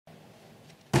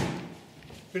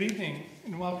Good evening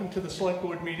and welcome to the Select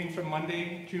Board meeting for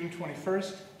Monday, June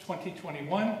 21st,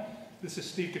 2021. This is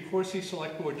Steve DeCourcy,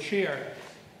 Select Board Chair.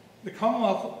 The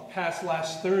Commonwealth passed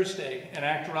last Thursday an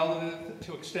act relative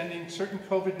to extending certain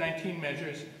COVID-19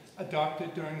 measures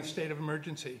adopted during the state of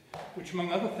emergency, which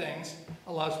among other things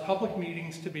allows public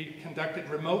meetings to be conducted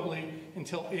remotely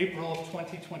until April of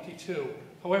 2022.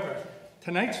 However,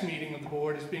 tonight's meeting of the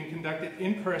board is being conducted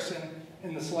in person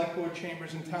in the Select Board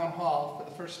chambers in Town Hall for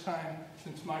the first time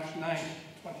since March 9,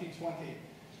 2020.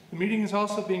 The meeting is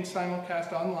also being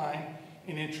simulcast online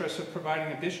in interest of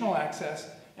providing additional access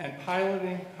and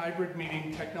piloting hybrid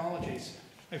meeting technologies.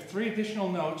 I have three additional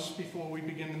notes before we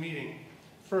begin the meeting.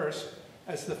 First,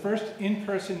 as the first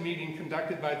in-person meeting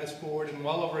conducted by this board in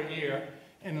well over a year,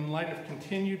 and in light of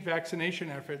continued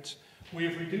vaccination efforts, we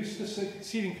have reduced the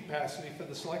seating capacity for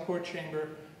the Select Board chamber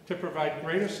to provide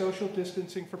greater social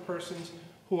distancing for persons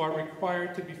who are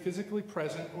required to be physically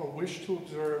present or wish to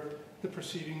observe the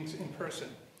proceedings in person.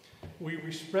 We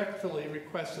respectfully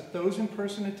request that those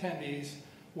in-person attendees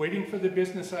waiting for the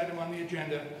business item on the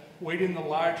agenda wait in the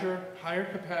larger, higher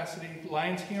capacity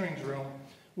Lions Hearings room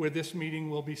where this meeting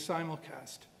will be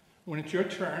simulcast. When it's your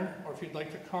turn, or if you'd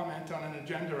like to comment on an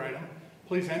agenda item,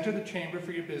 please enter the chamber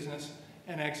for your business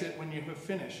and exit when you have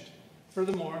finished.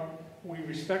 Furthermore, we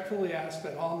respectfully ask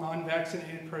that all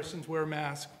non-vaccinated persons wear a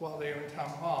mask while they are in Town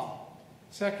Hall.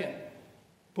 Second,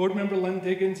 Board Member Len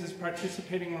Diggins is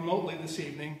participating remotely this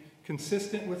evening,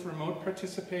 consistent with remote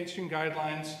participation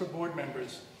guidelines for board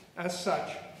members. As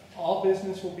such, all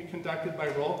business will be conducted by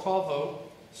roll call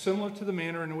vote, similar to the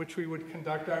manner in which we would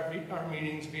conduct our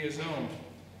meetings via Zoom.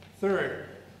 Third,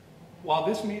 while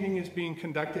this meeting is being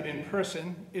conducted in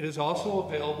person, it is also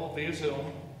available via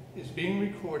Zoom, is being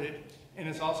recorded, and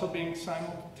is also being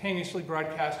simultaneously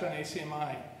broadcast on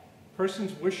ACMi.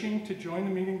 Persons wishing to join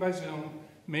the meeting by Zoom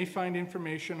may find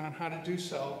information on how to do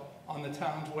so on the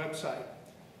town's website.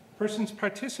 Persons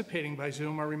participating by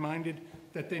Zoom are reminded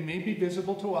that they may be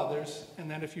visible to others,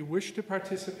 and that if you wish to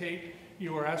participate,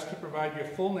 you are asked to provide your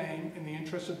full name in the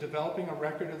interest of developing a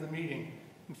record of the meeting.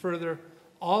 And further,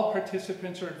 all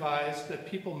participants are advised that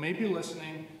people may be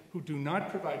listening who do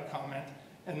not provide comment,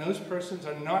 and those persons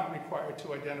are not required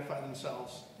to identify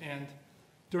themselves. And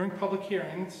during public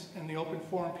hearings and the open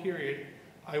forum period,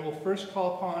 I will first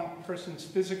call upon persons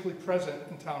physically present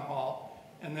in Town Hall,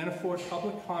 and then afford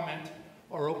public comment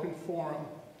or open forum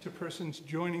to persons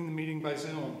joining the meeting by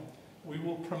Zoom. We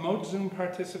will promote Zoom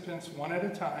participants one at a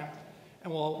time,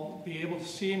 and we'll be able to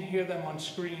see and hear them on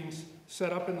screens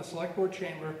set up in the Select Board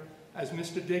chamber as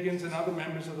Mr. Diggins and other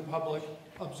members of the public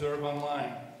observe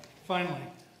online. Finally,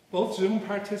 both Zoom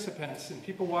participants and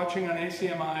people watching on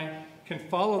ACMi can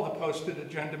follow the posted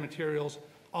agenda materials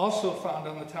also found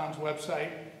on the town's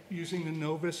website using the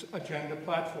Novus Agenda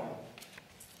platform.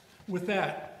 With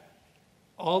that,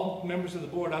 all members of the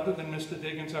board other than Mr.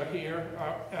 Diggins are here,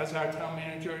 as our town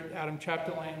manager, Adam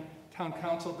Chapdelaine, town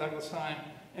council, Douglas Heim,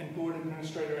 and board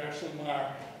administrator, Ashley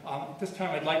Marr. At this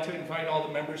time, I'd like to invite all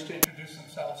the members to introduce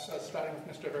themselves, starting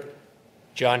with Mr. Hurd.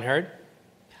 John Hurd.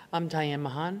 I'm Diane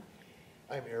Mahan.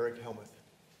 I'm Eric Helmuth.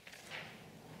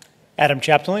 Adam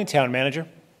Chapdelaine, Town Manager.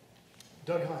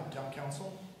 Doug Heim, Town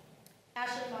Council.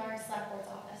 Ashley Marr, Select Board's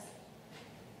office.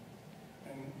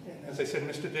 And as I said,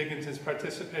 Mr. Diggins is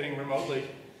participating remotely.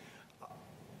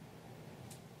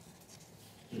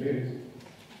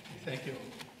 Thank you.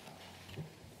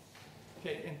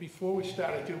 Okay, and before we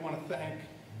start, I do want to thank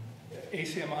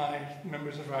ACMi,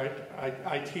 members of our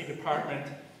IT department,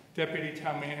 Deputy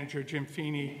Town Manager Jim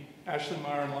Feeney, Ashley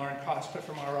Marr, and Lauren Costa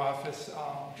from our office.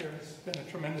 There has been a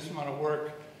tremendous amount of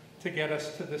work to get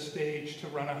us to this stage to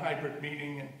run a hybrid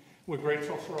meeting, and we're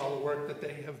grateful for all the work that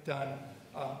they have done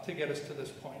to get us to this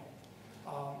point.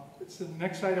 The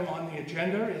next item on the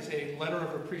agenda is a letter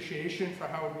of appreciation for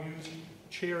Howard Muse,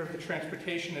 Chair of the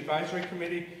Transportation Advisory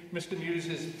Committee. Mr. Muse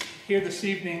is here this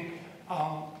evening.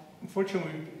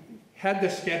 Unfortunately, we had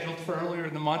this scheduled for earlier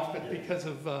in the month, but because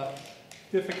of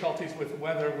difficulties with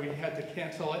weather, we had to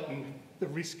cancel it, and the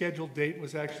rescheduled date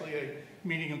was actually a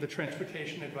meeting of the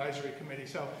Transportation Advisory Committee.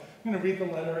 So I'm going to read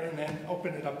the letter and then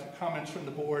open it up to comments from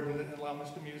the board and then allow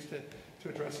Mr. Muse to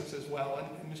address this as well.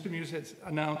 And Mr. Muse has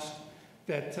announced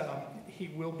that he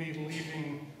will be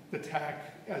leaving the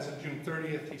TAC as of June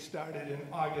 30th. He started in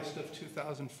August of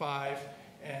 2005,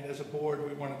 and as a board,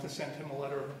 we wanted to send him a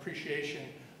letter of appreciation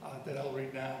that I'll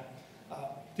read now.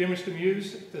 Dear Mr.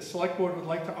 Muse, the Select Board would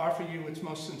like to offer you its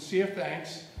most sincere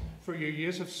thanks for your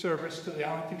years of service to the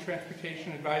Arlington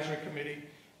Transportation Advisory Committee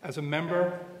as a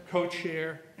member,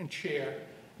 co-chair, and chair.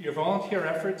 Your volunteer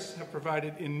efforts have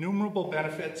provided innumerable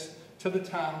benefits to the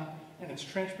town and its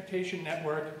transportation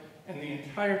network and the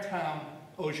entire town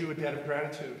owes you a debt of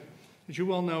gratitude. As you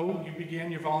well know, you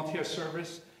began your volunteer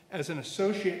service as an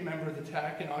associate member of the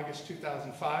TAC in August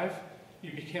 2005.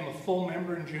 You became a full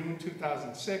member in June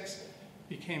 2006,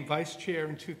 became vice chair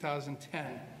in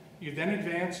 2010. You then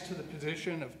advanced to the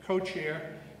position of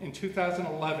co-chair in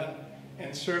 2011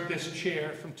 and served as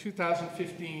chair from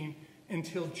 2015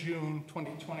 until June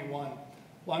 2021.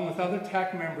 Along with other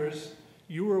TAC members,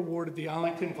 you were awarded the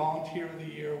Arlington Volunteer of the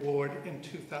Year Award in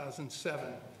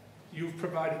 2007. You've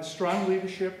provided strong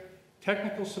leadership,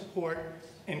 technical support,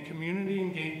 and community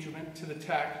engagement to the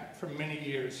TAC for many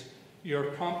years.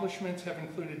 Your accomplishments have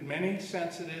included many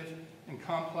sensitive and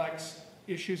complex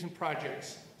issues and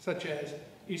projects, such as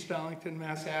East Arlington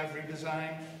Mass Ave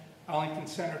redesign, Arlington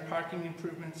Center parking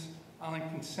improvements,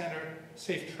 Arlington Center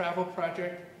Safe Travel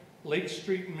Project, Lake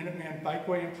Street and Minuteman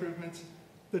Bikeway improvements,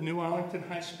 the new Arlington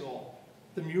High School,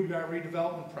 the Mugar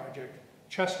redevelopment project,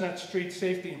 Chestnut Street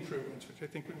safety improvements, which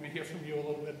I think we may hear from you a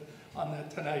little bit on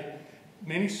that tonight.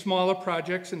 Many smaller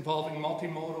projects involving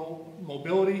multimodal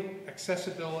mobility,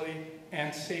 accessibility,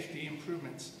 and safety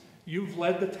improvements. You've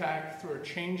led the TAC through a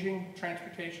changing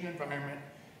transportation environment,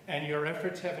 and your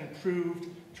efforts have improved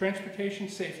transportation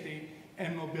safety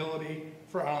and mobility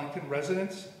for Arlington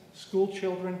residents, school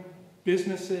children,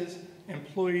 businesses,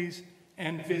 employees,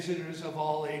 and visitors of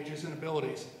all ages and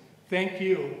abilities. Thank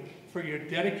you for your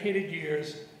dedicated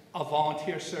years of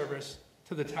volunteer service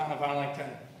to the town of Arlington.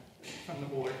 From the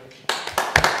board.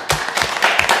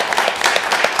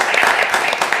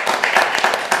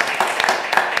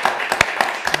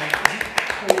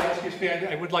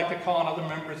 I would like to call on other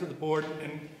members of the board,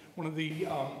 and one of the,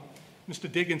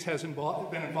 Mr. Diggins has been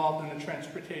involved in the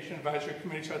Transportation Advisory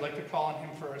Committee, so I'd like to call on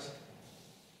him first.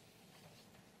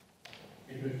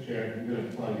 Hey, Mr. Chair, I'm going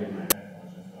to plug in my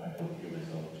headphones so I don't hear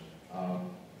myself.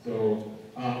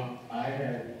 I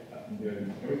had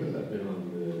been, ever since I've been on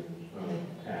the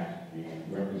TAC,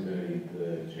 representing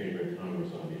the Chamber of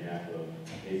Commerce on behalf of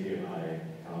ACMi,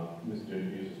 Mr.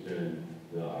 Hughes has been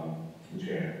the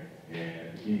chair,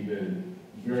 and he's been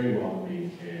very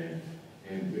welcoming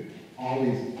and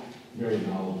always very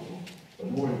knowledgeable.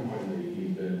 But more importantly,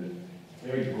 he's been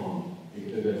very calm,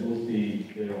 because as we'll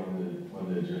see there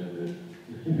on the agenda,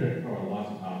 there are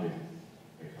lots of topics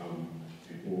that come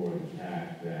before the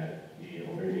TAC that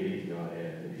are very easy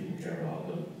and people care about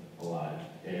them a lot.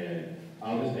 And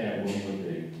I'll just add one more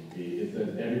thing. It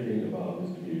says everything about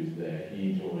Mr. Hughes that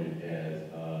he joined as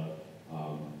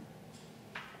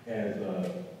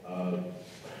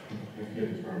I forget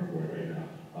the term for it right now,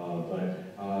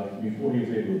 but before he was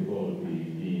able to vote,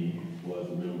 he was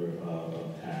a member of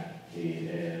TAC,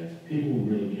 and people who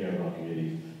really care about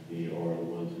committees are the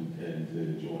ones who tend to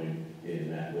join in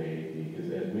that way,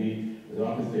 because as I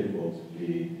often say to folks,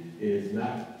 it's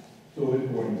not so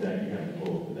important that you have the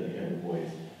vote, but that you have a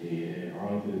voice. And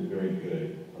Arlington is very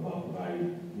good about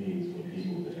providing means for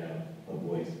people to have a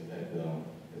voice at the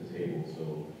table.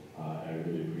 So I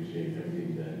really appreciate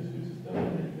everything that Ms. Hughes has done,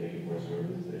 and thank you for her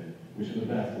service, and wish her the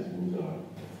best as he moves on.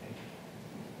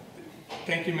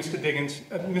 Thank you, Mr. Diggins.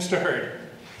 Mr. Hurd.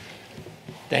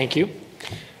 Thank you.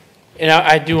 And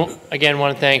I do, again,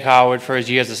 want to thank Howard for his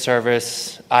years of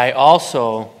service. I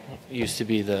also used to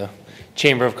be the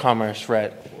Chamber of Commerce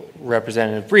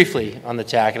representative briefly on the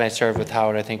TAC, and I served with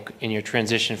Howard, I think, in your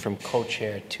transition from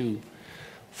co-chair to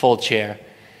full chair.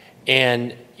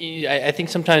 And I think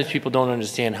sometimes people don't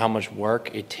understand how much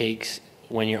work it takes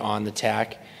when you're on the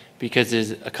TAC, because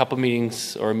there's a couple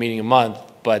meetings or a meeting a month,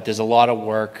 but there's a lot of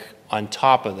work on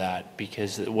top of that,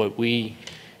 because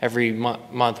every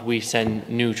month we send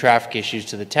new traffic issues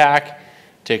to the TAC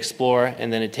to explore,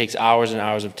 and then it takes hours and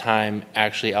hours of time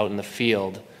actually out in the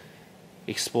field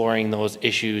exploring those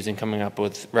issues and coming up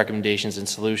with recommendations and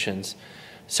solutions.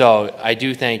 So I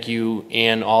do thank you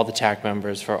and all the TAC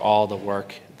members for all the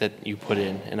work that you put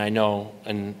in. And I know,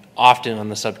 and often on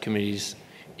the subcommittees,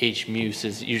 HMUSE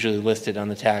is usually listed on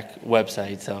the TAC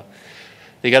website, so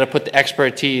they got to put the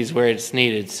expertise where it's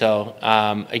needed. So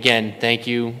again, thank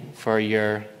you for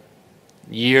your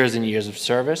years and years of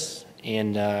service,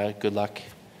 and good luck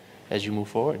as you move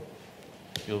forward.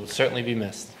 You'll certainly be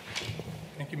missed.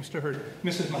 Thank you, Mr. Hurd.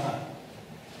 Mrs. Mahan.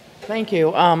 Thank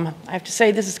you. I have to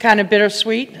say this is kind of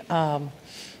bittersweet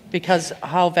because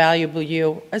how valuable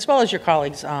you, as well as your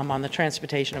colleagues on the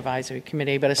Transportation Advisory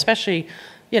Committee, but especially,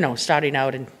 starting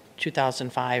out in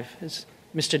 2005, as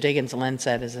Mr. Diggins Lynn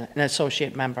said, as an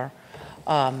associate member.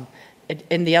 And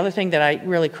the other thing that I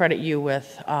really credit you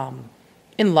with,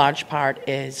 in large part,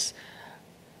 is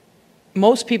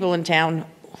most people in town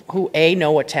who, A,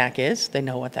 know what TAC is, they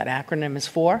know what that acronym is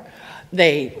for.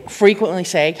 They frequently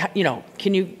say,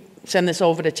 can you send this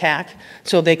over to TAC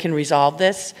so they can resolve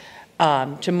this?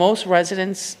 To most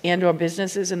residents and/or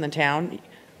businesses in the town,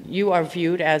 you are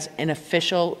viewed as an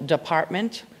official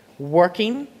department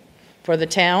working for the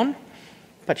town,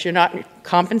 but you're not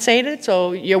compensated,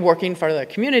 so you're working for the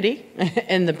community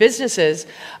and the businesses.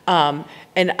 And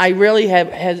I really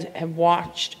have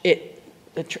watched it,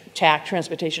 the TAC,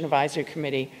 Transportation Advisory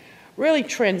Committee, really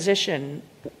transition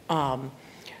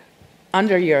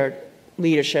under your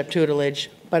leadership,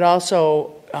 tutelage, but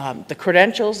also the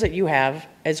credentials that you have,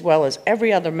 as well as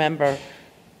every other member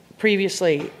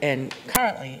previously and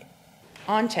currently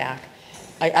on TAC.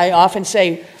 I often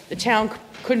say the town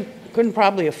couldn't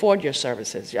probably afford your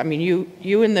services. I mean,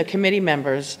 you and the committee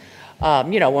members,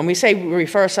 you know, when we say we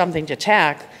refer something to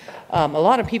TAC, a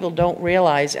lot of people don't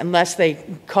realize, unless they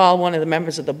call one of the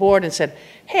members of the board and said,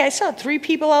 hey, I saw 3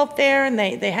 people out there and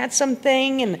they had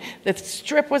something and the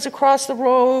strip was across the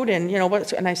road and, you know,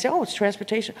 and I say, oh, it's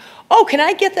transportation. Oh, can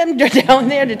I get them down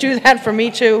there to do that for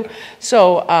me too?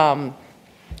 So,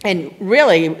 and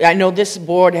really, I know this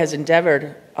board has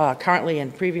endeavored, currently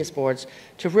in previous boards,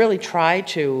 to really try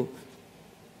to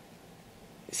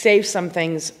save some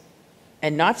things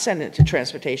and not send it to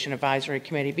Transportation Advisory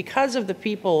Committee because of the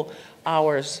people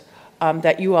hours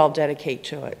that you all dedicate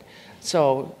to it.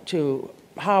 So to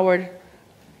Howard,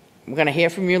 I'm going to hear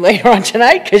from you later on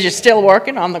tonight because you're still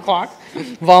working on the clock,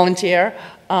 volunteer.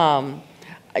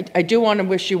 I do want to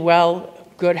wish you well,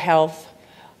 good health,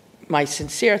 my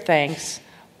sincere thanks,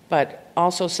 but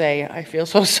also say I feel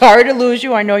so sorry to lose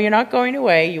you. I know you're not going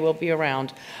away. You will be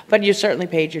around. But you certainly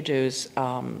paid your dues,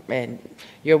 and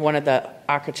you're one of the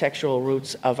architectural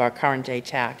roots of our current day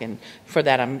TAC, and for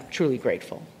that I'm truly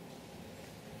grateful.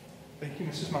 Thank you,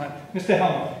 Mrs. Mott. Mr.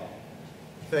 Helmuth.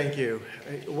 Thank you.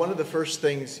 One of the first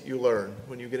things you learn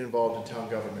when you get involved in town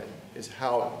government is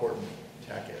how important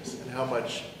TAC is and how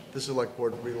much the select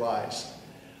board relies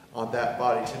on that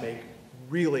body to make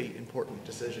really important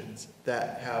decisions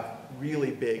that have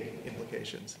really big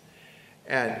implications.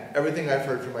 And everything I've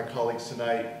heard from my colleagues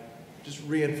tonight just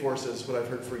reinforces what I've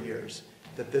heard for years,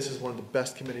 that this is one of the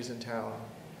best committees in town.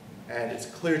 And it's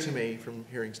clear to me from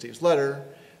hearing Steve's letter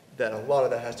that a lot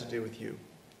of that has to do with you.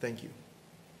 Thank you.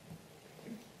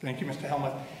 Thank you, Mr.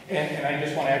 Helmuth. And I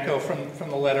just want to echo from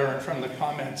the letter and from the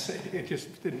comments, it just,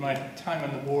 in my time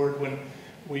on the board, when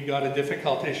we got a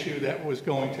difficult issue that was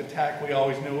going to TAC, we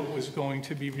always knew it was going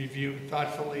to be reviewed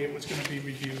thoughtfully, it was going to be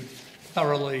reviewed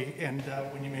thoroughly, and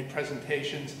when you made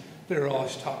presentations, they're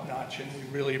always top-notch, and we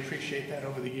really appreciate that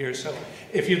over the years. So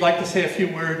if you'd like to say a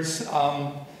few words,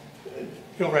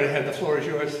 go right ahead, the floor is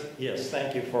yours. Yes,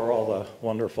 thank you for all the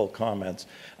wonderful comments.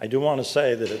 I do want to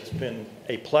say that it's been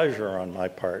a pleasure on my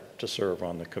part to serve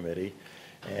on the committee,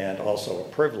 and also a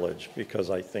privilege, because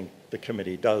I think the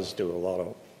committee does do a lot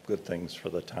of good things for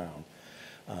the town.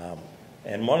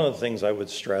 And one of the things I would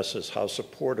stress is how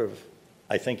supportive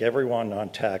I think everyone on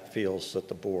TAC feels that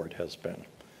the board has been.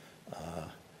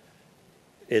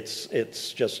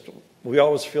 It's just, we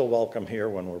always feel welcome here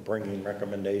when we're bringing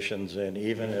recommendations in,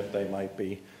 even if they might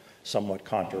be somewhat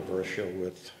controversial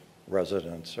with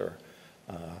residents or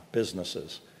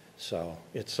businesses. So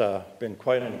it's been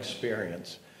quite an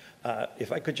experience.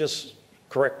 If I could just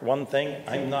correct one thing,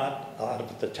 I'm not out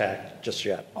of the TAC just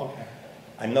yet. Okay.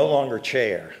 I'm no longer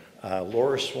chair.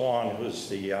 Laura Swan, who's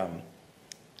the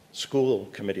school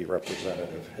committee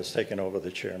representative, has taken over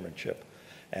the chairmanship.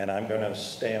 And I'm going to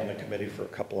stay on the committee for a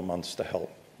couple of months to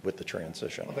help with the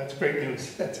transition. Well, that's great news.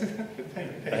 Thank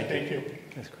you.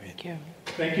 That's great. Thank you.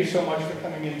 Thank you so much for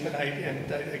coming in tonight,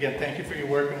 and again, thank you for your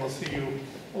work, and we'll see you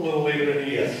a little later in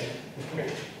the year.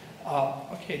 Yes.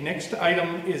 Okay, next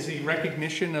item is the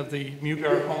recognition of the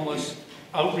Mugar Homeless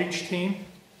Outreach Team.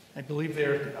 I believe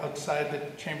they're outside the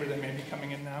chamber. They may be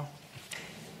coming in now.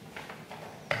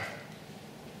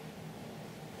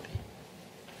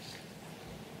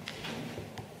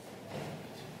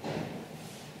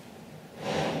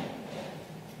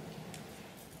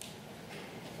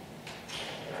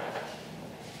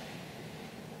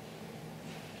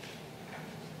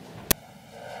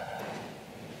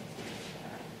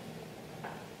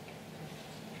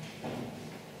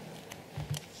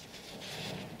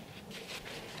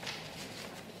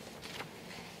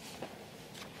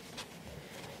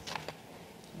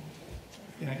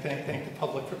 And I thank the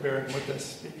public for bearing with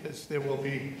us, because there will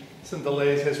be some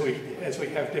delays as we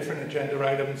have different agenda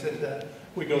items and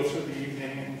we go through the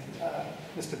evening. And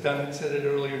Mr. Dunn had said it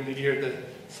earlier in the year, the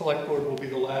select board will be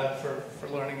the lab for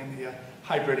learning in the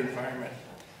hybrid environment.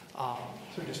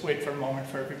 So just wait for a moment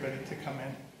for everybody to come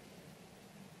in.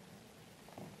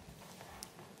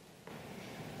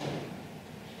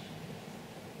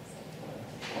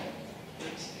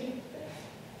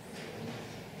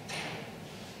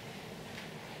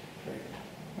 Very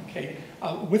Okay.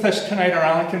 With us tonight are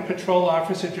Arlington Patrol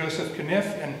Officer Joseph Kniff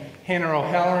and Hannah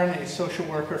O'Halloran, a social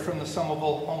worker from the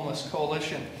Somerville Homeless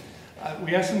Coalition.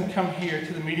 We asked them to come here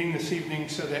to the meeting this evening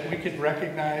so that we could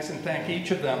recognize and thank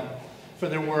each of them for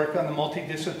their work on the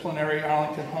multidisciplinary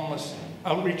Arlington Homeless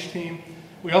Outreach Team.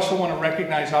 We also want to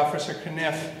recognize Officer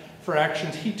Kniff for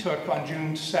actions he took on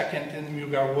June 2nd in the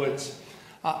Mugar Woods.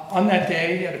 On that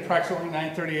day, at approximately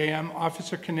 9:30 a.m.,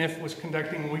 Officer Kniff was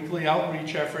conducting weekly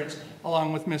outreach efforts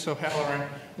along with Ms. O'Halloran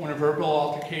when a verbal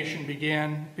altercation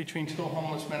began between two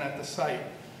homeless men at the site.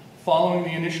 Following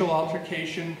the initial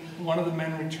altercation, one of the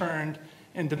men returned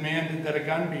and demanded that a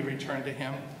gun be returned to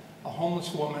him. A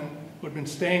homeless woman who had been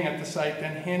staying at the site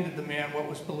then handed the man what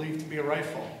was believed to be a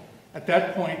rifle. At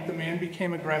that point, the man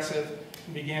became aggressive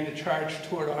and began to charge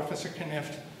toward Officer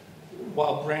Kniff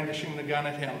while brandishing the gun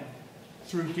at him.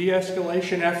 Through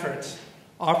de-escalation efforts,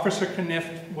 Officer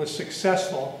Kniff was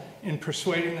successful in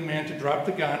persuading the man to drop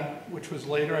the gun, which was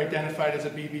later identified as a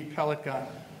BB pellet gun.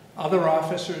 Other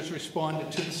officers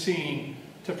responded to the scene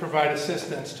to provide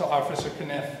assistance to Officer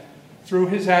Kniff. Through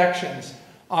his actions,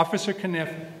 Officer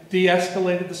Kniff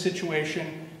de-escalated the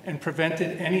situation and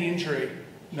prevented any injury,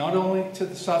 not only to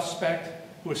the suspect,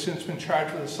 who has since been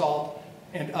charged with assault,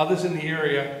 and others in the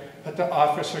area, but to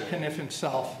Officer Kniff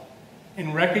himself.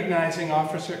 In recognizing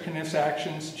Officer Kniff's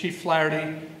actions, Chief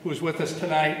Flaherty, who is with us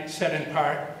tonight, said in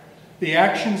part, "The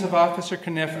actions of Officer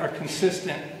Kniff are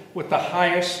consistent with the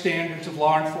highest standards of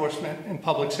law enforcement and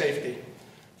public safety.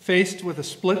 Faced with a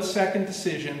split-second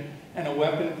decision and a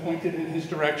weapon pointed in his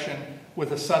direction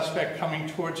with a suspect coming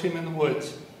towards him in the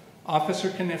woods, Officer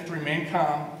Kniff remained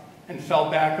calm and fell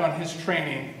back on his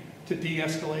training to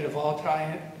de-escalate a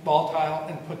volatile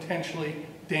and potentially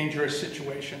dangerous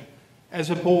situation. As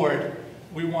a board,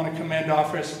 we want to commend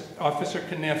Officer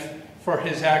Kniff for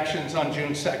his actions on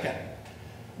June 2nd.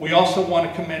 We also want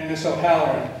to commend Ms.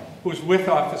 O'Halloran, who was with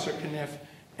Officer Kniff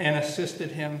and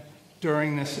assisted him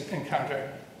during this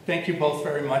encounter. Thank you both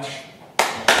very much. Before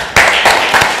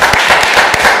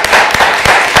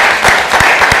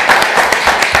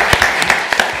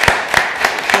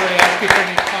I ask you for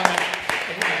any comments,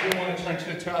 I do want to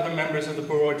turn to other members of the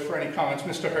board for any comments.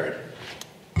 Mr. Hurd.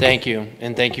 Thank you,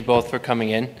 and thank you both for coming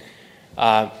in.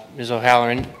 Ms.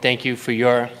 O'Halloran, thank you for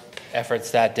your efforts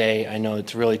that day. I know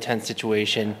it's a really tense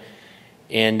situation,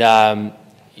 and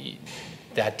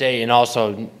that day, and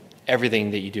also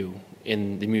everything that you do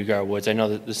in the Mugar Woods. I know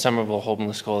that the Somerville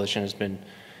Homeless Coalition has been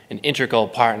an integral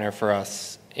partner for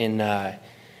us in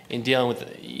dealing with,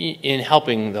 in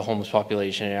helping the homeless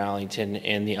population in Arlington,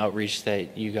 and the outreach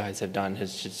that you guys have done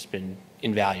has just been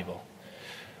invaluable.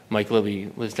 Mike Libby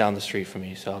lives down the street from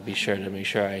me, so I'll be sure to make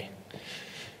sure I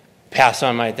pass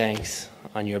on my thanks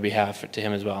on your behalf to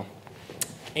him as well.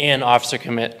 And Officer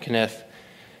Kniff,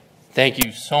 thank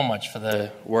you so much for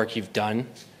the work you've done.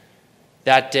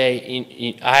 That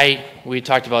day, we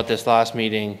talked about this last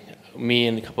meeting, me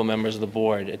and a couple members of the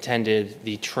board attended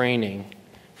the training,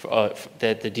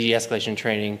 the de-escalation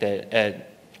training at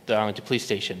the Arlington Police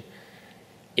Station.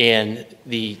 And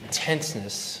the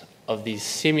tenseness of these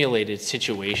simulated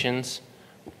situations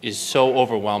is so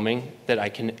overwhelming that I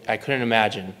couldn't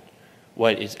imagine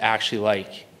what it's actually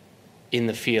like in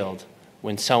the field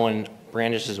when someone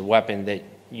brandishes a weapon that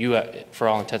you, for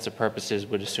all intents and purposes,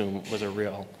 would assume was a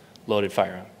real loaded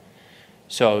firearm.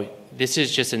 So this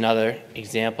is just another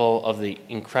example of the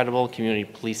incredible community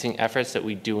policing efforts that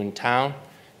we do in town,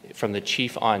 from the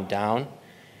chief on down.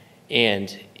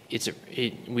 And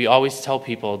we always tell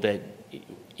people that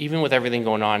even with everything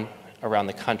going on around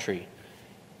the country,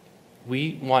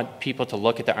 we want people to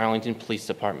look at the Arlington Police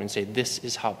Department and say, this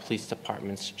is how police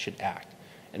departments should act.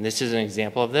 And this is an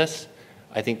example of this.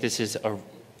 I think this is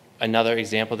another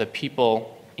example that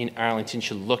people in Arlington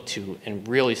should look to and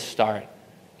really start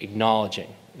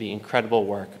acknowledging the incredible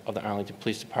work of the Arlington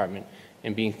Police Department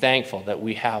and being thankful that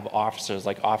we have officers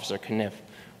like Officer Kniff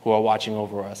who are watching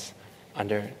over us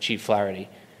under Chief Flaherty.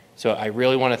 So I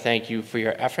really want to thank you for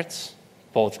your efforts,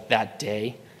 both that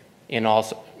day and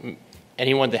also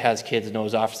anyone that has kids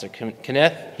knows Officer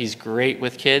Kniff. He's great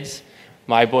with kids.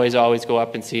 My boys always go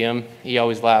up and see him. He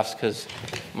always laughs because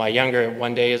my younger,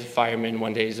 one day is a fireman,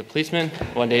 one day is a policeman,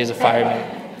 one day is a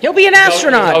fireman. He'll be an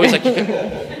astronaut. Always like,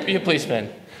 be a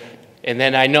policeman. And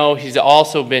then I know he's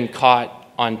also been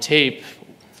caught on tape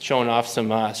showing off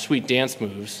some sweet dance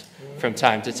moves from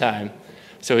time to time.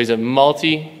 So he's a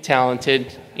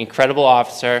multi-talented, incredible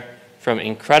officer from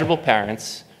incredible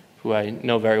parents who I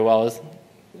know very well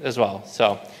as well.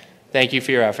 So thank you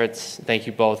for your efforts. Thank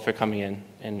you both for coming in,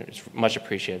 and it's much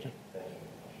appreciated.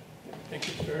 Thank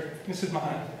you, sir. Mrs.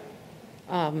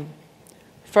 Mahan.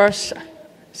 First,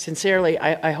 sincerely,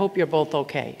 I hope you're both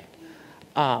okay.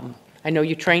 I know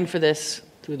you trained for this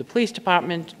through the police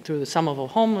department, through the Somerville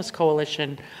Homeless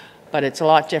Coalition, but it's a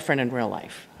lot different in real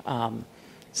life.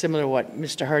 Similar to what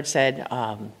Mr. Hurd said,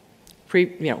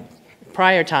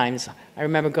 prior times, I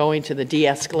remember going to the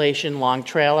de-escalation long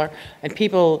trailer, and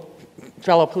people,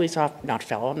 police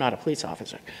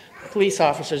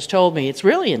officers told me it's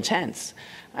really intense.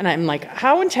 And I'm like,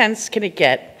 how intense can it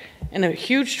get in a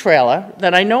huge trailer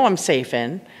that I know I'm safe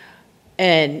in?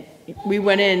 And we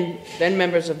went in, then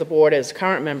members of the board, as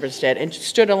current members did, and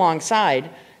stood alongside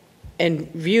and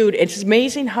viewed. It's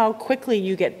amazing how quickly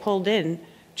you get pulled in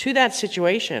to that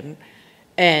situation.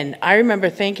 And I remember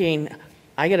thinking,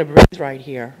 I got to breathe right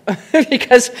here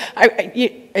because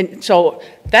and so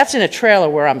that's in a trailer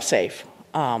where I'm safe.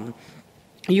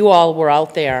 You all were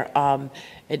out there.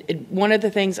 One of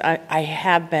the things I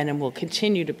have been and will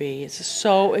continue to be is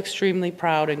so extremely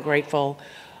proud and grateful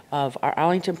of our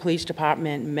Arlington Police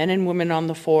Department, men and women on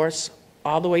the force,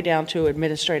 all the way down to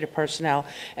administrative personnel,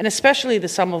 and especially the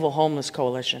Somerville Homeless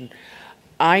Coalition.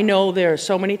 I know there are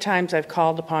so many times I've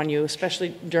called upon you, especially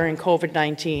during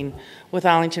COVID-19, with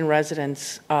Arlington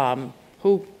residents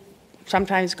who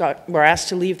sometimes were asked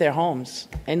to leave their homes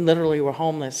and literally were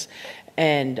homeless.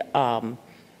 And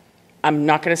I'm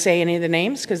not going to say any of the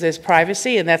names because there's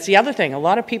privacy, and that's the other thing. A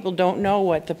lot of people don't know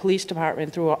what the police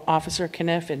department, through Officer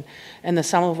Kniff and the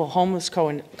Somerville Homeless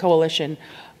Coalition,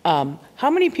 how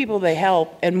many people they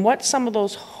help, and what some of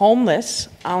those homeless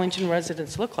Arlington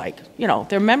residents look like. You know,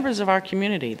 they're members of our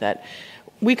community that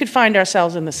we could find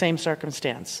ourselves in the same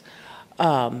circumstance.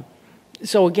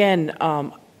 So again,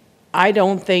 I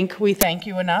don't think we thank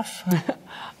you enough.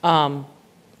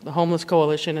 The Homeless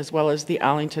Coalition, as well as the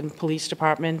Arlington Police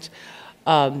Department.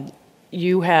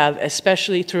 You have,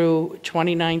 especially through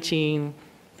 2019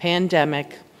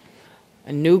 pandemic,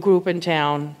 a new group in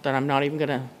town that I'm not even going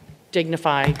to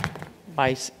dignify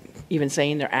by even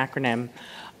saying their acronym,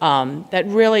 that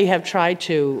really have tried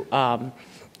to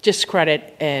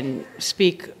discredit and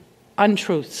speak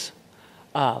untruths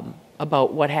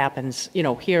about what happens, you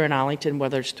know, here in Arlington,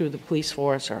 whether it's through the police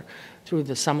force or through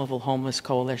the Somerville Homeless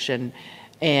Coalition.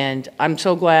 And I'm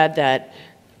so glad that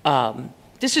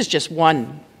this is just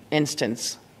one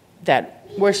instance that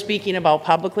we're speaking about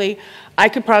publicly. I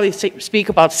could probably speak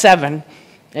about 7,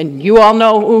 and you all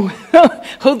know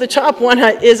who the top one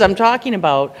is I'm talking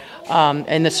about,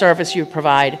 and the service you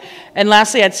provide. And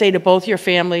lastly, I'd say to both your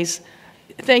families,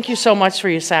 thank you so much for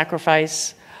your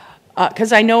sacrifice,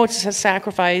 because I know it's a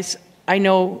sacrifice. I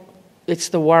know it's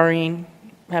the worrying,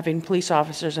 having police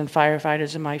officers and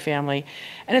firefighters in my family.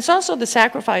 And it's also the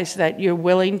sacrifice that you're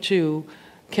willing to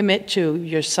commit to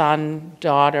your son,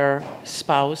 daughter,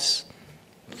 spouse,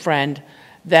 friend,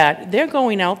 that they're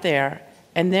going out there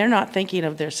and they're not thinking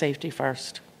of their safety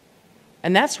first.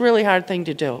 And that's a really hard thing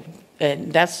to do.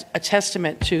 And that's a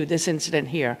testament to this incident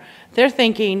here. They're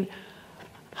thinking,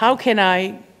 how can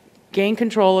I gain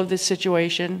control of this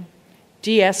situation,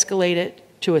 de-escalate it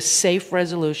to a safe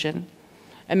resolution,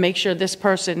 and make sure this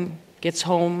person gets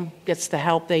home, gets the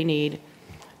help they need.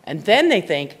 And then they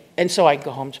think, and so I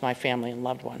go home to my family and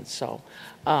loved ones. So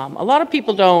a lot of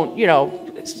people don't, you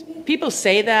know, people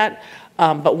say that,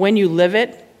 but when you live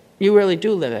it, you really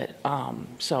do live it.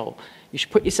 So you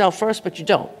should put yourself first, but you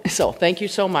don't. So thank you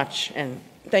so much. And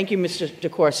thank you, Mr.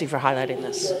 DeCourcy, for highlighting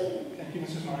this. Thank you,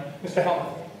 Mrs. Meyer. Mr.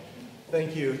 Hellman.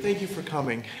 Thank you. Thank you for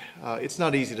coming. It's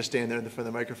not easy to stand there in front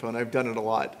of the microphone. I've done it a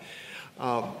lot.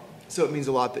 So it means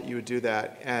a lot that you would do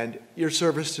that. And your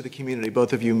service to the community,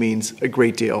 both of you, means a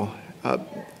great deal.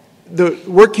 The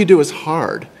work you do is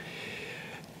hard.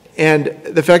 And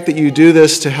the fact that you do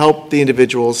this to help the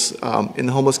individuals in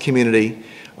the homeless community,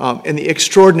 and the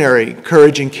extraordinary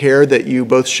courage and care that you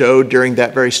both showed during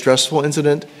that very stressful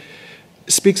incident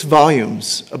speaks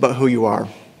volumes about who you are,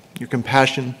 your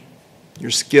compassion,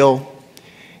 your skill,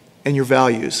 and your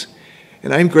values.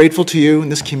 And I'm grateful to you,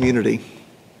 and this community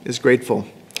is grateful.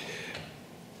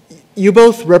 You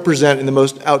both represent, in the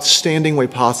most outstanding way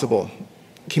possible,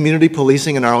 community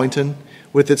policing in Arlington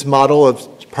with its model of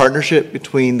partnership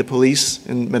between the police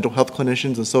and mental health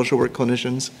clinicians and social work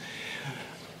clinicians.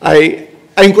 I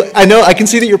know, I can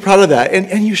see that you're proud of that,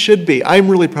 and you should be. I'm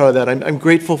really proud of that. I'm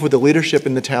grateful for the leadership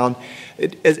in the town.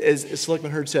 As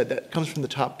Selectman Hurd said, that comes from the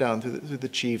top down through the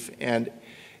chief, and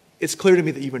it's clear to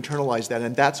me that you've internalized that,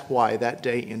 and that's why that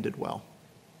day ended well.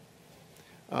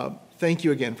 Thank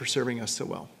you again for serving us so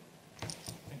well.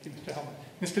 Thank you, Mr. Hellman.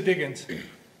 Mr. Diggins.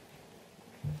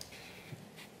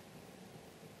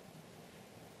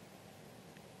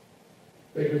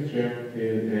 Thank you, Mr. Chair.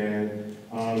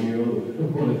 And you know,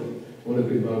 one of the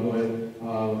things about going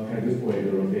at this point in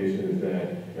the rotation is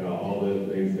that all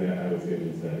the things that I would say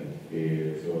was said.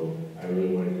 So so I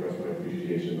really want to express my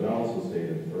appreciation, but I also say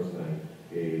that the first time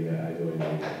that I joined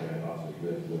that officer's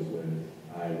list was when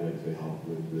I went to help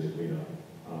with the cleanup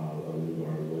of New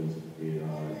Orleans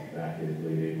back in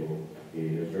late April.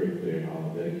 It was very clear how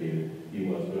dedicated he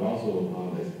was, but also,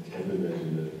 as I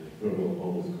mentioned, the Criminal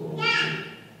Homeless Coalition.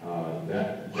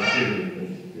 That was an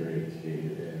intense experience,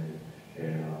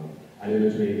 and I didn't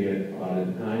mention anything about it at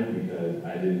the time because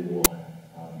I didn't want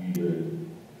you to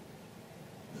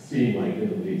seem like in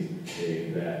the least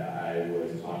that I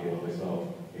was talking about myself,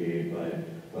 but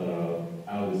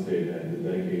I would say that the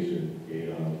dedication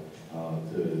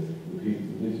to the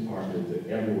police department, to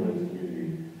everyone in the community,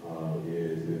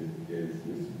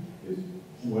 is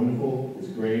wonderful. It's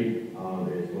great.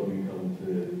 It's what we come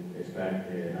to expect,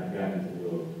 and I've gotten to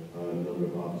know a number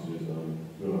of officers from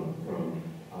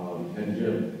and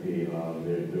Jim.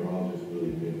 They're all just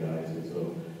really good guys, and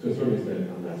so to a certain extent,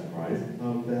 I'm not surprised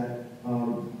that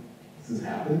this has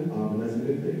happened, and that's a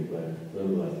good thing. But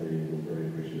nonetheless, we're very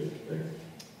appreciative. Thanks.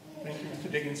 Thank you,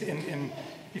 Mr. Diggins. And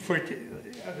before I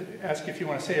ask if you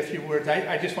want to say a few words,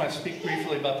 I just want to speak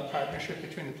briefly about the partnership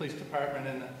between the police department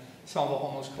and the Somerville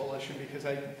Homeless Coalition, because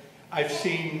I've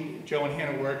seen Joe and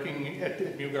Hannah working at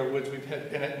Mugar Woods. We've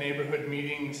been at neighborhood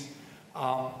meetings.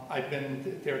 I've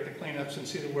been there at the cleanups and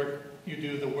see the work you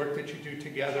do, the work that you do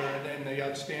together, and the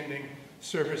outstanding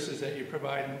services that you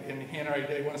provide. And Hannah,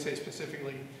 I want to say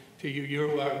specifically to you,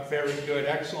 you are very good,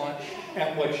 excellent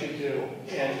at what you do.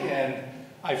 And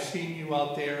I've seen you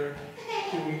out there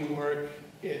doing the work,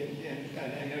 and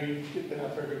I know you've been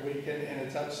up every week, and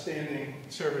it's outstanding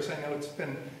service. I know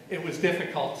it was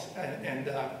difficult, and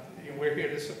we're here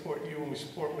to support you, and we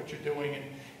support what you're doing.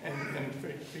 And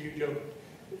for you, Joe,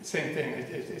 same thing.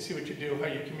 I see what you do, how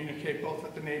you communicate both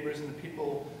with the neighbors and the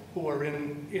people who are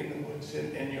in the woods,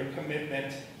 and your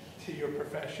commitment to your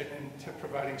profession and to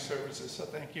providing services. So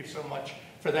thank you so much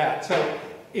for that. So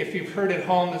if you've heard at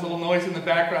home, there's a little noise in the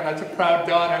background. That's a proud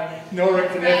daughter. Nora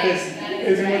Kniff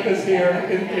is with us here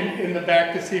in the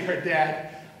back to see her dad.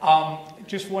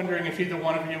 Just wondering if either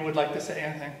one of you would like to say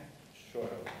anything. Sure.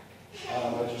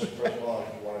 I just, first of all,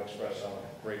 I want to express how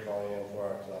grateful I am for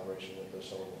our collaboration with the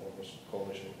Somerville Homeless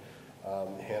Coalition.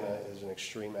 Hannah is an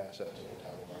extreme asset to the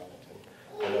town of Arlington.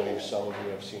 I know some of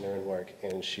you have seen her in work,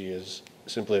 and she is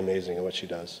simply amazing at what she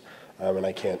does. And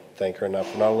I can't thank her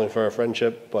enough, not only for our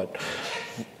friendship, but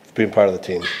for being part of the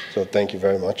team. So thank you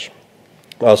very much.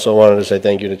 I also wanted to say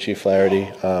thank you to Chief Flaherty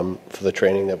for the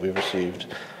training that we've received.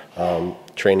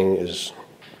 Training is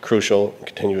crucial,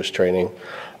 continuous training.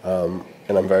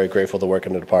 And I'm very grateful to work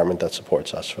in the department that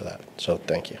supports us for that. So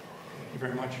thank you. Thank you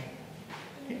very much.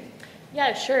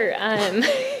 Yeah, sure.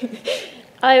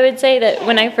 I would say that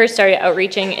when I first started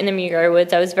outreaching in the Mugar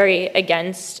Woods, I was very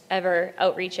against ever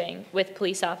outreaching with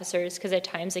police officers because at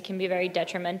times it can be very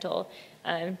detrimental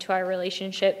to our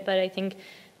relationship. But I think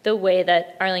the way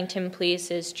that Arlington Police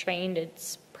is trained,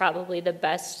 it's probably the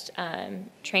best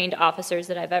trained officers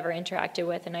that I've ever interacted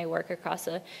with, and I work across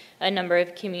a number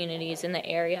of communities in the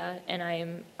area, and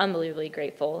I'm unbelievably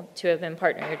grateful to have been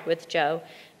partnered with Joe,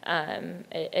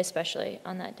 especially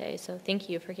on that day. So thank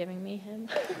you for giving me him.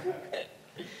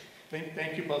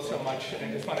 Thank you both so much.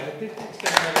 And I just want to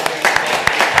extend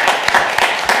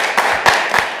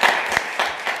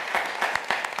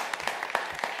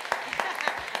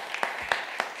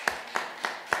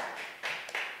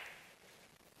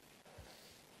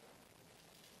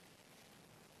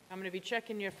I'm going to be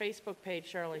checking your Facebook page,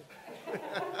 Shirley.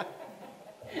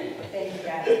 Thank you,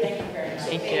 guys. Thank you very much.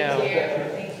 Thank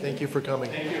you. Thank you for coming.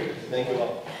 Thank you. Thank you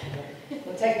all.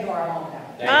 We'll take Nora home now.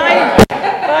 Bye.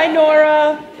 Bye,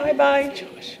 Nora. Bye-bye.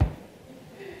 Josh.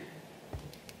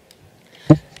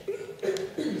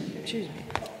 Excuse me.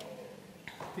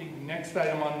 The next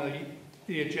item on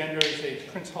the agenda is a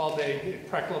Prince Hall Day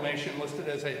proclamation listed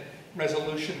as a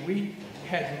resolution. We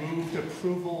had moved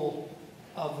approval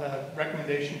of the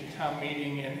recommendation to town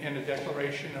meeting and a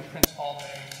declaration of Prince Hall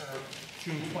Day for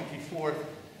June 24th.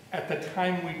 At the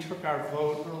time we took our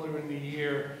vote earlier in the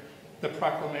year, the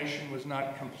proclamation was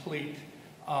not complete.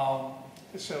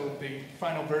 So the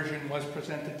final version was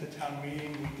presented to town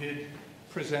meeting. We did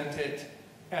present it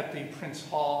at the Prince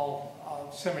Hall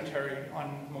Cemetery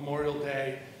on Memorial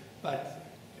Day, but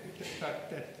the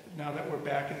fact that now that we're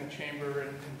back in the chamber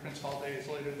and Prince Hall Day is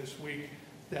later this week,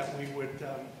 that we would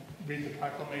read the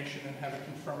proclamation and have a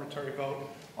confirmatory vote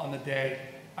on the day.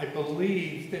 I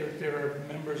believe there are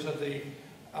members of the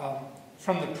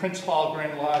from the Prince Hall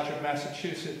Grand Lodge of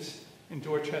Massachusetts in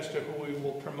Dorchester who we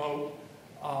will promote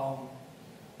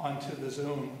onto the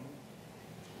Zoom.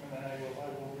 And then I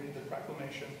will read the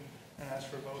proclamation and ask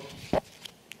for a vote.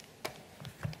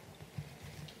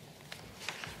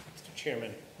 Mr.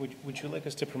 Chairman, would you like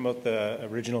us to promote the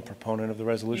original proponent of the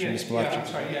resolution, Yes, Ms. yeah, Malofchuk? I'm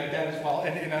sorry, yeah, that as well.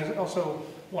 And I also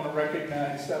want to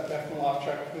recognize Beth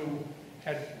Malofchuk, who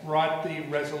had brought the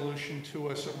resolution to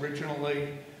us originally.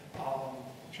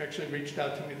 She actually reached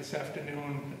out to me this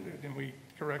afternoon, and we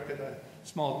corrected a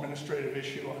small administrative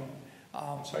issue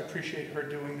on. So I appreciate her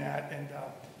doing that, and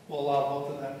we'll allow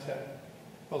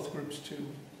both groups to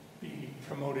be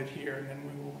promoted here, and then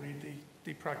we will read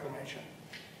the proclamation.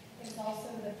 There's also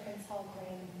the Prince Hall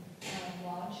Grand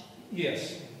Lodge.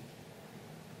 Yes.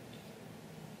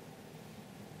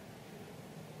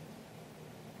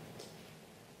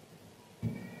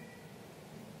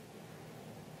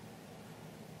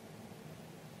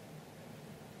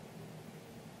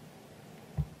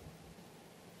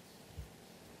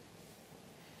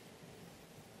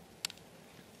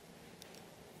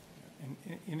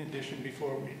 In addition,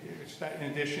 before we start, in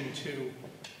addition to,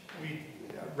 we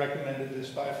recommended this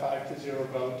by a 5-0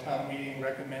 vote. Town meeting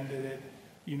recommended it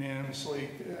unanimously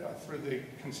through the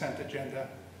consent agenda.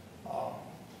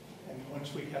 And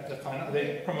once we have the final, are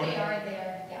they promoted? They are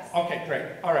there, yes. Okay, great.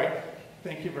 All right.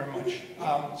 Thank you very much.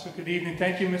 So good evening.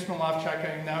 Thank you, Ms. Malofchuk.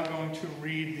 I am now going to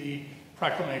read the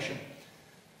proclamation.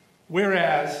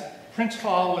 Whereas Prince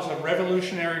Hall was a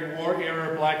Revolutionary War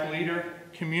era black leader,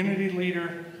 community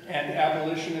leader, and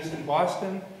abolitionist in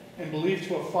Boston, and believed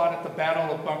to have fought at the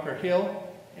Battle of Bunker Hill.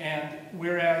 And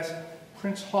whereas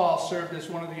Prince Hall served as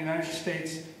one of the United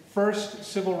States' first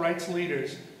civil rights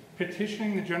leaders,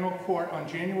 petitioning the General Court on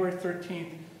January 13,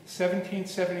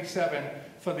 1777,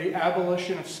 for the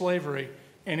abolition of slavery,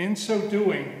 and in so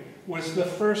doing was the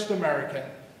first American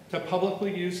to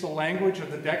publicly use the language of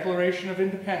the Declaration of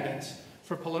Independence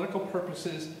for political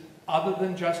purposes other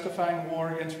than justifying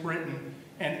war against Britain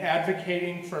and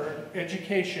advocating for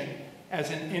education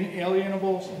as an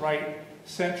inalienable right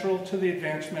central to the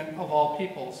advancement of all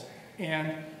peoples.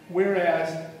 And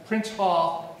whereas Prince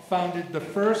Hall founded the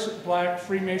first black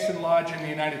Freemason lodge in the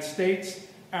United States,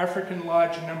 African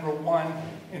Lodge No. 1,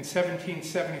 in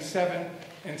 1777,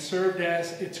 and served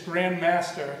as its Grand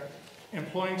Master,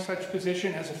 employing such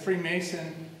position as a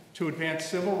Freemason to advance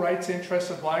civil rights interests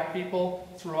of black people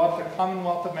throughout the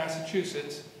Commonwealth of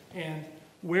Massachusetts. And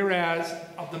whereas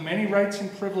of the many rights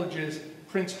and privileges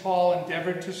Prince Hall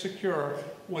endeavored to secure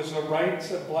was the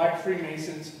rights of black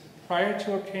Freemasons prior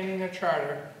to obtaining a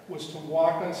charter was to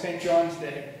walk on St. John's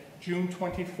Day, June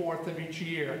 24th of each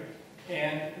year.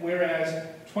 And whereas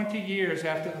 20 years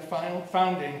after the final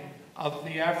founding of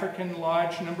the African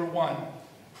Lodge No. 1,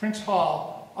 Prince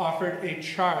Hall offered a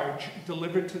charge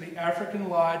delivered to the African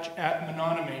Lodge at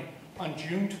Menominee on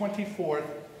June 24th,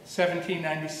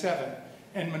 1797,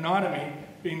 and Menominee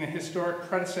being the historic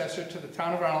predecessor to the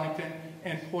town of Arlington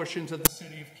and portions of the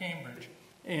city of Cambridge.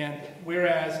 And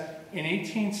whereas in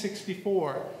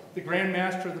 1864, the Grand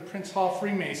Master of the Prince Hall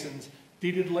Freemasons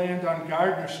deeded land on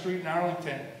Gardner Street in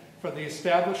Arlington for the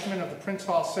establishment of the Prince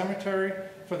Hall Cemetery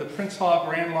for the Prince Hall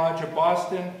Grand Lodge of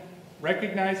Boston,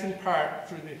 recognized in part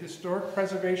through the historic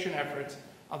preservation efforts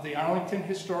of the Arlington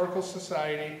Historical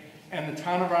Society and the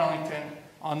town of Arlington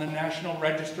on the National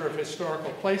Register of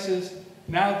Historical Places.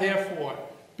 Now, therefore,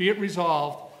 be it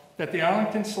resolved that the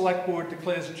Arlington Select Board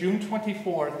declares June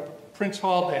 24th Prince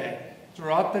Hall Day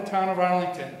throughout the town of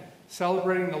Arlington,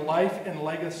 celebrating the life and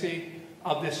legacy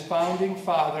of this founding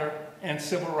father and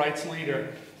civil rights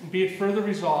leader. And be it further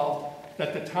resolved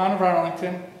that the town of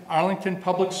Arlington, Arlington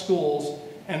Public Schools,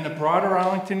 and the broader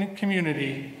Arlington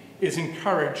community is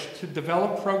encouraged to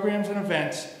develop programs and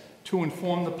events to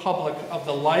inform the public of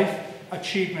the life,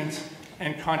 achievements,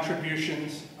 and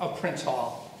contributions of Prince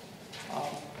Hall.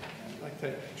 I'd like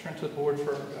to turn to the board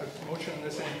for a motion on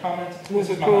this. Any comments? Move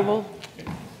approval.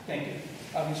 Thank you.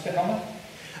 Mr. Helmut?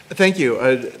 Thank you.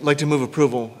 I'd like to move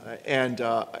approval. And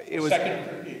it was.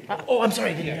 Second. Oh, I'm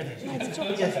sorry. I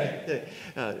didn't hear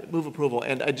that. Move approval.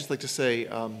 And I'd just like to say,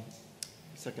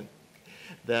 second,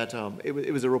 that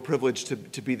it was a real privilege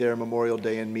to be there Memorial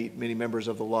Day and meet many members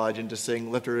of the lodge and to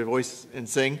sing, lift our voice and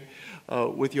sing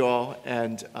with you all.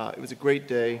 And it was a great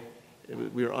day.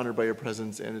 We were honored by your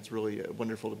presence, and it's really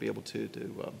wonderful to be able to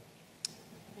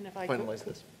And if I finalize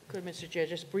this. Could, Mr. Chair,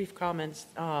 just brief comments.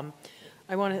 I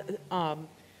want to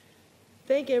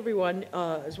thank everyone,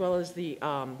 as well as the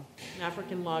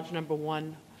African Lodge No.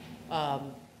 1,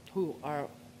 who are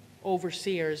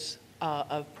overseers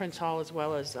of Prince Hall, as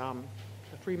well as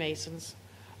the Freemasons,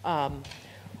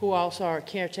 who also are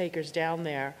caretakers down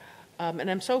there.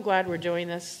 And I'm so glad we're doing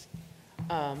this.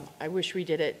 I wish we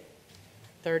did it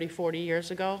 30, 40 years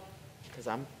ago, because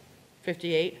I'm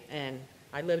 58, and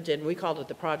I lived in, we called it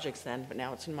the projects then, but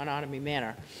now it's in Menominee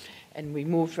Manor. And we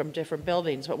moved from different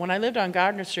buildings. But when I lived on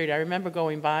Gardner Street, I remember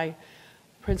going by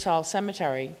Prince Hall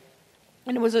Cemetery,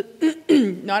 and it was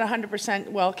not 100%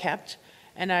 well kept.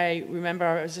 And I remember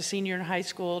I was a senior in high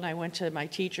school, and I went to my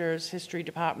teacher's history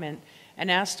department and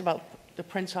asked about the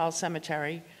Prince Hall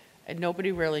Cemetery, and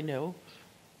nobody really knew.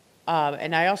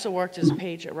 And I also worked as a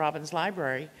page at Robbins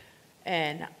Library,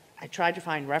 and I tried to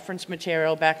find reference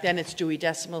material. Back then, it's Dewey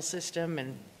Decimal System,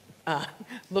 and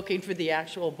looking for the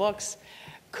actual books.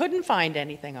 Couldn't find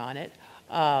anything on it.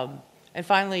 And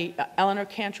finally, Eleanor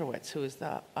Kantrowitz, who is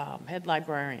the head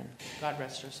librarian, God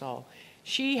rest her soul,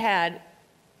 she had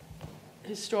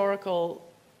historical,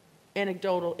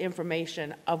 anecdotal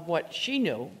information of what she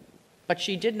knew, but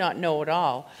she did not know it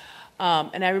all.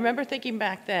 And I remember thinking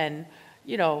back then,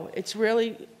 you know, it's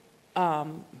really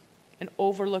an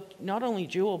overlooked, not only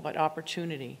jewel, but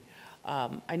opportunity.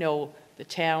 I know the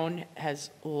town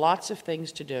has lots of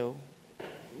things to do,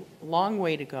 long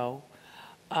way to go,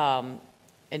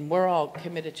 and we're all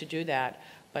committed to do that.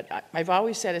 But I've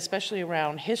always said, especially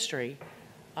around history,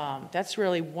 that's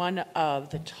really one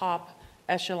of the top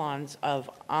echelons of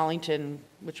Arlington,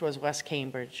 which was West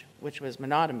Cambridge, which was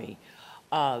Menotomy.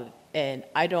 And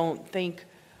I don't think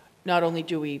not only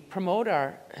do we promote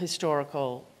our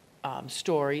historical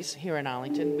stories here in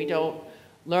Arlington, we don't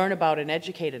learn about and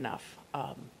educate enough.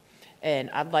 And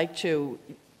I'd like to,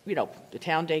 you know, the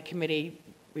Town Day Committee,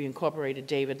 we incorporated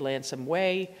David Lansom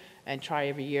Way and try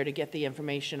every year to get the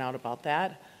information out about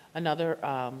that.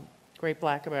 Another great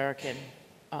Black American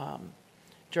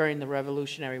during the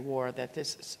Revolutionary War, that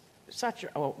this is such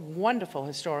a wonderful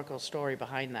historical story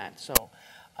behind that. So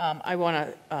I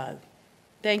want to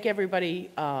thank everybody,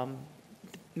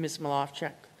 Ms.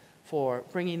 Malofchek, for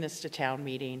bringing this to town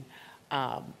meeting.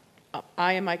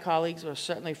 I and my colleagues will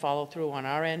certainly follow through on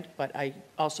our end, but I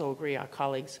also agree our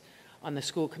colleagues on the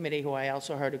school committee, who I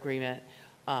also heard agreement,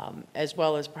 as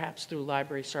well as perhaps through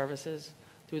library services,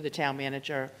 through the town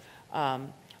manager.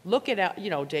 Look at,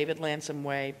 you know, David Lansom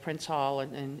Way, Prince Hall,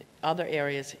 and other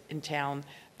areas in town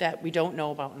that we don't know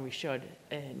about and we should.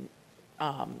 And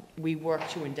we work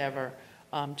to endeavor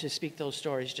to speak those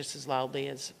stories just as loudly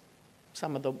as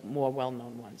some of the more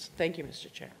well-known ones. Thank you, Mr.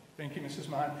 Chair. Thank you, Mrs.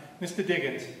 Mahan. Mr.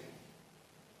 Diggins.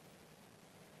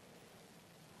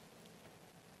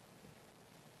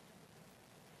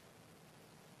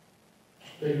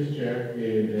 Thank you, Mr. Chair,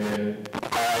 and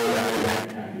I'm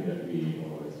happy that we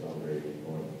are celebrating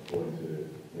or going to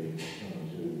make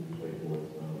June 24th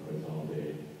Prince Hall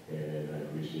Day, and I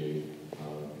appreciate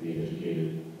being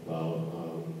educated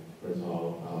about Prince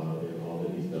Hall and all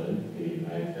that he's done.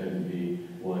 I tend to be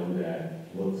one that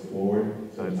looks forward,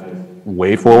 sometimes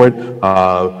way forward,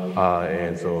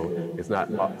 and so it's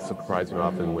not surprising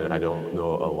often when I don't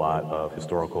know a lot of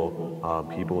historical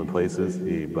people and places,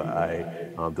 but I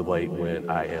delight when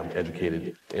I am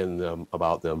educated in them,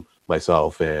 about them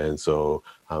myself. And so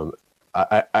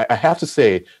I have to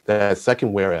say that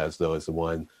second whereas, though, is the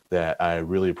one that I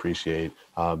really appreciate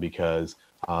because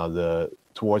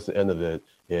towards the end of it,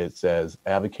 it says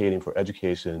advocating for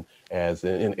education as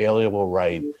an inalienable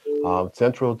right,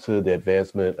 central to the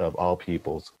advancement of all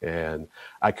peoples. And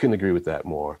I couldn't agree with that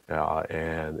more.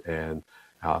 And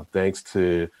thanks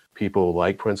to people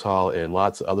like Prince Hall and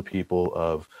lots of other people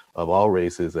of all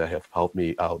races that have helped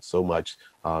me out so much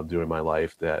during my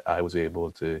life, that I was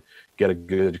able to get a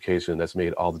good education that's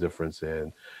made all the difference.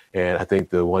 And I think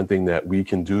the one thing that we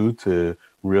can do to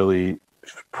really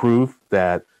prove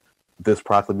that this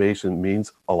proclamation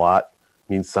means a lot,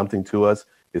 means something to us,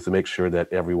 is to make sure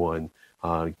that everyone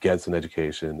gets an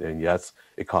education. And yes,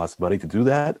 it costs money to do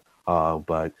that,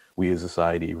 but we as a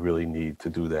society really need to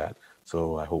do that.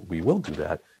 So I hope we will do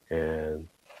that. And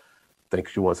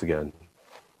thank you once again.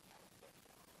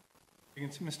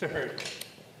 Mr. Hurd.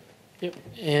 Yep.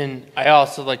 And I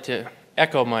also like to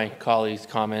echo my colleagues'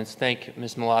 comments. Thank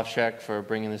Ms. Malofchek for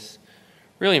bringing this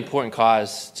really important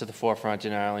cause to the forefront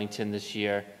in Arlington this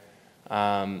year.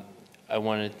 I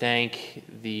want to thank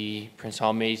the Prince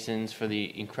Hall Masons for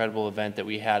the incredible event that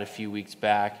we had a few weeks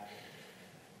back.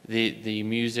 The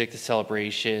music, the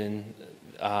celebration,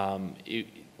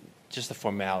 just the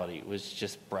formality was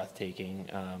just breathtaking.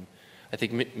 I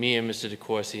think me and Mr.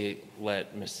 DeCourcy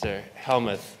let Mr.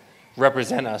 Helmuth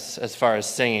represent us as far as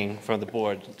singing from the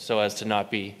board, so as to not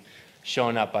be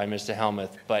shown up by Mr.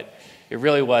 Helmuth. But it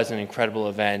really was an incredible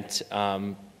event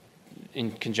in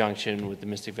conjunction with the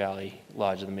Mystic Valley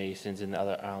Lodge of the Masons and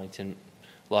other Arlington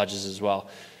lodges as well.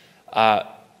 As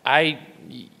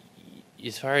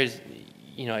far as,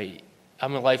 you know,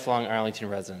 I'm a lifelong Arlington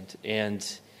resident, and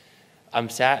I'm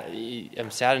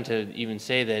saddened to even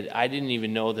say that I didn't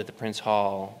even know that the Prince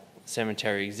Hall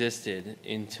Cemetery existed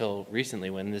until recently,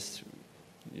 when this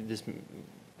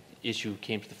issue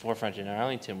came to the forefront in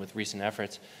Arlington with recent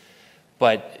efforts.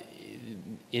 But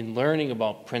in learning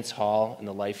about Prince Hall and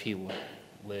the life he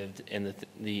lived and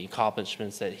the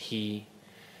accomplishments that he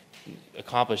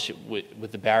accomplished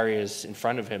with the barriers in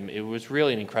front of him, it was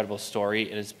really an incredible story,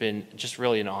 and it's been just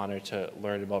really an honor to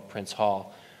learn about Prince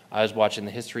Hall. I was watching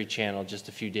the History Channel just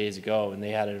a few days ago, and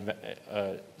they had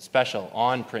a special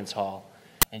on Prince Hall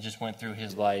and just went through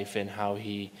his life and how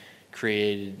he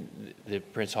created the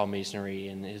Prince Hall Masonry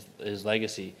and his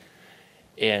legacy,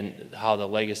 and how the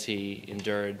legacy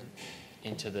endured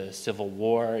into the Civil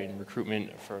War and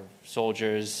recruitment for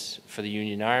soldiers for the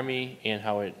Union Army, and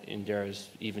how it endures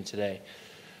even today.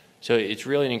 So it's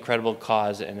really an incredible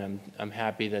cause, and I'm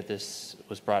happy that this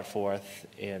was brought forth,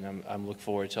 and I'm looking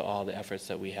forward to all the efforts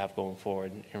that we have going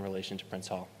forward in relation to Prince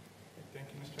Hall. Thank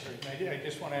you, Mr. Hurd. I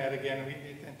just want to add again,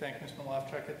 and thank Mr.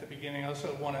 Malofchuk at the beginning. I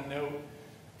also want to note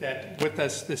that with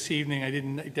us this evening, I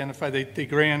didn't identify the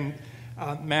Grand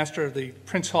Master of the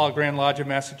Prince Hall Grand Lodge of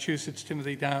Massachusetts,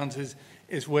 Timothy Downs,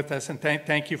 is with us, and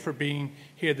thank you for being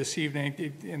here this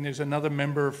evening. And there's another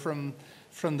member from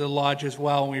the lodge as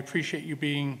well, and we appreciate you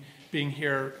being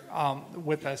here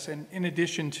with us. And in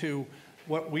addition to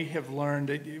what we have learned,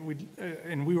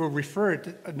 and we were referred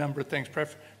to a number of things.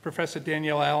 Professor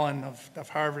Danielle Allen of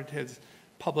Harvard has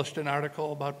published an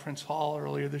article about Prince Hall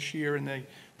earlier this year, and the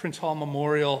Prince Hall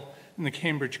Memorial in the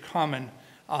Cambridge Common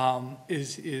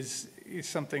is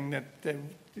something that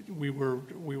we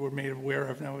were made aware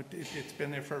of. Now it's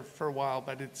been there for a while,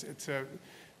 but it's a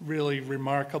really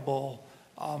remarkable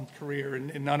career,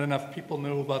 and not enough people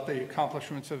knew about the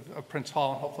accomplishments of Prince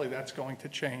Hall, and hopefully that's going to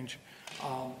change.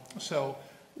 So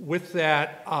with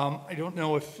that, I don't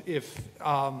know if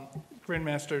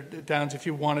Grandmaster Downs, if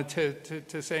you wanted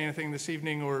to say anything this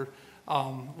evening, or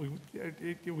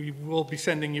we will be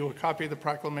sending you a copy of the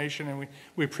proclamation, and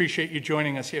we appreciate you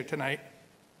joining us here tonight.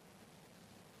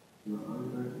 If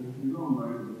you don't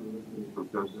mind,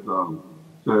 just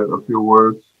say a few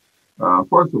words.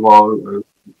 First of all,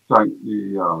 thank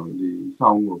the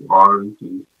town of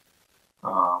Arlington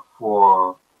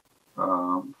for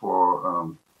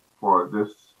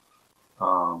this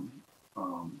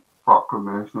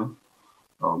proclamation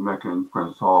of making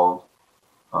Prince Hall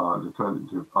on the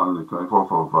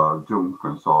 24th of June,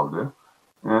 Prince Hall Day.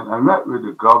 And I met with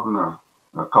the governor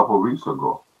a couple of weeks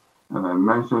ago, and I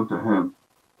mentioned to him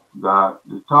that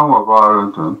the town of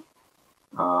Arlington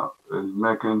is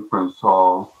making Prince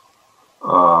Hall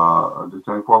the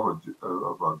 24th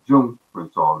of June,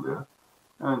 Prince Hall Day.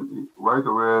 And right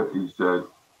away he said,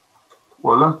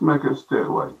 well, let's make it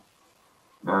statewide.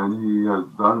 And he has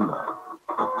done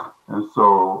that. And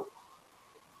so,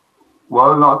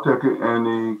 while not taking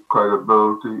any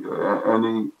credibility,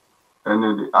 any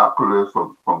of the accolades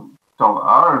from town of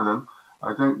Arlington,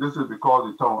 I think this is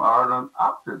because the town of Arlington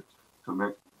opted to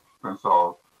make Prince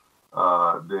Hall Day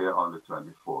on the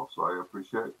 24th. So I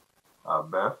appreciate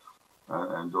Beth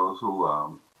and those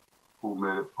who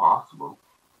made it possible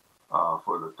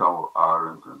for the town of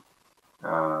Arlington.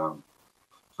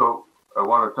 So I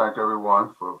want to thank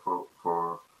everyone for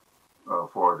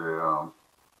the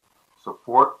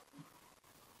support,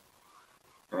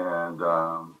 and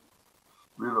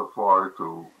we look forward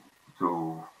to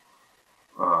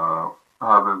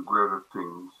having greater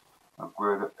things and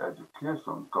greater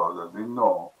education, because as we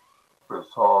know,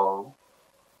 Prince Hall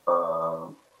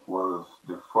was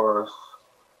the first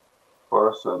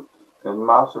person in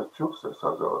Massachusetts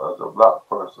as a black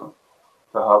person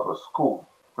to have a school,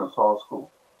 Prince Hall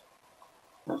School.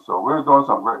 And so we're doing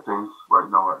some great things right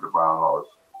now at the Brown Lodge,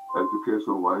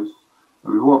 education-wise,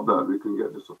 and we hope that we can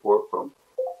get the support from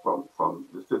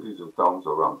the cities and towns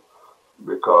around,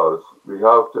 because we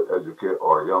have to educate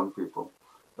our young people.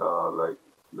 Like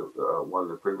one of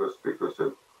the previous speakers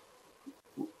said,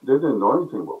 they didn't know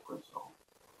anything about Prince Hall.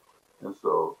 And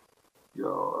so,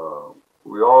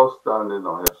 we all standing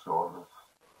on his shoulders,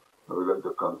 and we like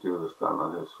to continue to stand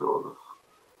on his shoulders,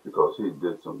 because he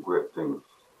did some great things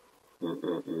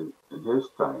in his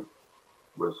time,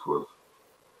 which was,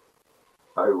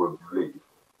 I would believe,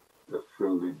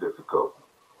 extremely difficult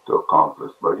to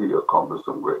accomplish, but he accomplished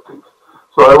some great things.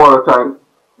 So I want to thank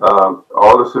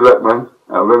all the selectmen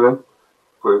and women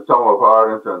for the town of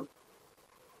Arlington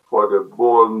for the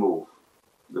bold move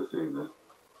this evening.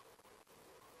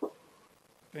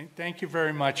 Thank you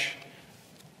very much.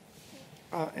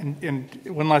 And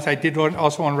one last, I did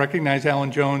also want to recognize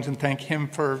Alan Jones and thank him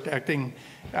for acting.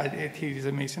 He's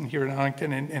a Mason here in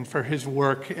Arlington, and for his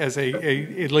work as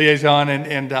a liaison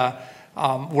and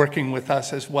working with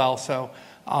us as well. So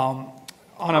on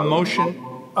a motion,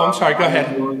 I'm sorry, go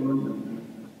ahead.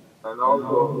 And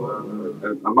also,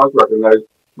 I must recognize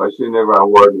my senior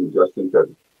ground warden, Justin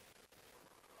Teddy.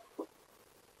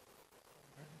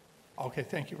 Okay,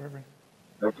 thank you, Reverend.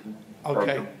 Thank you. Okay.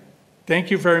 Thank you.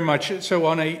 Thank you very much. So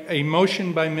on a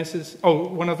motion by Mrs., oh,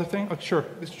 one other thing? Oh, sure.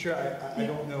 Mr. Chair, I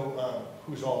don't know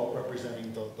who's all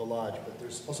representing the lodge, but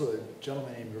there's also a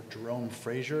gentleman named Jerome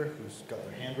Frazier who's got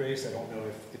their hand raised. I don't know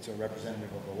if it's a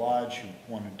representative of the lodge who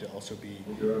wanted to also be.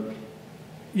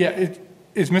 Yeah,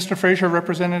 is Mr. Frazier a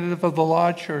representative of the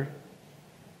lodge, or?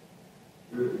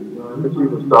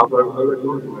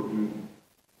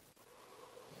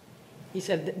 He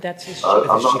said that's his I'm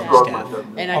not sure. staff.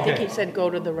 And I think he said go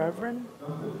to the Reverend.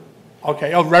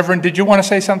 Okay. Oh, Reverend, did you want to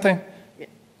say something?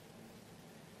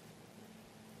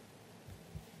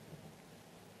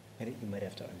 You might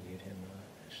have to unmute him,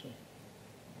 actually.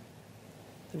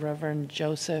 The Reverend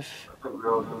Joseph.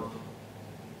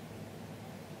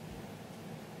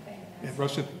 Yeah,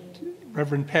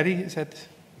 Reverend Petty, is that?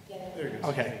 There you go.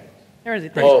 Okay. There is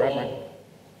it. Thanks,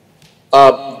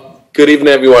 Reverend. Good evening,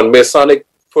 everyone. Masonic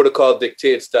protocol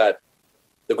dictates that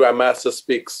the Grand Master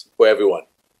speaks for everyone.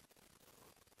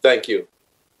 Thank you.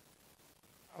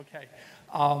 Okay.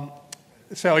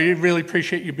 So I really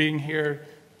appreciate you being here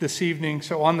this evening.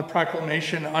 So on the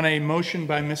proclamation, on a motion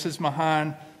by Mrs.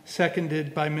 Mahan,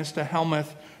 seconded by Mr.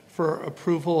 Helmuth for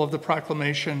approval of the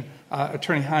proclamation,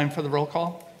 Attorney Heim for the roll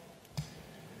call.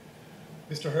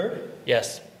 Mr. Hurd?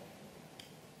 Yes.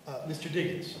 Mr.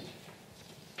 Diggins?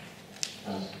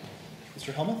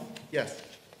 Mr. Helmuth? Yes.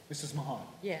 Mrs. Mahan?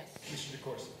 Yes. Mr.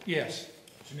 DeCourcy? Yes.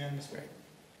 It's unanimous vote.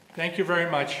 Thank you very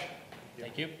much.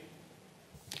 Thank you.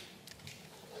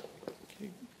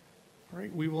 All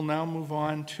right, we will now move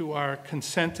on to our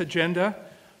consent agenda.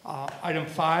 Item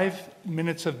 5,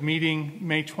 minutes of meeting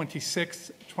May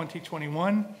 26,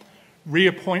 2021.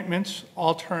 Reappointments,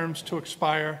 all terms to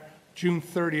expire June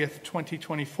 30th,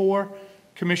 2024.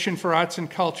 Commission for Arts and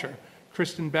Culture,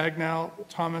 Kristen Bagnall,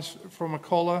 Thomas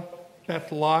Formicola,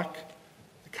 Beth Locke.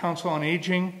 The Council on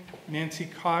Aging, Nancy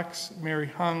Cox, Mary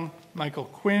Hung, Michael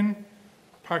Quinn.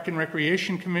 Park and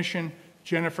Recreation Commission,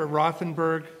 Jennifer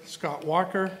Rothenberg, Scott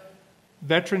Walker.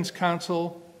 Veterans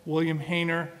Council, William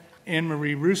Hayner, Anne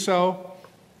Marie Russo.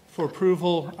 For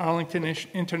approval, Arlington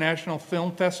International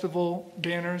Film Festival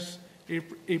banners,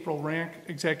 April Rank,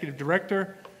 Executive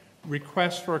Director.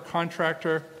 Request for a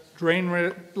contractor,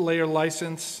 drain layer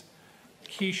license,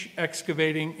 Quiche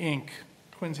Excavating, Inc.,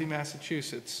 Quincy,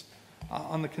 Massachusetts.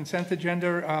 On the consent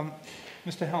agenda,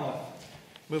 Mr. Helmuth.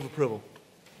 Move approval.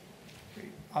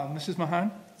 Mrs.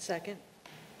 Mahan? Second.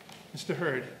 Mr.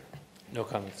 Hurd? No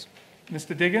comments.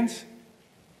 Mr. Diggins?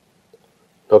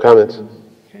 No comments.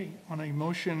 Okay, on a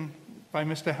motion by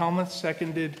Mr. Helmuth,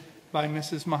 seconded by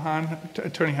Mrs. Mahan,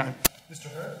 Attorney Heim. Mr.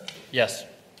 Hurd? Yes.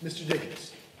 Mr.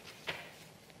 Diggins?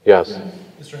 Yes.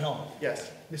 Mr. Helmuth?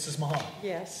 Yes. Mrs. Mahan?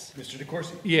 Yes. Mr.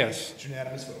 DeCourcy? Yes. It's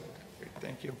unanimous vote. Great,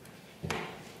 thank you.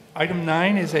 Item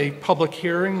 9 is a public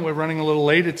hearing. We're running a little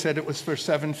late. It said it was for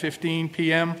 7:15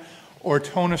 p.m.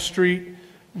 Ortona Street,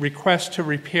 request to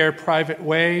repair private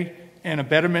way and a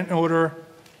betterment order.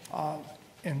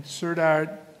 And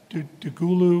Serdar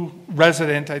Dugulu,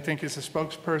 resident, I think is the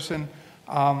spokesperson,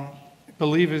 I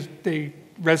believe the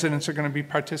residents are going to be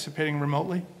participating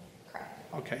remotely?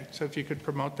 Correct. Okay, so if you could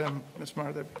promote them, Ms.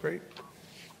 Marr, that'd be great.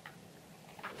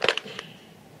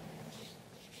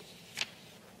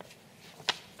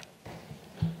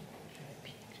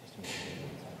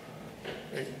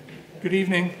 Great. Good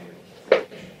evening.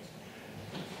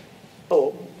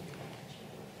 Hello.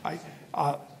 Hi.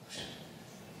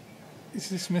 Is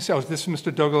this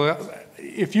Mr. Douglas?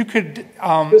 If you could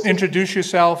introduce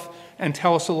yourself and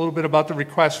tell us a little bit about the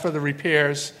request for the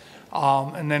repairs,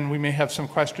 and then we may have some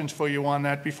questions for you on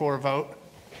that before a vote.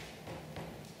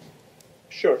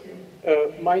 Sure.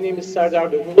 My name is Serdar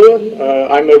Dugulu.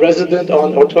 I'm a resident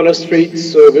on Ortona Street,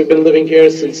 so we've been living here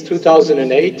since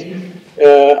 2008.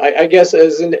 I guess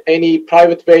as in any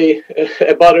private way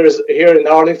abutters here in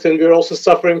Arlington, we're also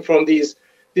suffering from these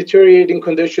deteriorating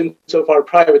conditions of our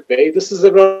private way. This is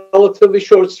a relatively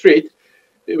short street,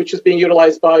 which is being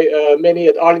utilized by many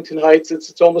at Arlington Heights.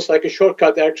 It's almost like a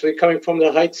shortcut, actually, coming from the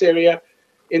Heights area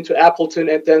into Appleton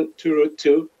and then to Route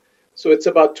 2. So it's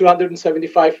about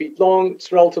 275 feet long.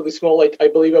 It's relatively small, like I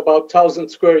believe about 1,000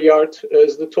 square yards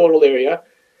is the total area.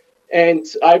 And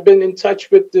I've been in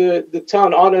touch with the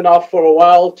town on and off for a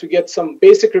while to get some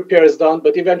basic repairs done,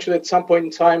 but eventually at some point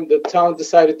in time, the town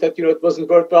decided that, it wasn't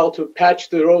worthwhile to patch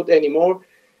the road anymore.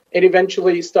 And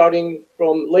eventually, starting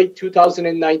from late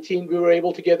 2019, we were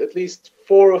able to get at least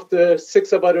 4 of the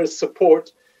 6 abutters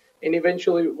support. And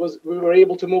eventually we were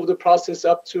able to move the process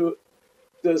up to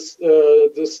this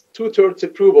 2/3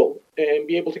 approval and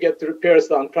be able to get the repairs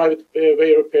done, private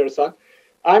way repairs done.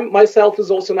 I'm myself is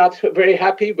also not very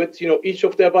happy with, each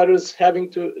of the abutters having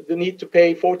the need to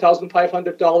pay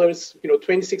 $4,500,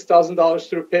 $26,000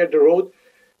 to repair the road.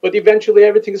 But eventually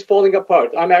everything is falling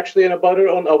apart. I'm actually an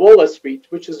abutter on Avola Street,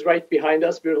 which is right behind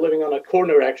us. We're living on a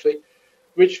corner actually,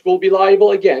 which will be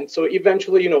liable again. So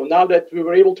eventually, now that we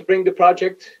were able to bring the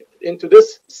project into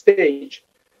this stage,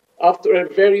 after a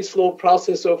very slow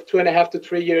process of 2.5 to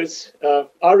 3 years,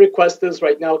 our request is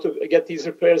right now to get these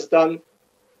repairs done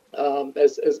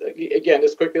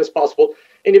as quickly as possible.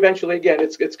 And eventually, again,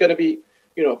 it's going to be,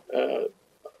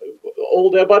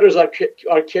 all the abutters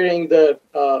are carrying the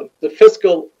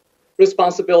fiscal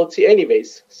responsibility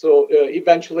anyways. So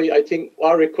eventually, I think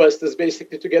our request is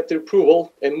basically to get the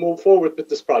approval and move forward with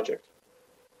this project.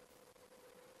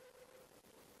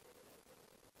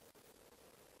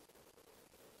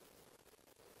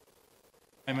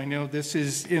 I know this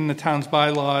is in the town's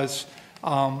bylaws.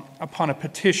 Upon a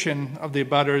petition of the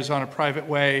abutters on a private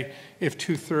way, if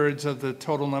 2/3 of the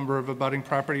total number of abutting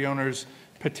property owners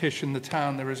petition the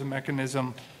town, there is a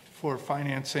mechanism for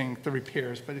financing the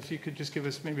repairs. But if you could just give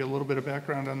us maybe a little bit of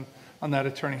background on that,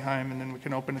 Attorney Heim, and then we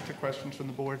can open it to questions from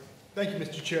the board. Thank you,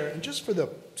 Mr. Chair. And just for the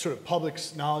sort of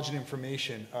public's knowledge and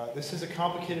information, this is a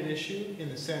complicated issue in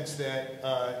the sense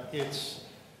that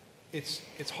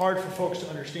it's hard for folks to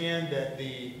understand that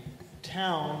the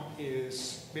town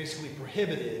is basically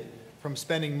prohibited from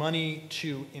spending money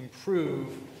to improve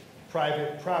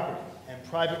private property. And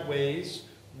private ways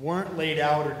weren't laid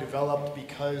out or developed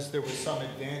because there was some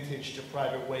advantage to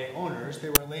private way owners. They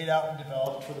were laid out and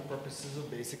developed for the purposes of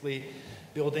basically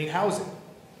building housing.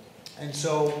 And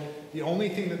so the only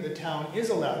thing that the town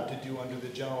is allowed to do under the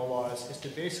general laws is to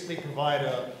basically provide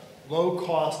a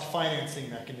low-cost financing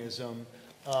mechanism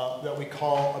that we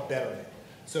call a betterment.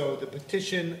 So the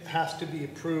petition has to be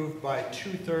approved by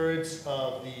 2/3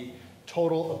 of the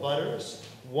total abutters.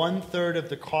 1/3 of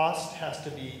the cost has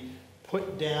to be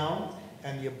put down,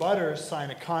 and the abutters sign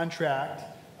a contract.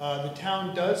 The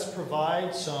town does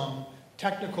provide some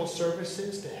technical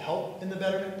services to help in the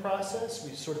betterment process.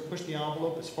 We sort of push the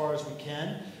envelope as far as we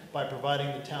can by providing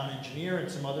the town engineer and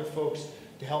some other folks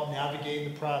to help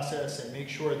navigate the process and make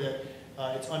sure that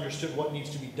it's understood what needs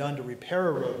to be done to repair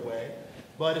a roadway.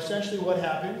 But essentially what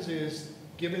happens is,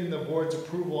 given the board's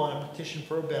approval on a petition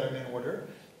for a betterment order,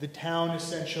 the town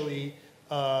essentially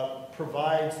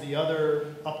provides the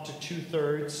other up to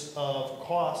 2/3 of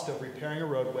cost of repairing a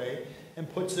roadway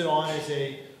and puts it on as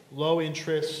a low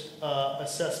interest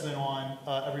assessment on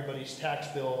everybody's tax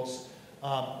bills.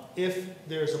 If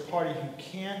there's a party who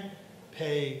can't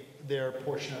pay their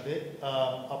portion of it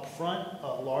up front,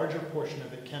 a larger portion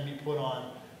of it can be put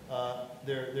on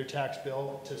their tax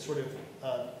bill to sort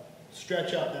of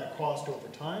stretch out that cost over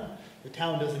time. The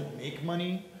town doesn't make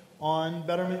money on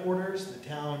betterment orders. The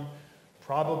town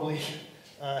probably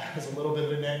has a little bit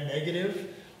of a net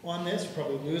negative on this,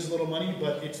 probably lose a little money,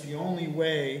 but it's the only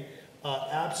way,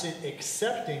 absent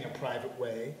accepting a private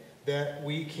way, that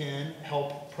we can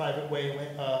help private way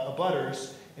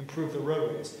abutters improve the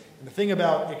roadways. And the thing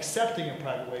about accepting a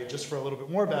private way, just for a little bit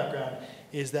more background,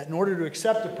 is that in order to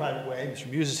accept a private way, Mr.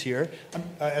 Muse is here,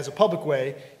 as a public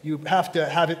way, you have to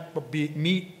have it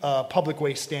meet public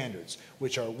way standards,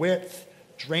 which are width,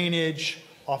 drainage,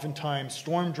 oftentimes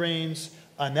storm drains,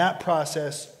 and that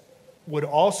process would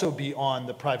also be on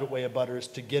the private way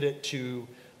abutters to get it to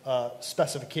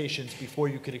specifications before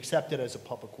you could accept it as a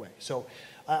public way. So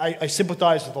I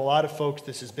sympathize with a lot of folks.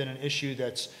 This has been an issue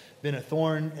that's been a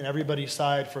thorn in everybody's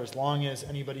side for as long as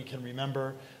anybody can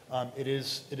remember. It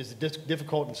is a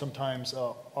difficult and sometimes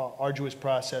arduous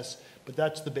process, but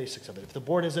that's the basics of it. If the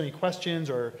board has any questions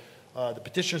or the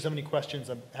petitioners have any questions,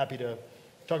 I'm happy to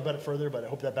talk about it further, but I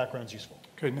hope that background is useful.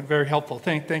 Good, very helpful.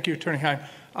 Thank you, Attorney Heim.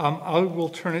 I will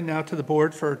turn it now to the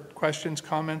board for questions,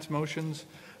 comments, motions,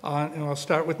 and I'll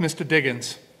start with Mr.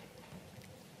 Diggins.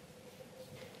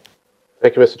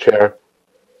 Thank you, Mr. Chair.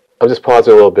 I'm just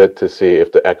pausing a little bit to see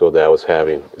if the echo that I was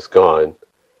having is gone.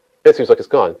 It seems like it's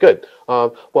gone. Good.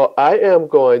 Well, I am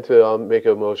going to make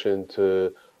a motion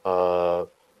to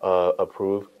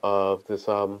approve of this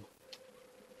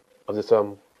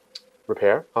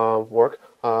repair work.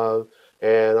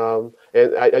 And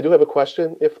I do have a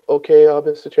question, if okay,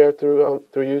 Mr. Chair, through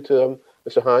you to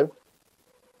Mr. Heim.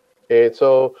 And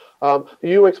so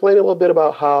you explained a little bit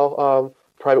about how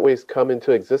private ways come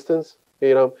into existence.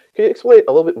 You know, can you explain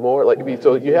a little bit more? Like,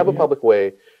 so you have a public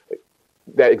way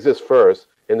that exists first,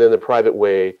 and then the private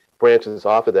way branches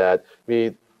off of that. I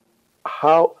mean,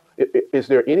 how is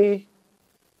there any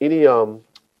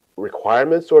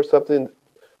requirements or something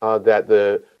that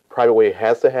the private way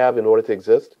has to have in order to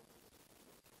exist?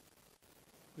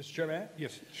 Mr. Chairman?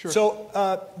 Yes, sure.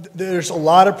 So there's a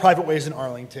lot of private ways in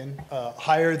Arlington,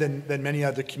 higher than many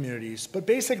other communities. But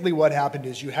basically what happened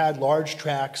is you had large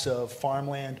tracts of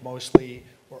farmland mostly,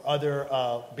 or other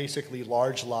basically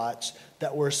large lots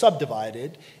that were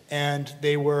subdivided. And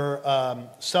they were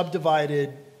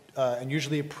subdivided and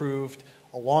usually approved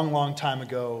a long, long time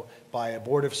ago by a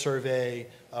board of survey,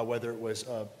 whether it was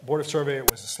a board of survey,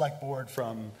 it was a select board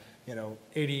from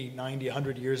 80, 90,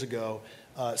 100 years ago.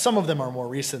 Some of them are more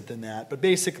recent than that, but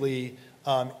basically,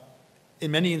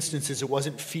 in many instances, it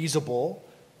wasn't feasible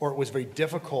or it was very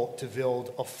difficult to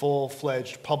build a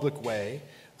full-fledged public way.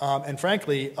 And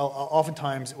frankly,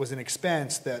 oftentimes it was an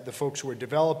expense that the folks who were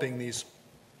developing these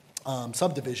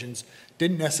subdivisions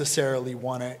didn't necessarily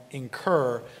want to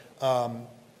incur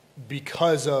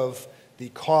because of the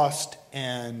cost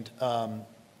and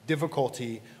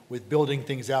difficulty with building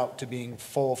things out to being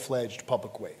full-fledged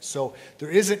public ways. So there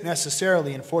isn't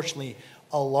necessarily, unfortunately,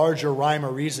 a larger rhyme or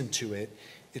reason to it.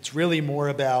 It's really more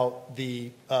about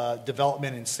the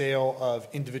development and sale of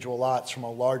individual lots from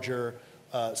a larger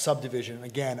subdivision.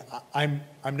 Again, I'm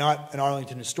not an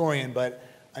Arlington historian, but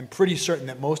I'm pretty certain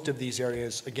that most of these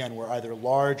areas, again, were either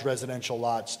large residential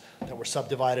lots that were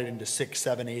subdivided into 6,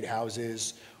 7, 8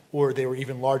 houses, or they were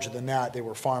even larger than that. They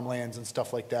were farmlands and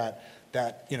stuff like that,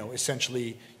 that,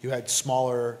 essentially you had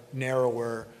smaller,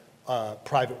 narrower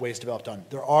private ways developed on.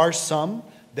 There are some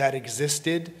that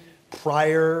existed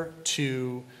prior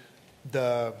to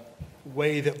the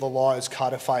way that the law is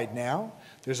codified now.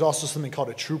 There's also something called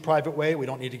a true private way. We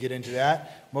don't need to get into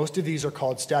that. Most of these are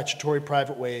called statutory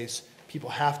private ways. People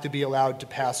have to be allowed to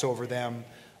pass over them.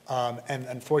 And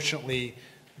unfortunately,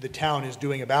 the town is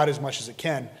doing about as much as it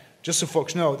can. Just so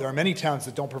folks know, there are many towns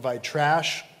that don't provide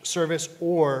trash service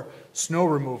or snow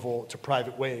removal to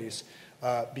private ways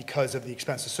because of the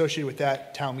expense associated with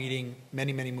that. Town meeting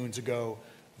many, many moons ago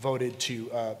voted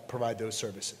to provide those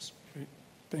services. Great.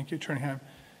 Thank you, Attorney Ham.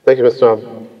 Thank you,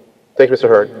 Mr.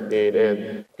 Hurd.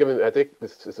 And given, I think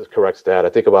this is a correct stat, I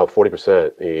think about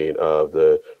 40% of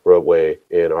the roadway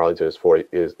in Arlington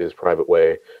is private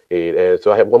way. And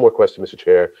so I have one more question, Mr.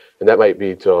 Chair, and that might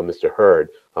be to Mr. Hurd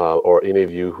or any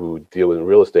of you who deal in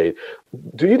real estate.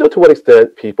 Do you know to what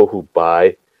extent people who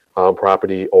buy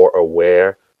property are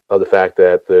aware of the fact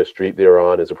that the street they're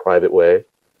on is a private way?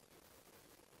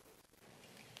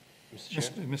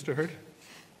 Mr. Hurd?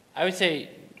 I would say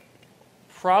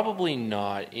probably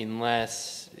not,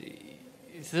 unless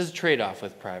there's a trade-off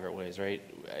with private ways, right?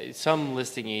 Some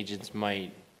listing agents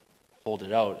might hold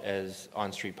it out as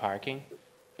on-street parking,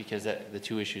 because the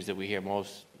two issues that we hear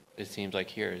most, it seems like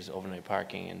here, is overnight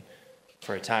parking, and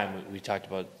for a time we talked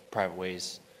about private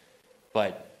ways,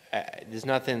 but there's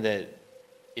nothing that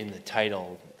in the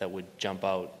title that would jump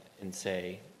out and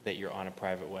say that you're on a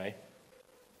private way.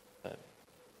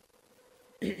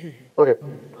 Okay.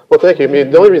 Well, thank you. I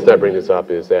mean, the only reason I bring this up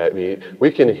is that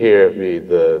we can hear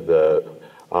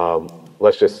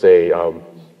let's just say,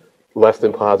 less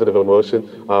than positive emotion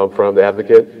from the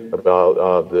advocate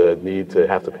about the need to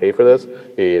have to pay for this.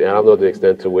 And I don't know the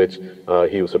extent to which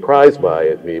he was surprised by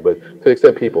it, but to the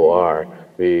extent people are,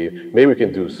 maybe we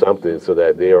can do something so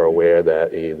that they are aware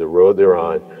that the road they're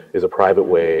on is a private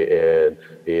way, and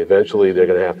eventually they're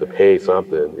going to have to pay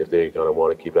something if they're going to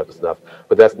want to keep up the stuff.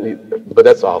 But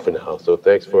that's all for now. So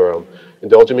thanks for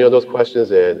indulging me on those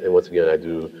questions. And once again, I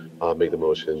do make the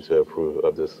motion to approve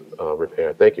of this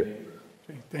repair. Thank you.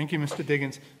 Okay. Thank you, Mr.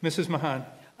 Diggins. Mrs. Mahan?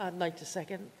 I'd like to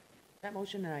second that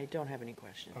motion, and I don't have any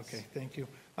questions. Okay, thank you.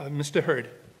 Mr. Hurd?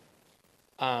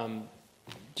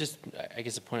 Just, I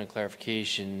guess, a point of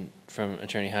clarification from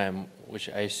Attorney Heim, which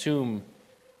I assume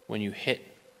when you hit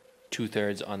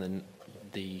 2/3 on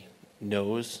the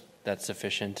nose, that's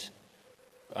sufficient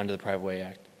under the Private Way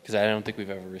Act? Because I don't think we've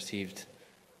ever received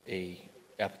a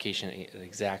application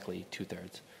exactly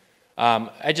 2/3.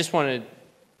 I just want to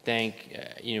thank,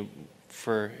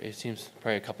 for, it seems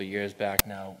probably a couple of years back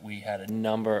now, we had a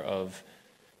number of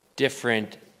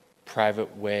different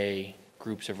private way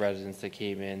groups of residents that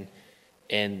came in,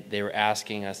 and they were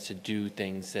asking us to do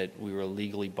things that we were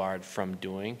legally barred from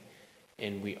doing,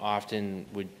 and we often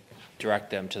would direct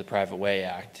them to the Private Way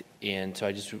Act. And so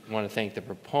I just want to thank the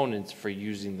proponents for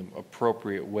using the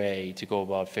appropriate way to go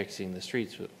about fixing the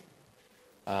streets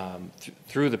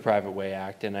through the Private Way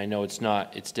Act. And I know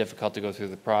it's difficult to go through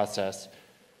the process,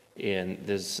 and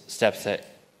there's steps that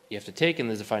you have to take, and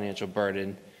there's a financial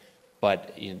burden,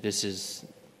 but this is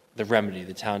the remedy.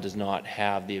 The town does not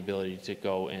have the ability to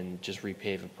go and just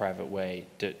repave a private way,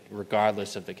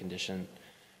 regardless of the condition,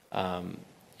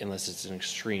 unless it's an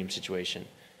extreme situation.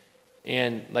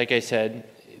 And like I said,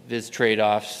 there's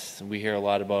trade-offs. We hear a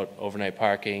lot about overnight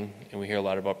parking, and we hear a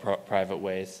lot about private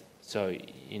ways. So,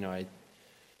 you know,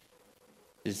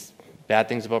 there's bad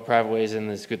things about private ways, and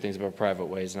there's good things about private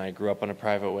ways. And I grew up on a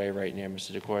private way right near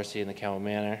Mr. DeCourcy in the Calhoun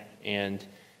Manor, and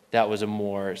that was a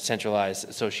more centralized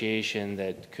association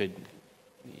that could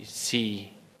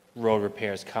see road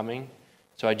repairs coming.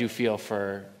 So I do feel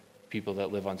for people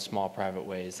that live on small private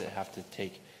ways that have to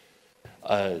take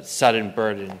a sudden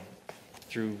burden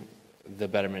through the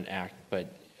Betterment Act, but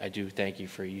I do thank you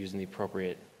for using the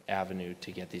appropriate avenue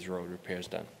to get these road repairs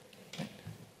done.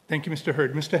 Thank you, Mr.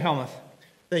 Hurd. Mr. Helmuth.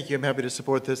 Thank you. I'm happy to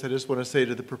support this. I just want to say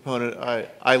to the proponent,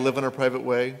 I live on a private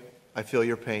way. I feel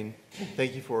your pain.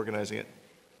 Thank you for organizing it.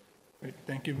 Great.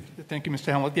 Thank you, Mr.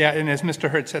 Helmuth. Yeah, and as Mr.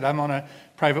 Hurd said, I'm on a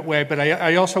private way, but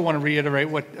I also want to reiterate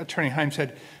what Attorney Heim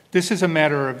said. This is a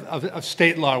matter of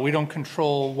state law. We don't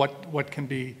control what can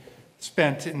be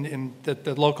spent, in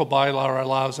the local bylaw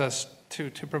allows us to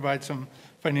provide some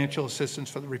financial assistance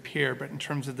for the repair, but in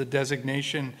terms of the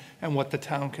designation and what the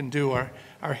town can do,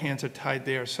 our hands are tied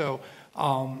there. So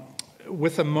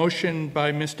with a motion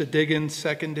by Mr. Diggins,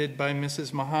 seconded by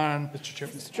Mrs. Mahan. Mr. Chair.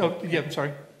 Oh, yeah, I'm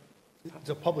sorry. It's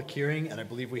a public hearing, and I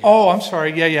believe we have... Oh, I'm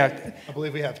sorry, yeah. I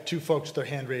believe we have 2 folks with their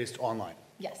hand raised online.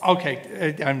 Yes.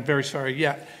 Okay, I'm very sorry,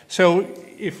 yeah. So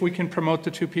if we can promote the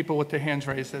 2 people with their hands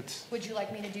raised, that's... Would you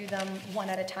like me to do them one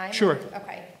at a time? Sure.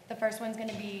 Okay. The first one's going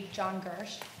to be John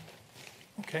Gersh.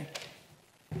 Okay.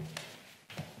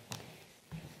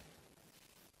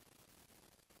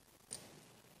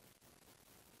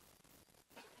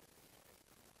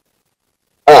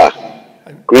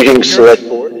 Greetings, Select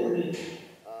Board.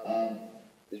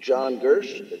 John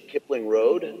Gersh, Kipling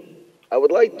Road. I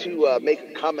would like to make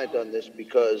a comment on this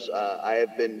because I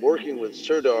have been working with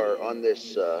Serdar on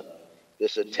this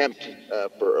this attempt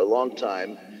for a long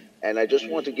time, and I just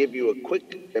want to give you a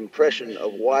quick impression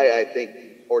of why I think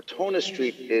Ortona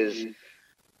Street is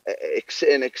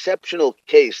an exceptional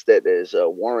case that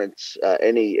warrants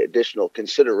any additional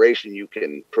consideration you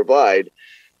can provide.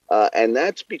 And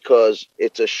that's because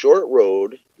it's a short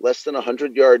road, less than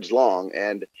 100 yards long,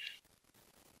 and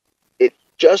it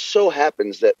just so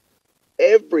happens that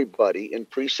everybody in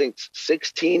precincts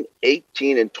 16,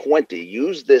 18, and 20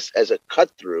 use this as a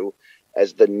cut-through,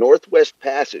 as the Northwest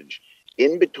Passage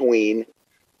in between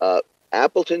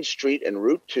Appleton Street and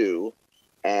Route 2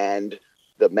 and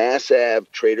the Mass Ave,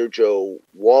 Trader Joe,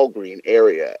 Walgreen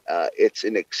area. It's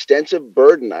an extensive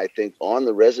burden, I think, on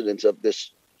the residents of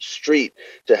this street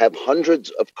to have hundreds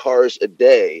of cars a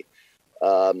day.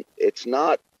 It's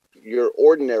not your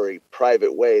ordinary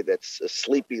private way that's a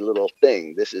sleepy little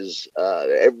thing. This is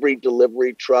every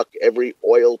delivery truck, every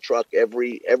oil truck,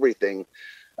 everything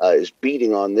is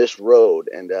beating on this road,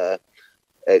 and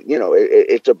you know,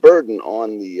 it's a burden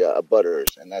on the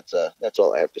abutters, and that's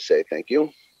all I have to say. Thank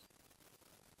you.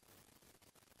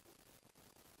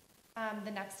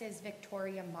 The next is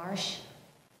Victoria Marsh.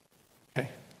 Okay.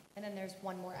 And then there's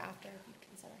one more after, if you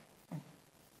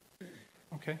consider.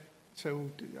 Okay. So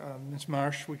Ms.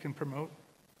 Marsh, we can promote.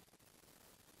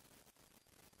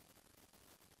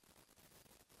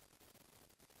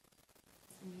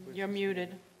 You're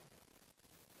muted.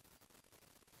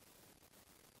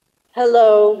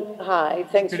 Hello, hi,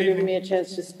 thanks for giving me a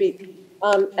chance to speak.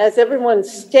 As everyone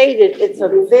stated, it's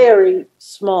a very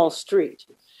small street.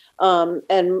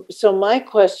 And so my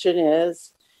question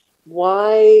is,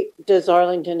 why does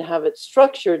Arlington have it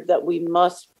structured that we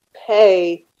must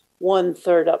pay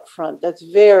 1/3 up front? That's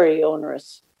very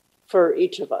onerous for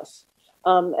each of us.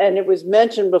 And it was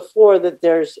mentioned before that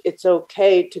it's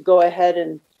okay to go ahead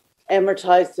and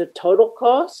amortize the total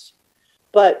cost.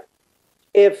 But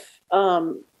if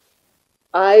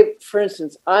for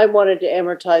instance, I wanted to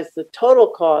amortize the total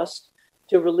cost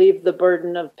to relieve the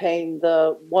burden of paying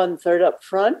the 1/3 up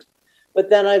front,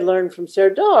 but then I learned from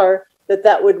Serdar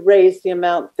that would raise the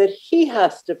amount that he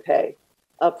has to pay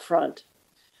up front.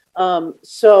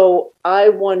 So I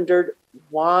wondered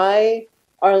why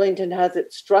Arlington has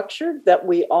it structured that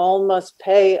we all must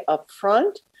pay up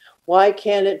front. Why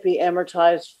can't it be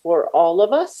amortized for all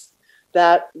of us?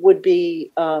 That would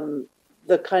be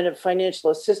the kind of financial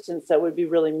assistance that would be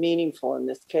really meaningful in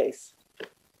this case.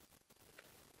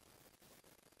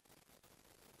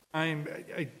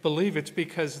 I believe it's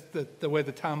because the way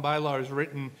the town bylaw is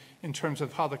written in terms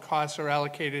of how the costs are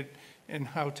allocated and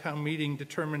how town meeting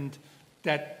determined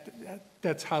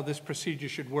that's how this procedure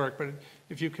should work. But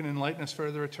if you can enlighten us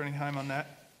further, Attorney Heim, on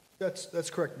that. That's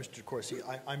correct, Mr. DeCourcy.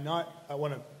 I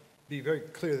want to be very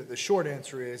clear that the short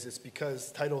answer is it's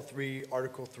because Title III,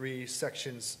 Article 3,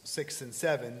 Sections 6 and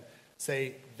 7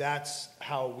 say that's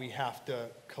how we have to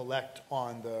collect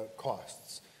on the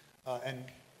costs. And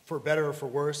for better or for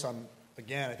worse,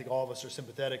 again, I think all of us are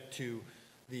sympathetic to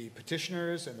the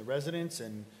petitioners and the residents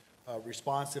and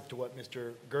responsive to what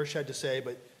Mr. Gersh had to say,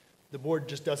 but the board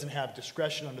just doesn't have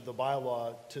discretion under the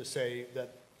bylaw to say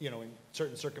that, in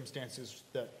certain circumstances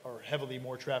that are heavily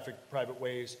more trafficked private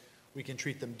ways, we can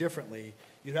treat them differently.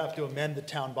 You'd have to amend the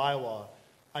town bylaw.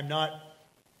 I'm not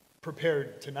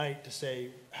prepared tonight to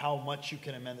say how much you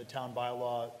can amend the town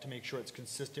bylaw to make sure it's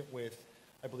consistent with,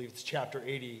 I believe it's Chapter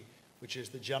 80, which is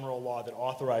the general law that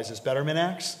authorizes betterment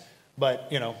acts.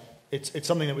 But, it's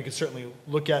something that we can certainly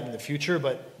look at in the future,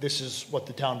 but this is what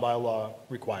the town bylaw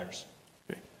requires.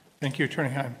 Okay. Thank you, Attorney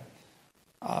Heim.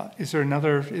 Is there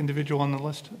another individual on the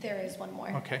list? There is one more.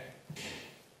 Okay.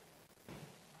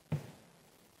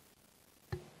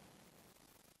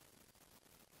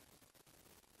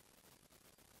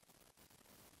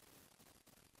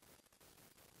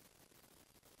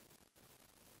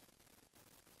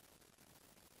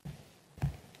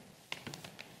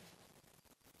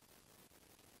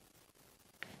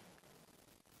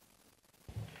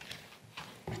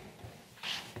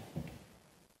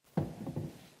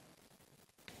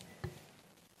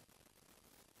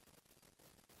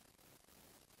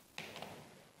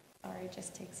 Sorry, it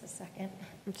just takes a second.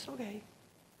 It's okay.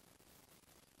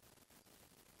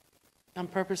 I'm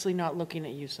purposely not looking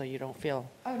at you so you don't feel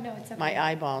Oh, no, it's okay. my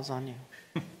eyeballs on you.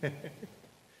 All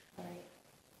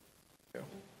right.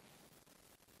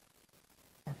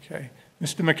 Okay.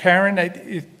 Mr. McCarron,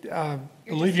 I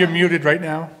believe you're muted right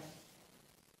now.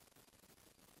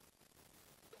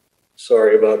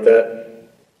 Sorry about that.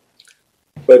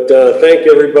 But thank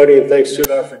you, everybody, and thanks to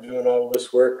for doing all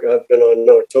this work. I've been on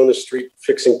Ortona Street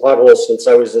fixing potholes since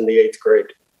I was in the 8th grade,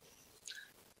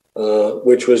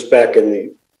 which was back in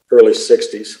the early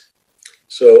 60s.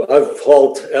 So I've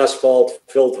hauled asphalt,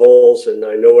 filled holes, and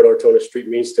I know what Ortona Street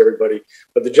means to everybody.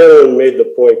 But the gentleman made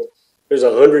the point, there's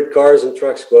 100 cars and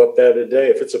trucks go up that a day.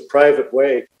 If it's a private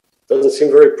way, it doesn't seem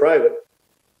very private,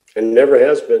 and never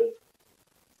has been.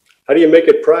 How do you make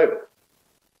it private?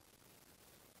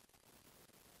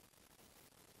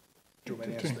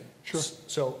 Sure.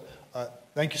 So,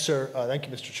 thank you, sir. Thank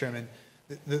you, Mr. Chairman.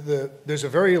 There's a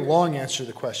very long answer to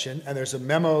the question, and there's a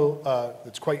memo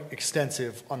that's quite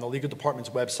extensive on the legal department's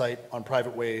website on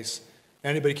private ways.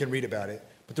 Anybody can read about it.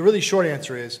 But the really short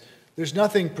answer is there's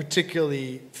nothing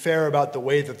particularly fair about the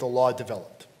way that the law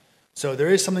developed. So there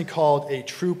is something called a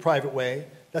true private way.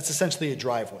 That's essentially a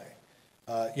driveway.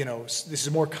 This is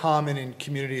more common in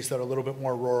communities that are a little bit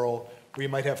more rural, where you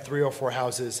might have 3 or 4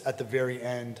 houses at the very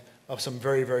end of some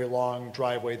very, very long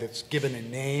driveway that's given a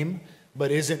name, but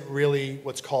isn't really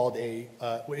what's called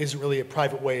isn't really a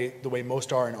private way the way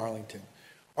most are in Arlington.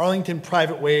 Arlington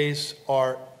private ways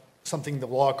are something the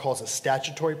law calls a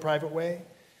statutory private way.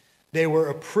 They were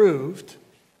approved,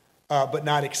 but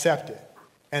not accepted.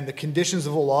 And the conditions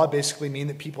of the law basically mean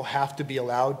that people have to be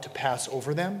allowed to pass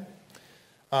over them.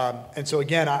 And so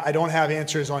again, I don't have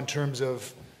answers on terms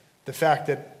of the fact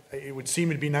that it would seem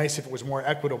to be nice if it was more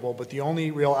equitable, but the only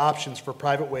real options for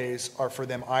private ways are for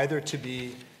them either to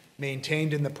be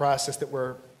maintained in the process that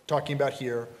we're talking about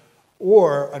here,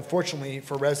 or unfortunately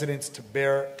for residents to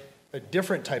bear a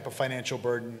different type of financial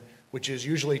burden, which is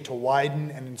usually to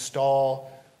widen and install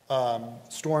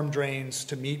storm drains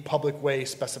to meet public way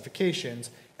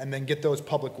specifications and then get those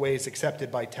public ways accepted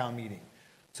by town meeting.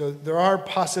 So there are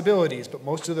possibilities, but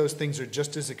most of those things are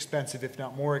just as expensive, if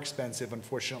not more expensive,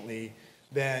 unfortunately,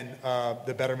 than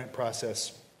the betterment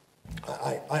process.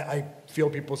 I feel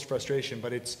people's frustration,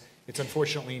 but it's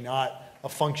unfortunately not a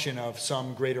function of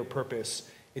some greater purpose.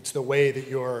 It's the way that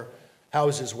your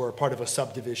houses were part of a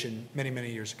subdivision many, many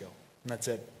years ago. And that's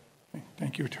it.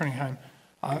 Thank you, Attorney Heim.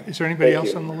 Is there anybody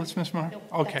else on the list, Ms. Maher?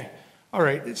 Okay. All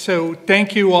right. So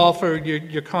thank you all for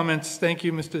your comments. Thank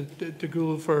you, Mr.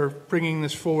 DeGulu, for bringing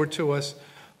this forward to us.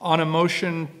 On a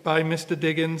motion by Mr.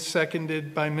 Diggins,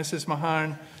 seconded by Mrs.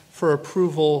 Mahan, for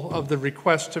approval of the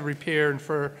request to repair and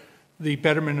for the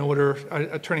betterment order,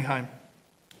 Attorney Heim.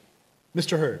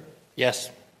 Mr. Hurd.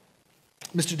 Yes.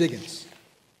 Mr. Diggins.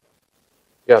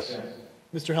 Yes.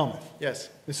 Mr. Helmuth. Yes.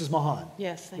 Mrs. Mahan.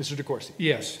 Yes. Mr. DeCoursey.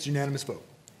 Yes. It's a unanimous vote.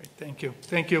 Thank you.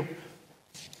 Thank you.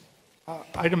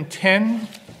 Item 10,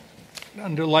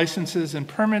 under licenses and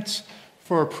permits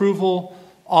for approval,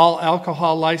 all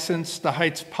alcohol license, The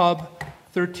Heights Pub,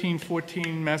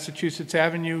 1314 Massachusetts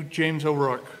Avenue, James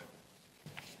O'Rourke.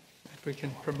 If we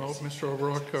can promote Mr.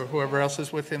 O'Rourke or whoever else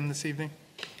is with him this evening.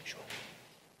 Sure.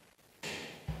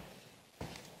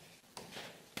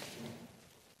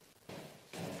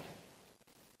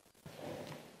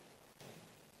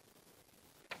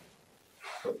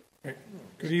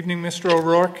 Good evening, Mr.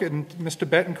 O'Rourke and Mr.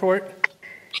 Betancourt.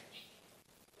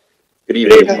 Good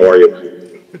evening. How are you?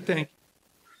 Good, thank you.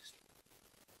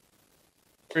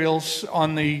 Materials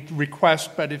on the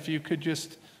request, but if you could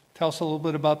just tell us a little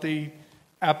bit about the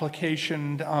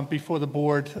application before the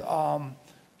board,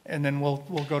 and then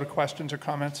we'll go to questions or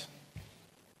comments.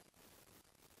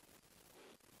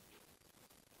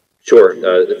 Sure.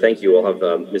 Thank you. I'll have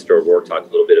Mr. O'Rourke talk a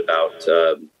little bit about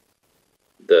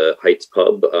the Heights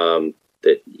Pub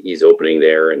that he's opening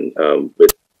there, and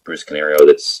with Bruce Canario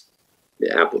that's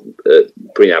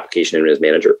putting the application in as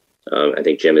manager. I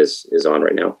think Jim is on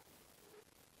right now.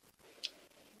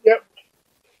 Yep.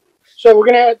 So we're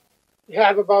going to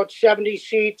have about 70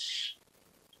 seats,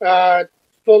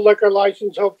 full liquor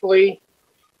license, hopefully.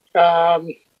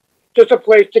 Just a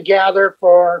place to gather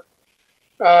for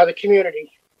the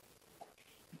community.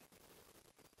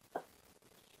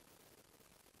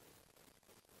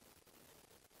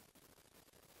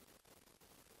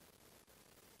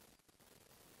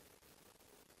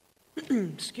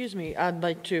 Excuse me, I'd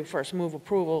like to first move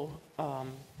approval,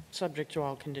 subject to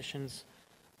all conditions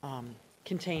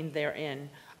contained therein.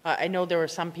 I know there were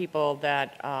some people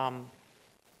that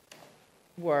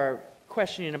were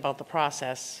questioning about the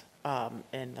process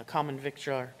and the common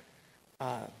victular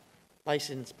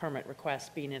license permit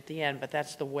request being at the end, but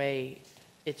that's the way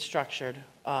it's structured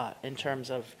in terms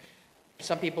of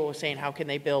some people were saying, how can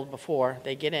they build before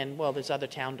they get in? Well, there's other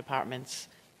town departments,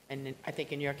 and I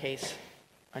think in your case,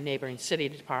 a neighboring city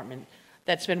department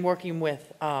that's been working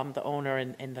with the owner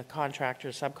and the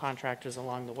contractors, subcontractors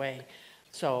along the way.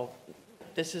 So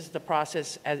this is the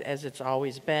process as it's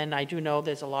always been. I do know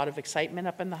there's a lot of excitement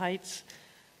up in the Heights.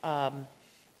 I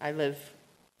live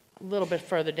a little bit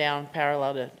further down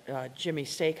parallel to Jimmy's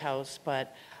Steakhouse,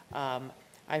 but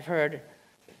I've heard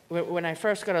when I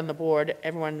first got on the board,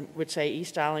 everyone would say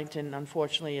East Arlington,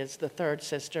 unfortunately, is the third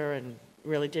sister and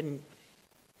really didn't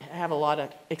have a lot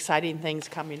of exciting things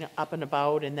coming up and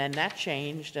about, and then that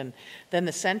changed, and then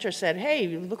the center said,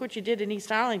 hey, look what you did in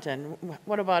East Arlington.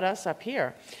 What about us up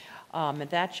here? And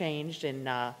that changed, and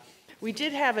we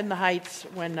did have in the Heights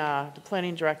when the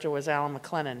planning director was Alan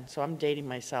McLennan, so I'm dating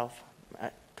myself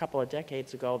a couple of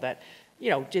decades ago, that,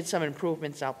 you know, did some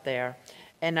improvements out there.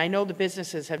 And I know the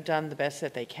businesses have done the best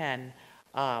that they can.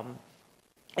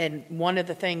 And one of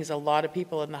the things a lot of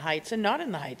people in the Heights, and not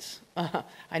in the Heights,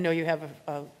 I know you have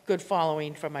a good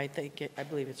following from, I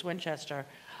believe it's Winchester,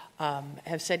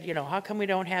 have said, you know, how come we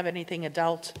don't have anything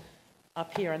adult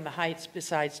up here in the Heights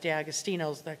besides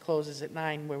D'Agostino's that closes at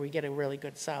 9, where we get a really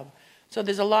good sub. So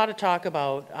there's a lot of talk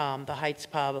about the Heights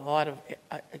Pub, a lot of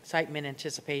excitement,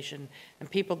 anticipation, and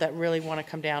people that really want to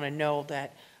come down and know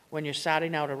that when you're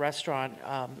starting out a restaurant,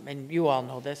 and you all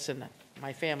know this, and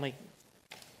my family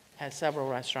has several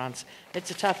restaurants,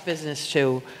 it's a tough business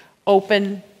to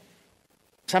open,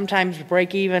 sometimes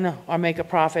break even or make a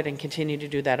profit, and continue to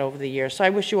do that over the years. So I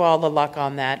wish you all the luck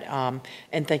on that,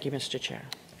 and thank you, Mr. Chair.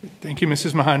 Thank you,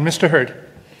 Mrs. Mahan. Mr. Hurd.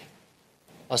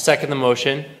 I'll second the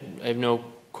motion. I have no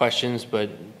questions,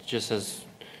 but just as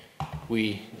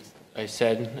I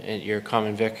said at your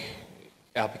common vic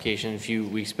application a few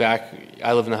weeks back,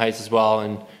 I live in the Heights as well,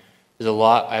 and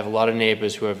I have a lot of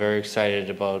neighbors who are very excited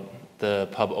about the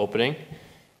pub opening,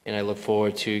 and I look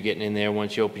forward to getting in there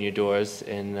once you open your doors,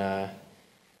 and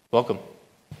welcome.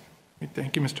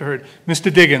 Thank you, Mr. Hurd.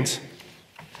 Mr. Diggins.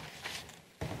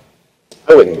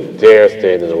 I wouldn't dare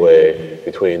stand in the way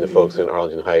between the folks in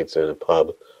Arlington Heights and a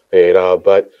pub,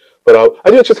 but I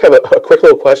do just have a quick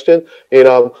little question.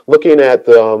 Looking at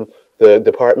the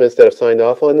departments that have signed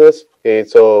off on this, and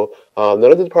so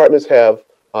none of the departments have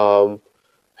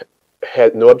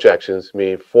had no objections. I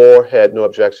mean, 4 had no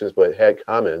objections, but had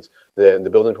comments. Then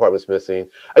the building department's missing.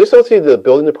 I just don't see the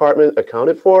building department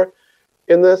accounted for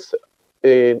in this.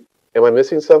 Am I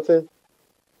missing something?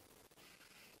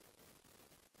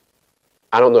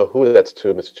 I don't know who that's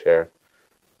to, Mr. Chair.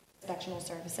 Inspectional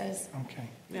services. Okay.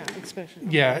 Yeah, inspection.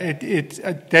 Yeah,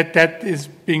 that is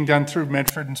being done through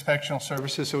Medford Inspectional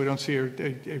Services, so we don't see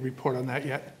a report on that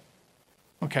yet.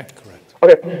 Okay. Correct.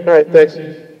 Okay, all right, thanks.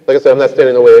 Like I said, I'm not standing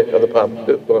in the way of the pub.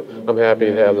 I'm happy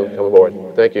to have them come aboard.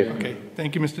 Thank you. Okay,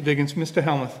 thank you, Mr. Diggins. Mr.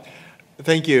 Helmuth.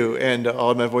 Thank you, and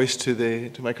I'll add my voice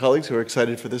to my colleagues who are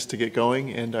excited for this to get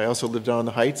going. And I also live down in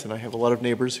the Heights, and I have a lot of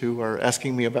neighbors who are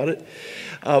asking me about it.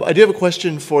 I do have a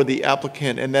question for the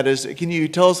applicant, and that is, can you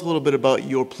tell us a little bit about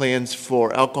your plans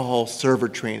for alcohol server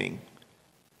training?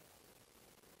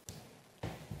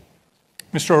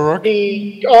 Mr. O'Rourke?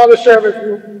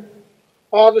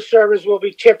 All the servers will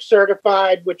be tip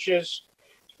certified, which is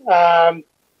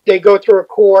they go through a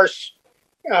course.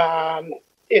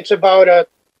 It's about a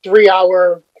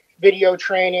 3-hour video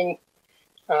training.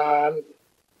 So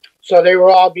they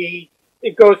will all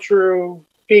it goes through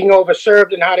being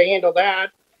overserved and how to handle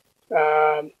that.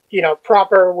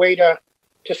 Proper way to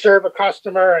serve a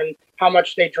customer and how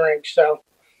much they drink. So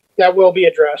that will be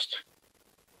addressed.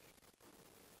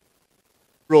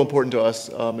 Real important to us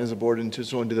as a board, and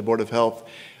to the Board of Health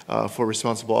for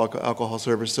responsible alcohol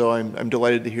service. So I'm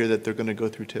delighted to hear that they're going to go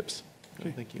through tips.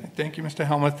 Okay. Thank you. Thank you, Mr.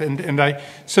 Helmuth. And I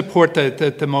support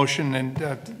the motion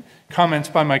and comments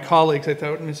by my colleagues. I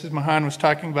thought Mrs. Mahan was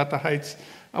talking about the Heights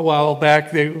a while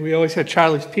back. We always had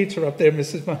Charlie's Pizza up there,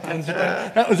 Mrs. Mahan.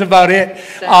 That was about it.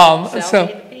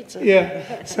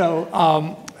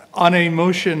 On a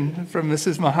motion from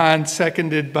Mrs. Mahan,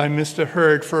 seconded by Mr.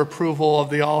 Hurd for approval of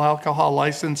the all alcohol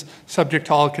license, subject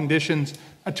to all conditions,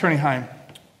 Attorney Heim.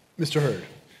 Mr. Hurd.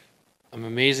 I'm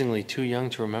amazingly too young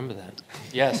to remember that.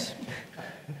 Yes.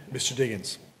 Mr.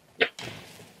 Diggins.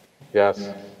 Yes.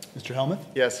 Mr. Helmuth?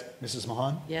 Yes. Mrs.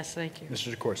 Mahan? Yes, thank you.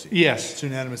 Mr. DeCoursey? Yes. It's a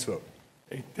unanimous vote.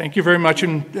 Thank you very much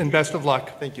and best of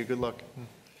luck. Thank you. Good luck.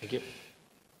 Thank you.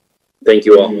 Thank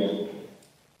you all.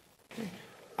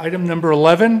 Item number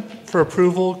 11 for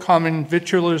approval, common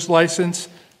vitulers license,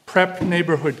 Prep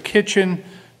Neighborhood Kitchen,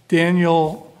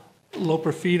 Daniel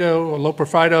Loperfido,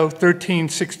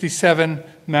 1367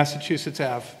 Massachusetts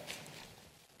Ave.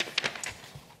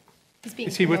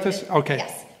 Is he with us? Okay.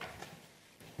 Yes.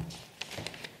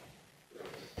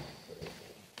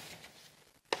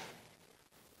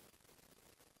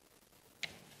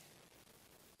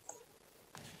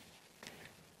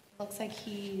 Looks like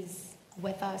he's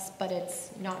with us, but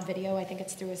it's not video. I think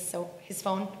it's through his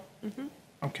phone.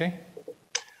 Okay.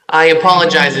 I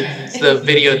apologize if the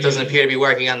video doesn't appear to be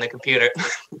working on the computer.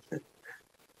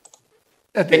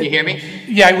 Can you hear me?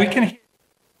 Yeah, we can.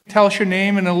 Tell us your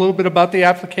name and a little bit about the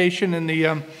application in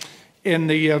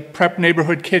the Prep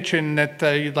Neighborhood Kitchen that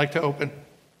you'd like to open.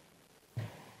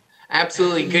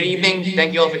 Absolutely. Good evening.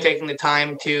 Thank you all for taking the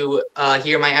time to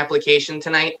hear my application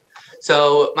tonight.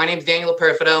 So my name is Daniel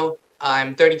Perfido.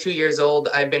 I'm 32 years old.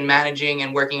 I've been managing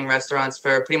and working in restaurants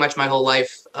for pretty much my whole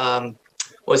life.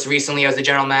 Most recently, I was the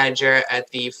general manager at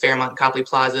the Fairmont Copley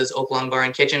Plaza's Oaklawn Bar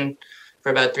and Kitchen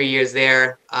for about 3 years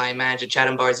there. I managed at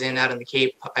Chatham Bar's Inn out on the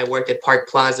Cape. I worked at Park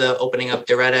Plaza, opening up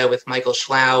Doretta with Michael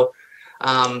Schlau.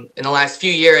 In the last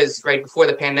few years, right before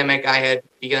the pandemic, I had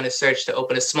begun a search to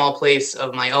open a small place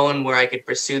of my own where I could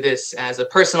pursue this as a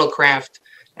personal craft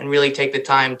and really take the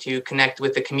time to connect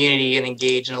with the community and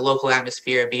engage in a local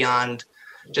atmosphere beyond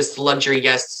just luxury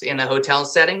guests in a hotel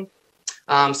setting.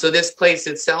 So this place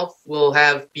itself will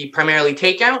be primarily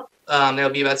takeout. There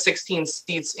will be about 16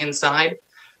 seats inside,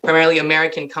 primarily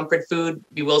American comfort food.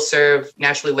 We will serve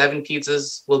naturally leavened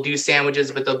pizzas. We'll do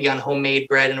sandwiches, but they'll be on homemade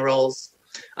bread and rolls.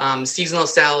 Seasonal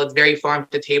salads, very farm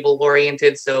to table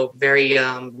oriented, so very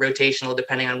rotational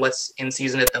depending on what's in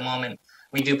season at the moment.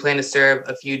 We do plan to serve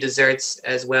a few desserts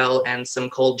as well and some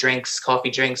cold drinks,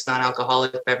 coffee drinks,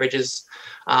 non-alcoholic beverages.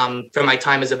 From my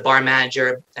time as a bar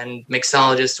manager and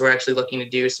mixologist, we're actually looking to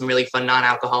do some really fun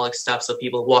non-alcoholic stuff so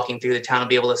people walking through the town will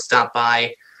be able to stop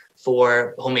by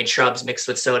for homemade shrubs mixed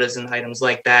with sodas and items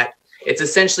like that. It's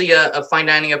essentially a fine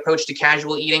dining approach to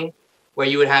casual eating where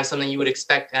you would have something you would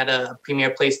expect at a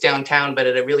premier place downtown, but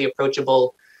at a really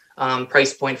approachable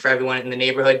price point for everyone in the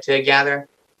neighborhood to gather.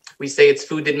 We say it's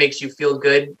food that makes you feel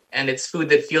good, and it's food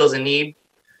that feels a need.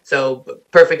 So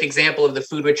perfect example of the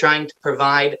food we're trying to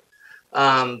provide.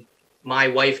 My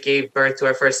wife gave birth to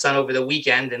our first son over the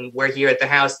weekend, and we're here at the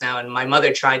house now, and my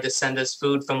mother tried to send us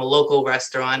food from a local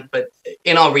restaurant, but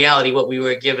in all reality, what we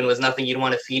were given was nothing you'd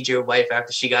want to feed your wife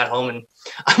after she got home, and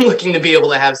I'm looking to be able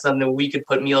to have something we could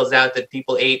put meals out that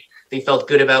people ate. They felt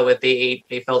good about what they ate.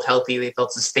 They felt healthy. They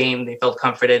felt sustained. They felt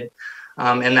comforted,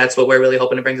 and that's what we're really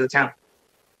hoping to bring to the town.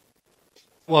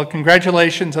 Well,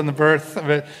 congratulations on the birth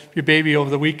of your baby over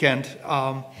the weekend.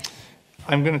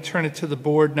 I'm going to turn it to the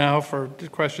board now for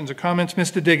questions or comments.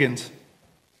 Mr. Diggins.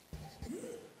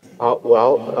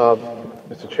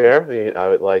 Mr. Chair, I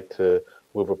would like to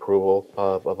move approval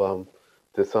of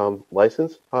this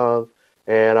license. I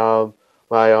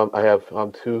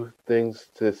have two things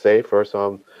to say. First,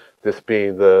 this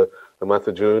being the month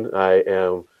of June, I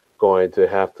am going to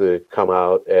have to come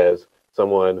out as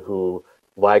someone who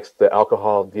likes the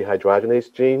alcohol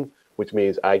dehydrogenase gene, which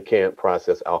means I can't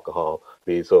process alcohol.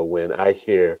 So when I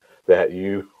hear that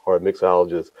you are a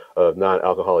mixologist of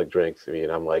non-alcoholic drinks,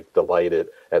 I'm like delighted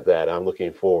at that. I'm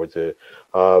looking forward to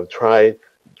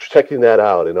checking that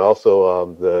out, and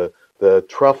also the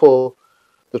truffle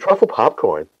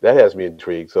popcorn that has me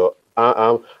intrigued. So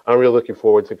I'm really looking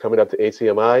forward to coming up to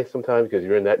ACMi sometime because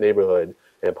you're in that neighborhood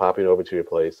and popping over to your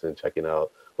place and checking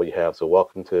out what you have. So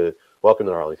welcome to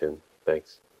Arlington.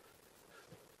 Thanks.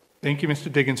 Thank you,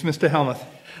 Mr. Diggins. Mr. Helmuth.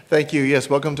 Thank you. Yes,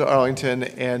 welcome to Arlington.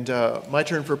 And my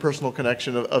turn for a personal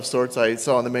connection of sorts. I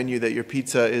saw on the menu that your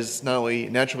pizza is not only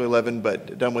naturally leavened,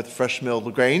 but done with fresh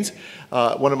milled grains.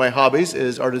 One of my hobbies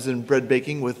is artisan bread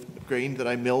baking with grain that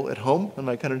I mill at home on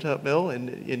my countertop mill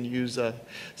and use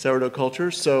sourdough culture.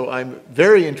 So I'm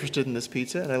very interested in this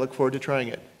pizza, and I look forward to trying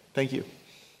it. Thank you.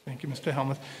 Thank you, Mr.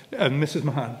 Helmuth. Mrs.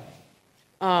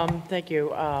 Mahan. Thank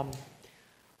you.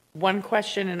 One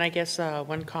question and I guess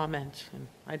one comment.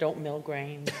 I don't mill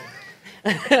grains.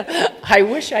 I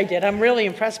wish I did. I'm really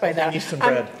impressed by that. Need some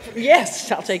bread. Yes,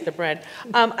 I'll take the bread.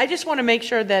 I just want to make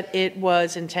sure that it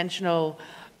was intentional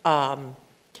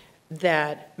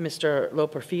that Mr.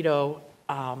 Loperfido,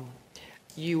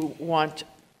 you want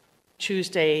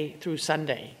Tuesday through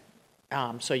Sunday,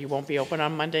 so you won't be open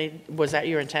on Monday. Was that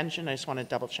your intention? I just want to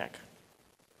double check.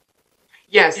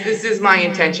 Yes, this is my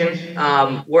intention.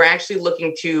 We're actually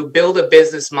looking to build a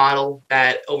business model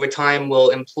that over time will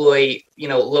employ,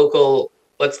 local,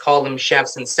 let's call them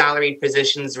chefs in salaried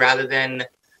positions rather than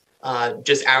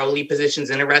just hourly positions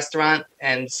in a restaurant,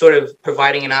 and sort of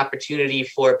providing an opportunity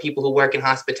for people who work in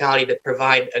hospitality to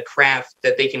provide a craft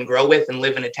that they can grow with and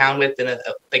live in a town with in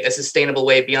a sustainable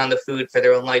way beyond the food for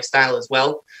their own lifestyle as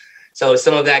well. So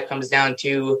some of that comes down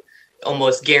to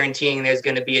almost guaranteeing there's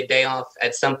going to be a day off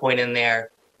at some point in there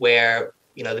where,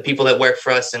 the people that work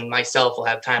for us and myself will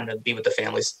have time to be with the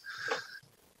families.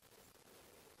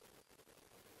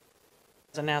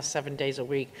 And now 7 days a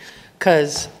week,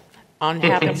 because on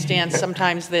happenstance,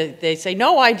 sometimes they say,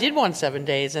 no, I did want 7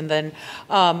 days. And then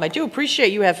I do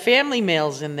appreciate you have family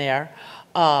meals in there,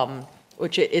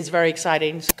 which is very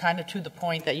exciting. It's kind of to the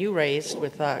point that you raised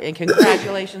with, and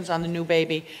congratulations on the new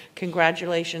baby.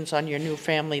 Congratulations on your new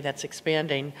family that's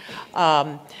expanding.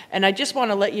 And I just want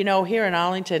to let you know, here in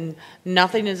Arlington,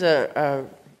 nothing is a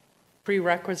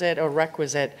prerequisite or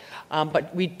requisite,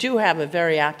 but we do have a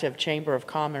very active Chamber of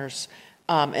Commerce,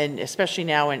 and especially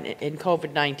now in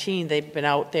COVID-19, they've been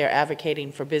out there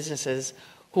advocating for businesses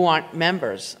who aren't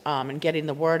members and getting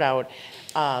the word out.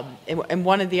 And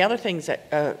one of the other things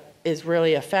that is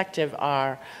really effective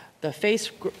are the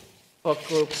Facebook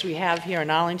groups we have here in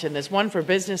Arlington. There's one for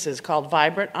businesses called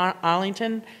Vibrant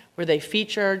Arlington, where they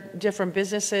feature different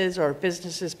businesses or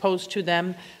businesses post to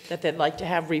them that they'd like to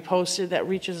have reposted. That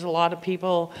reaches a lot of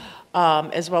people,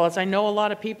 as well as I know a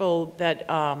lot of people that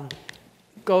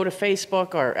go to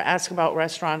Facebook or ask about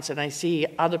restaurants, and I see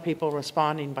other people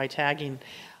responding by tagging.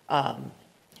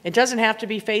 It doesn't have to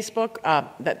be Facebook.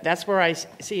 That's where I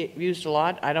see it used a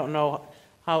lot. I don't know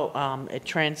how it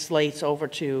translates over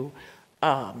to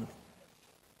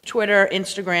Twitter,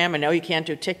 Instagram. I know you can't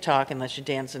do TikTok unless you're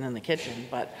dancing in the kitchen,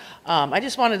 but I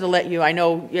just wanted to let you, I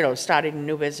know, starting a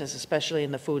new business, especially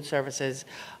in the food services,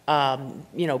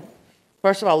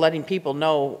 first of all, letting people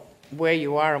know where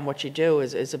you are and what you do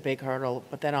is a big hurdle,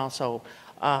 but then also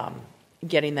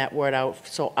getting that word out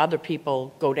so other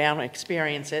people go down and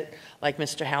experience it, like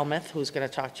Mr. Helmuth, who's going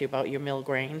to talk to you about your mill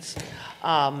grains,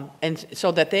 and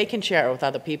so that they can share it with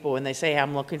other people when they say,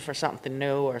 I'm looking for something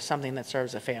new or something that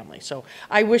serves a family. So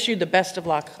I wish you the best of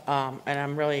luck, and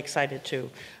I'm really excited to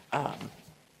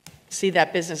see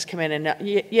that business come in.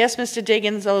 And yes, Mr.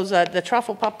 Diggins, the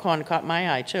truffle popcorn caught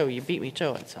my eye too. You beat me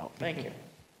to it, so thank you.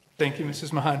 Thank you,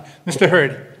 Mrs. Mahan. Mr.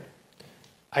 Hurd.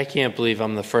 I can't believe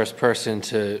I'm the first person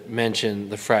to mention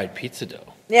the fried pizza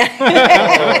dough. Yeah.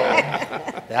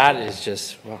 That is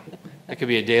just, well, that could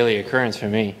be a daily occurrence for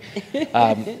me.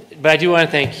 But I do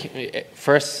want to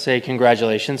first say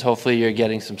congratulations. Hopefully you're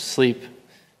getting some sleep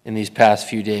in these past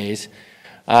few days.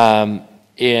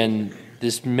 And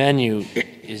this menu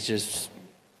is just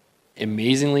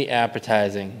amazingly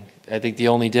appetizing. I think the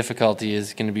only difficulty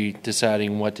is going to be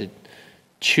deciding what to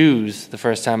choose the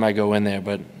first time I go in there,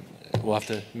 but we'll have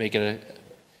to make it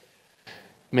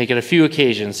a few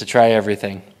occasions to try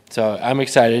everything. So I'm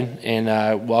excited,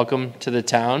 and welcome to the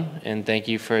town, and thank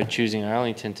you for choosing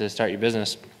Arlington to start your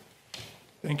business.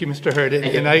 Thank you, Mr. Hurd.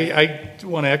 And I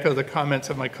want to echo the comments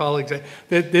of my colleagues.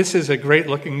 This is a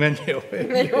great-looking menu.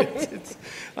 It's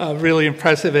really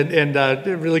impressive and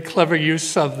really clever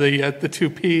use of the two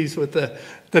Ps with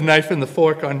the knife and the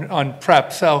fork on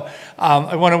prep. So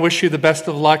I want to wish you the best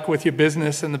of luck with your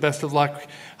business and the best of luck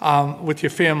with your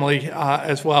family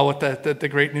as well with the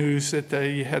great news that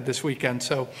you had this weekend.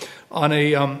 So on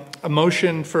a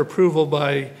motion for approval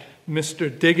by Mr.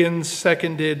 Diggins,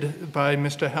 seconded by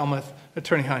Mr. Helmuth,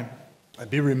 Attorney Heim. I'd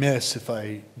be remiss if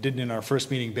I didn't, in our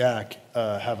first meeting back,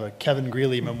 have a Kevin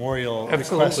Greeley memorial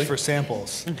request for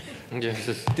samples.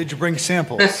 Yes. Did you bring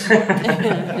samples?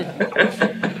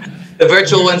 The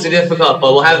virtual ones are difficult,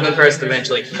 but we'll have them in person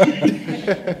eventually.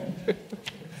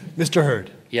 Mr.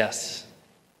 Hurd. Yes.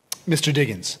 Mr.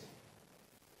 Diggins?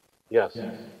 Yes.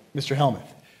 Mr.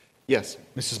 Helmuth? Yes.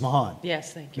 Mrs. Mahan?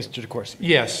 Yes, thank you. Mr. DeCoursey?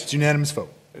 Yes. It's unanimous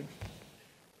vote.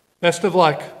 Best of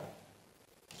luck.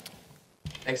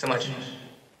 Thanks so much.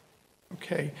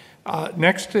 Okay.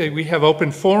 Next, we have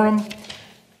open forum.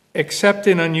 Except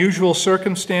in unusual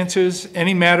circumstances,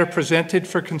 any matter presented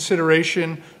for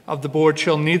consideration of the board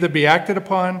shall neither be acted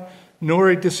upon nor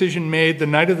a decision made the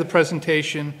night of the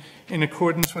presentation in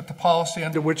accordance with the policy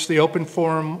under which the open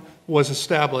forum was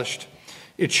established.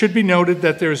 It should be noted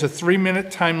that there is a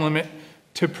 3-minute time limit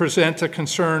to present a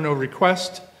concern or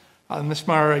request. Ms.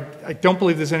 Mara, I don't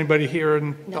believe there's anybody here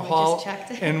in the hall. We just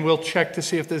checked. And we'll check to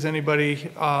see if there's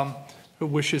anybody who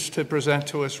wishes to present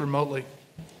to us remotely.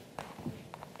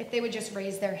 If they would just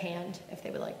raise their hand if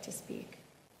they would like to speak.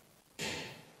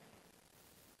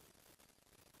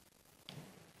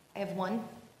 I have 1.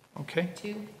 Okay.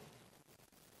 2.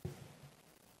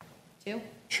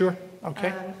 Sure.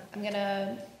 Okay.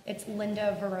 It's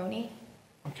Linda Veroni.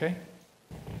 Okay.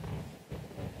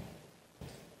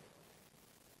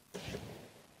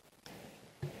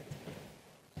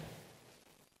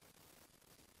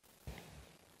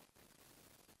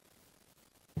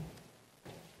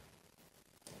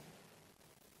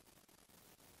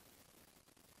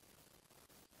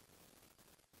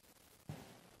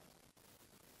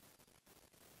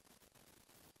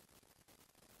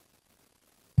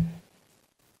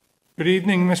 Good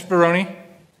evening, Ms. Veroni. If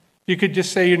you could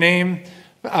just say your name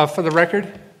for the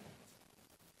record.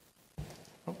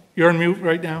 You're on mute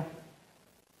right now.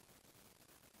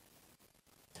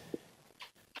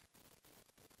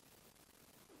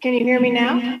 Can you hear me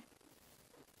now?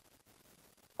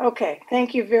 Okay,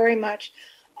 thank you very much.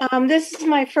 This is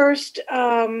my first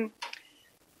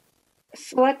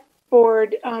select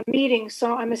board meeting,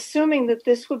 so I'm assuming that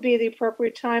this would be the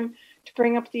appropriate time to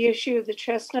bring up the issue of the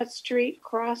Chestnut Street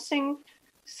crossing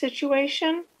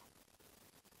situation.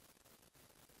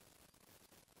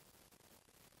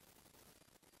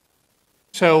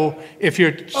 So if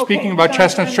you're speaking about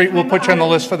Chestnut Street, we'll put you on the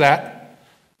list for that.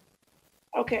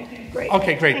 Okay, great.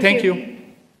 Okay, great. Thank you.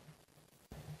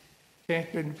 Okay,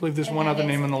 I believe there's one other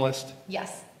name on the list.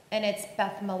 Yes, and it's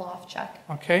Beth Malofchuk.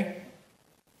 Okay.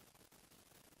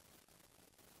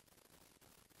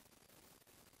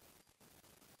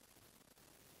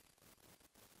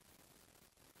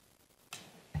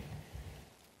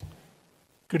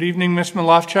 Good evening, Ms.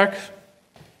 Malofchuk.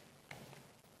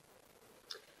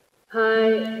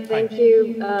 Hi, thank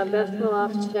you, Beth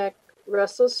Malofchuk,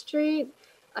 Russell Street.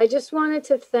 I just wanted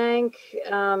to thank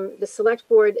the select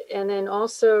board and then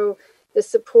also the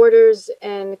supporters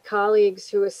and colleagues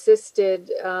who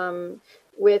assisted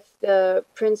with the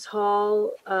Prince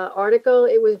Hall article.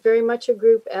 It was very much a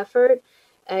group effort.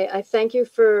 I thank you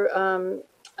for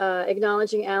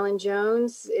acknowledging Alan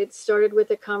Jones. It started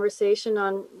with a conversation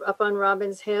up on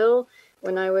Robbins Hill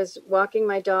when I was walking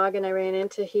my dog and I ran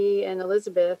into he and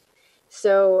Elizabeth.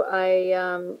 So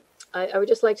I would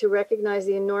just like to recognize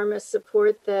the enormous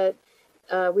support that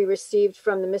we received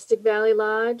from the Mystic Valley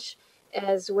Lodge,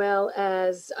 as well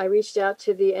as I reached out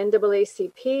to the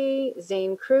NAACP,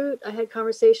 Zane Crute I had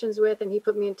conversations with, and he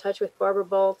put me in touch with Barbara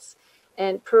Boltz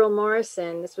and Pearl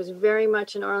Morrison. This was very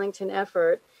much an Arlington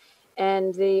effort.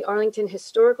 And the Arlington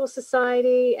Historical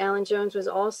Society, Alan Jones was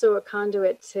also a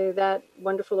conduit to that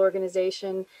wonderful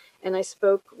organization. And I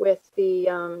spoke with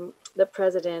the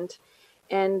president.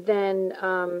 And then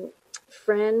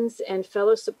friends and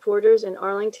fellow supporters in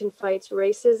Arlington Fights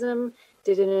Racism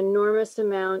did an enormous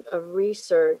amount of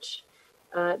research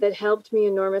that helped me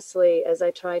enormously as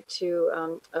I tried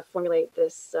to formulate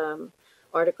this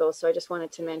article. So I just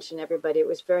wanted to mention everybody. It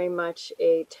was very much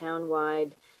a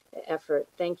town-wide effort.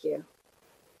 Thank you.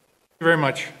 Thank you very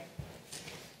much.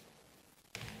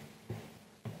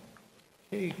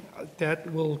 Okay,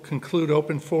 that will conclude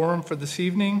open forum for this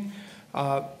evening.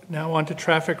 Now on to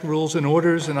traffic rules and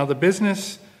orders and other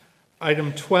business.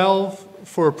 Item 12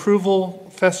 for approval,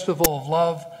 Festival of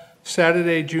Love,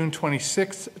 Saturday, June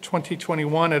 26th,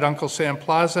 2021 at Uncle Sam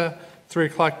Plaza, 3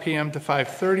 o'clock p.m. to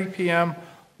 5:30 p.m.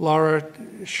 Laura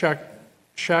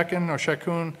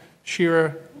Shakun,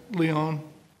 Shira Leon,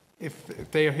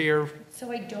 if they are here.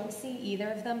 So I don't see either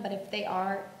of them, but if they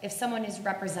are, if someone is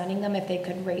representing them, if they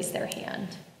could raise their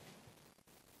hand.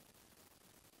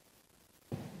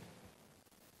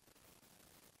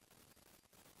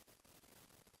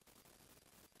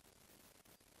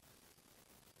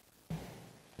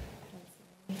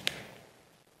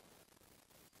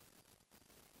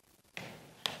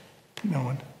 No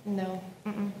one? No.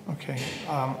 Okay.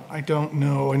 I don't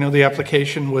know. I know the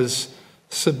application was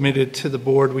submitted to the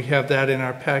board. We have that in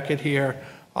our packet here.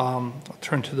 I'll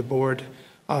turn to the board.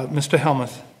 Mr.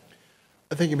 Helmuth.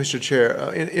 Thank you, Mr.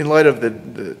 Chair. In light of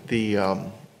the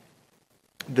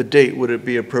date, would it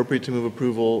be appropriate to move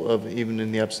approval of even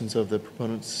in the absence of the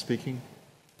proponents speaking?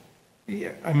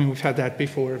 Yeah, I mean, we've had that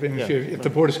before. I mean, Yeah, if the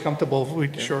board is comfortable,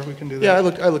 sure, we can do that. Yeah, I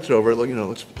looked it over. It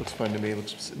looks fine to me. It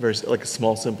looks very like a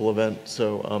small, simple event.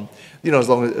 So, as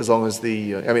long as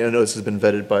the, I mean, I know this has been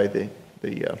vetted by the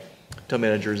town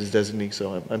manager as designee,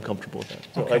 so I'm comfortable with that.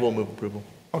 So Okay. I will move approval.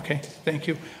 Okay, thank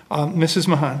you. Mrs.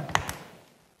 Mahan?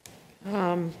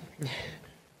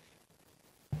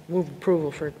 Move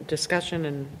approval for discussion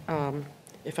and,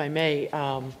 if I may,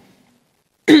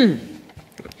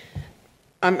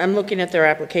 I'm looking at their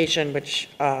application, which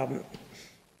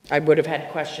I would have had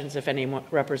questions if any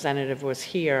representative was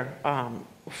here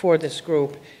for this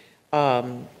group.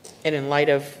 And in light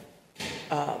of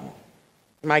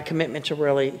my commitment to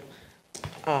really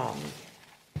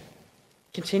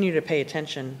continue to pay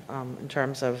attention in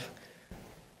terms of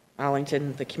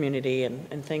Arlington, the community,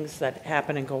 and things that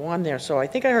happen and go on there. So I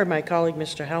think I heard my colleague,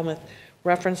 Mr. Helmuth,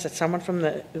 reference that someone from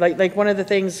the, like one of the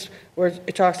things where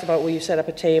it talks about where you set up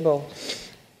a table,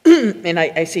 and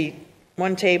I see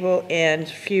one table and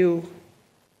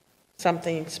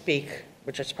something speak,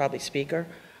 which is probably speaker.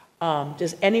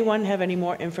 Does anyone have any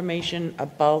more information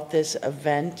about this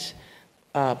event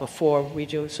before we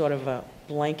do sort of a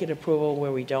blanket approval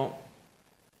where we don't?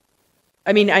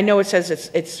 I mean, I know it says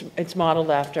it's modeled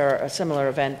after a similar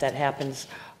event that happens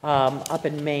up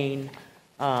in Maine,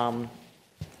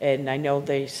 and I know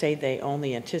they say they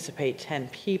only anticipate 10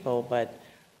 people, but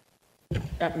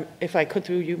if I could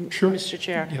through you, sure. Mr.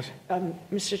 Chair. Yes.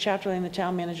 Mr. Chatterley and the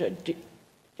town manager, did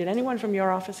anyone from your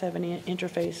office have any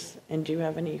interface, and do you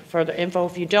have any further info?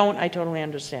 If you don't, I totally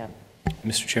understand.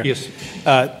 Mr. Chair? Yes.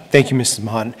 Thank you, Mrs.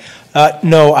 Mahan.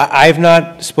 No, I've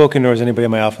not spoken, nor has anybody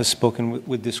in my office spoken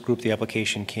with this group. The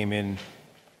application came in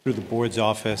through the board's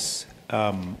office.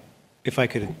 If I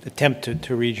could attempt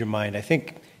to read your mind, I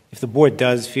think if the board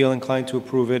does feel inclined to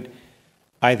approve it,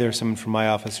 either someone from my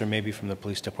office or maybe from the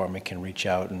police department can reach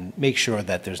out and make sure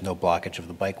that there's no blockage of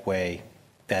the bikeway,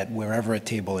 that wherever a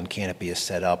table and canopy is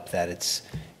set up, that it's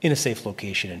in a safe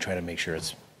location, and try to make sure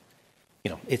it's,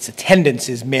 its attendance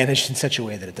is managed in such a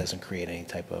way that it doesn't create any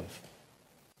type of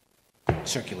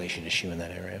circulation issue in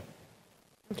that area.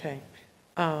 Okay.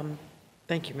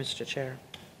 Thank you, Mr. Chair.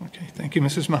 Okay, thank you,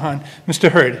 Mrs. Mahan.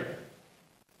 Mr. Hurd?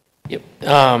 Yep.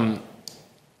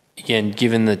 Again,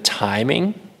 given the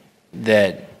timing,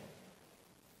 that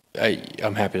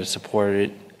I'm happy to support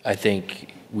it. I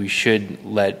think we should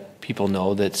let people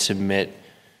know that submit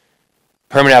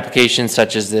permit applications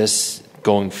such as this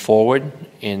going forward,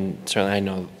 and certainly I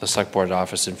know the select board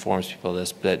office informs people of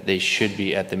this, that they should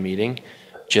be at the meeting,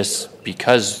 just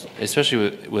because,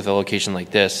 especially with a location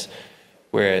like this,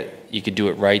 where you could do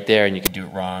it right there and you could do it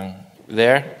wrong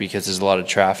there, because there's a lot of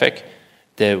traffic,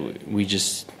 that we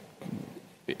just,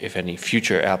 if any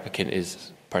future applicant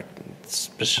is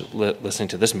listening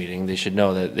to this meeting, they should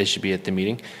know that they should be at the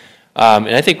meeting.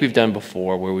 And I think we've done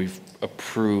before where we've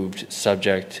approved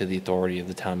subject to the authority of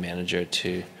the town manager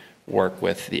to work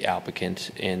with the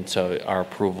applicant, and so our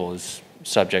approval is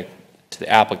subject to the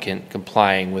applicant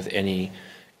complying with any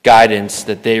guidance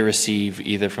that they receive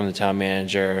either from the town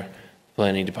manager,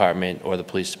 planning department, or the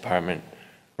police department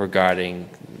regarding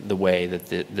the way that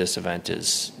this event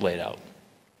is laid out.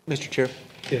 Mr. Chair?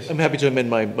 Yes. I'm happy to amend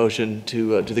my motion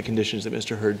to the conditions that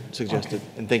Mr. Hurd suggested. Okay.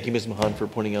 And thank you, Ms. Mahan, for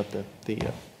pointing out the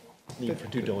need for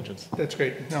due diligence. That's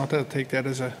great. No, I'll take that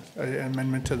as an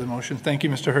amendment to the motion. Thank you,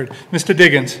 Mr. Hurd. Mr.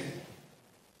 Diggins?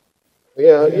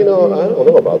 Yeah, I don't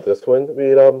know about this one. I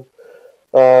mean,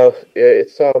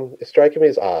 it's striking me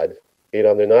as odd.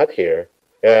 They're not here.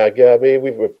 Yeah, maybe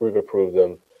we've approved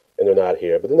them, and they're not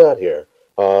here, but they're not here.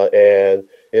 And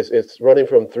it's running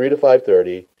from 3 to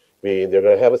 5:30. I mean, they're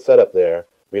going to have it set up there.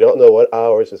 We don't know what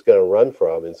hours it's going to run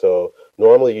from, and so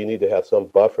normally you need to have some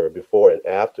buffer before and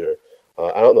after.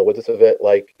 I don't know what this event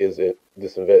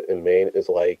this event in Maine is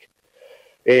like.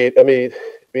 I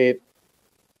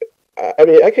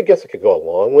guess I could go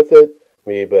along with it.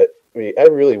 But I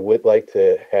really would like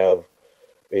to have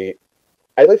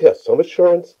I'd like to have some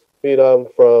assurance,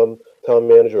 from town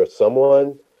manager or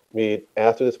someone,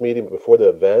 after this meeting, before the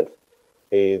event,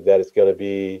 that it's going to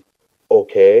be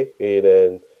okay.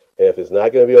 And if it's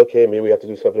not going to be okay, maybe we have to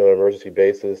do something on an emergency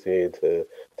basis to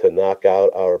knock out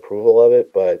our approval of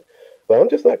it. But I'm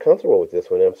just not comfortable with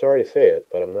this one. I'm sorry to say it,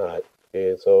 but I'm not.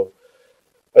 And so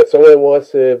if someone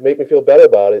wants to make me feel better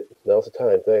about it, now's the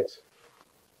time. Thanks.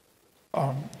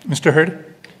 Mr.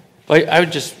 Hurd? I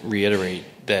would just reiterate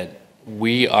that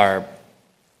we are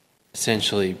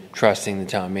essentially trusting the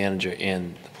town manager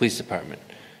and the police department.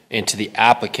 And to the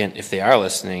applicant, if they are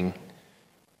listening,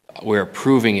 we're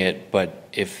approving it, but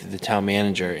if the town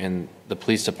manager and the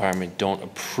police department don't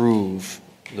approve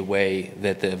the way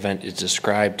that the event is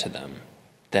described to them,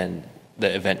 then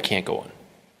the event can't go on.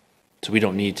 So we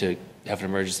don't need to have an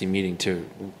emergency meeting to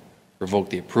revoke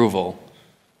the approval.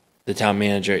 The town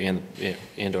manager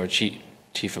and or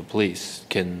chief of police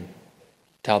can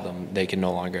tell them they can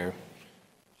no longer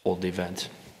hold the event.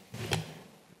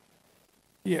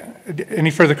 Yeah. Any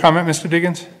further comment, Mr.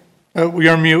 Diggins? We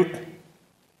are mute.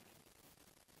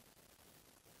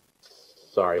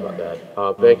 Sorry about that.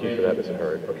 Thank you for that, Mr.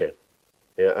 Hurd. Okay.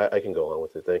 Yeah, I can go on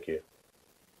with it. Thank you.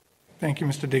 Thank you,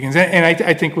 Mr. Diggins. And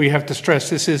I think we have to stress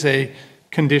this is a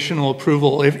conditional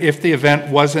approval. If the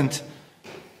event wasn't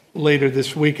later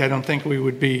this week, I don't think we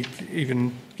would be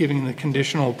even giving the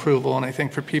conditional approval. And I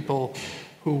think for people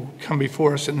who come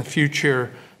before us in the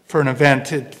future for an event,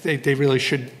 they really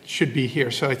should be here.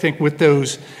 So I think with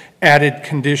those added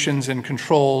conditions and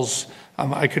controls,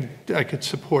 I could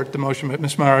support the motion. But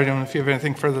Ms. Mara, I don't know if you have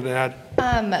anything further to add.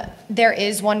 There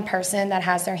is one person that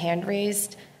has their hand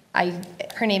raised.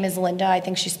 Her name is Linda. I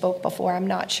think she spoke before. I'm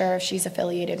not sure if she's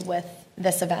affiliated with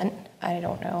this event. I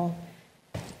don't know.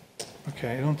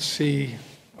 Okay, I don't see.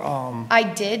 I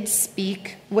did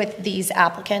speak with these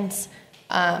applicants.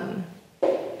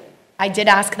 I did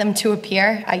ask them to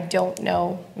appear. I don't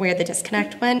know where the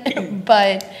disconnect went,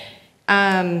 but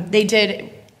they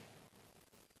did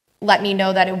let me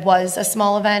know that it was a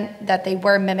small event, that they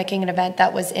were mimicking an event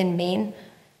that was in Maine.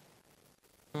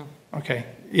 Okay.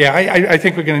 Yeah, I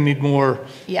think we're going to need more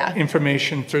Yeah.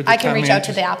 information through the I can town reach out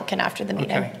to managers. the applicant after the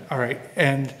meeting. Okay, all right.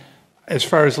 And as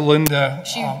far as Linda,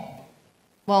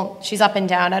 Well, she's up and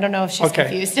down. I don't know if she's Okay.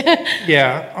 confused.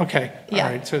 yeah, okay, Yeah.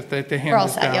 all right. So the hand We're all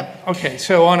is set, down. yep. Okay,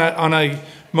 so on a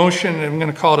motion, I'm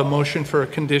going to call it a motion for a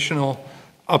conditional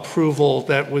approval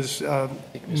that was.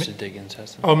 Mr. Diggins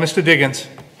has some. Oh, Mr. Diggins.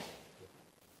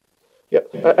 Yeah,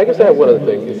 I guess I have one other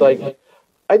thing. It's like,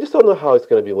 I just don't know how it's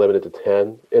going to be limited to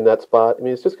 10 in that spot. I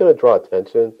mean, it's just going to draw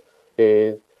attention.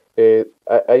 I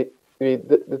mean,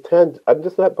 the 10, I'm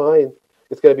just not buying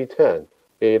it's going to be 10.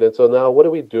 And so now what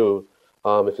do we do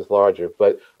if it's larger?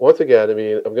 But once again, I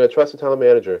mean, I'm going to trust the town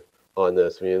manager on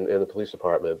this, I mean, and the police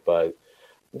department, but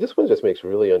this one just makes me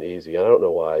really uneasy. I don't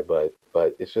know why, but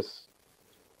it's just,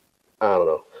 I don't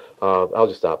know. I'll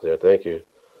just stop there. Thank you.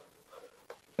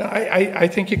 I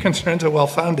think your concerns are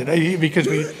well-founded because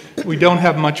we don't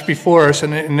have much before us,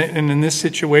 and in this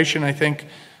situation, I think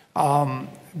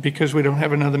because we don't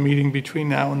have another meeting between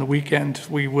now and the weekend,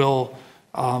 we will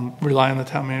rely on the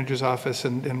town manager's office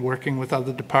and working with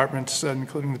other departments,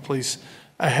 including the police,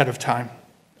 ahead of time.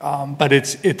 But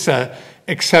it's a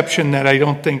exception that I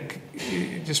don't think,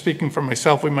 just speaking for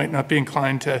myself, we might not be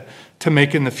inclined to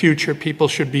make in the future. People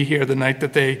should be here the night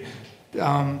that they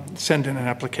send in an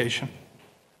application.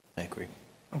 I agree.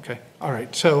 Okay, all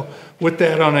right. So with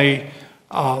that, on a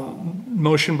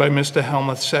motion by Mr.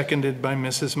 Helmuth, seconded by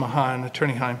Mrs. Mahan,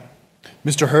 Attorney Heim.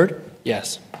 Mr. Hurd?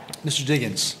 Yes. Mr.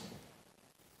 Diggins?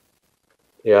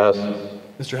 Yes.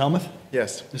 Mr. Helmuth?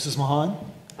 Yes. Mrs. Mahan?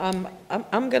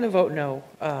 I'm going to vote no,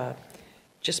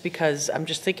 just because I'm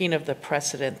just thinking of the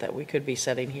precedent that we could be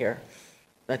setting here.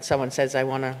 That someone says, I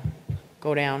want to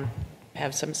go down,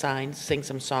 have some signs, sing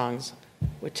some songs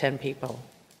with 10 people.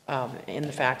 In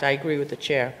the fact, I agree with the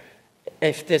chair.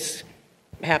 If this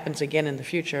happens again in the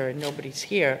future and nobody's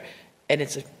here, and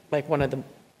it's like one of the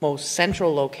most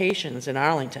central locations in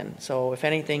Arlington, so if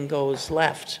anything goes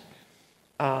left,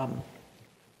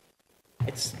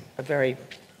 it's a very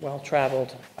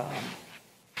well-traveled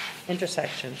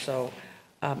intersection. So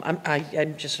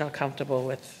I'm just not comfortable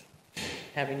with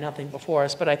having nothing before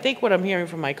us. But I think what I'm hearing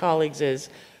from my colleagues is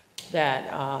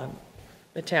that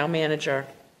the town manager,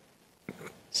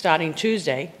 starting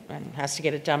Tuesday, and has to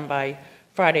get it done by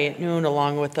Friday at noon,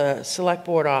 along with the select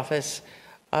board office,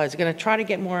 is going to try to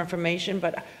get more information.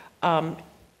 But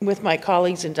with my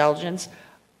colleagues' indulgence,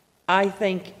 I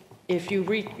think if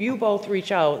you both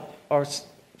reach out, or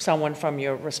someone from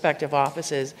your respective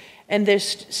offices, and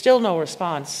there's still no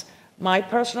response, my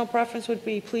personal preference would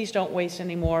be, please don't waste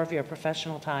any more of your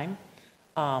professional time,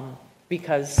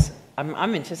 because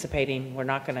I'm anticipating we're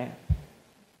not going to,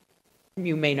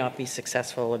 you may not be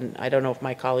successful, and I don't know if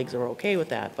my colleagues are okay with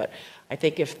that, but I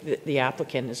think if the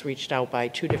applicant is reached out by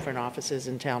 2 different offices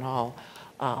in Town Hall,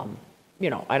 you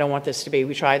know, I don't want this to be,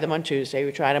 we tried them on Tuesday,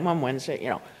 we tried them on Wednesday, you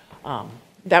know.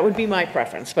 That would be my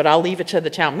preference, but I'll leave it to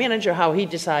the town manager how he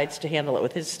decides to handle it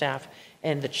with his staff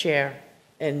and the chair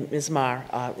and Ms. Marr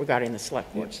regarding the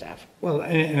select board staff. Well,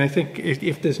 and I think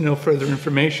if there's no further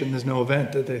information, there's no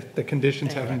event, the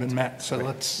conditions haven't been met. So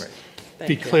let's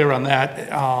be clear on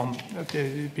that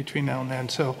between now and then.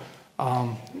 So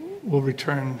we'll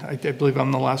return. I believe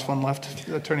I'm the last one left,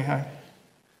 Attorney Heim.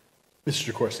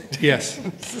 Mr. DeCoursey. Yes.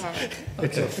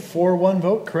 It's a 4-1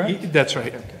 vote, correct? That's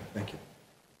right. Okay, thank you.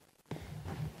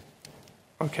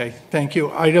 Okay, thank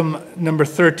you. Item number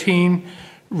 13,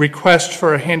 request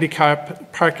for a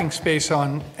handicap parking space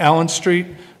on Allen Street.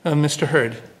 Mr.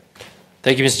 Hurd.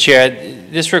 Thank you, Mr. Chair.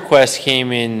 This request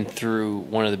came in through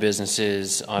one of the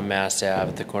businesses on Mass Ave,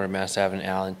 at the corner of Mass Ave and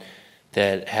Allen,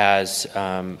 that has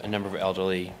a number of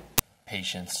elderly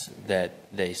patients that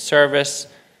they service.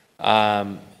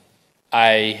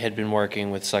 I had been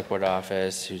working with Select Board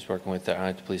office, who's working with the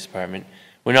Arlington Police Department.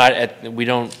 We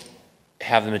don't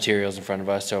have the materials in front of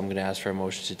us, so I'm going to ask for a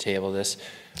motion to table this,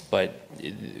 but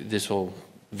this will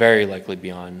very likely be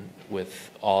on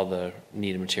with all the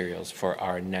needed materials for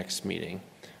our next meeting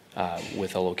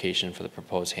with a location for the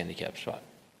proposed handicap spot.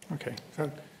 Okay, so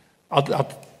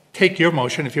I'll take your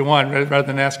motion if you want, rather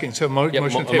than asking. So motion to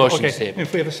table. Motion okay. to table.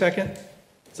 If we have a second?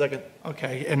 Second.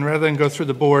 Okay, and rather than go through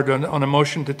the board on a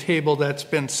motion to table that's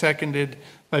been seconded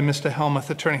by Mr. Helmuth,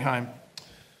 Attorney Heim.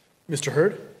 Mr.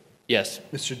 Hurd? Yes.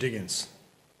 Mr. Diggins?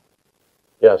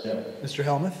 Yes. Mr.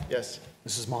 Helmuth? Yes.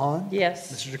 Mrs. Mahan? Yes.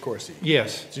 Mr. DeCoursey?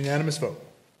 Yes. It's a unanimous vote.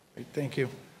 Great, thank you.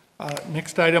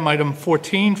 Next item, item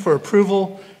 14, for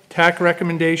approval, TAC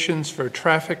recommendations for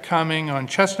traffic calming on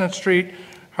Chestnut Street.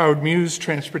 Howard Muse,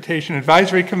 Transportation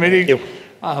Advisory Committee. Thank you.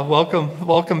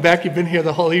 Welcome back. You've been here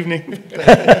the whole evening.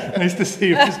 Nice to see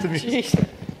you, Mr. Muse.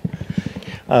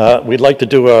 We'd like to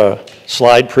do a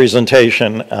slide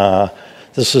presentation.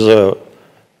 This is a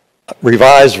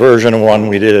revised version of one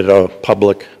we did at a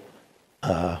public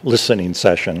listening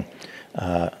session,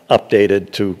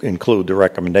 updated to include the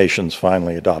recommendations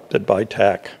finally adopted by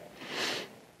TAC.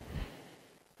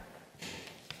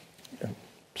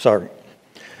 Sorry.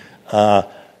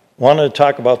 Wanted to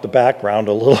talk about the background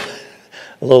a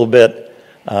little bit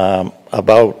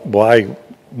about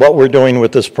what we're doing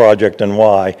with this project and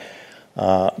why.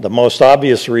 The most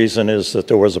obvious reason is that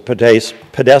there was a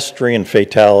pedestrian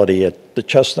fatality at the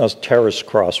Chestnut Terrace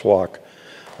crosswalk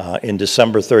in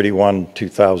December 31,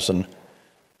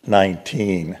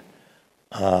 2019.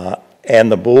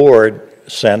 And the board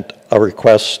sent a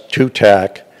request to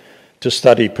TAC to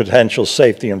study potential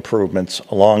safety improvements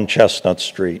along Chestnut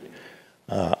Street,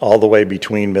 all the way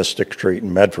between Mystic Street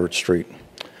and Medford Street.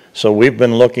 So we've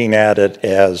been looking at it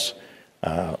as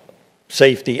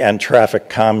safety and traffic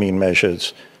calming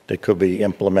measures that could be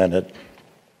implemented.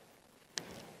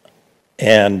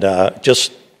 And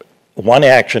just one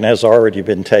action has already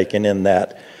been taken in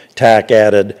that TAC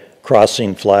added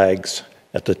crossing flags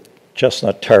at the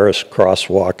Chestnut Terrace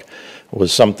crosswalk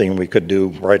was something we could do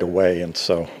right away, and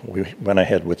so we went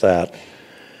ahead with that.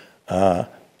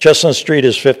 Chestnut Street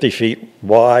is 50 feet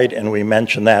wide, and we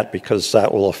mention that because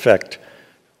that will affect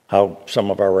how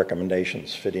some of our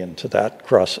recommendations fit into that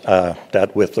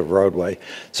that width of roadway.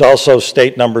 It's also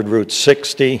state numbered Route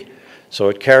 60, so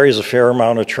it carries a fair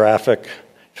amount of traffic,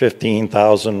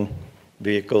 15,000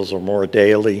 vehicles or more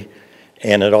daily,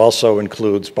 and it also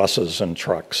includes buses and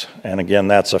trucks. And again,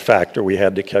 that's a factor we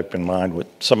had to keep in mind with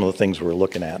some of the things we're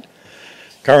looking at.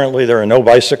 Currently, there are no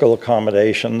bicycle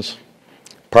accommodations.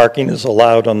 Parking is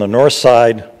allowed on the north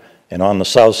side and on the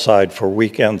south side for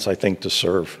weekends, I think, to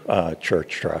serve church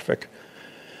traffic.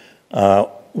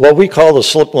 What we call the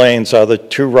slip lanes are the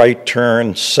two right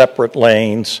turn separate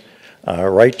lanes,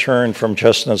 right turn from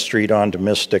Chestnut Street onto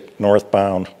Mystic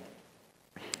northbound,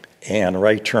 and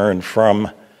right turn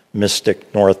from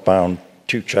Mystic northbound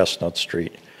to Chestnut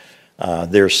Street.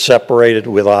 They're separated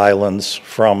with islands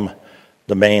from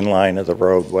the main line of the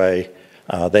roadway.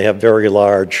 They have very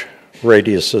large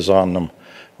radiuses on them,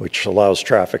 which allows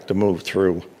traffic to move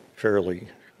through fairly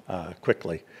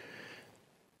quickly.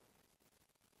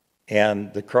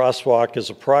 And the crosswalk is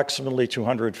approximately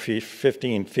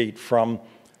 215 feet from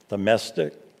the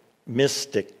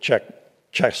Mystic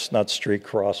Chestnut Street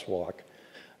crosswalk.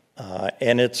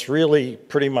 And it's really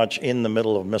pretty much in the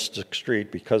middle of Mystic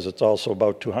Street because it's also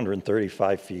about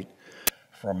 235 feet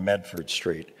from Medford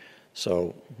Street.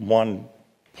 So one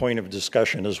point of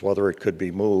discussion is whether it could be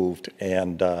moved,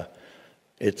 and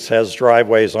it has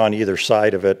driveways on either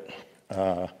side of it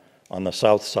on the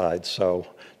south side, so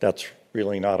that's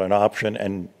really not an option,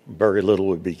 and very little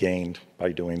would be gained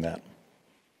by doing that.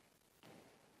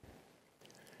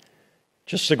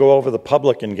 Just to go over the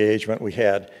public engagement we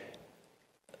had,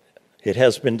 it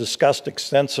has been discussed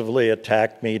extensively at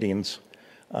TAC meetings,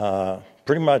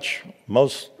 pretty much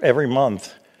every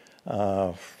month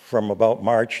from about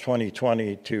March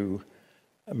 2020 to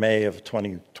May of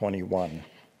 2021.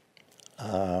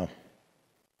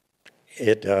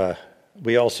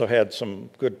 We also had some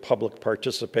good public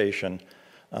participation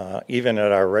even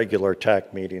at our regular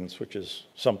TAC meetings, which is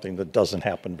something that doesn't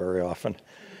happen very often.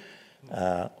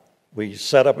 We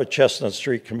set up a Chestnut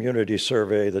Street community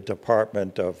survey. The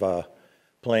Department of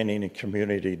Planning and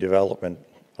Community Development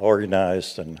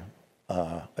organized and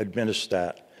administered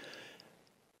that.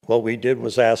 What we did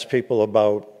was ask people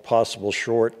about possible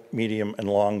short, medium, and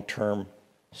long-term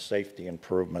safety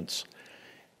improvements.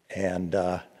 And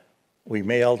we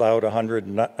mailed to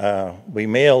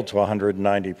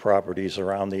 190 properties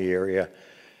around the area,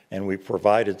 and we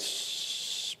provided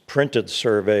printed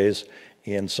surveys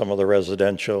in some of the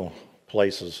residential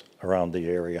places around the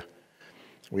area.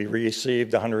 We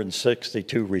received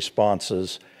 162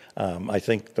 responses. I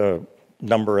think the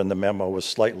number in the memo was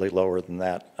slightly lower than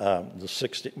that.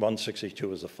 The 162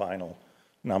 was the final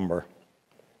number.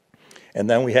 And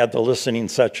then we had the listening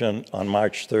session on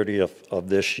March 30th of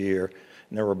this year,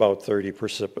 and there were about 30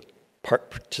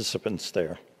 participants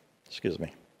there. Excuse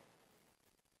me.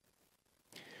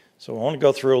 So I want to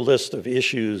go through a list of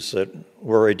issues that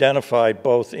were identified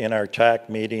both in our TAC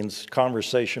meetings,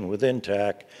 conversation within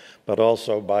TAC, but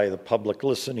also by the public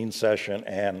listening session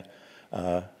and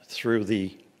through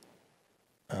the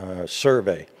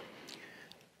survey.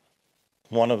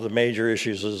 One of the major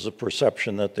issues is the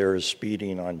perception that there is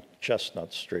speeding on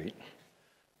Chestnut Street.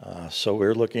 So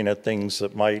we're looking at things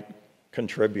that might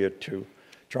contribute to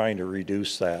trying to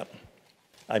reduce that.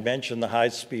 I mentioned the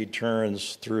high-speed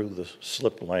turns through the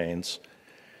slip lanes.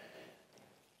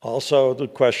 Also, the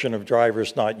question of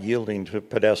drivers not yielding to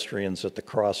pedestrians at the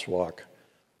crosswalk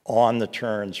on the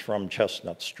turns from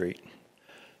Chestnut Street.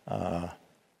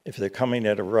 If they're coming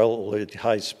at a relatively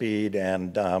high speed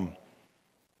and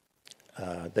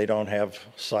they don't have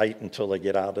sight until they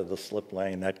get out of the slip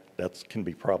lane, that can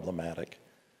be problematic.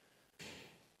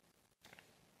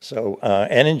 So,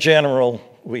 and in general,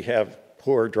 we have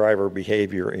poor driver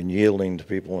behavior in yielding to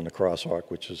people in the crosswalk,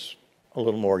 which is a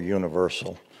little more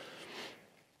universal.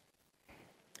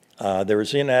 There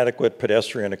is inadequate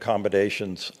pedestrian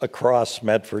accommodations across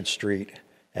Medford Street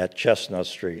at Chestnut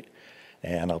Street.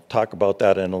 And I'll talk about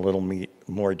that in a little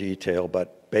more detail,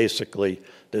 but basically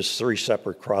there's 3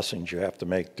 separate crossings you have to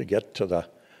make to get to the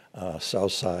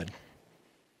south side.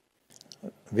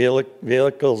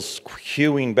 Vehicles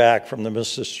queuing back from the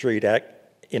Mr. Street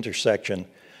intersection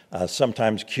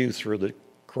sometimes queue through the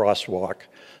crosswalk.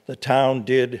 The town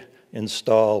did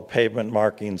install pavement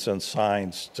markings and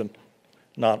signs to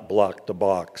not block the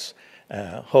box.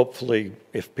 Hopefully,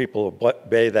 if people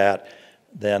obey that,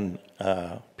 then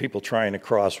people trying to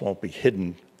cross won't be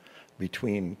hidden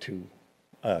between 2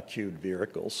 queued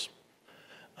vehicles.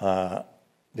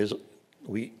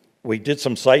 We did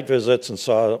some site visits and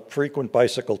saw frequent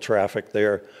bicycle traffic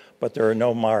there, but there are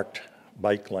no marked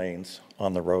bike lanes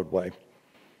on the roadway.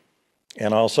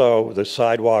 And also, the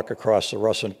sidewalk across the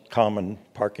Russin Common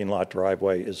parking lot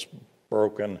driveway is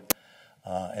broken,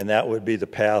 and that would be the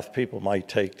path people might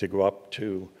take to go up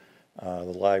to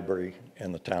the library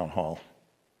and the town hall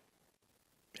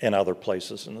and other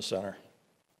places in the center.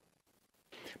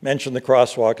 Mentioned the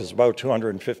crosswalk is about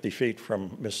 250 feet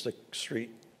from Mystic Street.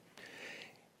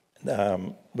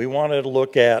 We wanted to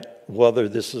look at whether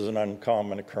this is an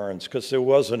uncommon occurrence, because there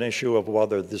was an issue of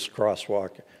whether this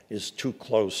crosswalk is too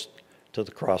close to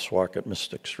the crosswalk at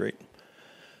Mystic Street.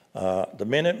 The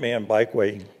Minuteman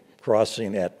Bikeway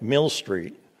crossing at Mill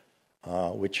Street,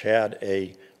 which had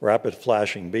a rapid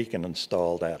flashing beacon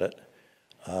installed at it,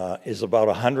 is about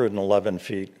 111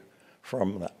 feet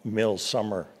from the Mill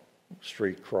Summer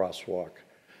Street crosswalk.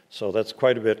 So that's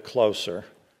quite a bit closer.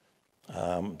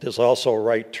 There's also a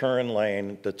right turn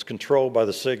lane that's controlled by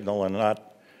the signal and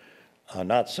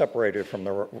not separated from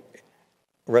the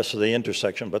rest of the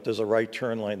intersection, but there's a right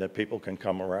turn lane that people can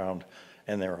come around,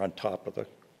 and they're on top of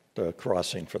the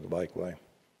crossing for the bikeway.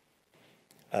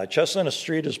 Chestnut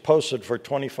Street is posted for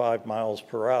 25 miles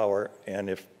per hour, and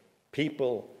if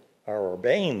people are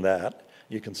obeying that,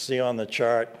 you can see on the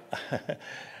chart,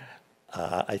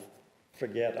 I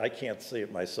forget, I can't see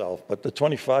it myself, but the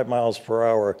 25 miles per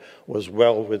hour was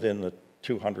well within the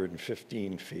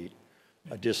 215 feet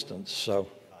distance. So,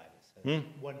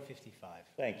 155.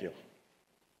 Thank you.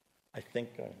 I think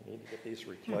I need to get these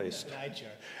replaced.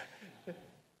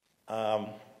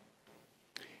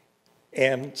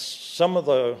 And some of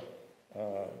the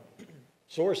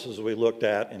sources we looked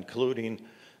at, including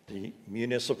the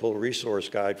Municipal Resource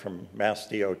Guide from Mass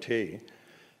DOT,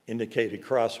 indicated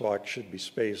crosswalks should be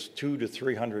spaced 200 to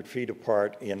 300 feet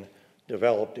apart in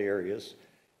developed areas.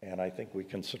 And I think we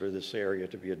consider this area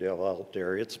to be a developed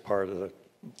area. It's part of the,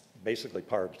 basically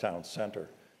part of the town center.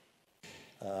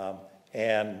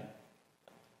 And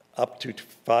up to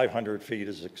 500 feet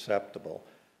is acceptable.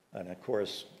 And of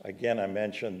course, again, I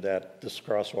mentioned that this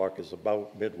crosswalk is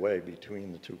about midway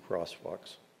between the two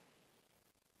crosswalks.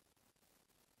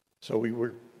 So we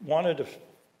wanted to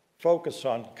focus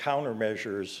on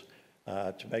countermeasures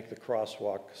to make the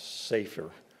crosswalk safer.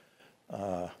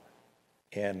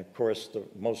 And of course, the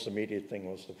most immediate thing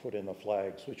was to put in the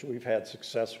flags, which we've had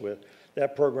success with.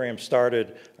 That program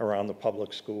started around the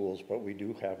public schools, but we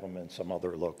do have them in some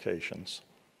other locations.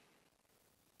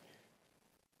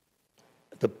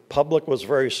 The public was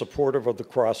very supportive of the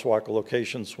crosswalk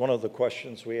locations. One of the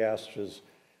questions we asked is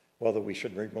whether we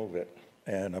should remove it.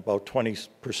 And about 20%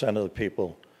 of the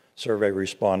people, survey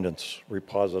respondents,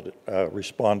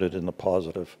 responded in the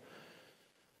positive.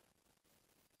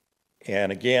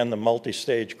 And again, the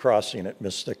multi-stage crossing at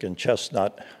Mystic and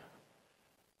Chestnut,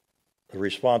 the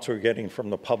response we're getting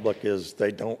from the public is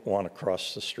they don't want to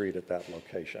cross the street at that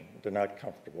location. They're not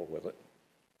comfortable with it.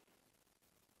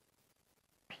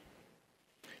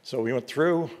 So we went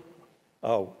through,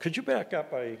 oh, could you back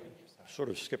up? I sort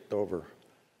of skipped over.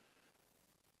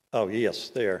 Oh, yes,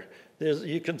 there.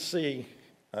 You can see,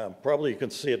 probably you can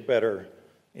see it better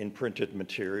in printed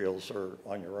materials or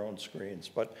on your own screens,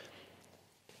 but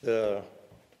the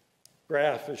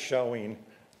graph is showing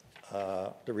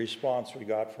the response we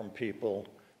got from people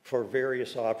for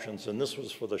various options, and this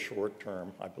was for the short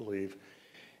term, I believe.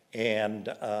 And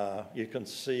you can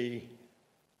see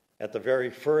at the very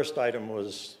first item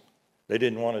was they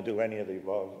didn't want to do any of the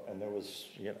above, and there was,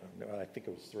 you know, I think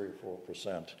it was 3 or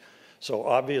 4%. So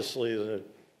obviously the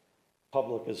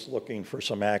public is looking for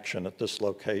some action at this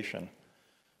location.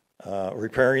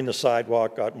 Repairing the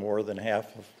sidewalk got more than half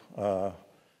of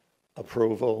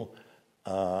approval,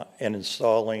 and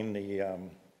installing the,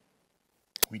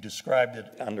 we described it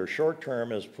under short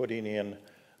term as putting in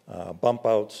bump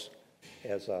outs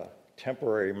as a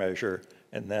temporary measure,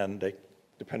 and then they,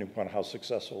 depending upon how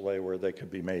successful they were, they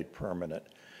could be made permanent.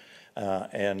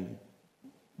 And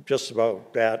just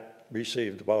about that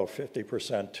received about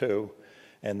 50% too,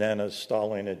 and then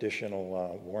installing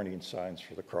additional warning signs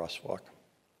for the crosswalk.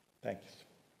 Thanks.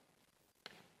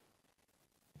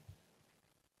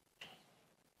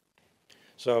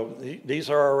 So these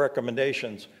are our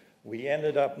recommendations. We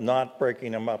ended up not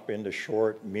breaking them up into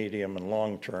short, medium, and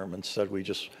long term. Instead, we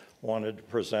just wanted to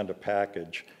present a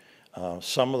package.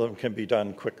 Some of them can be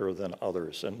done quicker than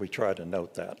others, and we try to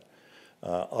note that.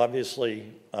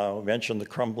 Obviously, we mentioned the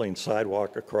crumbling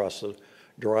sidewalk across the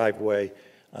driveway.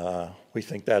 We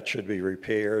think that should be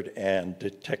repaired, and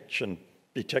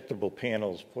detectable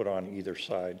panels put on either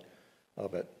side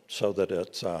of it so that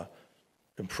it's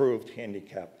improved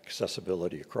handicap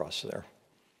accessibility across there.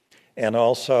 And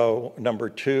also, number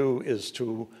 2 is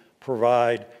to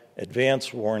provide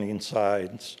advanced warning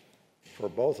signs for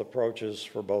both approaches,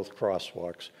 for both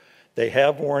crosswalks. They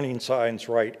have warning signs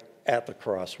right at the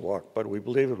crosswalk, but we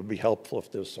believe it would be helpful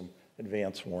if there's some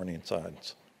advanced warning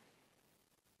signs.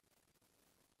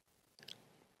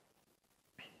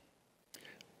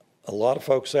 A lot of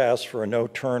folks ask for a no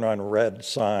turn on red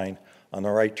sign on the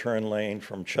right turn lane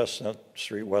from Chestnut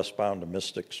Street westbound to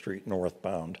Mystic Street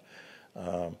northbound.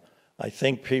 I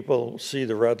think people see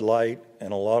the red light,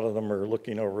 and a lot of them are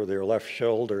looking over their left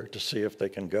shoulder to see if they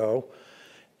can go,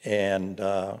 and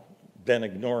then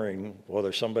ignoring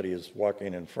whether somebody is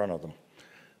walking in front of them.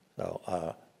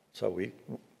 So,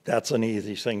 that's an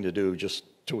easy thing to do, just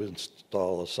to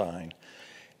install a sign.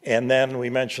 And then we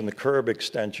mentioned the curb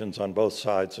extensions on both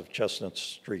sides of Chestnut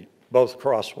Street, both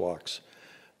crosswalks,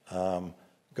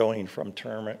 going from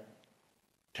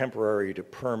temporary to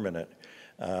permanent.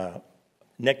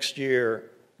 Next year,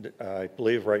 I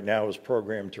believe right now is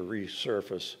programmed to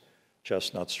resurface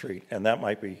Chestnut Street, and that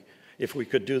might be, if we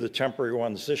could do the temporary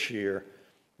ones this year,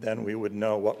 then we would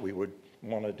know what we would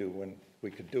want to do when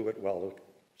we could do it while the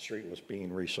street was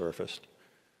being resurfaced.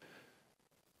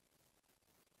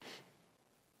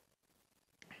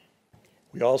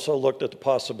 We also looked at the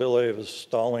possibility of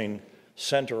installing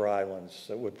center islands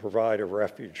that would provide a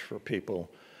refuge for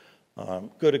people.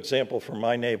 Good example from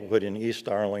my neighborhood in East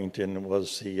Arlington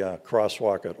was the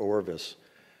crosswalk at Orvis,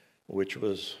 which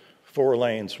was 4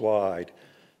 lanes wide.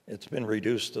 It's been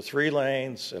reduced to 3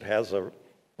 lanes. It has a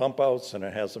bump outs and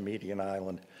it has a median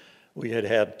island. We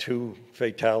had 2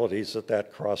 fatalities at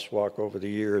that crosswalk over the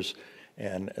years,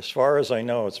 and as far as I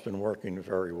know, it's been working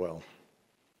very well.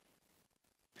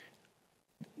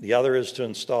 The other is to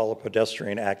install a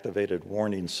pedestrian activated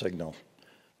warning signal,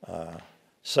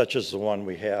 such as the one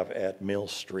we have at Mill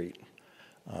Street.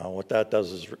 What that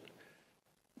does is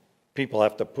people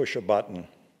have to push a button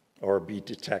or be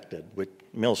detected.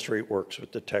 Mill Street works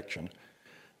with detection,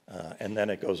 and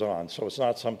then it goes on. So it's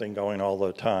not something going all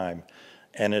the time,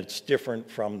 and it's different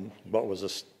from what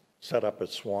was set up at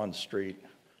Swan Street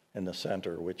in the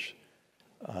center, which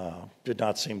did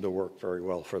not seem to work very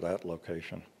well for that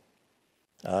location.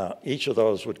 Each of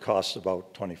those would cost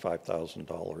about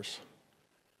 $25,000.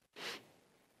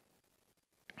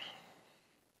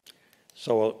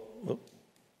 So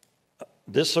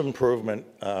this improvement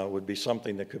would be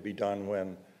something that could be done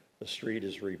when the street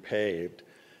is repaved,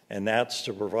 and that's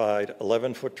to provide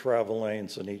 11-foot travel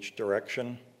lanes in each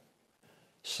direction,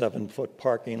 7-foot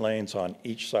parking lanes on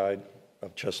each side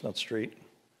of Chestnut Street,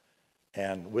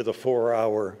 and with a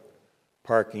 4-hour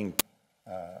parking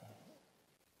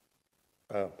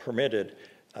permitted,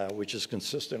 which is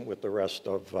consistent with the rest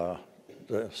of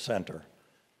the center.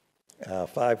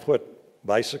 5-foot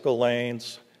bicycle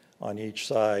lanes on each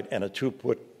side and a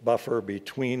 2-foot buffer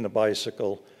between the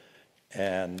bicycle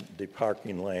and the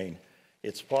parking lane.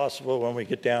 It's possible when we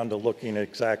get down to looking at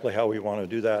exactly how we want to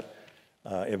do that,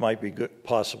 it might be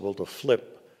possible to flip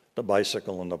the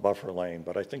bicycle in the buffer lane,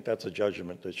 but I think that's a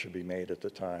judgment that should be made at the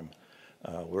time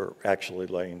we're actually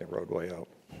laying the roadway out.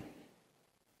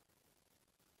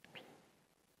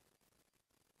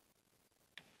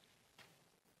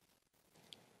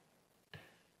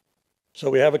 So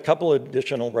we have a couple of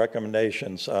additional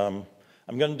recommendations. I'm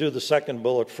going to do the second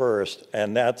bullet first,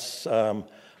 and that's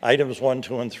items 1,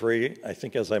 2, and 3. I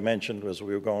think, as I mentioned, as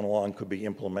we were going along, could be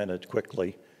implemented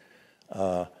quickly.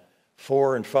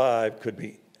 4 and 5 could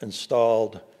be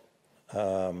installed.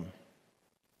 The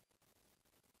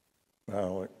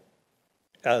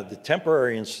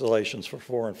temporary installations for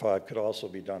 4 and 5 could also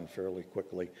be done fairly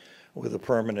quickly with a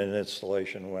permanent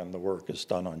installation when the work is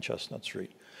done on Chestnut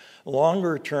Street.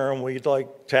 Longer term, we'd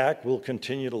like TAC will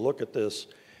continue to look at this,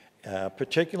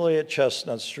 particularly at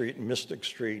Chestnut Street and Mystic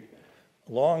Street.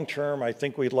 Long term, I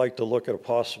think we'd like to look at a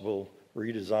possible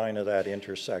redesign of that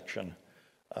intersection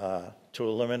to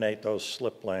eliminate those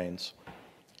slip lanes.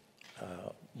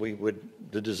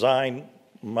 The design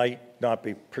might not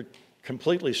be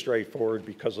completely straightforward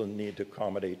because of the need to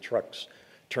accommodate trucks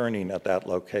turning at that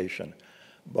location.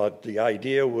 But the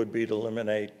idea would be to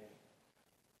eliminate,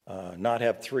 not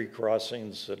have 3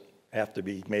 crossings that have to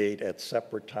be made at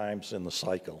separate times in the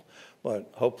cycle, but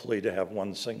hopefully to have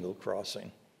 1 single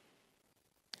crossing.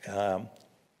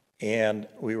 And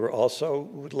we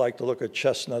would like to look at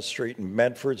Chestnut Street and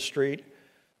Medford Street.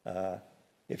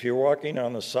 If you're walking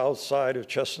on the south side of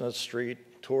Chestnut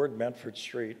Street toward Medford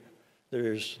Street,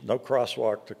 there's no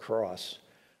crosswalk to cross.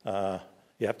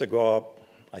 You have to go up,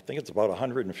 I think it's about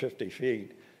 150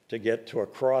 feet to get to a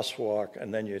crosswalk,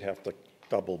 and then you'd have to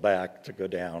double back to go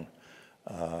down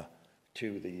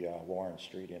to the Warren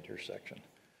Street intersection.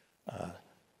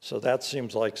 So that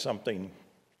seems like something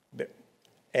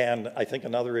and I think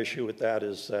another issue with that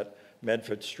is that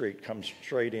Medford Street comes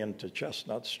straight into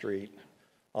Chestnut Street,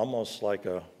 almost like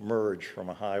a merge from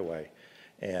a highway.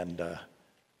 And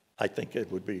I think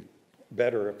it would be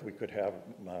better if we could have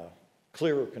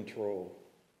clearer control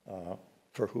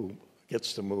for who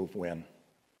gets to move when.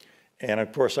 And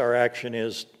of course, our action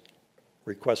is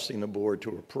requesting the board to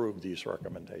approve these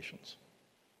recommendations.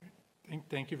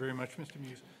 Thank you very much, Mr.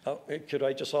 Muse. Could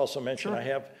I just also mention, Sure. I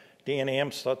have Dan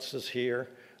Amstutz is here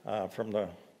from the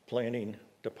planning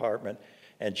department,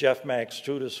 and Jeff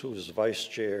Maxtutis, who is vice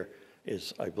chair,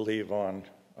 is, I believe, on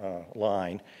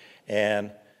line.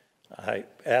 And I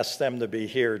asked them to be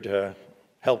here to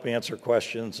help answer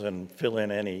questions and fill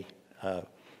in any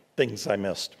things I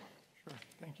missed. Sure.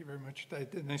 Thank you very much.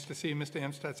 Nice to see you, Mr.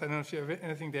 Amstutz. I don't know if you have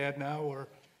anything to add now or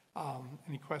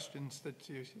any questions that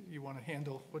you want to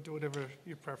handle, whatever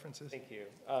your preference is. Thank you.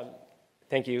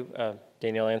 Thank you,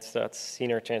 Daniel Amstutz,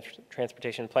 Senior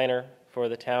Transportation Planner for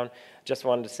the town. Just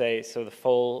wanted to say, so the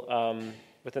full,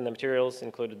 within the materials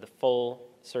included the full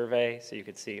survey, so you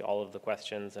could see all of the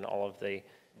questions and all of the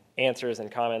answers and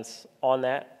comments on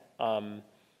that.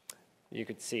 You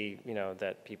could see,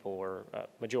 that people were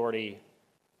majority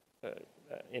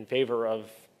in favor of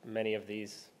many of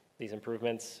these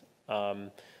improvements.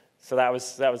 So that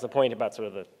was the point about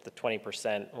sort of the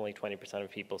 20%. Only 20%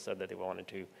 of people said that they wanted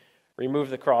to remove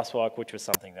the crosswalk, which was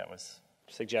something that was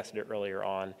suggested earlier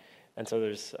on. And so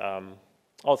there's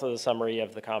also the summary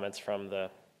of the comments from the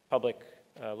public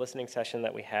listening session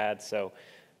that we had. So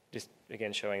just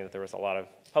again showing that there was a lot of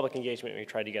public engagement we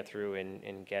tried to get through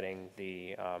in getting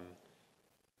the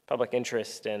public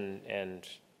interest and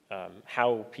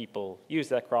how people use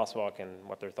that crosswalk and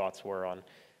what their thoughts were on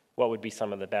what would be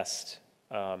some of the best,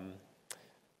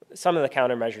 some of the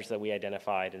countermeasures that we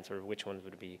identified and sort of which ones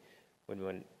would be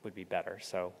better.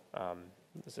 So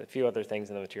there's a few other things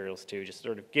in the materials too, just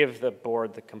sort of give the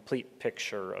board the complete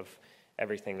picture of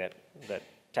everything that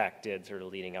TAC did sort of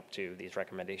leading up to these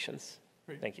recommendations.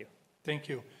 Great. Thank you. Thank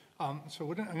you.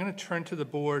 So I'm going to turn to the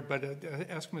board, but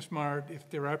ask Ms. Maher if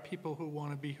there are people who want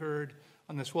to be heard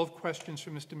on this. We'll have questions for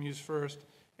Mr. Muse first,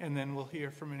 and then we'll hear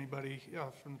from anybody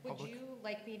from the public. Would you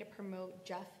like me to promote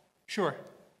Jeff? Sure.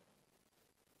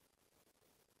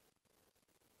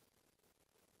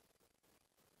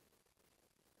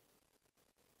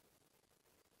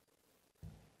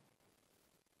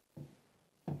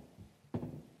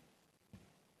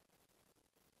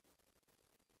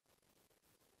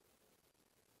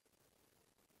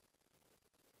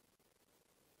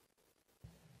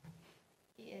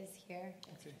 He is here. It's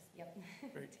Okay. just, yep.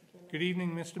 Great. Good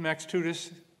evening, Mr. Max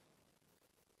Tudis.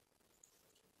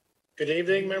 Good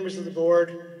evening, members of the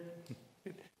board.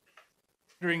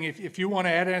 Wondering if you want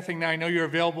to add anything now. I know you're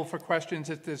available for questions.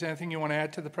 If there's anything you want to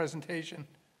add to the presentation.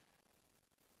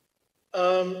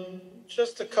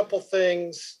 Just a couple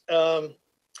things. The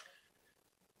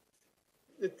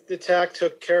TAC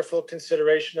took careful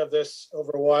consideration of this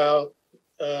over a while,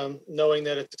 knowing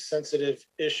that it's a sensitive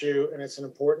issue and it's an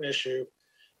important issue.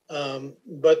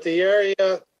 But the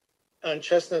area on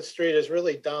Chestnut Street is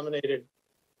really dominated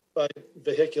by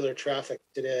vehicular traffic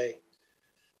today.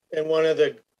 And one of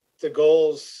the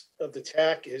goals of the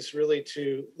TAC is really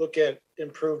to look at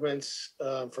improvements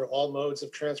for all modes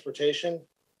of transportation.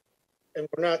 And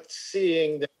we're not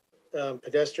seeing that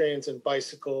pedestrians and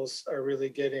bicycles are really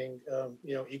getting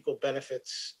equal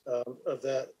benefits of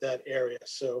that area.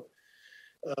 So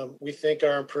we think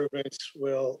our improvements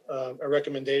our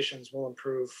recommendations will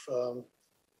improve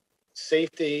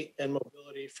safety and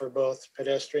mobility for both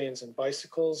pedestrians and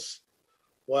bicycles,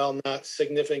 while not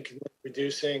significantly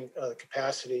reducing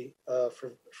capacity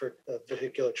for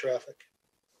vehicular traffic.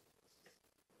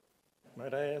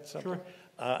 Might I add something? Sure.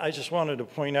 I just wanted to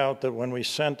point out that when we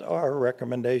sent our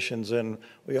recommendations in,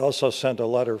 we also sent a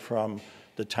letter from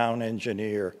the town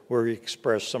engineer where he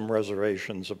expressed some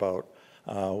reservations about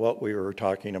what we were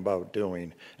talking about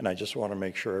doing. And I just want to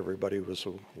make sure everybody was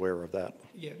aware of that.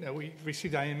 Yeah, no, we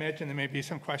received, I imagine there may be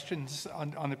some questions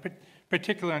on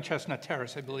particularly on Chestnut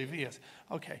Terrace, I believe, yes.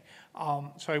 Okay,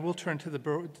 so I will turn to the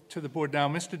board now.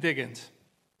 Mr. Diggins.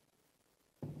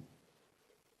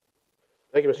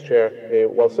 Thank you, Mr. Chair.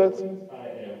 Well, since I am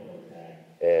on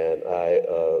TAC and I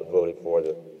voted for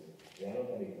the,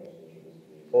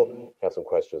 we'll have some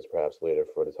questions perhaps later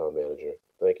for the town manager.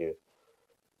 Thank you.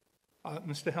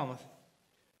 Mr. Helmuth.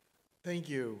 Thank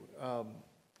you.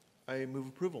 I move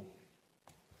approval.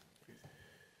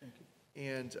 Thank you.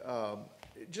 And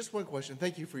just one question.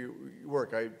 Thank you for your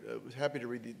work. I was happy to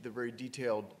read the very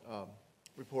detailed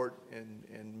report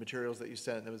and materials that you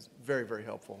sent. That was very, very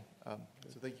helpful.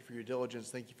 So thank you for your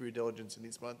diligence. Thank you for your diligence in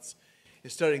these months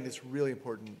in studying this really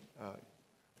important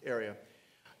area.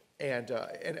 And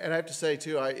I have to say,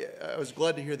 too, I was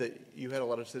glad to hear that you had a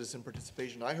lot of citizen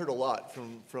participation. I heard a lot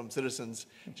from citizens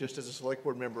just as a select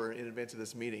board member in advance of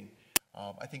this meeting.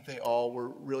 I think they all were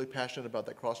really passionate about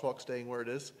that crosswalk staying where it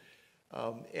is.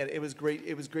 And it was great.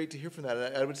 It was great to hear from that.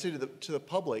 And I would say to the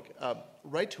public,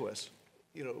 write to us.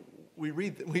 You know, we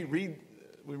read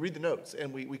the notes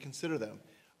and we consider them.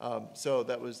 So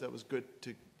that was good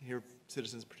to hear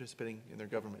citizens participating in their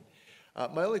government.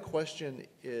 My only question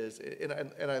is,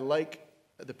 and I like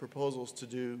the proposals to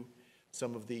do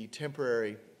some of the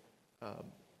temporary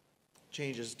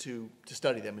changes to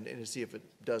study them and to see if it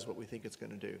does what we think it's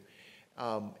going to do.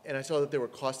 And I saw that there were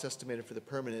costs estimated for the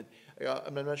permanent.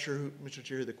 I'm not sure who, Mr.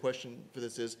 Chair, who the question for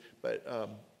this is, but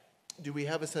do we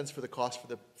have a sense for the cost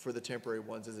for the temporary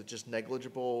ones? Is it just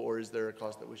negligible, or is there a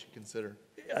cost that we should consider?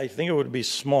 I think it would be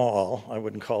small. I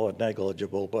wouldn't call it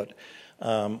negligible, but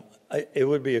it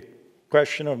would be a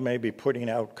question of maybe putting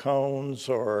out cones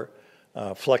or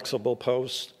flexible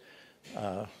posts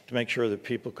to make sure that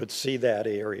people could see that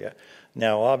area.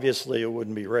 Now, obviously, it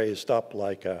wouldn't be raised up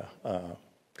like a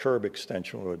curb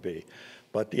extension would be,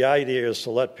 but the idea is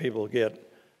to let people get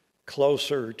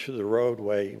closer to the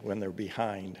roadway when they're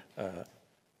behind,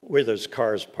 where there's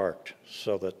cars parked,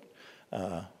 so that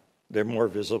they're more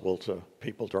visible to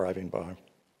people driving by.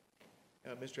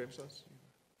 Mr. Amsos?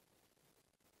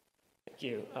 Thank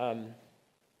you.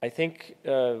 I think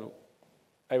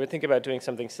I would think about doing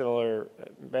something similar.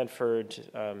 Medford,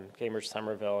 Cambridge,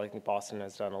 Somerville, I think Boston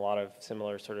has done a lot of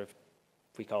similar sort of,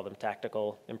 we call them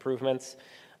tactical improvements.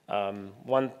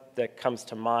 One that comes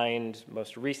to mind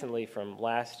most recently from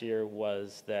last year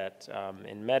was that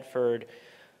in Medford,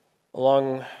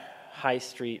 along High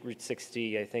Street, Route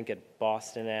 60, I think at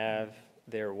Boston Ave,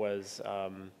 there was,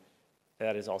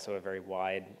 that is also a very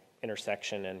wide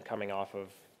intersection, and coming off of,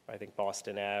 I think,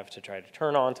 Boston Ave to try to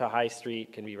turn onto High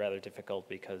Street can be rather difficult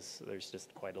because there's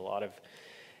just quite a lot of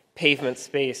pavement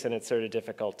space, and it's sort of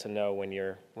difficult to know when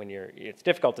you're it's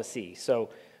difficult to see. So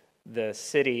the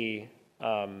city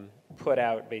put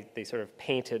out, they sort of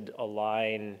painted a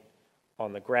line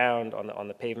on the ground, on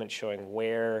the pavement, showing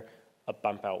where a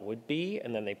bump out would be,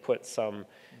 and then they put some,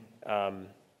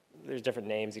 there's different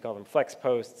names, you call them flex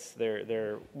posts.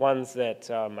 They're ones that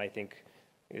I think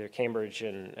either Cambridge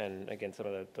and again, some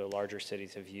of the larger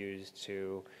cities have used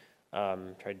to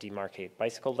try to demarcate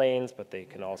bicycle lanes, but they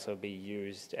can also be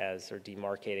used as sort of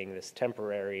demarcating this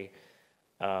temporary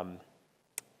curb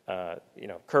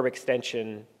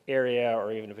extension area,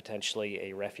 or even potentially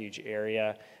a refuge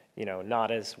area,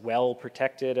 not as well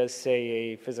protected as, say,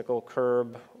 a physical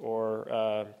curb or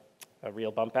a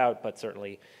real bump out, but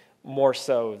certainly more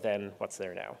so than what's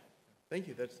there now. Thank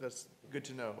you. That's good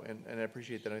to know, and I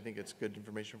appreciate that. I think it's good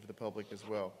information for the public as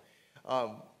well.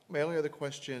 My only other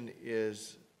question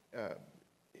is,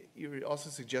 you were also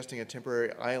suggesting a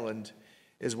temporary island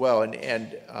as well,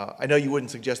 and I know you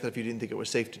wouldn't suggest that if you didn't think it was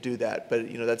safe to do that, but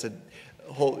that's a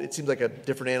whole, it seems like a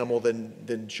different animal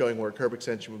than showing where a curb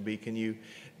extension would be. Can you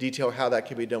detail how that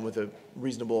can be done with a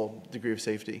reasonable degree of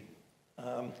safety?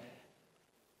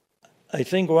 I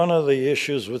think one of the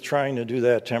issues with trying to do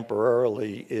that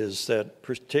temporarily is that,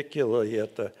 particularly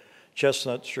at the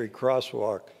Chestnut Street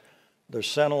crosswalk, the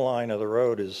center line of the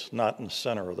road is not in the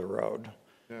center of the road,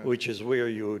 which is where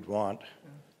you would want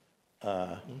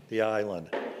the island.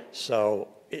 So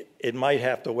it might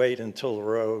have to wait until the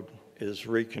road is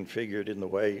reconfigured in the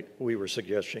way we were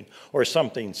suggesting, or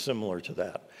something similar to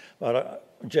that. But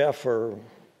Jeff or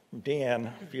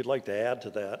Dan, if you'd like to add to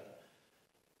that.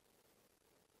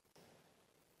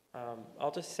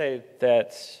 I'll just say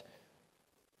that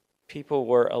people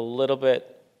were a little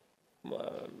bit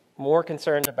more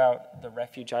concerned about the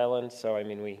refuge island. So I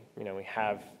mean, we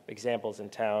have examples in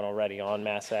town already on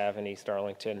Mass Ave in East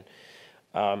Arlington.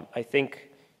 I think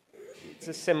it's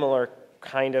a similar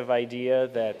kind of idea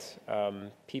that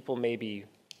people may be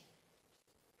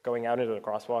going out into the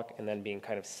crosswalk and then being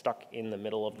kind of stuck in the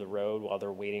middle of the road while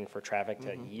they're waiting for traffic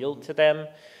to yield to them.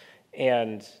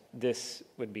 And this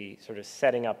would be sort of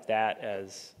setting up that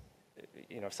as,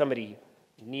 if somebody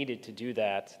needed to do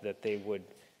that, that they would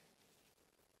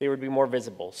be more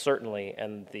visible, certainly,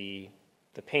 and the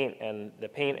paint and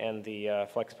the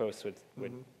flex posts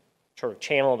would sort of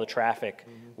channel the traffic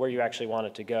where you actually want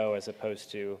it to go, as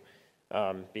opposed to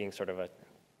being sort of a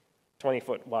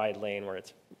 20-foot wide lane where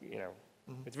it's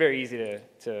it's very easy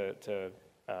to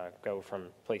go from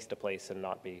place to place and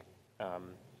not be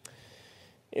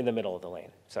in the middle of the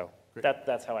lane. So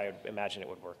that's how I would imagine it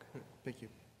would work. Thank you.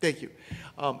 Thank you.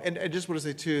 And I just want to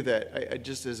say too that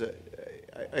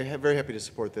I'm very happy to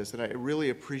support this, and I really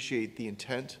appreciate the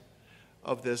intent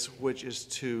of this, which is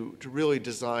to really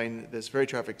design this very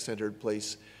traffic-centered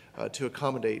place to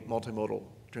accommodate multimodal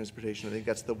transportation. I think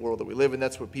that's the world that we live in.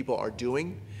 That's what people are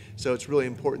doing. So it's really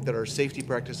important that our safety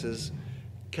practices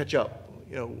catch up,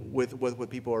 with what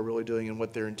people are really doing and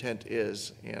what their intent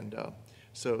is. And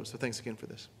so thanks again for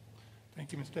this.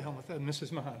 Thank you, Mr. Helmuth.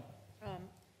 Mrs. Mahan.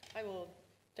 I will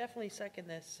definitely second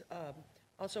this,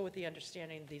 also with the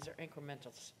understanding these are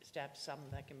incremental steps, some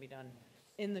that can be done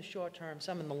in the short term,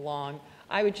 some in the long.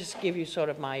 I would just give you sort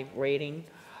of my rating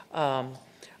of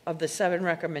the 7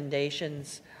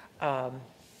 recommendations.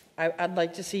 I'd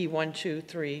like to see 1, 2,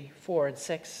 3, 4, and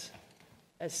 6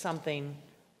 as something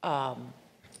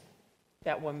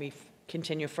that when we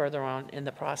continue further on in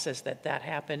the process, that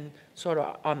happen sort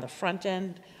of on the front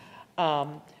end.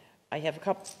 I have a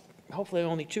couple, hopefully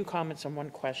only 2 comments and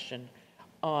 1 question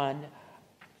on,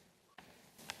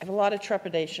 I have a lot of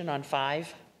trepidation on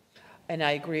 5, and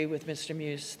I agree with Mr.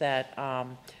 Muse that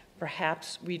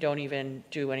perhaps we don't even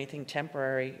do anything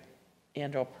temporary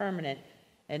and or permanent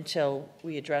until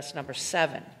we address number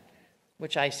 7,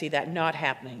 which I see that not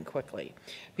happening quickly.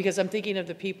 Because I'm thinking of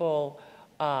the people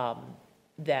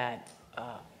that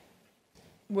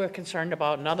we're concerned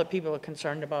about, and other people are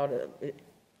concerned about,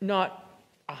 not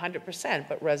 100%,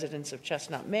 but residents of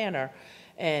Chestnut Manor,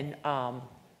 and on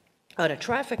a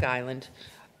traffic island,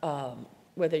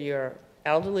 whether you're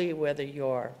elderly, whether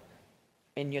you're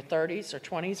in your 30s or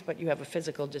 20s, but you have a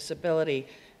physical disability,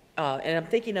 and I'm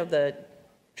thinking of the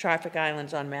traffic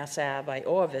islands on Mass Ave by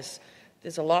Orvis.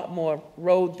 There's a lot more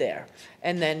road there.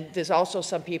 And then there's also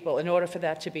some people, in order for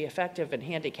that to be effective and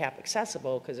handicap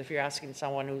accessible, because if you're asking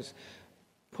someone who's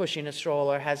pushing a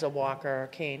stroller, has a walker or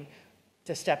cane,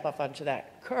 to step up onto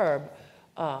that curb,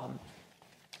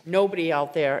 nobody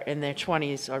out there in their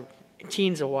 20s or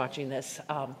teens are watching this,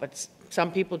 but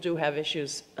some people do have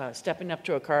issues stepping up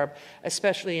to a curb,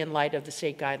 especially in light of the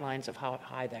state guidelines of how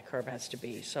high that curb has to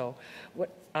be. So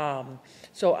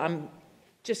so I'm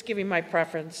just giving my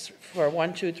preference for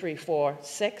 1, 2, 3, 4,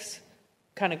 6,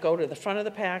 kind of go to the front of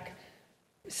the pack.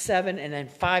 7 and then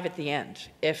 5 at the end,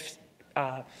 if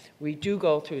we do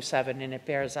go through 7 and it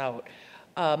bears out.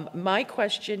 My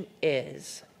question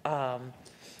is,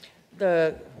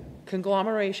 the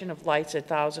conglomeration of lights at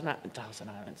Thousand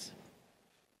Islands.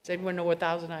 Does anyone know what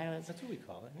Thousand Islands is? That's what we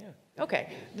call it, yeah.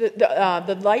 Okay.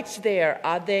 The lights there,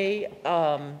 are they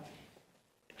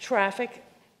traffic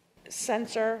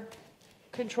sensor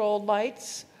controlled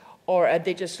lights, or are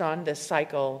they just on this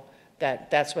cycle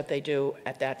that's what they do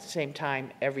at that same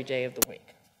time every day of the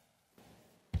week?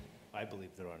 I believe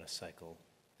they're on a cycle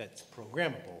that's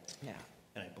programmable. Yeah.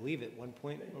 And I believe at one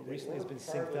point, recently has been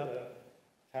synced up.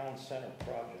 Town center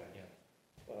project. Yeah.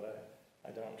 But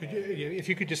I don't. Could you, if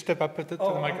you could just step up to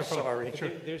the microphone. Sorry. Sure.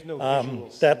 There's no visual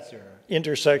that sensor.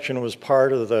 intersection was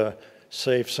part of the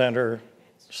Safe Center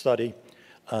study,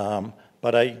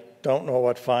 but I don't know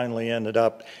what finally ended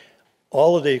up.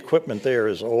 All of the equipment there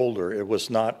is older. It was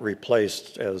not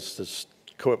replaced as this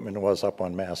equipment was up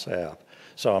on Mass Ave.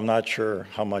 So I'm not sure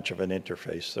how much of an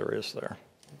interface there is there.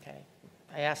 Okay.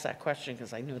 I asked that question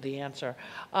because I knew the answer.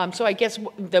 So I guess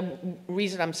the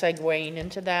reason I'm segueing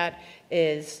into that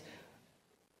is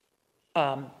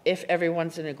if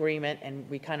everyone's in agreement and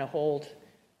we kind of hold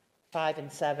 5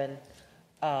 and 7,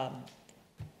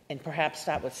 and perhaps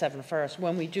start with 7 first.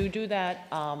 When we do that,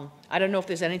 I don't know if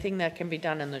there's anything that can be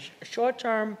done in the short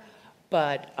term,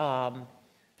 but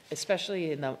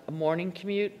especially in the morning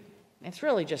commute, it's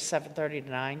really just 7:30 to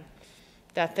 9.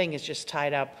 That thing is just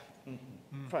tied up in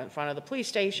front of the police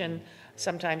station.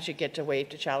 Sometimes you get to wave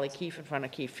to Charlie Keefe in front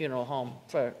of Keefe Funeral Home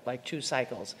for like 2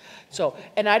 cycles. So,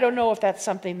 and I don't know if that's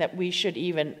something that we should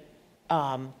even,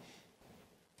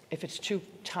 if it's too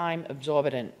time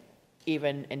absorbent,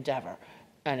 even endeavor.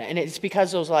 And it's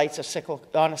because those lights are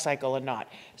on a cycle or not.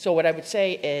 So what I would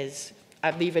say is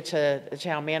I'd leave it to the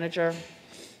town manager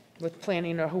with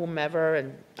planning or whomever,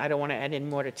 and I don't want to add any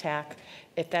more to TAC.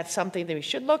 If that's something that we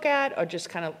should look at, or just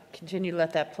kind of continue to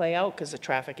let that play out because the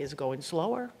traffic is going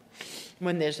slower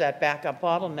when there's that backup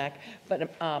bottleneck.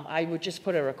 But I would just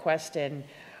put a request in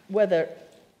whether,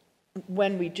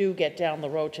 when we do get down the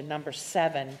road to number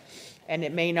 7, and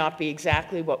it may not be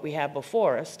exactly what we have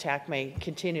before us, TAC may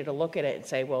continue to look at it and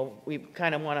say, well, we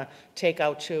kind of want to take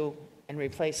out 2 and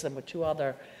replace them with 2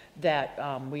 other, that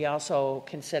we also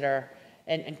consider,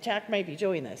 and TAC may be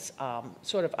doing this,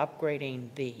 sort of upgrading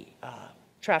the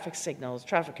traffic signals,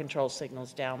 traffic control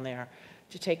signals down there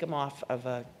to take them off of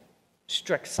a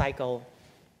strict cycle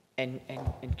and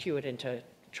cue it into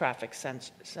traffic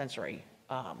sensory.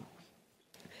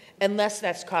 Unless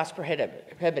that's cost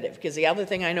prohibitive. Because the other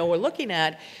thing I know we're looking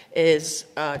at is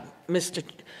Mr.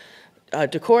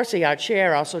 DeCoursey, our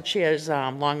chair, also chairs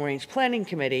Long Range Planning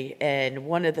Committee, and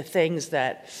one of the things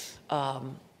that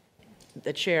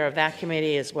the chair of that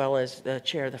committee, as well as the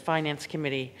chair of the Finance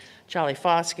Committee, Charlie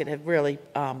Foskett, have really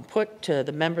put to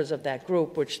the members of that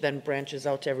group, which then branches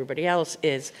out to everybody else,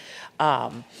 is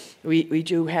we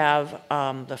do have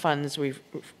the funds,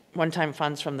 one-time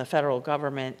funds from the federal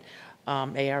government,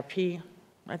 ARP,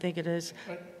 I think it is.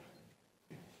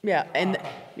 Yeah, and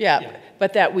yeah,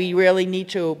 but that we really need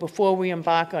to, before we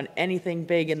embark on anything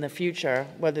big in the future,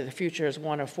 whether the future is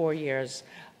 1 or 4 years,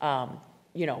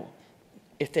 you know,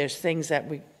 if there's things that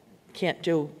we can't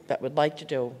do that we'd like to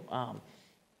do,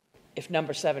 if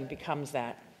number 7 becomes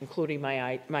that, including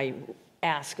my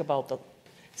ask about the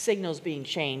signals being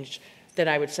changed, then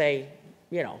I would say,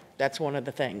 you know, that's one of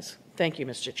the things. Thank you,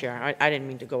 Mr. Chair. I didn't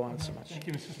mean to go on so much. Thank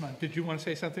you, Mrs. Munn. Did you want to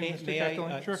say something, Mr. May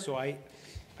Castellan? Sure. So I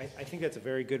think that's a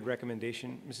very good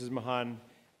recommendation, Mrs. Mahan.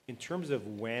 In terms of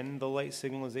when the light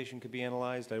signalization could be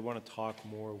analyzed, I want to talk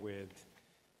more with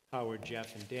Howard,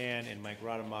 Jeff, and Dan, and Mike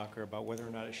Rademacher about whether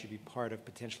or not it should be part of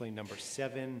potentially number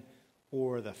 7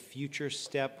 or the future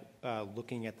step,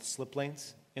 looking at the slip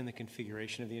lanes and the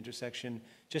configuration of the intersection,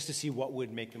 just to see what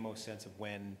would make the most sense of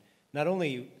when, not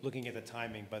only looking at the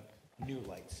timing, but new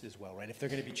lights as well, right? If they're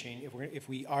going to be changed, if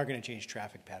we are going to change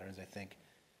traffic patterns, I think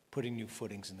putting new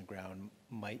footings in the ground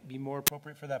might be more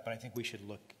appropriate for that, but I think we should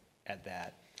look at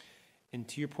that. And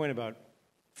to your point about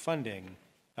funding,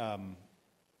 I'm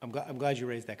glad you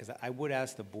raised that, because I would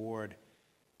ask the board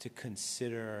to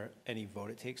consider any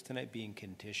vote it takes tonight being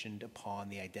conditioned upon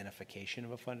the identification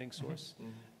of a funding source.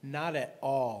 Not at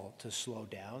all to slow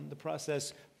down the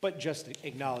process, but just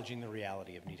acknowledging the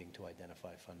reality of needing to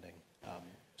identify funding.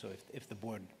 So if the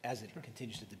board, as it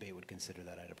continues to debate, would consider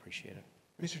that, I'd appreciate it.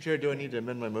 Mr. Chair, do I need to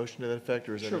amend my motion to that effect,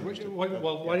 or is Sure. that?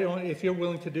 Well, why don't, if you're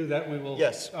willing to do that, we will.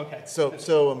 Yes. Okay.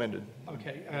 So amended.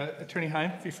 Okay. Attorney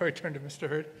Heim, before I turn to Mr.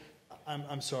 Hurd.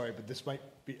 I'm sorry, but this might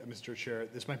be, Mr. Chair,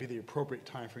 this might be the appropriate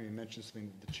time for me to mention something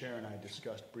that the chair and I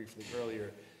discussed briefly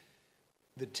earlier.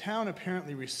 The town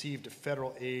apparently received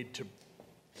federal aid to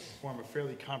form a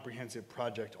fairly comprehensive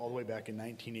project all the way back in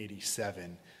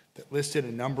 1987 that listed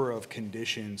a number of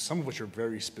conditions, some of which are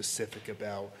very specific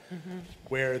about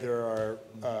where there are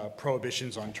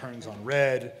prohibitions on turns on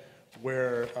red,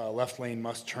 where left lane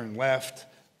must turn left,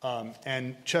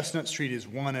 and Chestnut Street is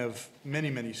one of many,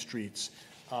 many streets.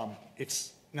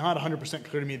 It's not 100%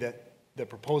 clear to me that the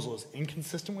proposal is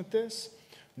inconsistent with this,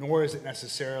 nor is it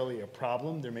necessarily a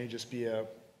problem. There may just be a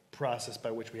process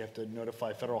by which we have to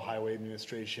notify Federal Highway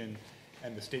Administration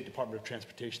and the State Department of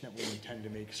Transportation that we intend to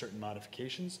make certain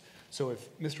modifications. So if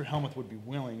Mr. Helmuth would be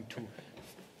willing to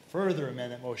further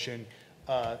amend that motion,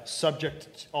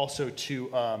 subject also to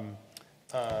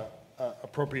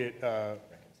appropriate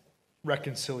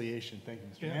reconciliation, thank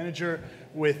you, Mr. Manager,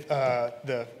 with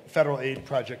the federal aid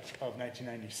project of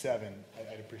 1997,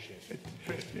 I'd appreciate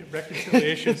it.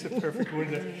 Reconciliation is the perfect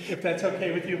word there. If that's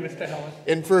okay with you, Mr. Helmuth.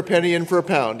 In for a penny, in for a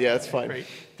pound. Yeah, it's fine. Great.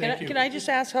 Thank you. Can I just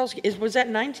ask, was that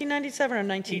 1997 or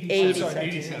 1987?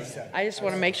 87. I just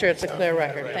want to make sure it's a clear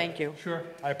record. Thank you. Sure.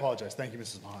 I apologize. Thank you,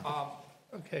 Mrs. Mahan.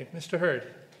 Okay, Mr.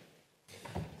 Hurd.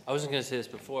 I wasn't going to say this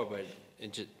before, but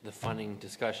the funding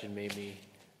discussion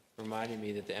reminded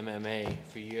me that the MMA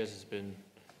for years has been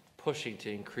pushing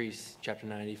to increase Chapter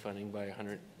 90 funding by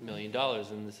 $100 million,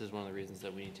 and this is one of the reasons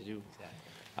that we need to do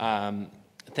that.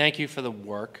 Thank you for the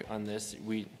work on this.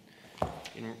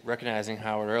 In recognizing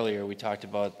Howard earlier, we talked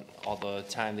about all the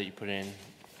time that you put in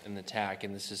the TAC,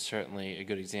 and this is certainly a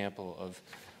good example of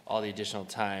all the additional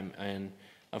time. And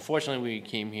unfortunately, we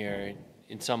came here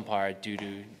in some part due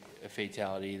to a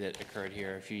fatality that occurred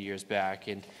here a few years back,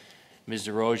 and Ms.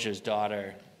 DeRosa's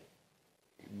daughter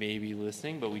may be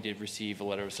listening, but we did receive a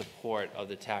letter of support of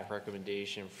the TAC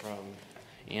recommendation from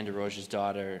Ann DeRosa's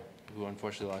daughter, who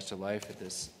unfortunately lost her life at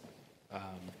this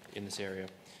in this area.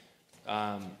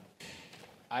 I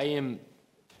am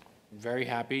very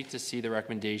happy to see the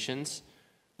recommendations.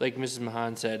 Like Mrs.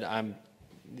 Mahan said,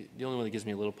 the only one that gives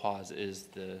me a little pause is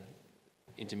the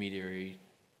intermediary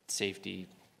safety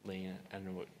lane. I don't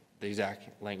know what the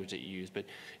exact language that you used, but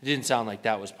it didn't sound like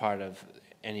that was part of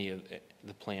any of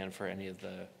the plan for any of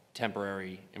the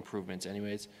temporary improvements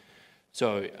anyways.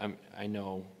 So I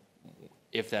know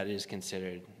if that is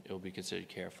considered, it will be considered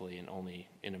carefully and only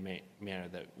in a manner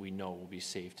that we know will be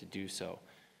safe to do so.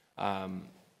 And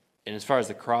as far as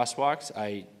the crosswalks,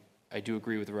 I do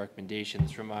agree with the recommendation.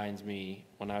 This reminds me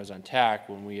when I was on TAC,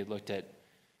 when we had looked at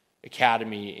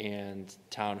Academy and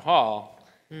Town Hall,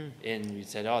 and we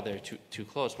said, oh, they're too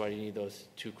close. Why do you need those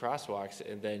two crosswalks?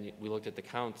 And then we looked at the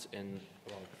counts, and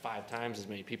 5 times as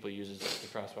many people use the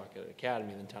crosswalk at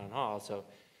Academy than Town Hall. So,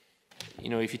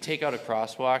 if you take out a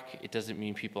crosswalk, it doesn't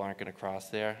mean people aren't going to cross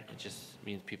there. It just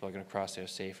means people are going to cross there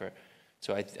safer.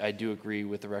 So I do agree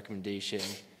with the recommendation,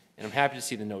 and I'm happy to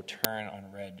see the no turn on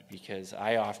red, because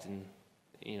I often,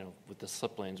 with the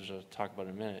slip lanes, which I'll talk about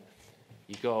in a minute,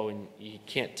 you go and you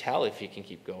can't tell if you can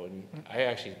keep going. I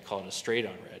actually call it a straight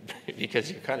on red because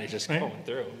you're kind of just going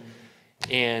through.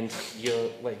 And you're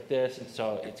like this, and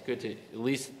so it's good to at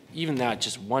least, even that,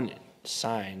 just one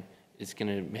sign is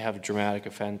going to have a dramatic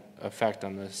effect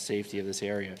on the safety of this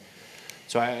area.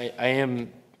 So I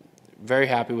am very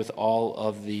happy with all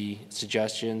of the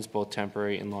suggestions, both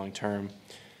temporary and long-term.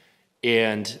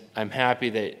 And I'm happy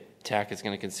that TAC is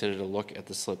going to consider to look at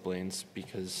the slip lanes,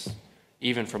 because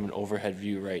even from an overhead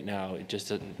view right now, it just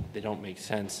doesn't, they don't make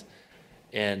sense.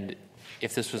 And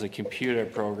if this was a computer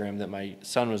program that my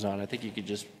son was on, I think you could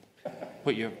just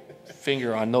put your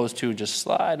finger on those two, just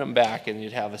slide them back, and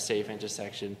you'd have a safe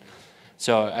intersection.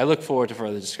 So I look forward to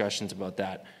further discussions about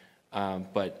that.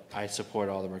 But I support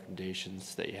all the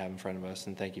recommendations that you have in front of us,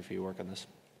 and thank you for your work on this.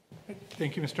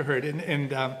 Thank you, Mr. Hurd.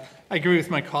 And I agree with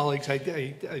my colleagues.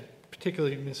 I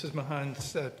particularly Mrs.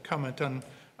 Mahan's comment on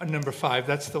number 5.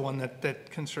 That's the one that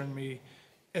concerned me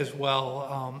as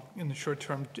well in the short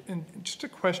term. And just a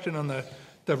question on the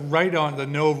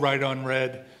no right on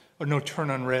red or no turn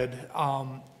on red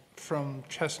from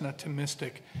Chestnut to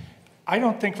Mystic. I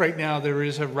don't think right now there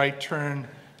is a right turn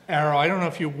arrow. I don't know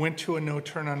if you went to a no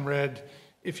turn on red,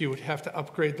 if you would have to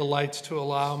upgrade the lights to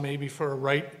allow maybe for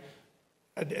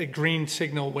a green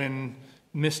signal when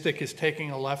Mystic is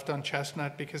taking a left on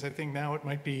Chestnut, because I think now it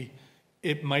might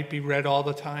be red all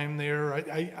the time there.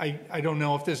 I don't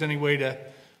know if there's any way to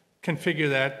configure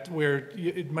that where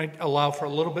it might allow for a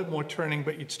little bit more turning,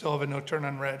 but you'd still have a no turn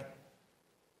on red.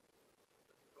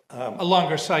 A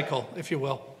longer cycle, if you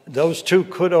will. Those two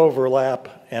could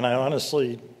overlap, and I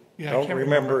honestly don't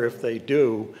remember if they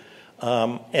do.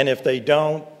 And if they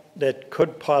don't, that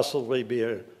could possibly be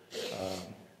a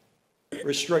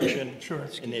restriction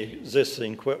in the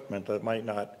existing equipment that might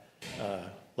not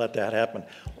let that happen.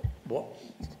 Well,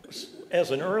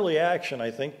 as an early action,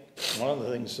 I think one of the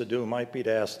things to do might be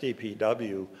to ask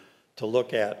DPW to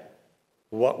look at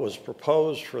what was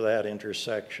proposed for that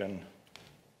intersection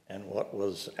and what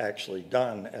was actually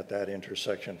done at that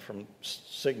intersection from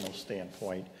signal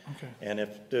standpoint. Okay. And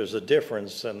if there's a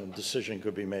difference, then the decision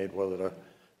could be made whether to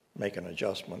make an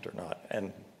adjustment or not.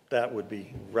 And that would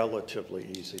be relatively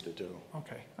easy to do.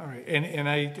 Okay, all right. And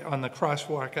I, on the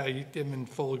crosswalk, I am in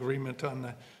full agreement on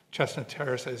the Chestnut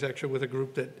Terrace. I was actually with a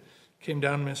group that came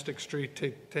down Mystic Street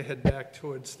to head back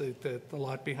towards the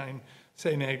lot behind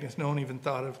St. Agnes. No one even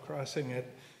thought of crossing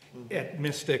it at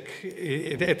Mystic.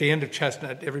 At the end of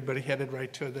Chestnut, everybody headed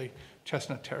right to the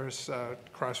Chestnut Terrace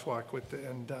crosswalk,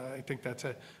 and I think that's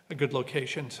a good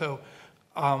location. So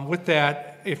with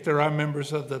that, if there are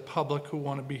members of the public who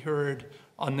want to be heard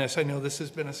on this, I know this has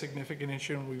been a significant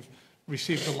issue and we've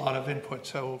received a lot of input.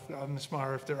 So Ms.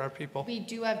 Mara, if there are people. We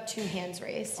do have 2 hands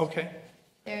raised. Okay.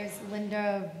 There's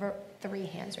Linda, 3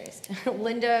 hands raised.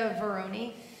 Linda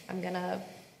Veroni, I'm gonna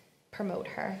promote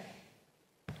her.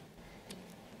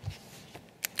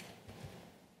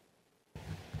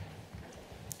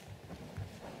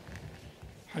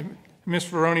 Hi, Ms.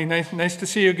 Veroni, nice to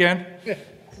see you again.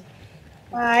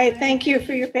 Hi, thank you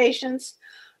for your patience.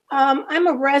 I'm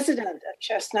a resident of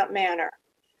Chestnut Manor.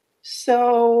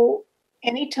 So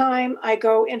anytime I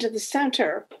go into the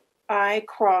center, I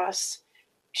cross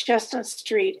Chestnut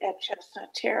Street at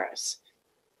Chestnut Terrace.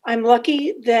 I'm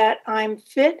lucky that I'm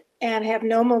fit and have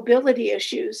no mobility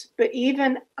issues, but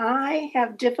even I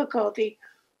have difficulty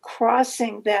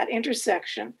crossing that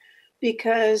intersection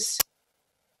because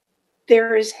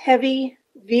there is heavy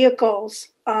vehicles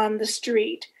on the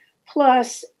street.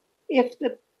 Plus, if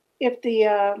the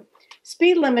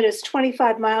speed limit is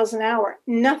 25 miles an hour,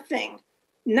 nothing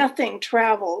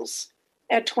travels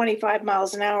at 25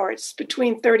 miles an hour. It's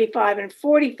between 35 and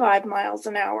 45 miles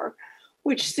an hour,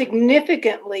 which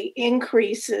significantly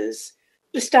increases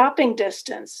the stopping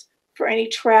distance for any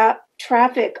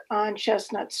traffic on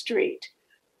Chestnut Street.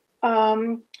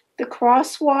 The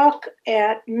crosswalk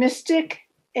at Mystic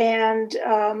and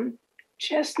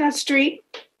Chestnut Street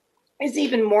is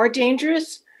even more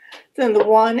dangerous than the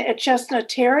one at Chestnut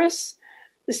Terrace.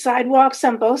 The sidewalks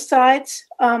on both sides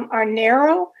are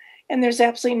narrow, and there's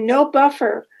absolutely no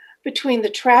buffer between the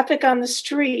traffic on the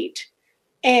street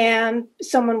and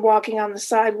someone walking on the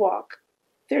sidewalk.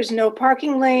 There's no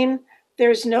parking lane,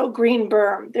 there's no green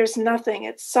berm, there's nothing.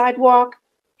 It's sidewalk,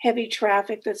 heavy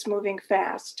traffic that's moving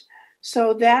fast.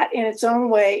 So that in its own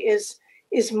way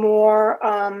is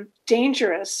more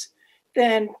dangerous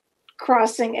than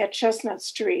crossing at Chestnut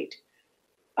Street.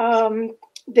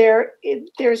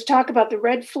 There's talk about the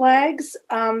red flags.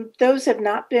 Those have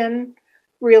not been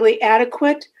really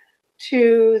adequate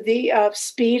to the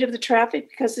speed of the traffic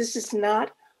because this is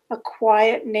not a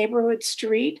quiet neighborhood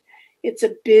street. It's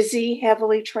a busy,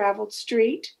 heavily traveled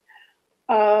street.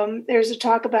 There's a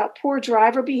talk about poor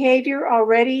driver behavior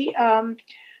already.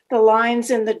 The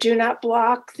lines in the do not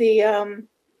block the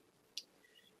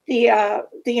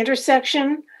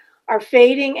intersection are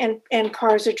fading and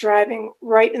cars are driving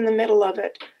right in the middle of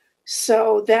it.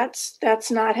 So that's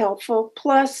not helpful.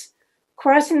 Plus,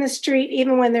 crossing the street,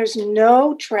 even when there's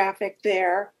no traffic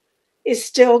there, is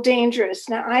still dangerous.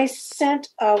 Now, I sent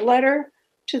a letter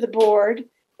to the board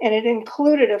and it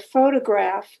included a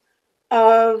photograph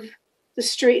of the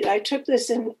street. I took this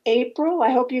in April.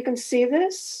 I hope you can see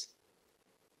this.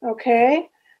 Okay.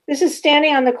 This is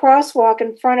standing on the crosswalk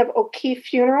in front of O'Keefe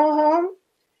Funeral Home.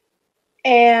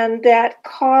 And that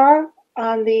car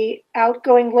on the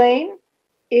outgoing lane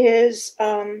is,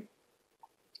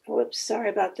 whoops, sorry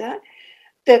about that.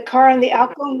 The car on the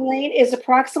outgoing lane is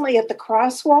approximately at the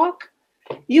crosswalk.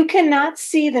 You cannot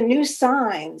see the new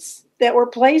signs that were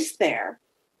placed there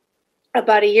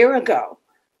about a year ago.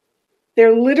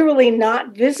 They're literally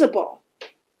not visible.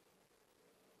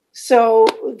 So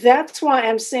that's why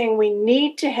I'm saying we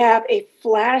need to have a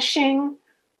flashing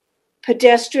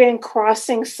pedestrian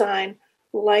crossing sign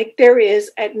like there is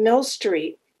at Mill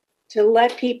Street to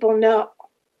let people know.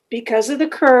 Because of the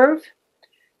curve,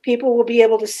 people will be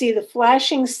able to see the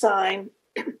flashing sign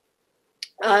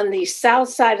on the south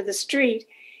side of the street,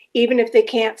 even if they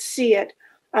can't see it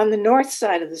on the north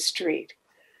side of the street.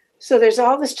 So there's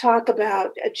all this talk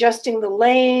about adjusting the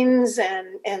lanes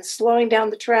and slowing down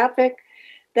the traffic.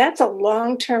 That's a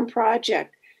long-term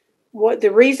project.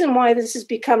 The reason why this has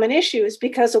become an issue is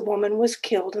because a woman was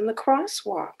killed in the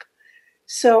crosswalk.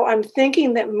 So I'm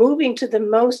thinking that moving to the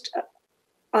most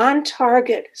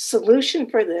on-target solution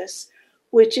for this,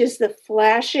 which is the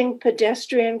flashing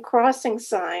pedestrian crossing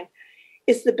sign,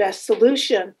 is the best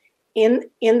solution in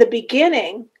the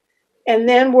beginning, and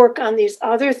then work on these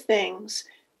other things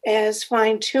as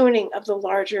fine tuning of the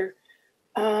larger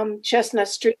Chestnut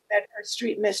Street, Bedford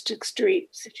Street, Mystic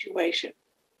Street situation.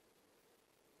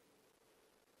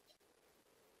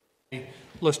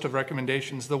 List of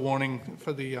recommendations, the warning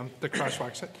for the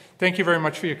crosswalks. Thank you very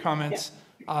much for your comments.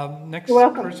 Yeah. Next You're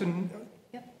welcome. person.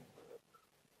 Yep.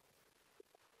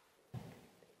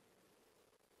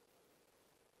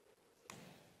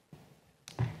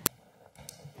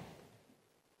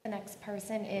 The next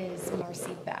person is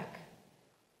Marcy Beck.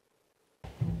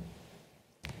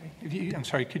 I'm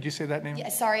sorry, could you say that name? Yeah,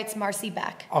 sorry, it's Marcy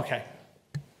Beck. Okay.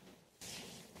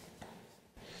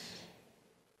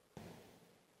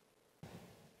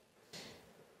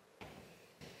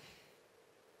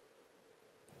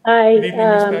 Hi, Good evening,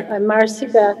 Ms. Beck. I'm Marcy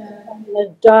Beck. I'm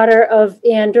the daughter of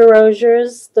Ann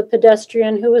DeRogers, the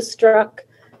pedestrian who was struck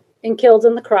and killed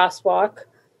in the crosswalk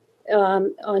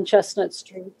on Chestnut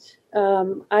Street.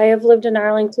 I have lived in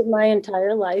Arlington my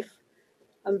entire life.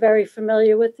 I'm very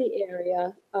familiar with the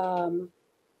area, and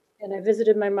I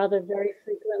visited my mother very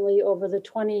frequently over the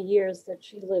 20 years that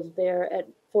she lived there at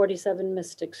 47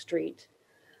 Mystic Street.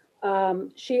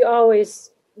 She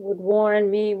always would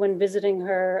warn me when visiting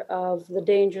her of the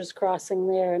dangers crossing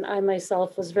there, and I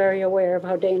myself was very aware of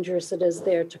how dangerous it is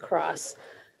there to cross.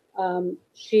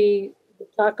 She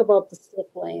would talk about the slip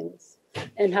lanes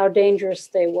and how dangerous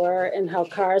they were and how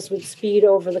cars would speed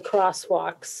over the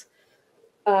crosswalks.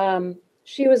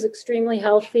 She was extremely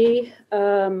healthy.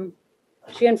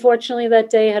 She unfortunately that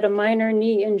day had a minor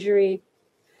knee injury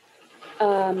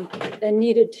and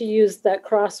needed to use that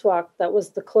crosswalk that was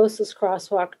the closest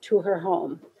crosswalk to her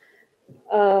home.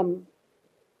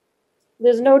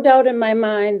 There's no doubt in my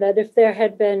mind that if there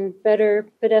had been better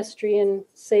pedestrian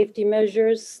safety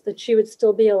measures, that she would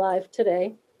still be alive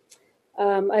today.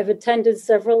 I've attended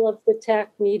several of the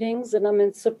TAC meetings and I'm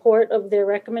in support of their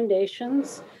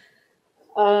recommendations.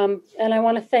 And I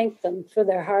want to thank them for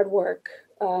their hard work.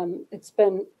 It's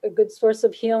been a good source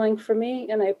of healing for me,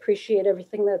 and I appreciate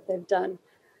everything that they've done.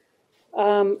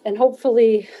 And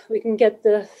hopefully we can get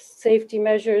the safety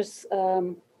measures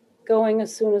going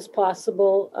as soon as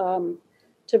possible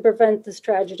to prevent this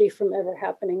tragedy from ever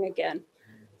happening again.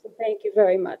 So thank you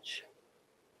very much.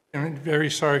 I'm very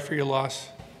sorry for your loss.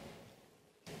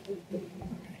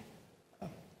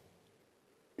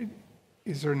 Okay.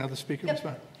 Is there another speaker?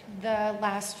 Yep. The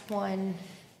last one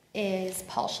is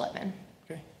Paul Schlittman.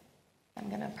 Okay. I'm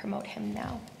going to promote him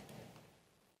now.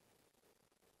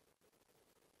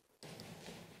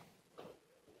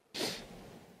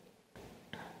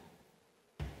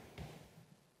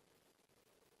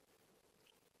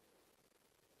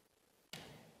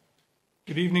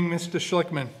 Good evening, Mr.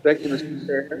 Schlickman. Thank you, Mr.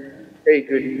 Chair. Hey,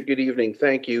 good evening.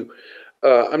 Thank you.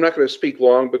 I'm not going to speak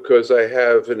long because I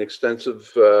have an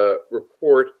extensive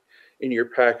report in your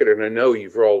packet, and I know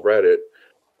you've all read it.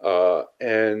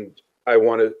 And I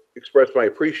want to express my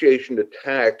appreciation to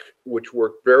TAC, which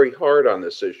worked very hard on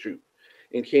this issue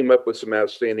and came up with some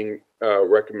outstanding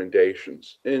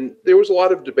recommendations. And there was a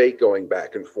lot of debate going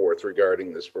back and forth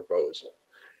regarding this proposal.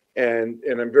 And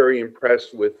I'm very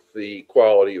impressed with the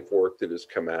quality of work that has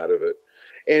come out of it.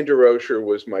 Ann DeRocher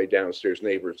was my downstairs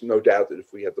neighbor. No doubt that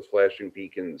if we had the flashing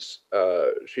beacons,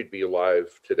 she'd be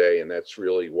alive today, and that's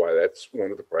really why that's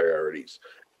one of the priorities.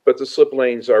 But the slip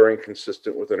lanes are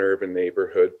inconsistent with an urban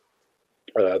neighborhood.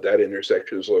 That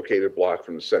intersection is located a block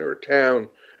from the center of town.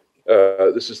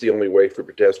 This is the only way for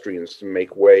pedestrians to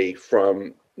make way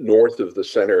from north of the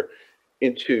center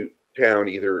into town,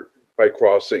 either by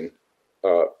crossing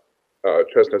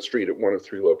Chestnut Street at one of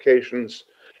three locations.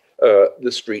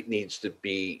 The street needs to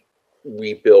be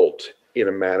rebuilt in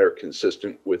a manner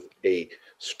consistent with a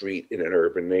street in an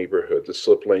urban neighborhood. The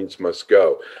slip lanes must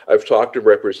go. I've talked to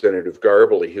Representative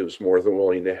Garbely, who's more than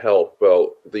willing to help.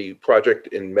 Well, the project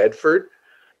in Medford,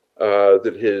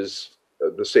 that is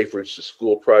the Safe Routes to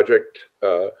School project,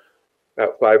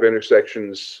 at 5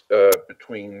 intersections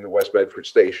between the West Medford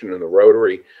Station and the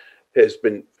Rotary, has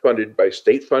been funded by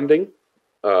state funding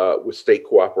with state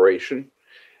cooperation.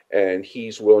 And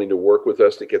he's willing to work with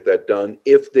us to get that done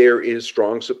if there is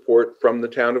strong support from the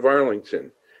town of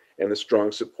Arlington and the strong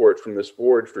support from this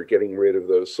board for getting rid of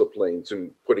those slip lanes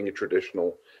and putting a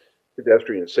traditional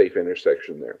pedestrian safe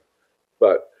intersection there.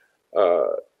 But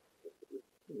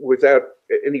without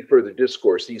any further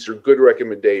discourse, these are good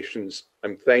recommendations.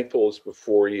 I'm thankful it's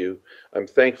before you. I'm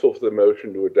thankful for the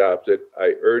motion to adopt it.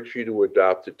 I urge you to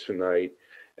adopt it tonight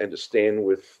and to stand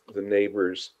with the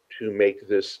neighbors to make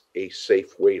this a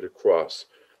safe way to cross.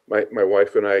 My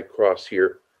wife and I cross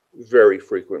here very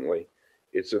frequently.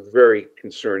 It's a very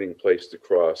concerning place to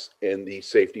cross, and these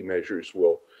safety measures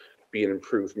will be an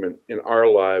improvement in our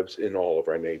lives, in all of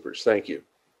our neighbors. Thank you.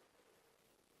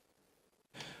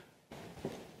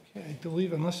 Okay, I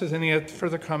believe, unless there's any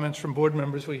further comments from board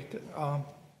members, Mr.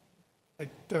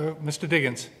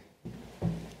 Diggins.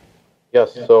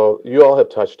 Yes, so you all have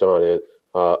touched on it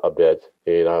a bit,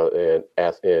 and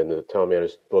the town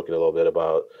manager's spoken a little bit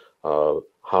about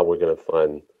how we're going to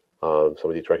fund some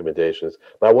of these recommendations.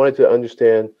 But I wanted to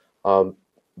understand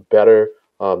better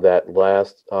that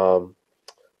last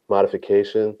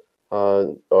modification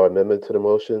or amendment to the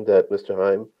motion that Mr.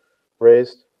 Heim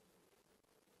raised.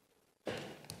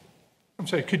 I'm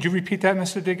sorry, could you repeat that,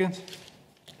 Mr. Diggins?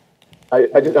 I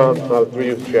just, through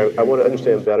you, Chair, I want to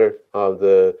understand better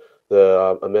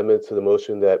the amendment to the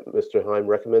motion that Mr. Heim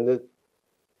recommended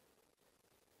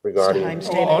regarding.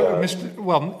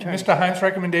 Mr. Heim's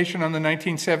recommendation on the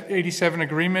 1987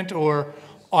 agreement or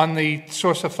on the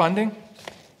source of funding?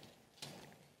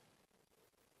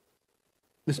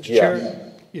 Mr.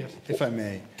 Chair? Yes. If I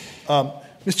may.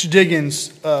 Mr.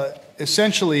 Diggins,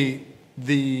 essentially,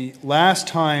 the last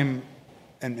time,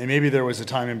 and maybe there was a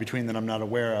time in between that I'm not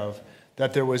aware of,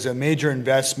 that there was a major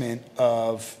investment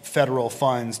of federal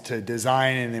funds to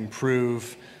design and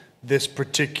improve this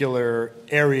particular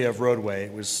area of roadway.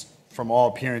 It was, from all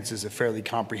appearances, a fairly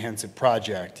comprehensive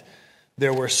project.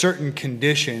 There were certain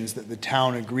conditions that the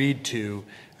town agreed to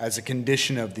as a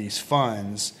condition of these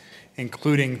funds,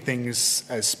 including things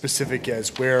as specific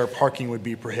as where parking would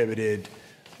be prohibited,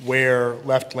 where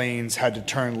left lanes had to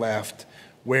turn left,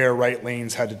 where right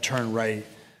lanes had to turn right.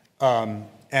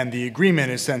 And the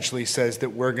agreement essentially says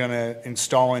that we're going to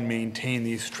install and maintain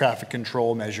these traffic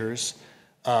control measures.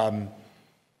 I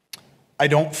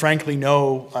don't frankly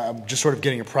know, I'm just sort of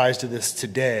getting apprised of this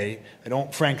today, I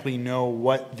don't frankly know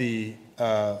what the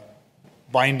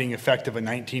binding effect of a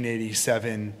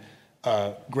 1987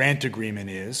 grant agreement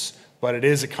is, but it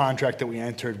is a contract that we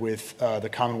entered with the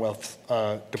Commonwealth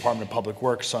Department of Public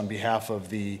Works on behalf of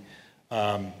the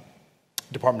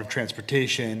Department of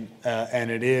Transportation,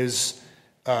 and it is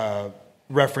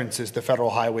references the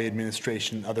Federal Highway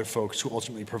Administration and other folks who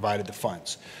ultimately provided the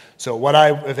funds. So what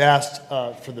I have asked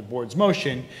for the board's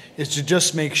motion is to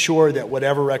just make sure that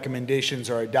whatever recommendations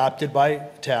are adopted by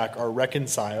TAC are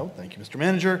reconciled, thank you, Mr.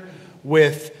 Manager,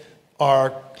 with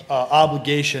our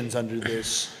obligations under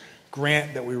this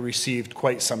grant that we received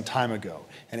quite some time ago.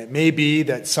 And it may be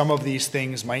that some of these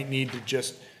things might need to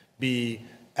just be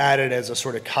added as a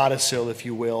sort of codicil, if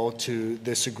you will, to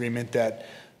this agreement that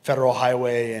Federal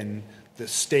Highway and the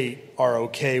state are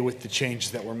okay with the changes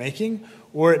that we're making,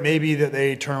 or it may be that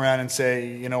they turn around and say,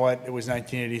 you know what, it was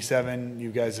 1987,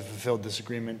 you guys have fulfilled this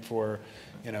agreement for,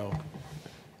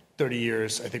 30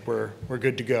 years, I think we're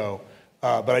good to go.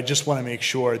 But I just want to make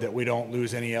sure that we don't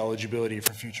lose any eligibility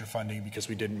for future funding because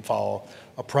we didn't follow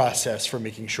a process for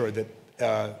making sure that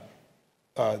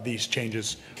these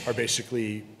changes are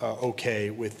basically okay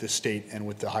with the state and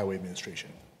with the Highway Administration.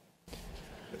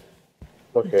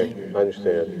 Okay, I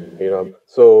understand.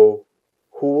 So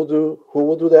who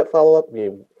will do that follow up? I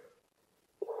mean,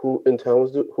 who in town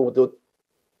who will do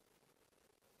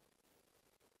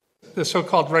the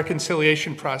so-called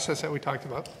reconciliation process that we talked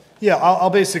about? Yeah, I'll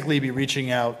basically be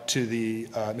reaching out to the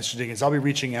Mr. Diggins. I'll be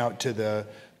reaching out to the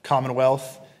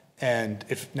Commonwealth and,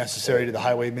 if necessary, to the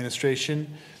Highway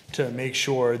Administration to make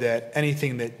sure that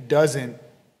anything that isn't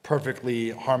perfectly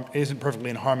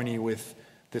in harmony with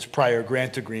this prior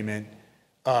grant agreement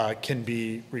can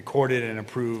be recorded and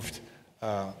approved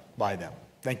by them.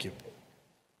 Thank you.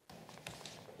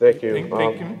 Thank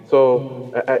you.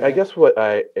 So I guess what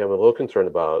I am a little concerned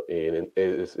about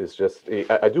is just,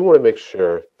 I do want to make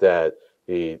sure that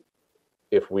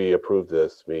if we approve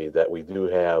this, that we do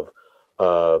have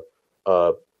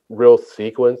a real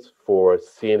sequence for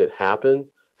seeing it happen.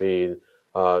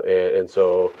 And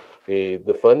so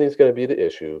the funding is going to be the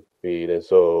issue. And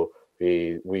so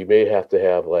we may have to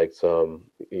have like some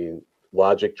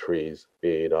logic trees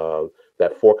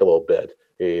that fork a little bit.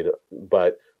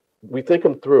 But we think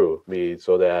them through,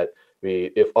 so that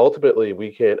if ultimately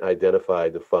we can't identify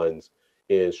the funds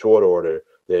in short order,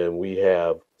 then we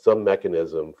have some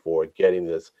mechanism for getting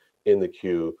this in the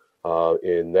queue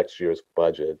in next year's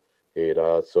budget.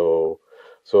 So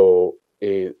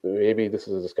maybe this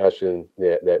is a discussion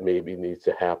that maybe needs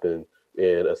to happen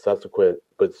in a subsequent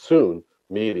but soon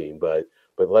meeting. But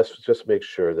let's just make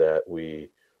sure that we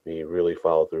really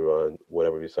follow through on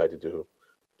whatever we decide to do.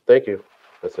 Thank you.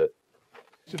 That's it.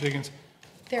 Mr. Diggins.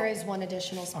 There is one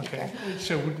additional speaker. Okay,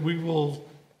 so we will,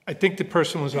 I think the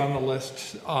person was on the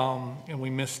list and we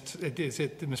missed, is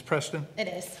it Ms. Preston? It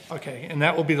is. Okay, and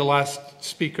that will be the last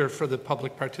speaker for the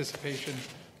public participation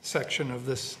section of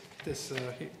this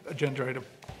agenda item.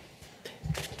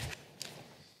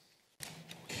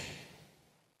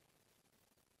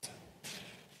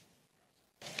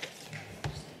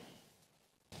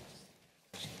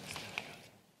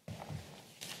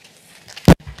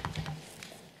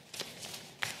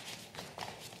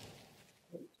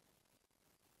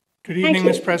 Good evening,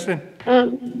 Ms. President.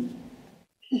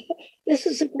 This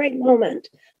is a great moment.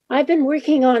 I've been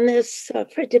working on this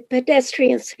for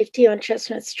pedestrian safety on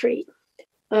Chestnut Street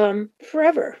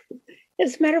forever.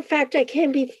 As a matter of fact, I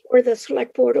came before the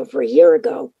select board over a year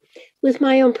ago with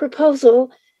my own proposal,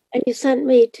 and you sent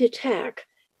me to TAC.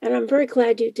 And I'm very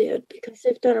glad you did, because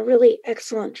they've done a really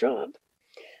excellent job.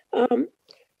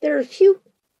 There are a few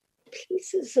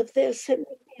pieces of this that make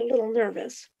me a little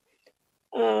nervous.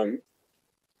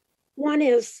 One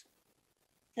is,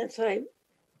 since I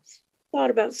thought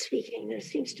about speaking, there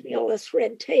seems to be all this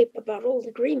red tape about old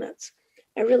agreements.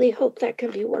 I really hope that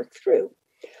can be worked through.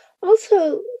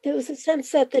 Also, there was a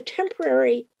sense that the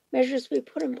temporary measures we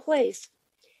put in place,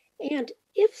 and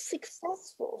if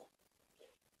successful,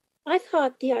 I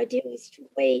thought the idea was to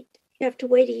wait, you have to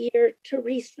wait a year to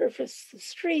resurface the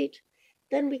street,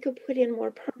 then we could put in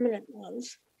more permanent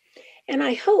ones. And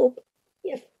I hope,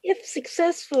 if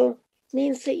successful,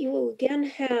 means that you will again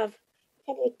have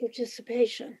public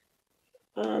participation.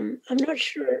 I'm not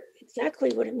sure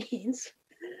exactly what it means,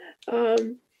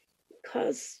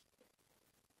 because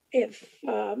if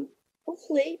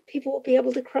hopefully people will be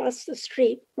able to cross the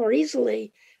street more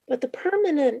easily, but the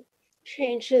permanent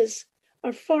changes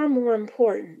are far more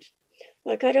important.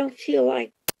 Like, I don't feel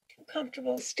like too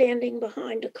comfortable standing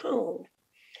behind a cone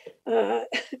to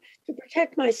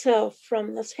protect myself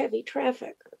from this heavy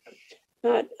traffic.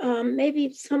 But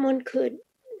maybe someone could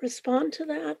respond to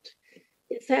that.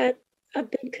 Is that a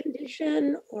big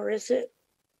condition, or is it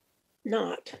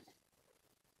not?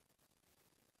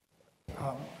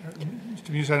 Mr.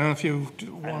 Muse, I don't know if you want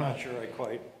to... I'm not sure I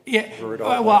quite heard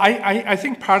all well, I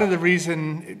think part of the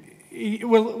reason...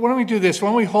 Well, why don't we do this? Why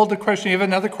don't we hold the question? You have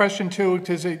another question too?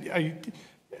 Because let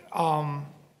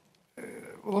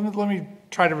me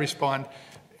try to respond.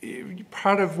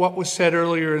 Part of what was said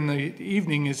earlier in the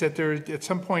evening is that at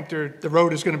some point the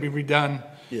road is going to be redone.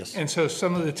 Yes. And so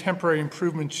some of the temporary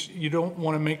improvements, you don't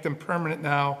want to make them permanent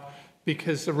now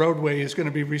because the roadway is going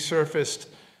to be resurfaced.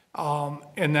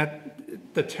 And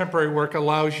that the temporary work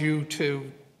allows you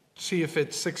to see if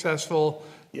it's successful.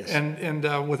 Yes.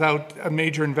 And without a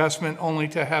major investment, only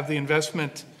to have the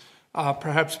investment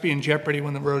perhaps be in jeopardy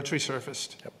when the road's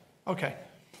resurfaced. Yep. Okay.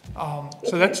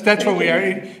 So that's where we are.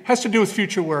 It has to do with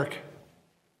future work.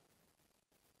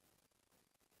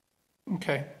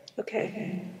 Okay.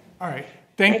 Okay. All right.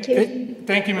 Thank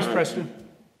you, Ms. Preston.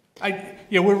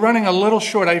 We're running a little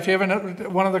short. If you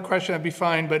have one other question, that'd be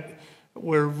fine, but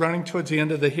we're running towards the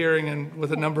end of the hearing and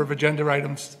with a number of agenda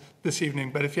items this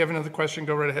evening. But if you have another question,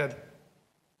 go right ahead.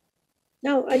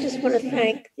 No, I just want to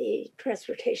thank the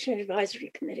Transportation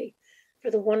Advisory Committee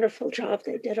for the wonderful job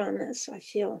they did on this. I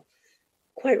feel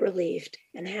quite relieved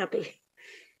and happy.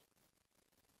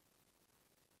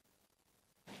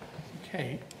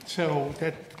 Okay, so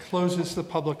that closes the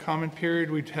public comment period.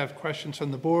 We'd have questions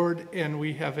on the board, and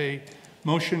we have a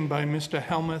motion by Mr.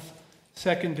 Helmuth,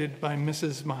 seconded by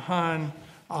Mrs. Mahan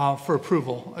for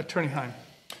approval. Attorney Heim.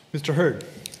 Mr. Hurd.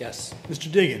 Yes.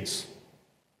 Mr. Diggins.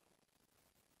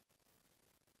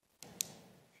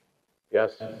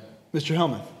 Yes. Mr.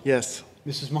 Helmuth. Yes.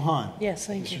 Mrs. Mahan. Yes,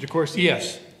 thank you. Mr. DeCoursey.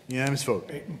 Yes. Unanimous vote.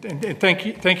 And thank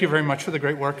you very much for the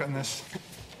great work on this.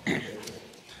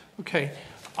 Okay.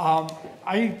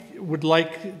 I would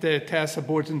like to ask the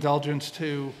board's indulgence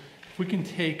to, if we can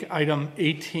take item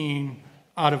 18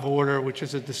 out of order, which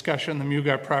is a discussion on the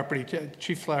Mugar property.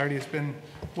 Chief Flaherty has been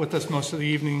with us most of the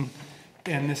evening,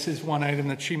 and this is one item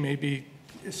that she may be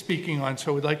speaking on.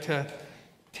 So we'd like to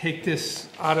take this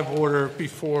out of order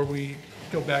before we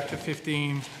go back to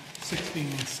 15,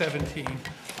 16, 17.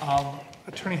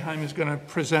 Attorney Heim is going to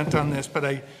present on this, but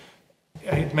I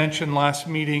had mentioned last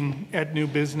meeting at New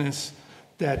Business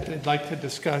that I'd like to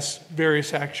discuss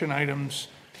various action items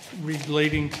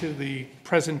relating to the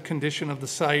present condition of the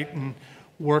site and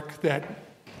work that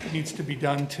needs to be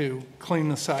done to clean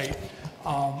the site.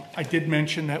 I did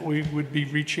mention that we would be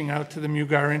reaching out to the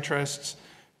Mugar interests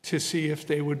to see if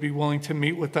they would be willing to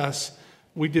meet with us.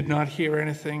 We did not hear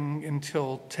anything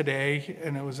until today,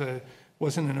 and it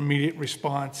wasn't an immediate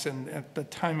response, and the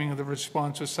timing of the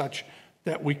response was such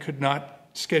that we could not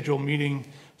schedule a meeting,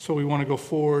 so we want to go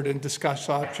forward and discuss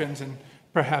options and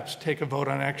perhaps take a vote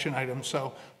on action items.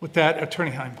 So with that,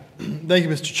 Attorney Heim. Thank you,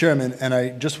 Mr. Chairman, and I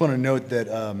just want to note that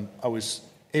I was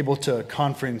able to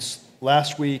conference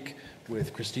last week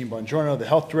with Christine Bongiorno, the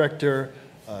health director,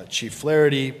 Chief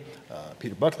Flaherty,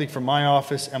 Peter Buckley from my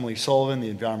office, Emily Sullivan, the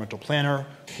environmental planner,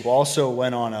 who also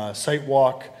went on a site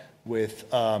walk with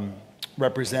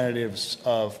representatives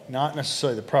of not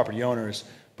necessarily the property owners,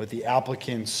 but the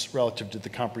applicants relative to the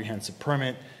comprehensive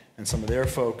permit and some of their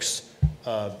folks,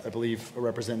 I believe a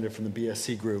representative from the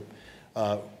BSC group.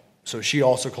 So she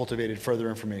also cultivated further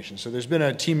information. So there's been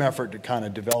a team effort to kind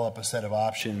of develop a set of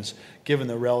options, given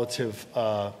the relative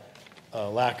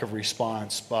lack of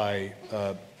response by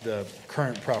the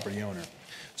current property owner.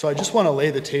 So I just want to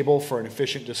lay the table for an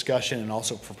efficient discussion and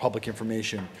also for public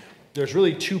information. There's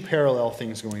really two parallel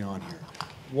things going on here.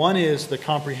 One is the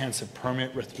comprehensive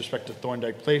permit with respect to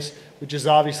Thorndike Place, which is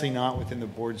obviously not within the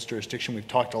board's jurisdiction. We've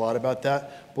talked a lot about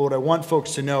that. But what I want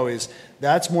folks to know is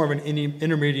that's more of an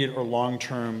intermediate or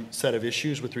long-term set of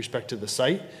issues with respect to the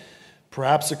site.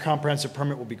 Perhaps a comprehensive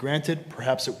permit will be granted,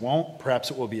 perhaps it won't,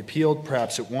 perhaps it will be appealed,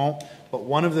 perhaps it won't. But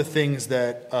one of the things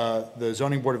that the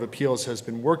Zoning Board of Appeals has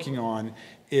been working on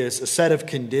is a set of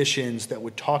conditions that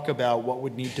would talk about what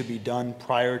would need to be done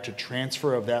prior to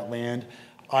transfer of that land,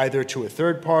 either to a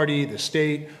third party, the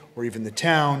state, or even the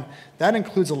town. That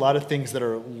includes a lot of things that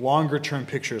are longer term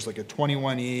pictures, like a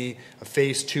 21E, a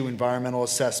phase 2 environmental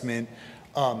assessment,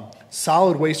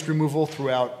 solid waste removal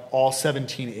throughout all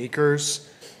 17 acres,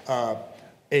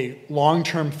 a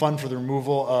long-term fund for the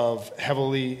removal of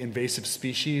heavily invasive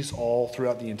species all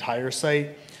throughout the entire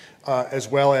site, as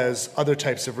well as other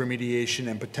types of remediation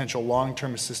and potential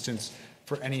long-term assistance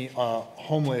for any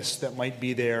homeless that might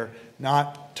be there,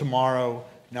 not tomorrow,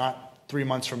 not 3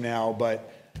 months from now,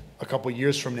 but a couple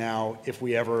years from now, if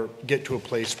we ever get to a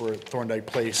place where Thorndike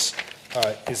Place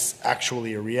is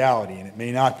actually a reality, and it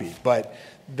may not be. But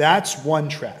that's one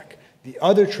track. The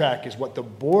other track is what the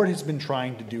board has been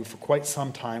trying to do for quite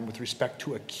some time with respect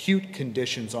to acute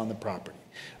conditions on the property.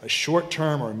 A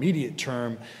short-term or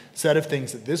immediate-term set of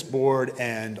things that this board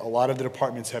and a lot of the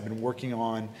departments have been working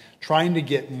on, trying to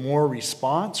get more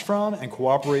response from and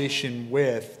cooperation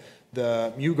with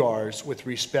the MUGARs with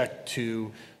respect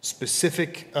to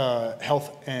specific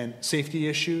health and safety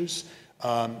issues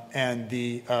and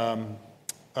the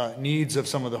needs of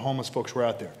some of the homeless folks who are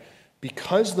out there.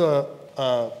 Because the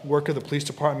work of the police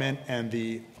department and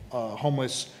the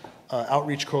homeless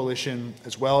outreach coalition,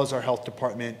 as well as our health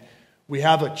department, we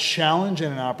have a challenge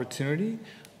and an opportunity.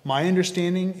 My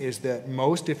understanding is that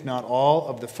most, if not all,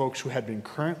 of the folks who had been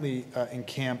currently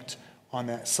encamped on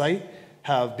that site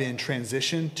have been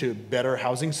transitioned to better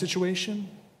housing situation.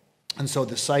 And so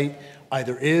the site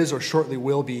either is or shortly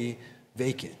will be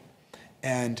vacant.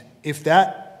 And if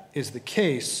that is the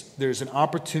case, there's an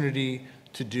opportunity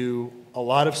to do a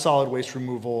lot of solid waste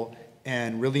removal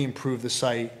and really improve the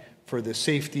site for the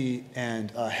safety and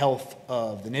health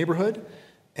of the neighborhood.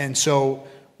 And so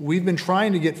we've been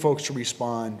trying to get folks to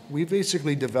respond. We've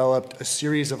basically developed a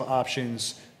series of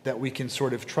options that we can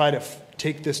sort of try to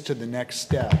take this to the next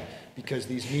step, because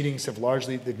these meetings have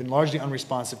they've been largely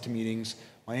unresponsive to meetings.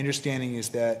 My understanding is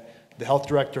that the health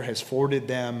director has forwarded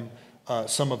them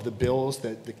some of the bills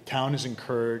that the town has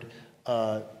incurred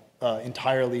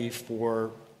entirely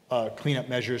for cleanup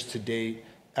measures to date,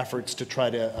 efforts to try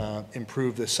to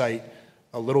improve the site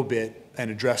a little bit and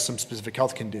address some specific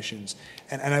health conditions.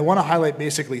 And I want to highlight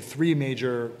basically three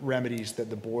major remedies that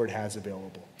the board has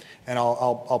available. And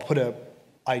I'll put an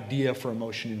idea for a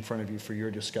motion in front of you for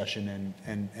your discussion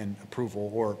and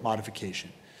approval or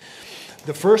modification.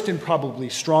 The first and probably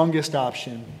strongest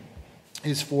option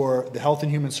is for the Health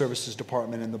and Human Services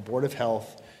Department and the Board of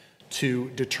Health to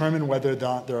determine whether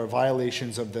there are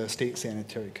violations of the state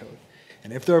sanitary code.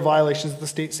 And if there are violations of the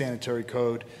state sanitary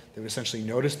code, they would essentially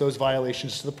notice those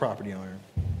violations to the property owner.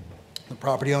 The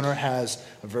property owner has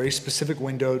a very specific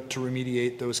window to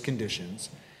remediate those conditions.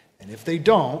 And if they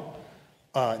don't,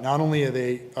 not only are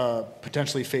they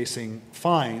potentially facing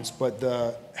fines, but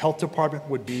the health department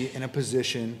would be in a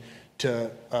position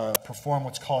to perform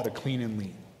what's called a clean and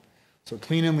lean. So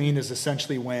clean and lean is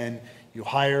essentially when you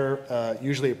hire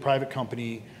usually a private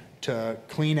company to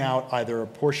clean out either a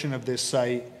portion of this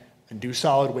site and do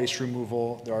solid waste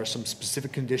removal. There are some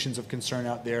specific conditions of concern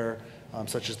out there,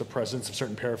 such as the presence of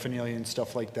certain paraphernalia and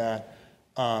stuff like that.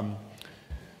 And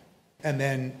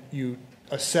then you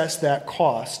assess that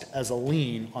cost as a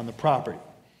lien on the property.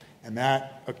 And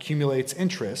that accumulates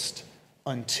interest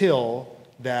until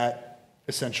that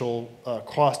essential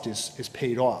cost is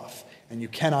paid off. And you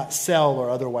cannot sell or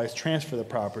otherwise transfer the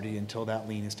property until that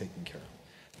lien is taken care of.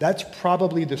 That's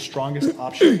probably the strongest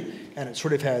option, and it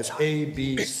sort of has A,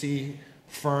 B, C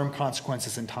firm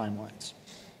consequences and timelines.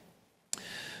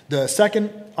 The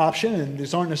second option, and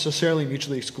these aren't necessarily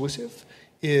mutually exclusive,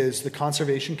 is the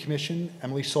Conservation Commission.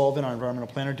 Emily Sullivan, our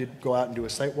environmental planner, did go out and do a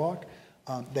site walk.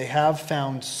 They have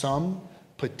found some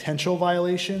potential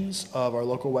violations of our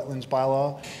local wetlands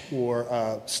bylaw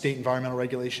or state environmental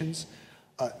regulations.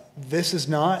 This is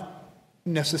not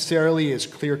necessarily as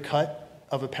clear-cut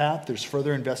of a path. There's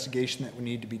further investigation that would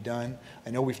need to be done.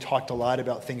 I know we've talked a lot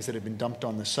about things that have been dumped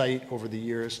on the site over the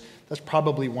years. That's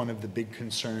probably one of the big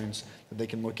concerns that they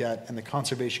can look at, and the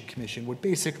Conservation Commission would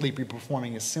basically be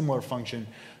performing a similar function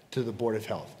to the Board of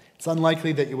Health. It's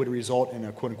unlikely that it would result in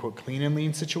a quote-unquote clean and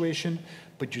lean situation,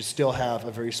 but you still have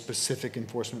a very specific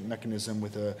enforcement mechanism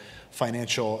with a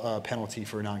financial penalty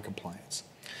for noncompliance.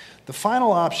 The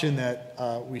final option that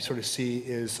we sort of see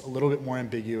is a little bit more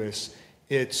ambiguous.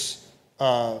 It's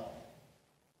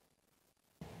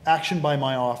action by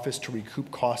my office to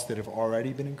recoup costs that have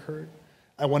already been incurred.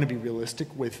 I want to be realistic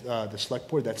with the select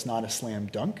board. That's not a slam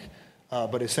dunk,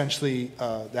 but essentially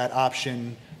that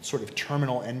option, sort of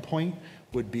terminal endpoint,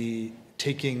 would be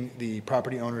taking the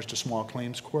property owners to small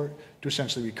claims court to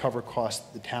essentially recover costs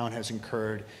the town has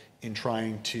incurred in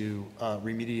trying to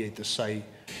remediate the site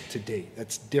to date.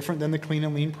 That's different than the clean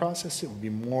and lean process. It would be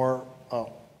more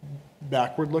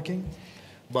backward looking.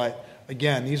 But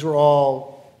again, these are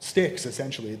all sticks,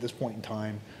 essentially, at this point in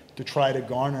time, to try to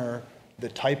garner the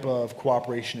type of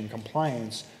cooperation and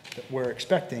compliance that we're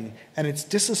expecting. And it's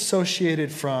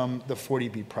disassociated from the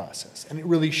 40B process. And it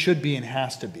really should be and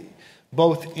has to be,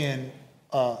 both in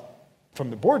from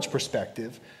the board's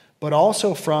perspective, but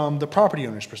also from the property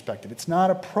owner's perspective. It's not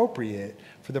appropriate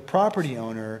for the property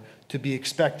owner to be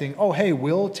expecting, oh, hey,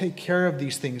 we'll take care of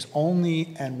these things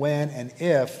only and when and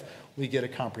if we get a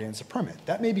comprehensive permit.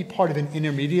 That may be part of an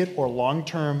intermediate or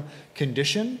long-term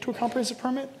condition to a comprehensive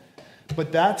permit,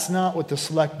 but that's not what the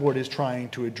select board is trying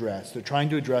to address. They're trying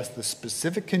to address the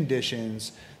specific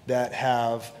conditions that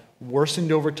have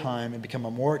worsened over time and become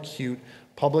a more acute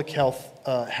public health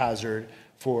hazard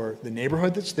for the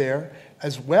neighborhood that's there,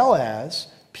 as well as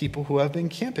people who have been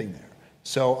camping there.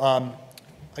 So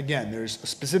again, there's a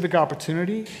specific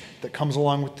opportunity that comes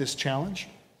along with this challenge.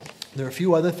 There are a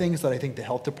few other things that I think the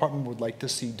health department would like to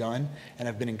see done, and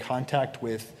have been in contact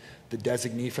with the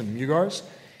designee from the MUGARs.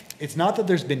 It's not that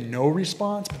there's been no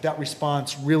response, but that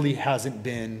response really hasn't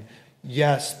been,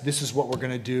 yes, this is what we're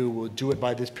going to do, we'll do it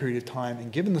by this period of time.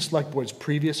 And given the select board's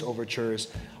previous overtures,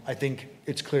 I think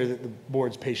it's clear that the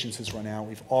board's patience has run out.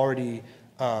 We've already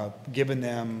given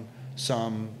them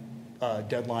some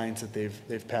deadlines that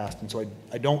they've passed, and so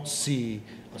I don't see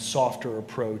a softer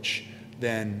approach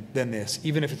than this.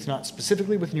 Even if it's not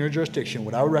specifically within your jurisdiction,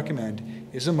 what I would recommend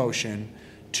is a motion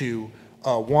to,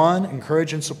 one,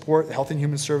 encourage and support the Health and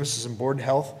Human Services and Board of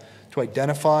Health to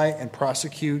identify and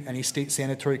prosecute any state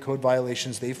sanitary code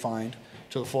violations they find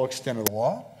to the full extent of the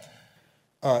law,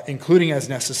 including as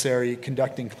necessary,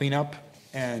 conducting cleanup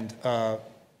and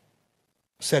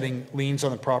setting liens on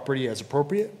the property as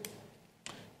appropriate.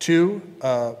 Two,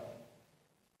 I'll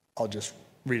just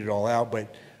read it all out,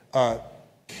 but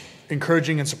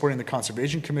encouraging and supporting the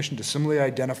Conservation Commission to similarly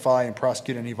identify and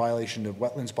prosecute any violation of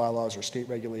wetlands bylaws or state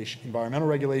regulation, environmental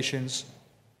regulations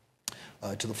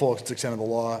to the full extent of the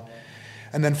law.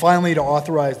 And then finally, to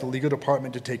authorize the legal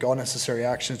department to take all necessary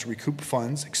actions to recoup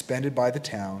funds expended by the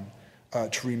town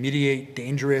to remediate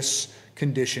dangerous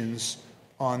conditions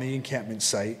on the encampment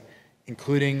site,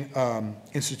 including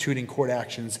instituting court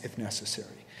actions if necessary.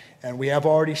 And we have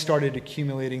already started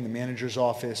accumulating, the manager's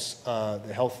office,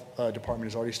 the health department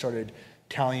has already started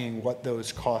tallying what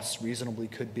those costs reasonably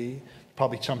could be.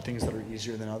 Probably some things that are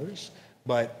easier than others,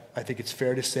 but I think it's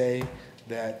fair to say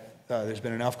that there's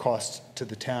been enough costs to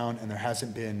the town and there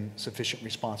hasn't been sufficient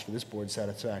response for this board's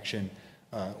satisfaction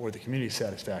or the community's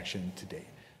satisfaction to date.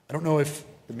 I don't know if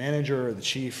the manager or the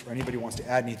chief or anybody wants to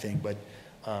add anything, but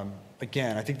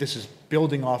again, I think this is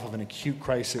building off of an acute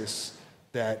crisis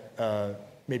that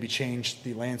maybe changed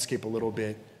the landscape a little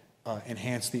bit,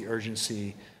 enhanced the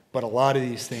urgency, but a lot of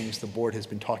these things the board has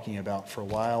been talking about for a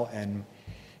while, and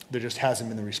there just hasn't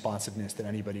been the responsiveness that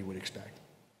anybody would expect.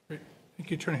 Great.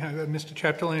 Thank you, Attorney Hager. Mr.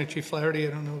 Chapdelaine or Chief Flaherty,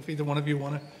 I don't know if either one of you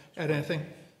want to add anything.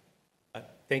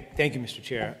 Thank you, Mr.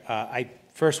 Chair. I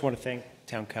first want to thank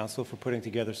Town Council for putting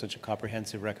together such a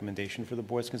comprehensive recommendation for the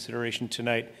board's consideration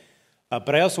tonight.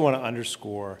 But I also want to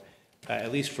underscore,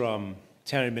 at least from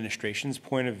town administration's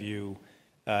point of view,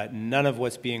 none of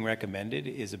what's being recommended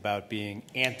is about being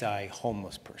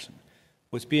anti-homeless person.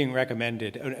 What's being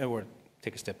recommended, or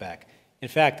take a step back, in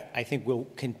fact, I think we'll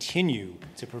continue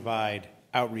to provide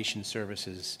outreach and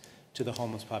services to the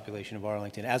homeless population of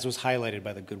Arlington, as was highlighted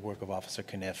by the good work of Officer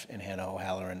Kniff and Hannah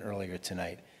O'Halloran earlier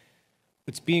tonight.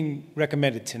 What's being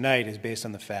recommended tonight is based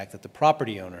on the fact that the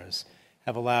property owners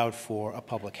have allowed for a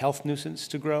public health nuisance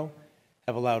to grow,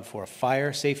 have allowed for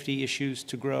fire safety issues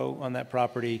to grow on that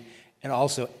property, and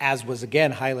also, as was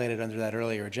again highlighted under that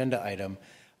earlier agenda item,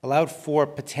 allowed for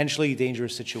potentially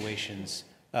dangerous situations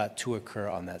to occur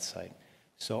on that site.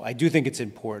 So I do think it's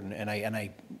important, and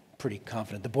I pretty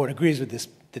confident the board agrees with this,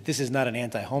 that this is not an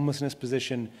anti-homelessness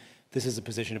position. This is a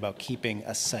position about keeping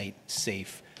a site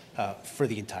safe for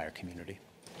the entire community.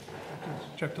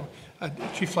 Chuck,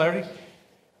 Chief Flaherty?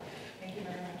 Thank you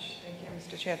very much. Thank you,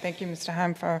 Mr. Chair. Thank you, Mr.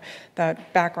 Heim, for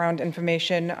that background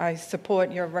information. I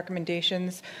support your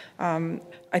recommendations.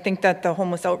 I think that the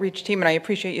homeless outreach team, and I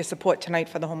appreciate your support tonight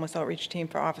for the homeless outreach team,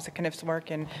 for Officer Kniff's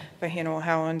work and for Hannah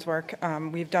O'Halloran's work.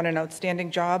 We've done an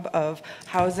outstanding job of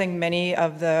housing many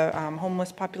of the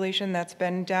homeless population that's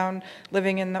been down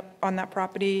living on that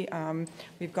property.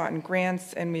 We've gotten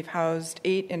grants and we've housed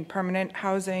 8 in permanent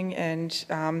housing, and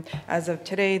as of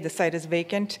today, the site is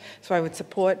vacant. So I would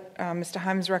support Mr.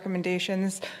 Heim's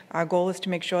recommendations. Our goal is to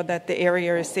make sure that the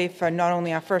area is safe for not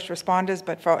only our first responders,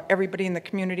 but for everybody in the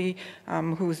community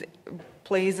who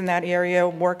plays in that area,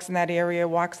 works in that area,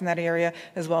 walks in that area,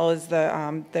 as well as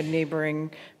the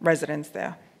neighboring residents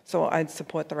there. So I'd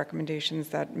support the recommendations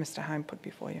that Mr. Heim put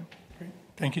before you. Great.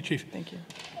 Thank you, Chief. Thank you.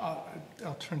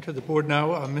 I'll turn to the board now.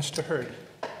 Mr. Hurd.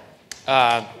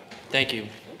 Thank you,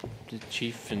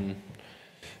 Chief and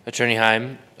Attorney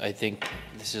Heim. I think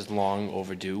this is long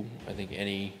overdue. I think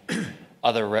any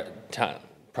other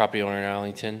property owner in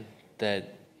Arlington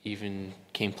that even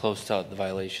came close to the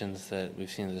violations that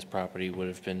we've seen to this property would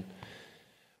have been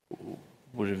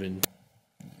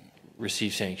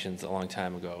received sanctions a long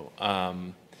time ago.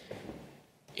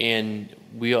 And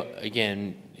we,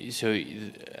 again, so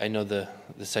I know the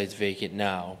site's vacant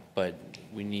now, but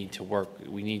we need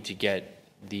to get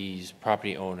these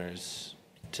property owners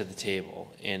to the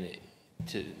table, and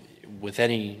with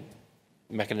any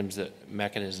mechanisms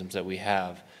that we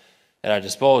have at our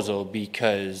disposal,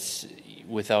 because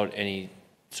without any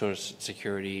sort of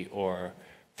security or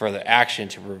further action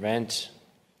to prevent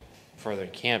further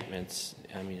encampments,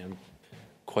 I mean, I'm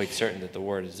quite certain that the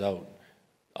word is out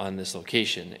on this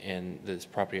location, and this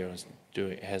property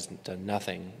owner hasn't done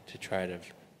nothing to try to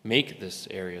make this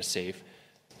area safe.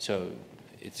 So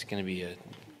it's going to be a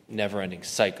never-ending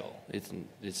cycle.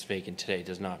 It's vacant today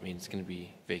does not mean it's going to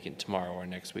be vacant tomorrow or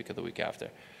next week or the week after.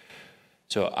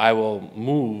 So I will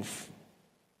move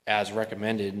as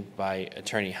recommended by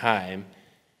Attorney Heim,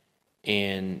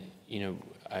 and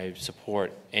I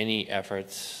support any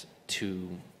efforts to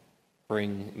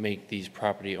make these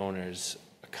property owners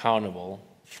accountable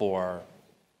for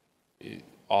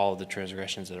all of the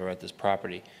transgressions that are at this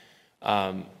property.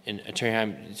 And Attorney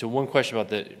Heim, so one question about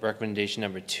the recommendation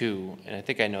number 2, and I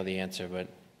think I know the answer, but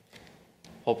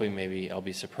hoping maybe I'll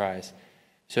be surprised.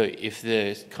 So if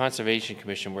the Conservation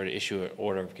Commission were to issue an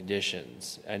order of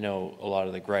conditions, I know a lot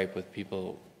of the gripe with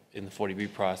people in the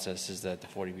 40B process is that the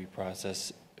 40B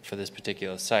process for this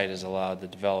particular site has allowed the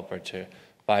developer to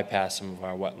bypass some of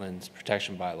our wetlands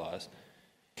protection bylaws.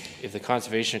 If the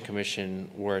Conservation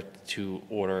Commission were to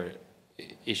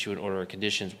issue an order of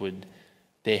conditions, would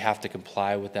they have to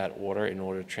comply with that order in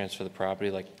order to transfer the property,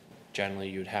 like generally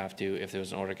you'd have to if there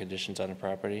was an order of conditions on a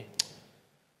property?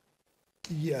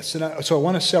 Yes, and so I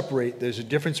want to separate. There's a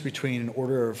difference between an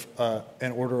order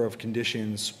of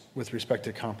conditions with respect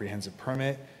to comprehensive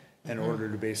permit in order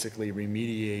to basically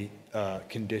remediate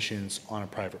conditions on a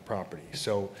private property.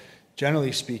 So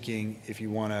generally speaking, if you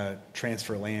want to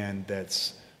transfer land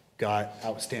that's got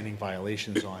outstanding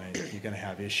violations on it, you're going to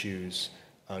have issues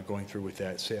going through with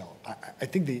that sale. I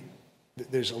think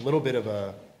there's a little bit of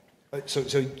a, so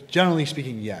generally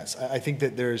speaking, yes. I think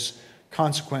that there's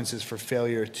consequences for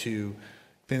failure to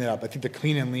clean that up. I think the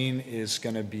clean and lean is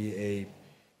going to be a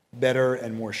better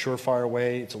and more surefire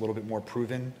way. It's a little bit more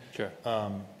proven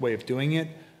way of doing it.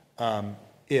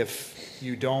 If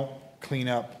you don't clean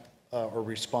up or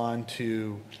respond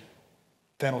to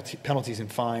penalties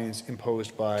and fines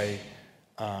imposed by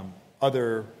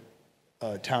other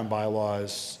town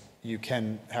bylaws, you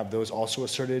can have those also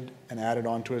asserted and added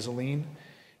onto as a lien.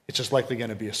 It's just likely going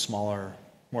to be a smaller,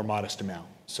 more modest amount.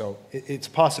 So it's a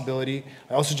possibility.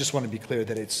 I also just want to be clear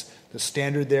that the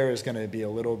standard there is going to be a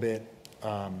little bit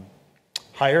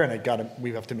higher, and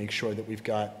we have to make sure that we've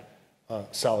got a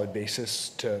solid basis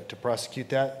to prosecute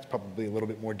that. It's probably a little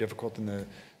bit more difficult than the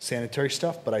sanitary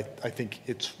stuff, but I think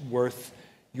it's worth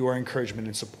your encouragement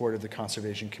and support of the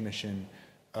Conservation Commission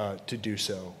to do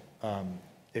so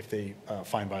if they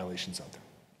find violations out there.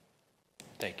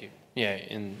 Thank you. Yeah,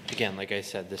 and again, like I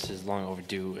said, this is long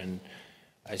overdue, and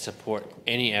I support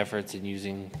any efforts in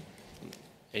using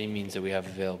any means that we have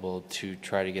available to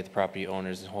try to get the property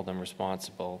owners and hold them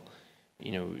responsible.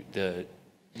 The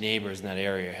neighbors in that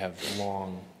area have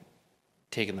long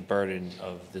taken the burden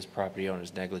of this property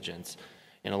owner's negligence,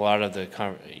 and a lot of the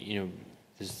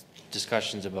there's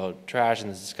discussions about trash and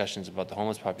there's discussions about the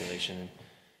homeless population.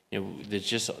 there's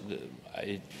just,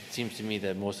 it seems to me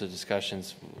that most of the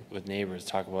discussions with neighbors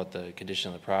talk about the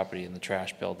condition of the property and the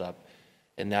trash buildup,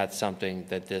 and that's something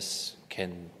that this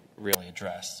can really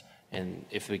address. And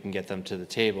if we can get them to the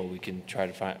table, we can try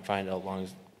to find out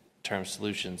long-term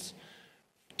solutions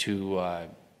to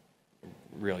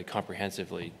really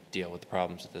comprehensively deal with the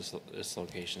problems at this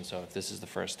location. So if this is the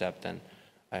first step, then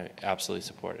I absolutely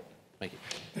support it. Thank you.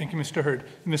 Thank you, Mr. Hurd.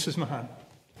 Mrs. Mahan.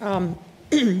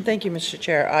 Thank you, Mr.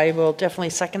 Chair. I will definitely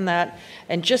second that.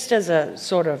 And just as a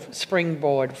sort of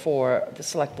springboard for the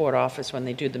Select Board office when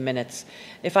they do the minutes,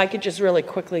 if I could just really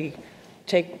quickly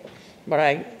take what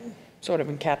I sort of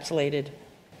encapsulated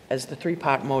as the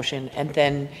three-part motion, and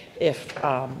then if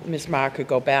Ms. Marr could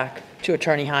go back to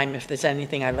Attorney Heim if there's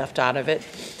anything I left out of it,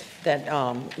 that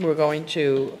we're going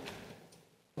to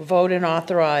vote and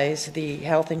authorize the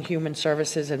Health and Human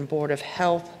Services and Board of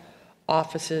Health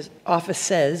offices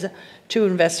to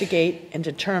investigate and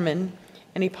determine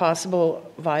any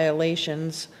possible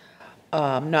violations,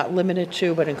 not limited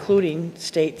to, but including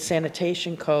state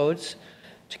sanitation codes,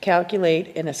 to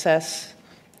calculate and assess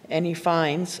any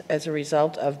fines as a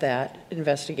result of that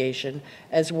investigation,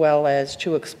 as well as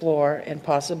to explore and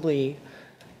possibly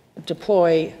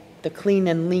deploy the clean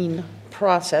and lean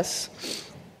process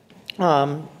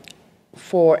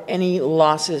for any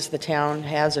losses the town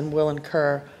has and will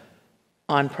incur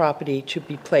on property to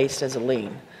be placed as a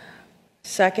lien.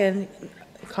 Second,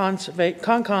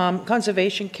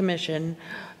 Conservation Commission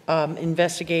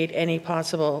investigate any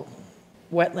possible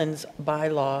wetlands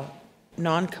bylaw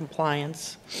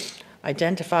non-compliance,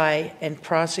 identify and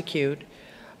prosecute,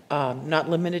 not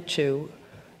limited to,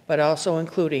 but also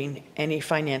including any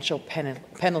financial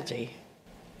penalty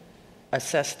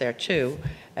assessed thereto,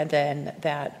 and then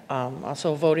that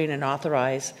also voting and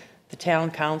authorize the town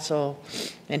council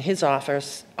and his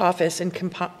office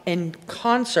in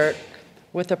concert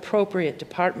with appropriate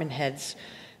department heads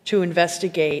to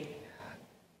investigate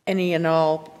any and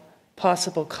all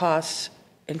possible costs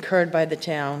incurred by the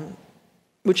town,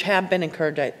 which have been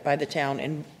incurred by the town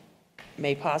and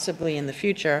may possibly in the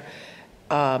future,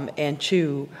 and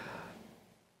to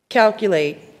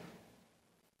calculate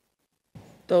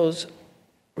those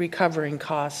recovering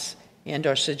costs and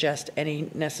or suggest any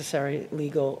necessary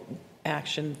legal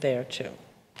action there too.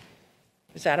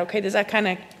 Is that okay? Does that kind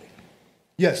of?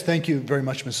 Yes, thank you very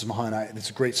much, Mrs. Mahan. That's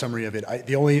a great summary of it.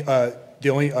 The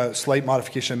only slight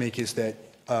modification I make is that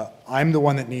I'm the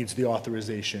one that needs the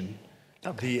authorization.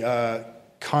 Okay. The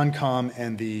Concom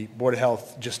and the Board of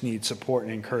Health just need support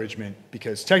and encouragement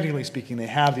because technically speaking, they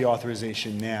have the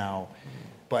authorization now,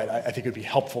 but I think it would be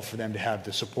helpful for them to have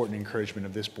the support and encouragement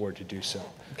of this board to do so.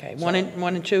 Okay, so,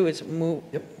 one and two is move,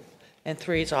 yep, and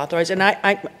three is authorized. And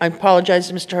I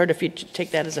apologize, Mr. Hurd, if you take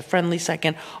that as a friendly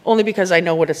second, only because I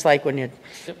know what it's like when you're.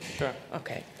 Yep, sure.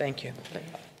 Okay, thank you.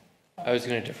 I was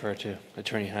going to defer to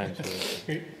Attorney Heim.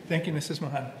 Thank you, Mrs.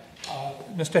 Mahan.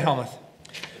 Mr. Helmuth.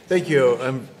 Thank you.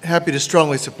 I'm happy to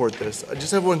strongly support this. I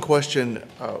just have one question,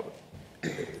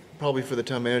 probably for the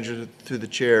town manager through the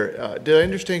chair. Did I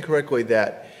understand correctly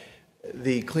that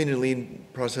the clean and lean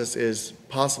process is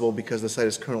possible because the site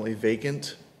is currently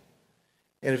vacant?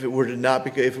 And if it were to not,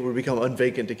 if it were to become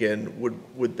unvacant again,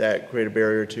 would that create a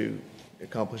barrier to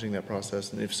accomplishing that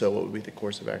process? And if so, what would be the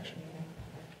course of action?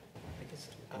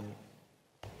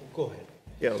 Go ahead.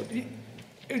 Yeah.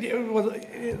 Well,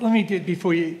 let me get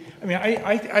before you. I mean,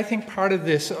 I think part of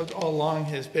this all along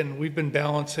has been we've been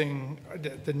balancing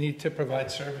the need to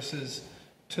provide services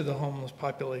to the homeless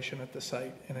population at the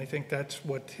site, and I think that's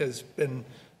what has been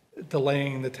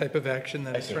delaying the type of action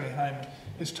that Attorney Heim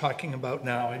is talking about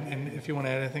now. And if you want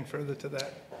to add anything further to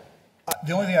that.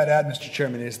 The only thing I'd add, Mr.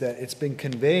 Chairman, is that it's been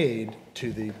conveyed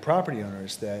to the property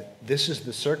owners that this is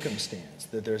the circumstance,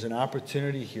 that there's an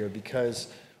opportunity here because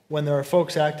when there are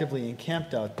folks actively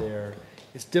encamped out there,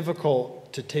 it's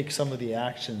difficult to take some of the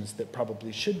actions that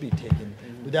probably should be taken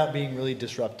without being really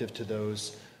disruptive to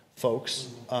those folks.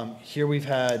 Here we've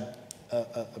had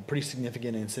a pretty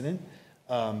significant incident,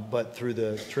 but through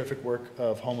the terrific work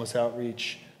of Homeless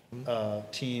Outreach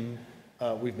team,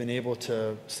 we've been able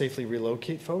to safely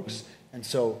relocate folks. And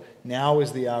so now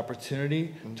is the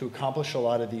opportunity to accomplish a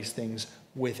lot of these things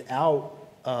without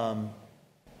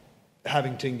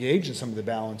having to engage in some of the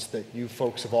balance that you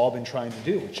folks have all been trying to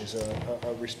do, which is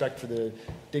a respect for the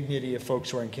dignity of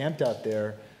folks who are encamped out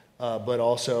there, but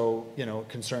also, you know,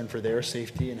 concern for their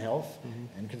safety and health,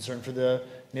 and concern for the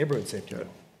neighborhood safety.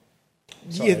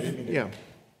 Sorry, yeah.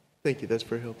 Thank you. That's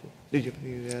very helpful. Did you have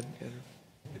anything to add?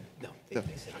 No.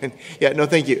 Yeah. No.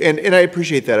 Thank you. And I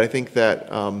appreciate that. I think that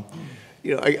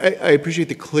you know I appreciate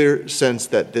the clear sense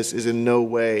that this is in no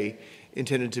way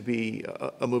intended to be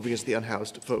a move against the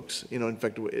unhoused folks. In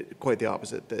fact, quite the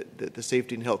opposite, that the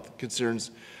safety and health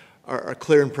concerns are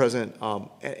clear and present.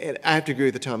 And I have to agree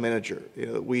with the town manager.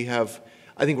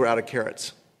 I think we're out of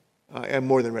carrots. I'm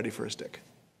more than ready for a stick.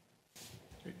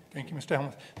 Thank you, Mr.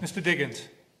 Helmuth. Mr. Diggins.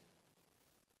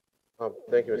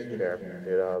 Thank you, Mr.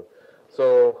 Chair.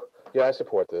 So, yeah, I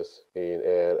support this. And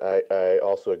I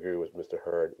also agree with Mr.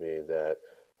 Hurd, that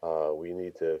we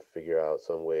need to figure out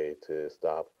some way to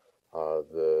stop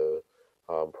the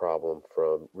problem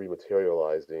from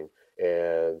rematerializing.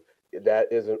 And that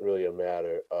isn't really a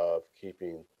matter of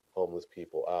keeping homeless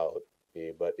people out,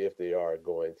 but if they are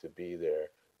going to be there,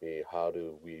 how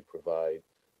do we provide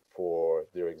for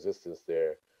their existence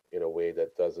there in a way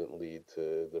that doesn't lead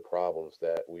to the problems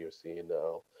that we are seeing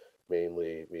now,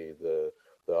 mainly the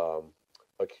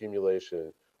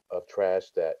accumulation of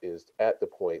trash that is at the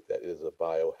point that is a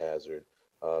biohazard.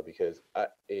 Because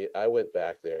I went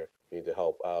back there to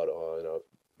help out on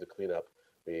the cleanup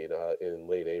in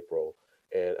late April,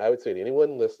 and I would say to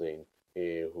anyone listening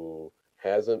who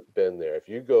hasn't been there, if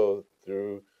you go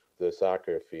through the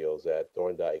soccer fields at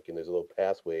Thorndike and there's a little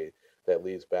pathway that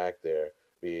leads back there,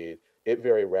 it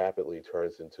very rapidly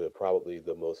turns into probably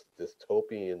the most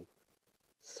dystopian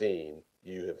scene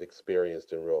you have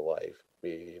experienced in real life.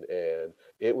 And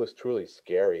it was truly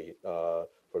scary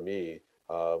for me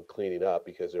cleaning up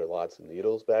because there are lots of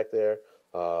needles back there.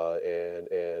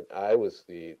 And I was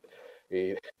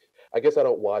I guess I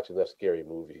don't watch enough scary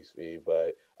movies,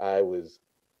 but I was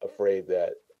afraid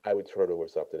that I would turn over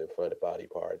something and find a body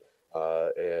part.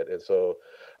 And so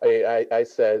I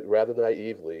said, rather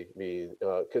naively,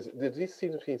 because there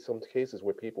seems to be some cases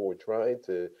where people were trying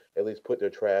to at least put their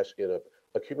trash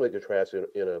accumulate their trash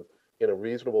in a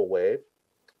reasonable way,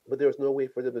 but there's no way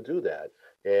for them to do that.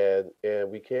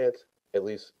 And we can't, at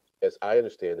least as I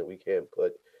understand it, we can't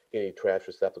put any trash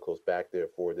receptacles back there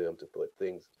for them to put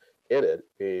things in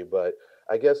it. But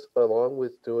I guess along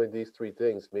with doing these three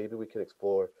things, maybe we can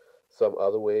explore some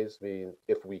other ways.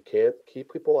 If we can't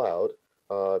keep people out,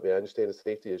 I understand the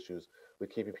safety issues with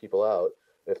keeping people out.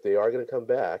 If they are going to come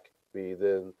back,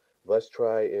 then let's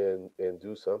try and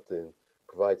do something,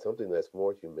 provide something that's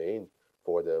more humane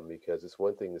for them, because it's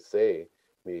one thing to say,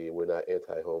 we're not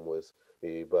anti-homeless,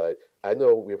 but I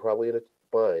know we're probably in a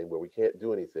bind where we can't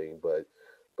do anything, but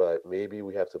maybe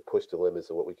we have to push the limits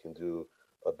of what we can do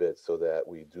a bit so that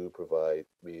we do provide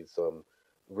some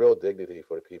real dignity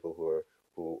for the people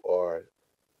who are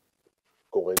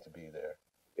going to be there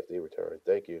if they return.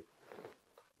 Thank you.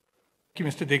 Thank you,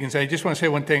 Mr. Diggins. I just want to say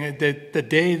one thing. The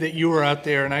day that you were out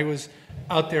there, and I was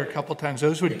out there a couple times,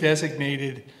 those were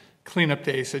designated cleanup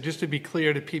days. So just to be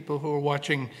clear to people who are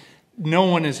watching, no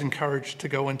one is encouraged to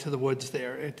go into the woods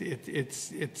there.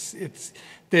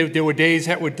 There were days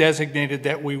that were designated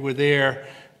that we were there,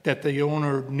 that the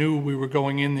owner knew we were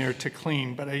going in there to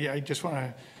clean. But I just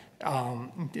want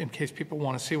to, in case people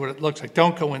want to see what it looks like,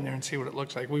 don't go in there and see what it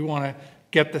looks like. We want to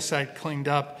get the site cleaned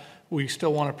up. We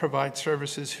still want to provide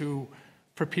services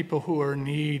for people who are in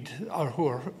need or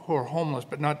who are homeless,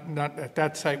 but not at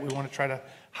that site. We want to try to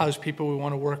house people. We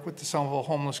want to work with the Somerville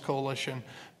Homeless Coalition.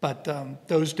 But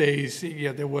those days,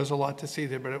 yeah, there was a lot to see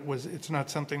there, but it's not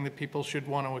something that people should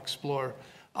want to explore.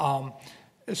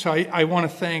 So I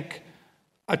want to thank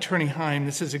Attorney Heim.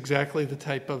 This is exactly the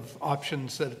type of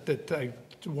options that I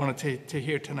wanted to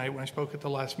hear tonight when I spoke at the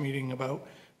last meeting about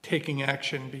taking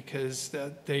action, because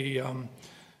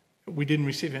we didn't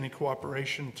receive any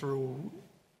cooperation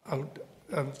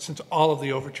since all of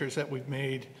the overtures that we've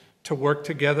made to work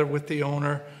together with the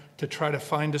owner to try to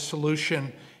find a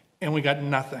solution, and we got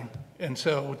nothing. And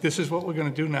so this is what we're going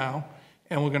to do now,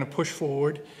 and we're going to push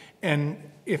forward. And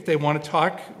if they want to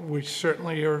talk, we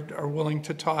certainly are willing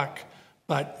to talk,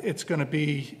 but it's going to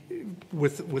be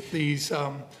with these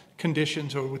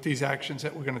conditions or with these actions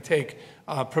that we're going to take,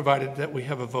 provided that we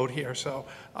have a vote here. So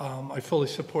I fully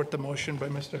support the motion by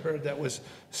Mr. Hurd that was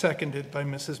seconded by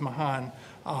Mrs. Mahan.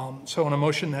 So on a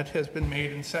motion that has been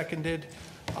made and seconded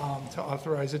to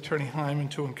authorize Attorney Heim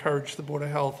and to encourage the Board of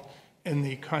Health and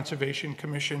the Conservation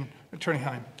Commission, Attorney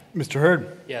Heim. Mr.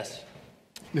 Hurd? Yes.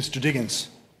 Mr. Diggins?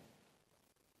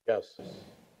 Yes.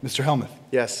 Mr. Helmuth?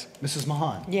 Yes. Mrs.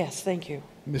 Mahan? Yes, thank you.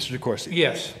 Mr. DeCoursey?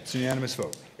 Yes. It's a unanimous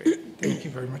vote. Thank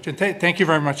you very much. And thank you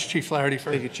very much, Chief Flaherty, for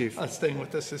Thank you, Chief. Staying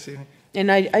with us this evening.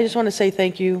 And I just want to say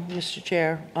thank you, Mr.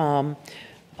 Chair,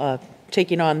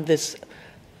 taking on this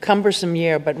cumbersome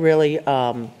year, but really,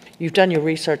 you've done your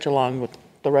research along with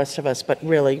the rest of us, but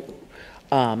really,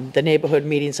 the neighborhood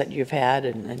meetings that you've had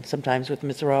and sometimes with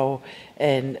Ms. Rowe,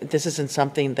 and this isn't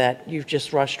something that you've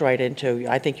just rushed right into.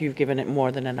 I think you've given it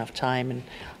more than enough time,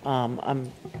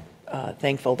 and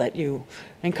thankful that you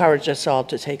encouraged us all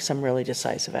to take some really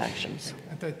decisive actions.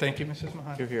 Thank you, Mrs.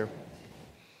 Mahan. You're here.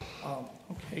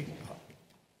 Okay.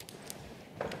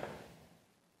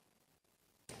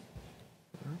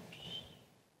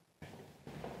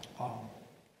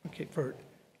 Okay,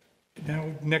 now,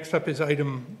 next up is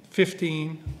item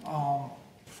 15,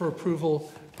 for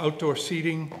approval, outdoor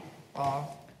seating.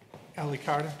 Ali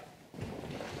Carter?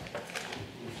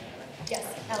 Yes,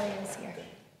 Ellie is here.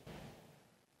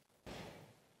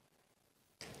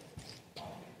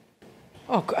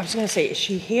 Oh, I was going to say, is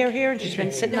she here, and she's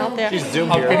been sitting out there? She's Zoom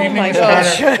here. Good evening, my Ms.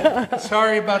 gosh. Carter.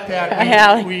 Sorry about that.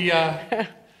 Allie. We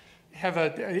have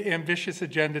an ambitious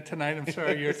agenda tonight. I'm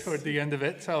sorry you're toward the end of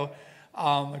it. So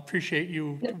I appreciate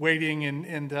you waiting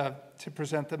and to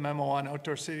present the memo on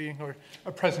outdoor seating or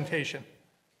a presentation.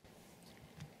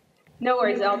 No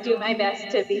worries. I'll do my best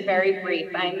to be very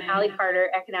brief. I'm Ali Carter,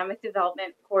 Economic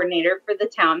Development Coordinator for the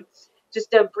town.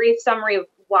 Just a brief summary of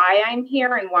why I'm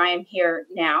here and why I'm here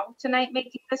now tonight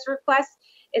making this request.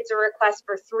 It's a request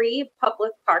for 3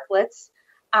 public parklets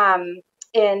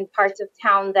in parts of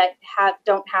town that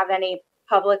don't have any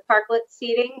public parklet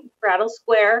seating: Brattle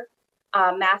Square,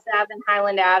 Mass Ave and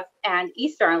Highland Ave, and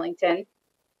East Arlington.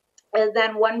 And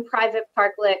then 1 private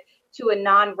parklet to a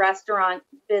non-restaurant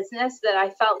business that I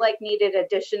felt like needed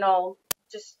additional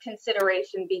just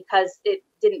consideration because it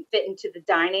didn't fit into the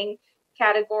dining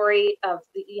category of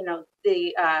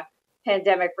the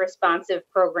pandemic responsive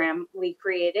program we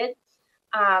created.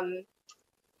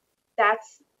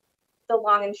 That's the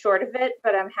long and short of it,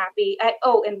 but I'm happy.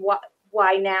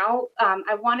 Why now?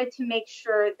 I wanted to make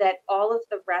sure that all of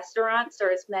the restaurants,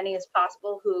 or as many as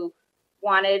possible who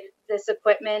wanted this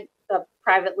equipment, the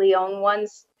privately owned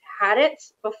ones, had it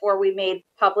before we made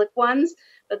public ones,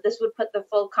 but this would put the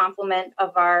full complement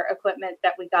of our equipment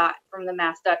that we got from the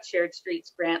MassDOT Shared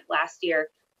Streets grant last year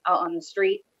out on the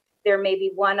street. There may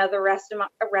be one other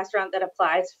restaurant that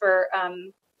applies for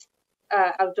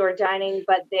outdoor dining,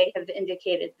 but they have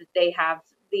indicated that they have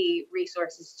the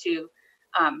resources to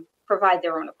provide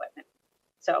their own equipment.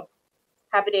 So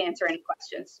happy to answer any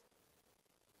questions.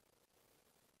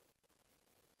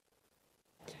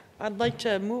 I'd like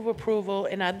to move approval,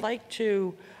 and I'd like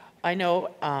to, I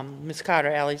know Ms. Carter,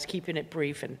 Allie's keeping it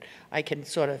brief, and I can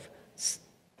sort of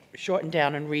shorten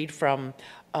down and read from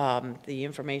the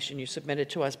information you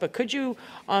submitted to us. But could you,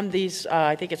 on these,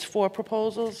 I think it's 4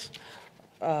 proposals,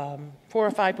 4 or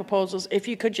 5 proposals, if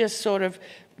you could just sort of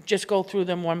just go through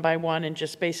them one by one and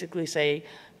just basically say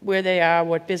where they are,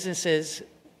 what businesses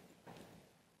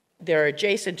they're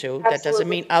adjacent to. Absolutely. That doesn't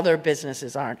mean other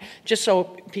businesses aren't. Just so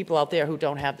people out there who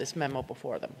don't have this memo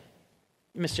before them.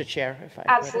 Mr. Chair, if I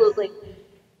could. Absolutely.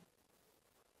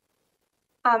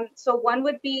 So one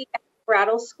would be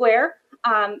Brattle Square.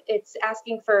 It's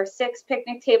asking for 6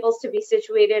 picnic tables to be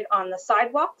situated on the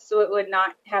sidewalk, so it would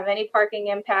not have any parking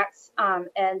impacts.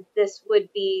 And this would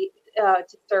be to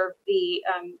serve the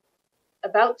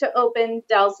about to open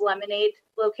Dell's Lemonade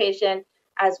location,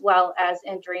 as well as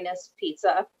Andrina's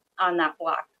Pizza on that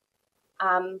block.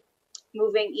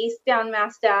 Moving east down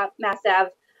Mass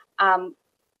Ave,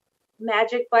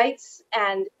 Magic Bites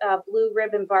and Blue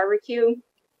Ribbon Barbecue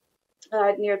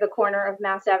near the corner of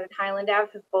Mass Ave and Highland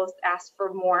Ave have both asked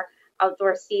for more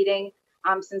outdoor seating.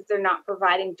 Since they're not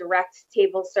providing direct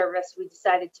table service, we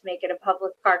decided to make it a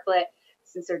public parklet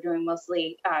since they're doing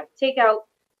mostly takeout.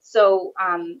 So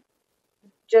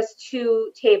just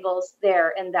 2 tables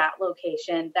there in that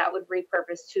location that would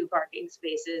repurpose 2 parking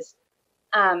spaces.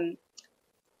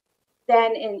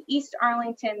 Then in East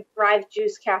Arlington, Thrive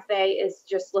Juice Cafe is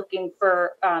just looking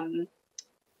for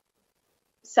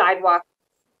sidewalk.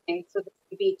 So there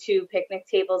would be 2 picnic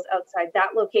tables outside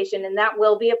that location, and that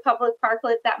will be a public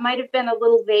parklet. That might have been a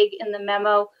little vague in the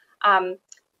memo.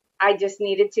 I just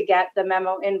needed to get the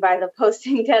memo in by the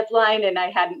posting deadline, and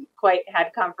I hadn't quite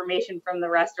had confirmation from the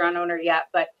restaurant owner yet,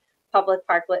 but public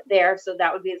parklet there. So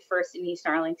that would be the first in East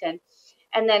Arlington.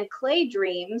 And then Clay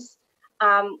Dreams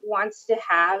wants to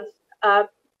have a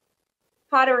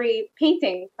pottery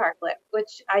painting parklet,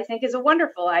 which I think is a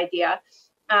wonderful idea.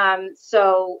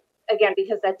 So again,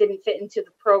 because that didn't fit into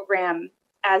the program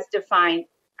as defined,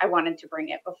 I wanted to bring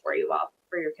it before you all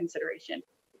for your consideration.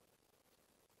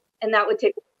 And that would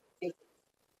take.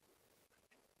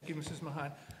 Thank you, Mrs.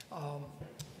 Mahan.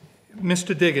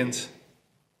 Mr. Diggins.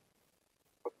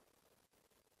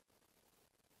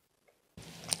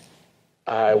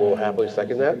 I will happily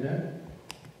second that.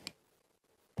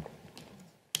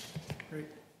 Great.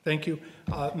 Thank you.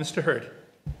 Mr. Hurd.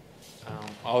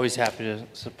 Always happy to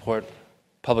support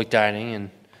public dining, and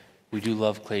we do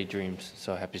love Clay Dreams,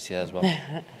 so happy to see that as well.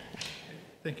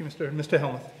 Thank you, Mr.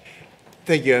 Hellmuth.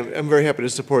 Thank you. I'm very happy to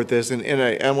support this, and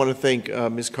I want to thank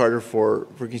Ms. Carter for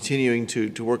continuing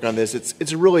to work on this.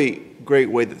 It's a really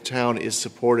great way that the town is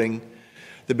supporting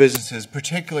the businesses,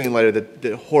 particularly in light of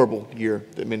the horrible year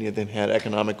that many of them had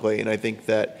economically. And I think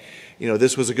that, you know,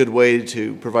 this was a good way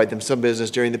to provide them some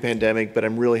business during the pandemic, but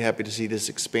I'm really happy to see this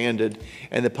expanded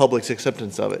and the public's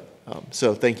acceptance of it.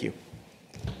 So thank you.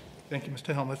 Thank you,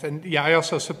 Mr. Helmuth. And yeah, I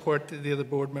also support the other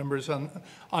board members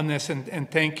on this,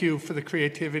 and thank you for the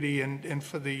creativity and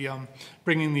for the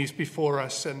bringing these before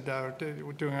us, and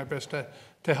we're doing our best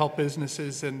to help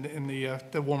businesses in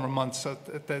the warmer months. So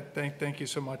thank you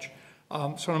so much.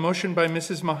 So a motion by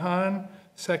Mrs. Mahan,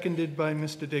 seconded by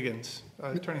Mr. Diggins.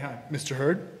 Attorney Heim. Mr.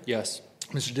 Hurd? Yes.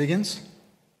 Mr. Diggins?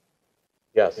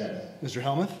 Yes. Mr.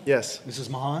 Helmuth? Yes. Mrs.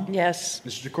 Mahan? Yes.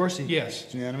 Mr. DeCoursey? Yes.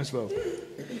 It's a unanimous vote.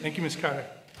 Thank you, Ms. Carter.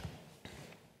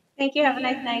 Thank you. Have a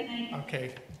nice night.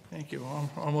 Okay. Thank you. I'm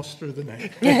almost through the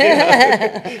night.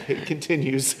 It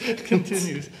continues. It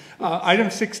continues.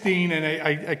 Item 16, and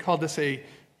I called this a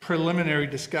preliminary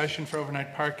discussion for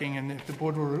overnight parking, and if the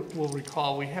board will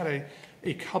recall, we had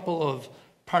a couple of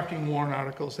parking warrant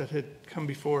articles that had come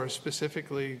before us.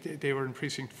 Specifically, they were in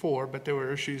precinct 4, but there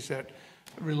were issues that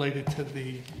related to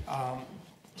the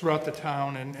throughout the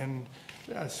town, and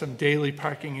some daily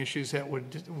parking issues that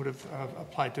would have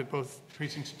applied to both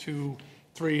precincts 2,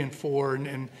 3, and 4,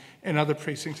 and other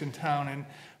precincts in town. And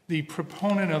the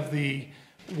proponent of the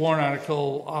warrant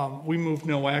article, we moved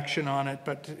no action on it,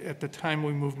 but at the time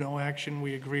we moved no action,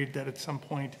 we agreed that at some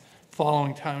point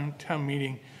following town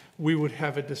meeting, we would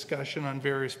have a discussion on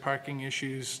various parking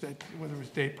issues, that whether it was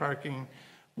day parking,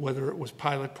 whether it was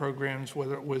pilot programs,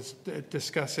 whether it was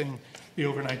discussing the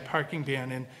overnight parking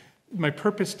ban. And my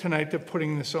purpose tonight of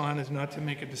putting this on is not to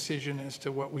make a decision as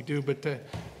to what we do, but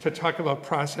to talk about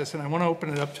process. And I want to open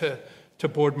it up to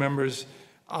board members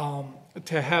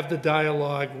to have the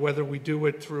dialogue, whether we do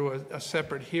it through a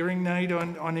separate hearing night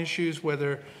on issues,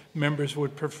 whether members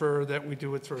would prefer that we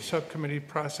do it through a subcommittee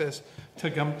process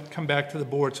to come back to the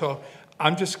board. So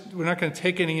we're not going to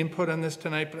take any input on this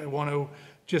tonight, but I want to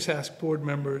just ask board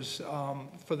members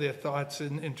for their thoughts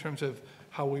in terms of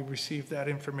how we receive that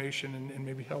information and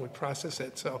maybe how we process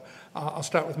it. So I'll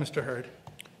start with Mr. Hurd.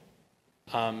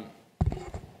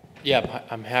 Yeah,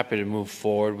 I'm happy to move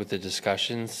forward with the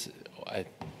discussions. I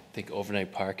think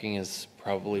overnight parking is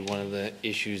probably one of the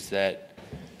issues that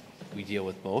we deal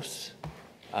with most.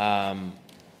 I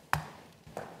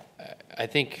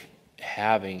think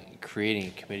creating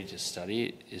a committee to study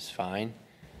it is fine.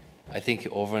 I think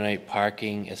overnight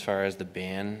parking, as far as the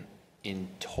ban in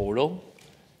total,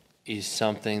 is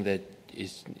something that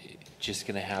is just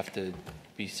going to have to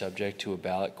be subject to a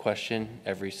ballot question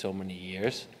every so many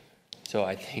years. So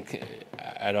I think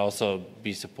I'd also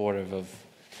be supportive of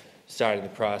starting the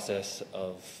process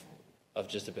of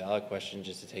just a ballot question,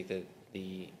 just to take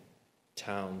the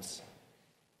town's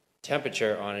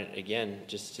temperature on it again,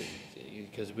 just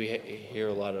because we hear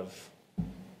a lot of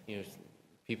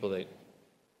people that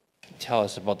tell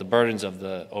us about the burdens of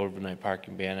the overnight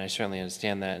parking ban. I certainly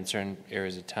understand that in certain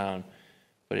areas of town,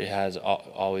 but it has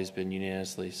always been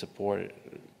unanimously supported,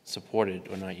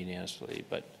 or not unanimously,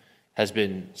 but has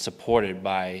been supported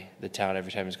by the town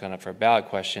every time it's gone up for a ballot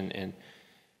question. And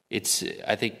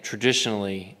I think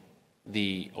traditionally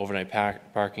the overnight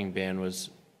parking ban was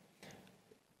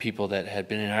people that had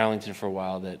been in Arlington for a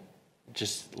while that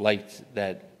just liked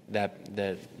that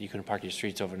you couldn't park your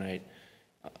streets overnight,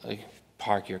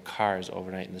 park your cars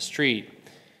overnight in the street.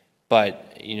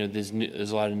 But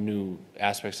there's a lot of new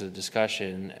aspects of the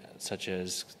discussion, such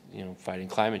as fighting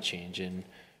climate change and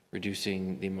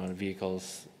reducing the amount of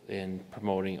vehicles and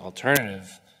promoting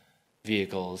alternative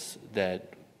vehicles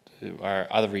that are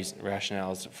other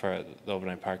rationales for the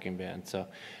overnight parking ban. So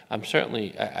I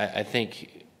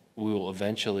think we will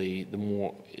eventually, the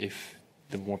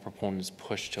more proponents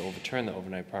push to overturn the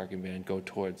overnight parking ban, go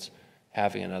towards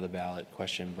having another ballot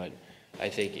question. But I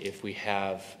think if we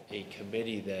have a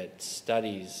committee that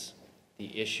studies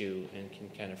the issue and can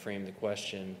kind of frame the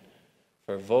question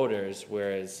for voters,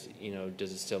 whereas,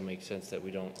 does it still make sense that we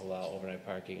don't allow overnight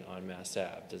parking on Mass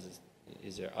Ave?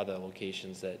 Is there other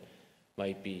locations that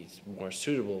might be more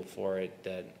suitable for it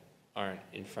that aren't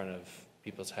in front of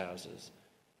people's houses?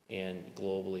 And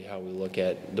globally, how we look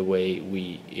at the way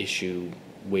we issue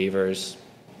waivers,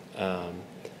 I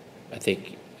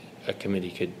think a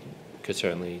committee could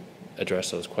certainly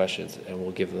address those questions, and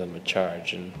we'll give them a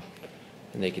charge, and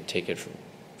they could take it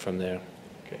from there.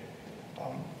 Okay.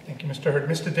 Thank you, Mr. Hurd.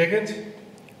 Mr. Diggins?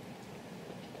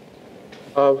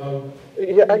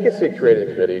 Yeah, I can see creating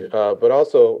a committee, but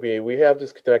also we have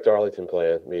this Connect Arlington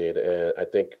plan, and I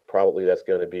think probably that's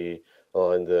going to be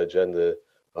on the agenda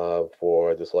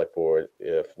for the select board.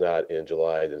 If not in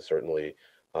July, then certainly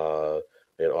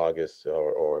in August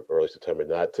or early September.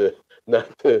 Not to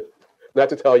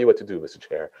tell you what to do, Mr.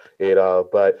 Chair.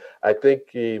 But I think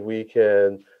we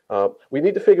can. We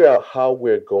need to figure out how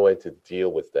we're going to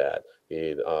deal with that,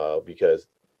 because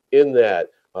in that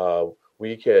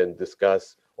we can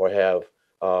discuss or have.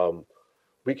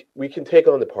 We can take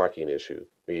on the parking issue,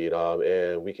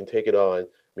 and we can take it on.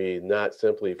 Not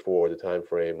simply for the time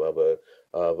frame of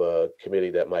a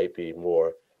committee that might be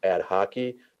more ad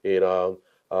hoc-y,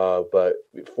 but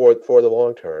for the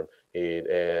long term,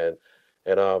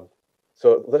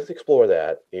 so let's explore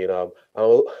that.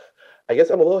 I guess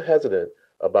I'm a little hesitant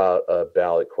about a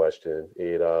ballot question,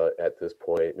 at this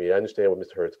point. I understand where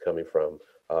Mr. Hurd's coming from,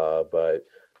 but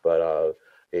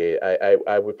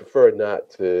I would prefer not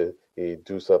to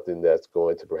do something that's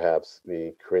going to perhaps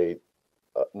create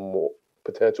more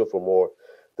potential for more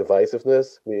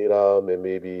divisiveness, and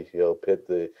maybe pit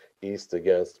the East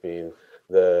against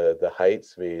the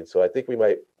Heights. So I think we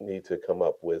might need to come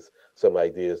up with some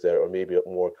ideas that are maybe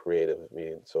more creative.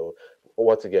 So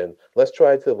once again, let's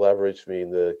try to leverage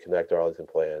the Connect Arlington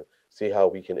plan, see how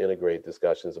we can integrate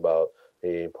discussions about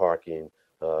parking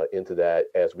into that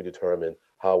as we determine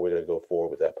how we're going to go forward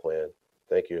with that plan.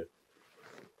 Thank you.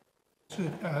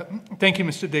 Thank you,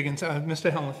 Mr. Diggins.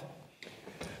 Mr. Helmuth.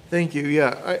 Thank you.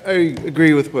 Yeah, I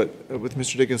agree with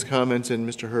Mr. Diggins' comments and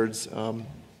Mr. Hurd's.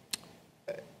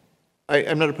 I'm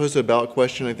not opposed to a ballot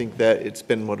question. I think that it's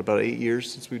been, about 8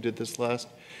 years since we did this last.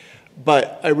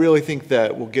 But I really think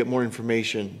that we'll get more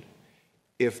information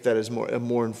if that is a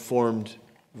more informed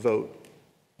vote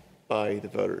by the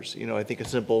voters. I think a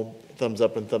simple thumbs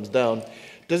up and thumbs down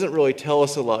doesn't really tell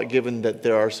us a lot, given that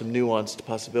there are some nuanced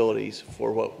possibilities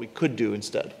for what we could do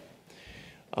instead.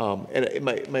 And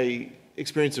my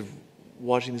experience of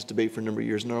watching this debate for a number of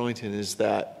years in Arlington is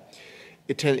that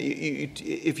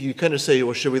if you kind of say,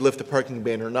 well, should we lift the parking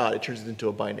ban or not, it turns it into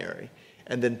a binary.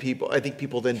 And then I think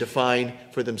people then define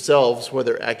for themselves,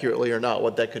 whether accurately or not,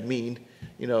 what that could mean,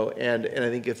 and I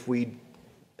think if we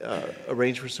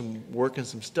arrange for some work and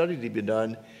some study to be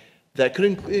done, that could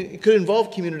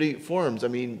involve community forums.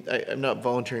 I'm not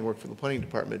volunteering work for the planning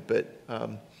department, but a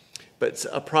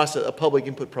public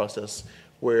input process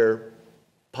where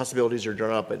possibilities are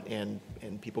drawn up and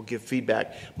people give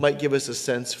feedback might give us a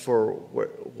sense for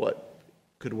what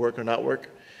could work or not work,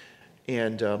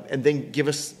 and then give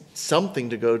us something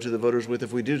to go to the voters with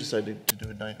if we do decide to do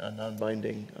a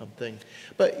non-binding thing.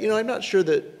 But I'm not sure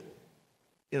that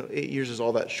 8 years is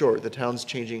all that short. The town's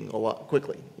changing a lot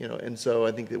quickly, and so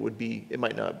I think it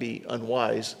might not be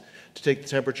unwise to take the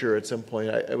temperature at some point.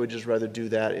 I would just rather do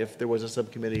that if there was a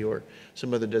subcommittee or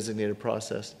some other designated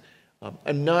process.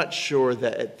 I'm not sure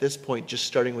that at this point, just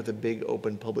starting with a big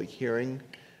open public hearing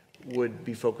would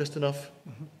be focused enough,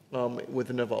 with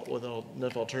enough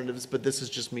alternatives, but this is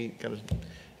just me kind of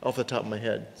off the top of my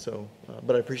head. So,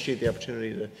 but I appreciate the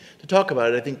opportunity to talk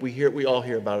about it. I think we all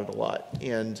hear about it a lot,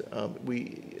 and I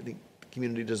think the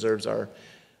community deserves our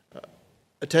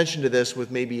attention to this with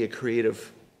maybe a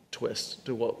creative twist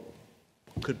to what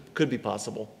could be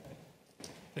possible.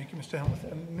 Thank you, Mr. Helmuth.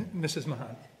 Mrs.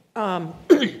 Mahan.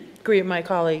 Agree with my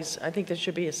colleagues. I think there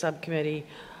should be a subcommittee.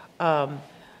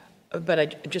 But I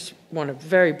just want to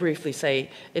very briefly say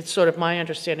it's sort of my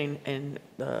understanding in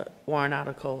the warrant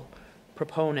article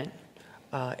proponent,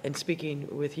 and speaking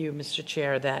with you, Mr.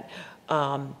 Chair, that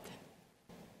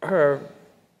her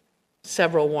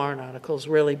several warrant articles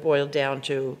really boiled down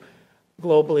to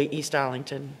globally East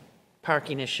Arlington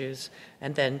parking issues,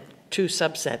 and then two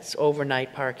subsets,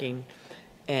 overnight parking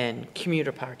and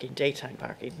commuter parking, daytime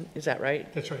parking. Is that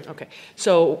right? That's right. Okay.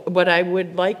 So what I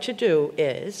would like to do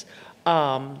is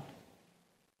have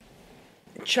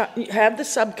the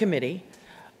subcommittee,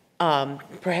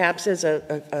 perhaps as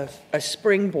a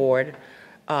springboard,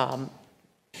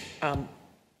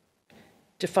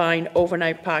 define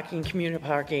overnight parking, commuter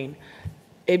parking.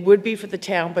 It would be for the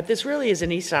town, but this really is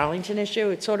an East Arlington issue.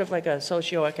 It's sort of like a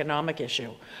socioeconomic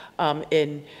issue.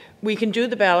 We can do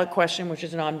the ballot question, which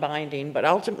is non-binding, but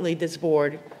ultimately this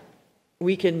board,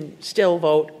 we can still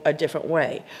vote a different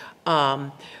way.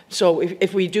 So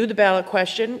if we do the ballot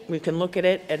question, we can look at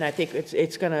it, and I think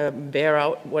it's going to bear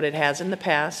out what it has in the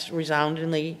past,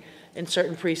 resoundingly in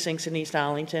certain precincts in East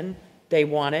Arlington. They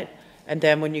want it. And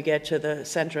then when you get to the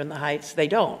center and the Heights, they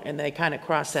don't, and they kind of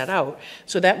cross that out.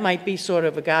 So that might be sort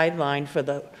of a guideline for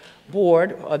the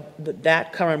board, or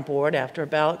that current board, after a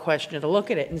ballot question, to look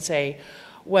at it and say,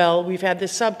 well, we've had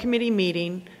this subcommittee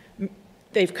meeting.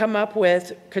 They've come up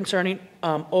with, concerning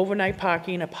overnight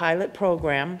parking, a pilot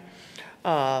program.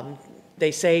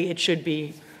 They say it should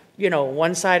be,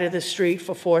 one side of the street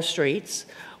for 4 streets.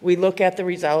 We look at the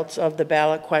results of the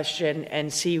ballot question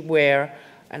and see where,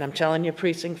 and I'm telling you,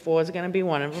 precinct 4 is going to be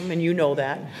one of them, and you know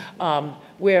that,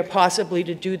 where possibly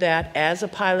to do that as a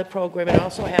pilot program, and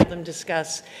also have them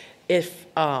discuss if,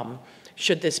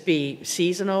 should this be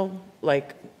seasonal,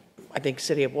 like I think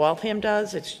City of Waltham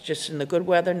does. It's just in the good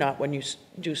weather, not when you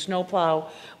do snowplow,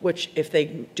 which if they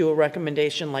do a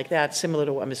recommendation like that, similar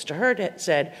to what Mr. Hurd had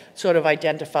said, sort of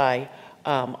identify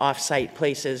off-site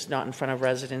places, not in front of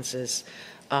residences.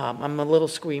 I'm a little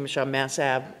squeamish on Mass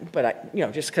Ave, but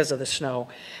just because of the snow.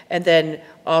 And then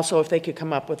also if they could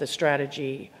come up with a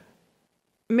strategy,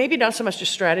 maybe not so much a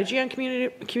strategy on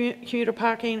commuter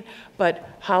parking, but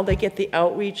how they get the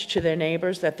outreach to their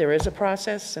neighbors that there is a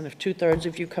process, and if 2/3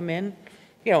 of you come in,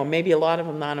 maybe a lot of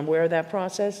them not aware of that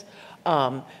process,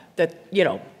 so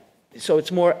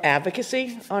it's more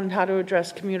advocacy on how to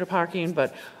address commuter parking.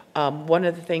 But one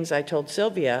of the things I told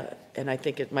Sylvia, and I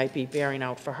think it might be bearing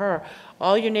out for her,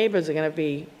 all your neighbors are going to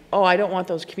be, oh, I don't want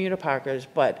those commuter parkers,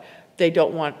 but they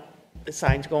don't want the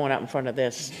signs going up in front of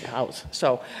this house.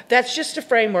 So that's just a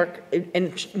framework,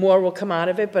 and more will come out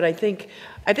of it. But I think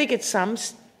at some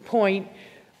point,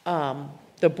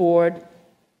 the board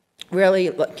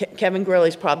really, Kevin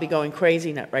Grilly's probably going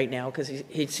crazy right now because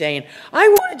he's saying, I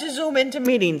wanted to Zoom into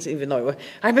meetings, even though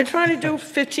I've been trying to do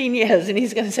 15 years. And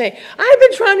he's going to say, I've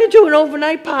been trying to do an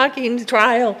overnight parking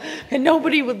trial, and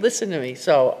nobody would listen to me.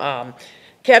 So,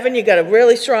 Kevin, you got a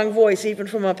really strong voice, even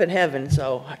from up in heaven.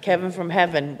 So, Kevin from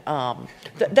heaven,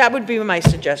 that would be my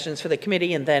suggestions for the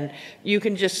committee. And then you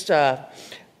can just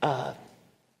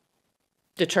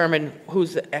determine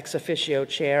who's the ex officio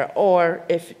chair, or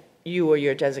if you or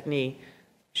your designee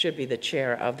should be the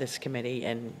chair of this committee,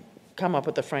 and come up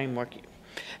with a framework.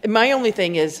 And my only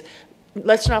thing is,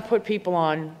 let's not put people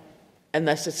on,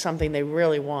 unless it's something they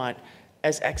really want,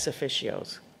 as ex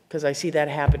officios, because I see that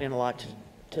happening a lot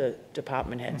to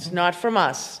department heads. Not from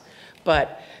us,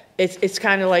 but it's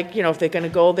kind of like, if they're going to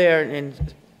go there and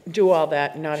do all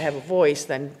that and not have a voice,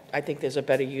 then I think there's a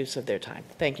better use of their time.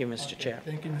 Thank you, Mr. Chair.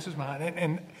 Thank you, Mrs.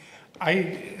 Mahan.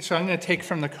 So I'm going to take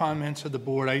from the comments of the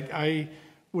board. I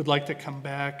would like to come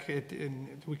back, and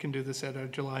we can do this at our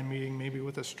July meeting, maybe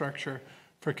with a structure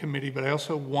for committee, but I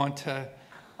also want to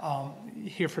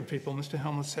hear from people. Mr.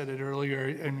 Helmuth said it earlier,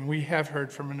 and we have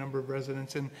heard from a number of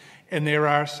residents, and there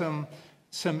are some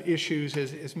issues,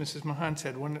 as Mrs. Mahan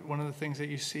said. One of the things that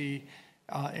you see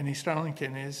in East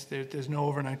Arlington is there's no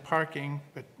overnight parking,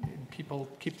 but people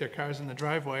keep their cars in the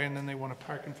driveway, and then they want to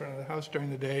park in front of the house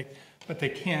during the day, but they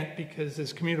can't because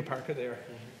there's commuter parker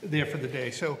there for the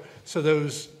day. So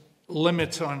those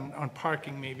limits on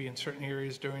parking maybe in certain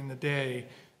areas during the day,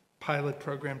 pilot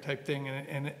program type thing,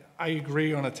 and I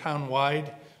agree on a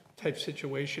town-wide type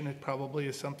situation, it probably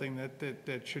is something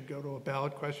that should go to a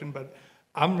ballot question, but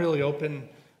I'm really open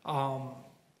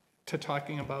to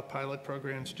talking about pilot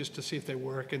programs just to see if they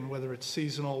work, and whether it's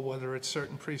seasonal, whether it's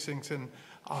certain precincts, and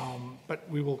but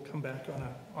we will come back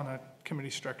on a committee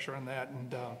structure on that,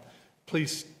 and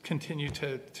please continue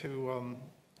to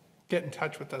get in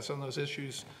touch with us on those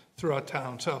issues throughout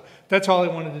town. So that's all I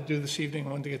wanted to do this evening. I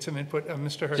wanted to get some input.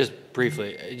 Mr. Hurd. Just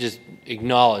briefly, just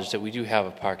acknowledge that we do have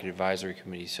a parking advisory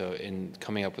committee, so in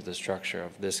coming up with the structure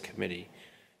of this committee,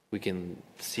 we can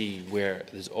see where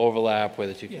there's overlap, where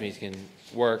the two committees can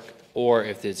work, or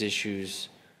if there's issues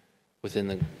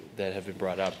within that have been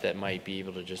brought up that might be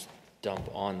able to just dump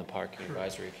on the parking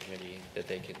advisory committee that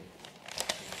they can,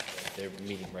 they're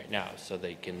meeting right now, so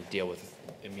they can deal with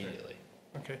immediately.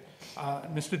 Okay.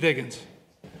 Mr. Diggins.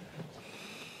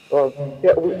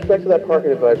 Yeah, with respect to that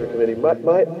parking advisory committee,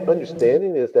 my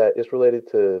understanding is that it's related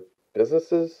to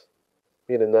businesses,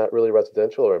 meaning not really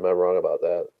residential, or am I wrong about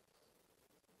that?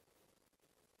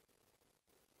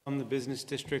 On the business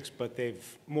districts, but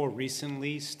they've more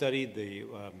recently studied the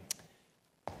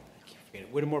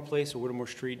Whittemore Place or Whittemore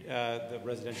Street, the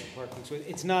residential parking. So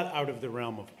it's not out of the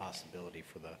realm of possibility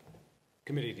for the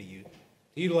committee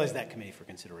to utilize that committee for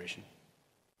consideration.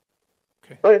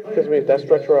 Okay. All right, because if that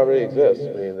structure already exists,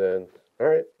 then all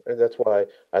right, and that's why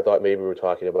I thought maybe we were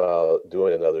talking about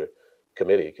doing another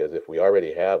committee, because if we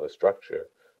already have a structure,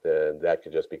 then that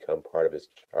could just become part of its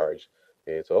charge.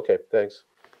 And so, okay, thanks.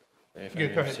 Go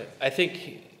ahead. I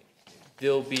think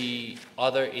there'll be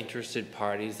other interested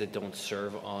parties that don't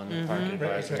serve on the parking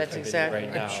advisory committee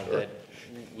right now that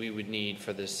we would need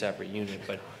for this separate unit.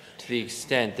 But to the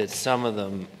extent that some of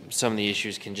the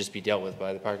issues can just be dealt with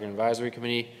by the parking advisory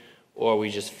committee, or we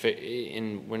just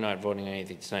we're not voting on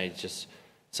anything tonight. It's just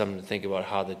something to think about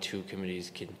how the two committees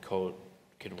can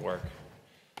work.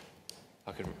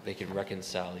 How they can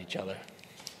reconcile each other.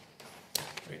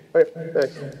 All right,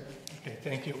 thanks. Okay,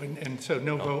 thank you. And so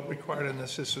no vote required on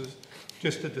this. This was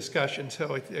just a discussion. So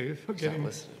we're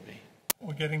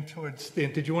getting towards the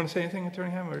end. Did you want to say anything,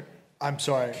 Attorney Heim? Or? I'm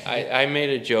sorry. I made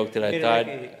a joke that I thought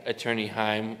Attorney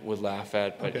Heim would laugh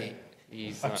at, but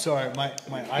he's not. I'm sorry. My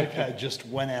iPad just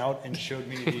went out and showed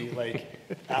me the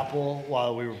Apple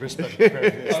while we were preparing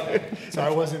this. So I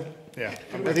wasn't. Yeah.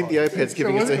 I think the iPad's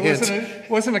giving us a hint. It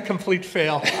wasn't a complete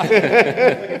fail.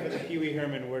 The Pee Wee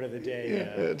Herman word of the day.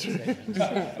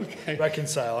 Okay.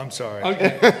 Reconcile. I'm sorry.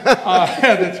 Okay.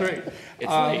 That's right. It's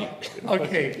late.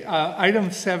 Okay.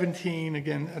 Item 17,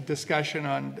 again, a discussion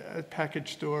on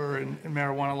package store and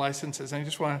marijuana licenses. I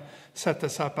just want to set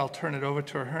this up. I'll turn it over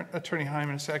to Attorney Heim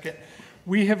in a second.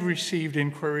 We have received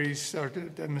inquiries, or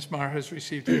Ms. Maher has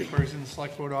received inquiries in the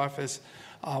Select Board office.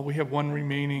 We have one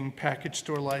remaining package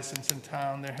store license in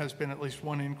town. There has been at least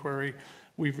one inquiry.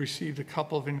 We've received a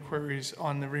couple of inquiries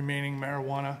on the remaining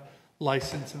marijuana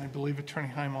license, and I believe Attorney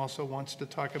Heim also wants to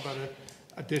talk about an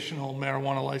additional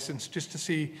marijuana license, just to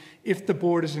see if the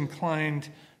board is inclined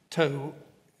to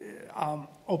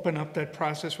open up that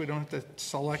process. We don't have to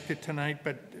select it tonight,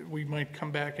 but we might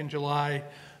come back in July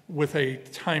with a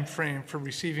time frame for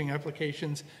receiving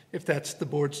applications, if that's the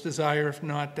board's desire. If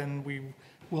not, then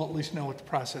we'll at least know what the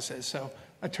process is. So,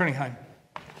 Attorney Heim.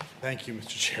 Thank you, Mr.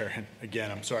 Chair. And again,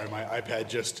 I'm sorry, my iPad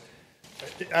just,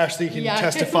 Ashley can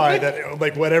testify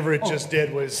that whatever it just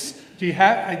did was. Do you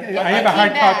have, I have a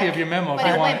hard copy of your memo.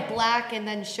 But it went black and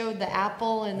then showed the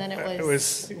apple and then it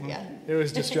was. It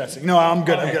was distressing. No, I'm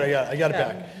good. I'm good. I got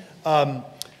it back.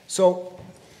 So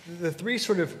the three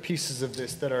sort of pieces of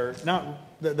this that are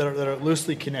that are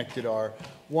loosely connected are,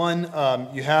 one,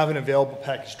 you have an available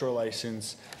package store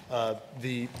license.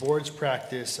 The board's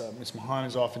practice, Ms. Mahan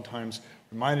has oftentimes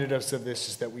reminded us of this,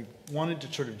 is that we wanted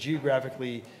to sort of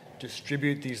geographically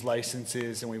distribute these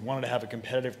licenses, and we wanted to have a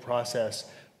competitive process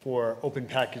for open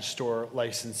package store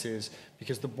licenses,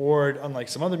 because the board, unlike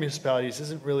some other municipalities,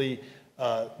 hasn't really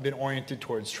been oriented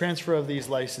towards transfer of these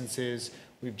licenses.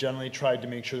 We've generally tried to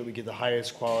make sure that we get the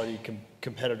highest quality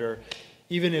competitor,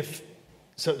 even if,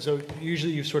 so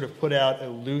usually you sort of put out a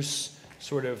loose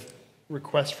sort of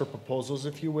request for proposals,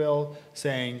 if you will,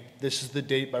 saying this is the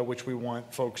date by which we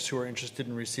want folks who are interested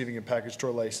in receiving a package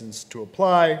store license to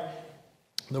apply.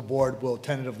 The board will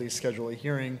tentatively schedule a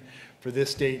hearing for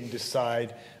this date and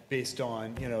decide based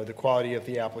on, the quality of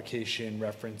the application,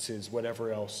 references,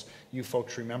 whatever else you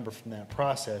folks remember from that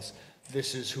process.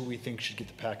 This is who we think should get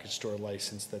the package store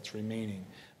license that's remaining.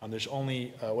 There's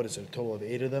only, a total of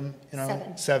 8 of them in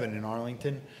Arlington? 7 in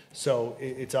Arlington. So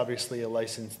it's obviously a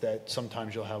license that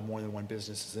sometimes you'll have more than one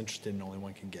business is interested in, only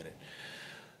one can get it.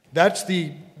 That's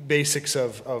the basics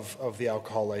of the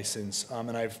alcohol license.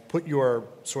 And I've put your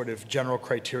sort of general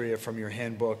criteria from your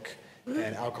handbook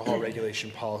and alcohol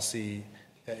regulation policy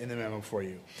in the memo for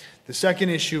you. The second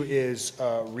issue is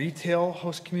retail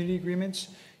host community agreements.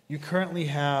 You currently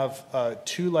have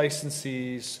 2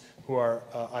 licensees who are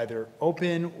either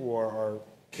open or are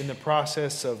in the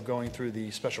process of going through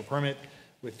the special permit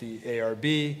with the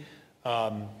ARB.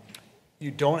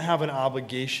 You don't have an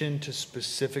obligation to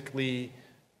specifically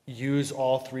use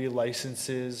all 3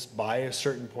 licenses by a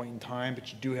certain point in time,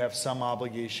 but you do have some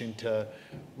obligation to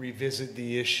revisit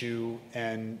the issue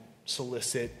and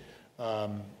solicit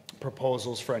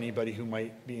proposals for anybody who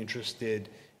might be interested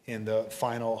in the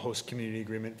final host community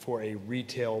agreement for a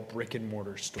retail brick and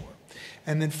mortar store.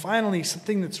 And then finally,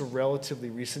 something that's a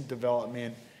relatively recent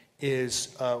development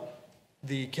is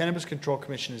the Cannabis Control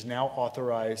Commission has now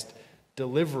authorized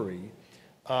delivery.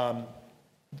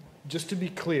 Just to be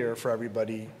clear for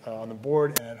everybody on the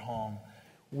board and at home,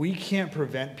 we can't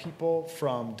prevent people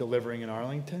from delivering in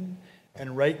Arlington.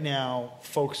 And right now,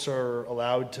 folks are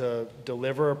allowed to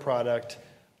deliver a product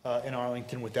in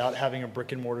Arlington without having a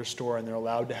brick and mortar store, and they're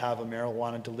allowed to have a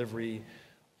marijuana delivery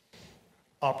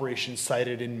operation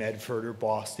sited in Medford or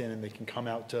Boston, and they can come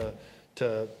out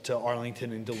to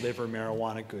Arlington and deliver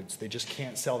marijuana goods. They just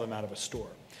can't sell them out of a store.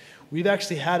 We've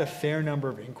actually had a fair number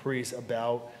of inquiries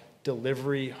about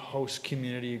delivery host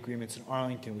community agreements in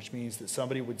Arlington, which means that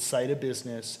somebody would cite a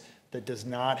business that does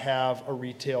not have a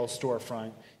retail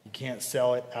storefront. You can't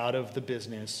sell it out of the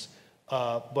business,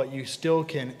 but you still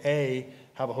can, A,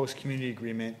 have a host community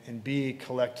agreement, and B,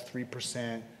 collect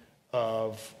 3%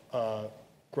 of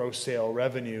gross sale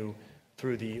revenue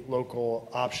through the local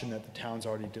option that the town's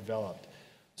already developed.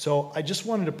 So I just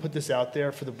wanted to put this out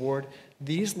there for the board.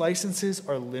 These licenses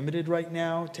are limited right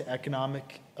now to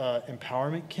economic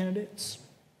empowerment candidates.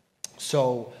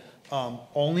 So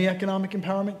only economic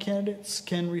empowerment candidates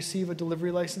can receive a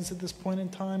delivery license at this point in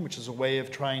time, which is a way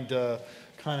of trying to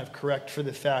kind of correct for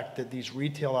the fact that these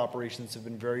retail operations have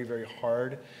been very, very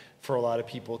hard for a lot of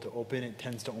people to open. It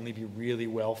tends to only be really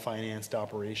well-financed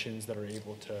operations that are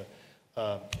able to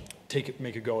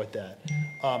make a go at that.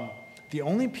 The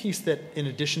only piece that, in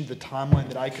addition to the timeline,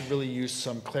 that I could really use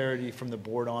some clarity from the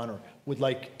board on, or would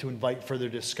like to invite further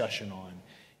discussion on,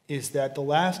 is that the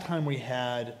last time we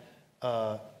had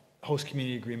host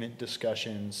community agreement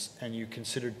discussions and you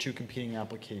considered 2 competing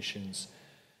applications,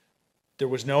 there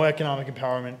was no economic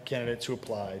empowerment candidates who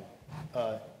applied,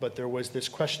 but there was this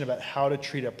question about how to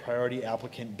treat a priority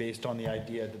applicant based on the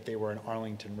idea that they were an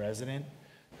Arlington resident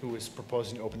who was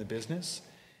proposing to open the business.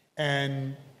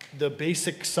 And the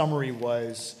basic summary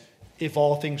was, if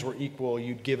all things were equal,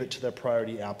 you'd give it to the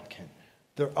priority applicant.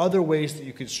 There are other ways that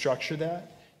you could structure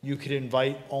that. You could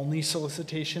invite only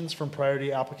solicitations from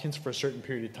priority applicants for a certain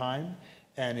period of time,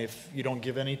 and if you don't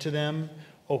give any to them,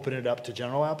 open it up to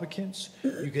general applicants.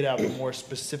 You could have a more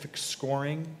specific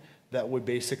scoring that would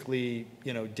basically,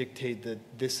 dictate that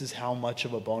this is how much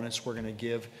of a bonus we're going to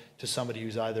give to somebody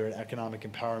who's either an economic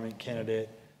empowerment candidate.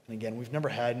 And again, we've never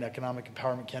had an economic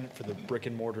empowerment candidate for the brick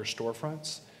and mortar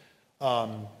storefronts.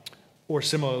 Or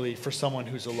similarly, for someone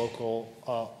who's a local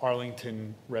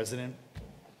Arlington resident.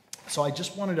 So I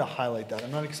just wanted to highlight that.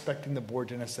 I'm not expecting the board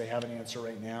to necessarily have an answer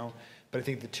right now, but I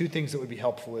think the 2 things that would be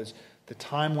helpful is the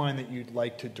timeline that you'd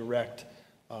like to direct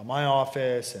my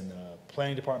office and the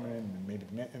planning department and maybe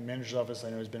the manager's office, I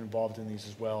know has been involved in these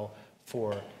as well,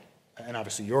 and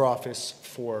obviously your office,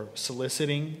 for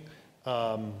soliciting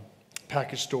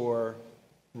package store,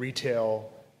 retail,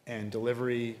 and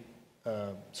delivery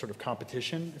sort of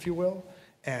competition, if you will,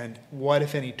 and what,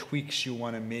 if any, tweaks you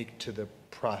want to make to the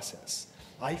process.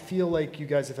 I feel like you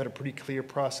guys have had a pretty clear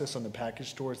process on the package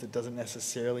stores that doesn't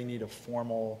necessarily need a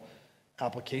formal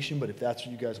application, but if that's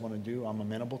what you guys want to do, I'm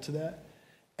amenable to that.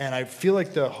 And I feel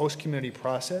like the host community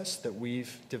process that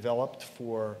we've developed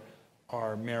for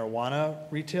our marijuana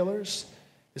retailers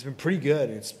has been pretty good.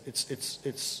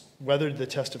 It's weathered the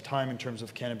test of time in terms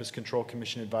of Cannabis Control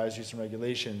Commission advisories and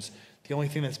regulations. The only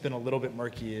thing that's been a little bit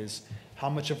murky is how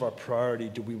much of our priority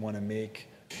do we want to make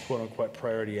quote unquote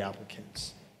priority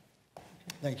applicants?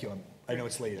 Thank you. I know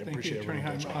it's late. I appreciate it. Attorney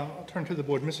Heim. I'll turn to the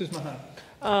board. Mrs.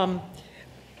 Mahan.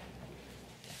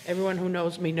 Everyone who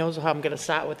knows me knows how I'm going to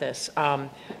start with this.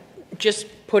 Just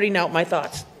putting out my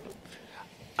thoughts.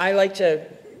 I like to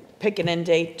pick an end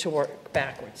date to work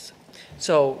backwards.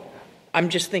 So I'm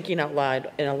just thinking out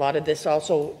loud, and a lot of this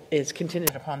also is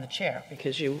contingent upon the chair,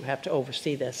 because you have to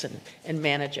oversee this and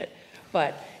manage it.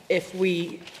 But if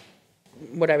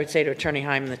what I would say to Attorney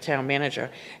Heim and the town manager,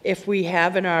 if we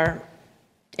have in our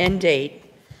end date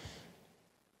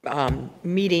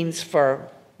meetings for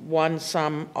one,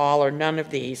 some, all, or none of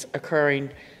these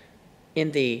occurring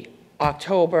in the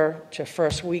October to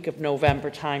first week of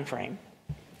November timeframe,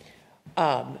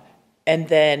 and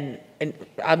then, and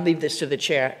I'll leave this to the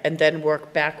chair, and then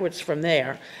work backwards from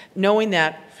there, knowing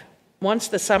that once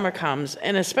the summer comes,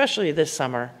 and especially this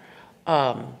summer,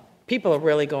 people are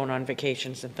really going on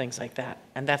vacations and things like that,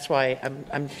 and that's why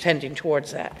I'm tending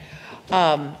towards that.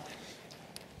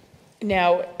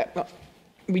 Now,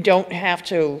 we don't have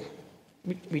to,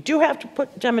 we do have to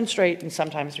demonstrate, and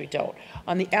sometimes we don't.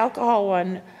 On the alcohol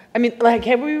one, I mean, like,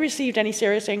 have we received any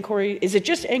serious inquiry? Is it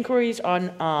just inquiries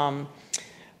on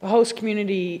the host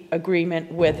community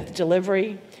agreement with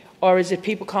delivery? Or is it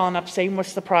people calling up saying,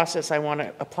 what's the process? I want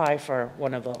to apply for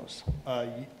one of those.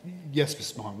 Yes,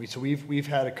 Ms. Mahan. So we've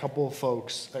had a couple of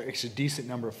folks, actually a decent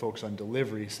number of folks on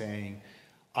delivery saying,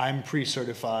 I'm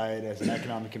pre-certified as an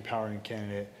economic empowering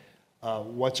candidate.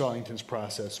 What's Arlington's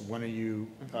process? When are you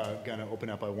going to open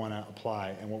up? I want to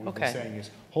apply. And what we've been saying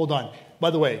is, hold on. By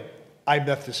the way, I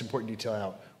left this important detail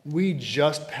out. We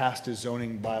just passed a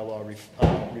zoning bylaw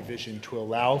revision to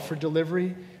allow for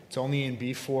delivery. It's only in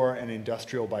B4 and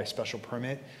industrial by special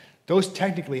permit. Those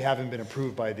technically haven't been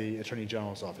approved by the Attorney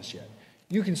General's office yet.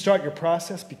 You can start your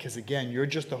process because, again, you're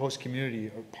just the host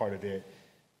community part of it.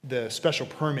 The special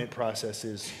permit process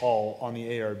is all on the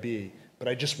ARB. But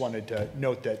I just wanted to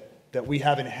note that we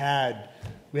haven't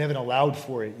allowed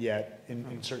for it yet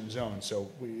in certain zones. So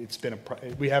we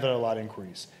haven't had a lot of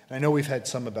inquiries. And I know we've had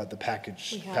some about the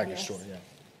package store.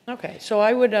 Yeah. Okay, so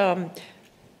I would,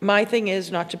 my thing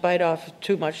is not to bite off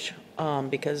too much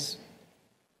because,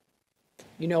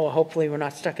 hopefully we're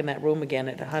not stuck in that room again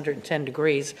at 110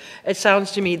 degrees. It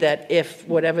sounds to me that if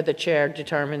whatever the chair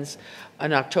determines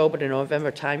an October to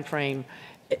November timeframe,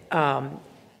 I'm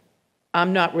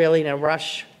not really in a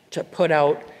rush to put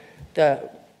out the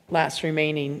last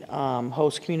remaining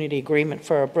host community agreement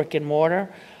for a brick and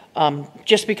mortar.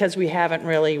 just because we haven't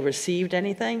really received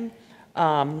anything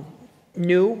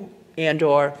new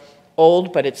and/or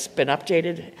old, but it's been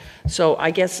updated. So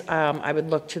I guess I would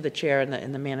look to the chair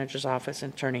in the manager's office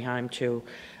and Attorney Heim to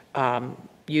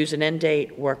use an end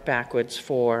date, work backwards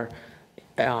for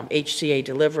HCA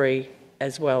delivery,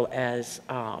 as well as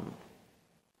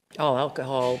all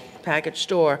alcohol package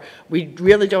store. We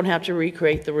really don't have to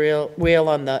recreate the wheel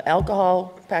on the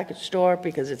alcohol package store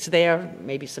because it's there,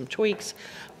 maybe some tweaks,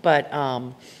 but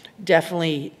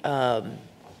definitely,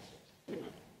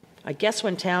 I guess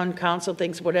when town council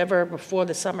thinks whatever before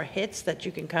the summer hits that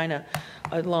you can kind of,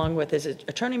 along with, is it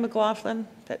Attorney McLaughlin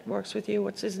that works with you?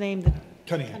 What's his name?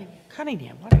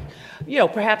 Cunningham.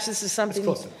 Perhaps this is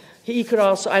something he could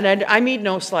also, and I need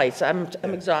no slights. I'm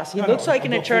exhausted. He looks like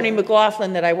an Attorney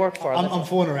McLaughlin that I work for. I'm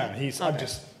fooling around.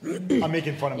 I'm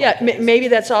making fun of him. Yeah, maybe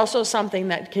that's also something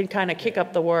that can kind of kick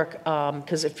up the work,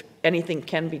 because if anything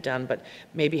can be done, but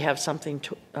maybe have something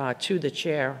to the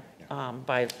chair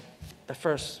by the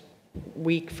first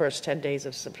 10 days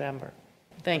of September.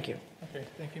 Thank you. Okay,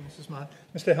 thank you, Mrs. Mott.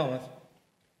 Mr. Helmuth.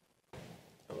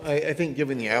 I think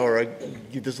given the hour,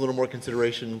 I'd give this a little more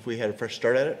consideration if we had a fresh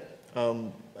start at it.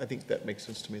 I think that makes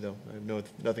sense to me, though. I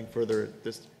have nothing further at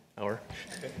this hour.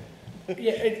 Okay.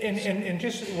 Yeah, and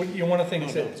just one of the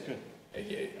things that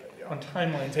on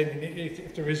timelines,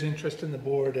 if there is interest in the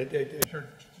board, I heard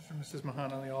from Mrs.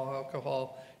 Mahan on the all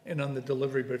alcohol and on the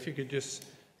delivery, but if you could just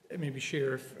maybe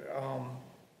share if,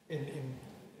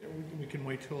 we can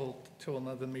wait till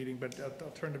another meeting, but I'll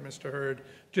turn to Mr. Hurd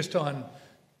just on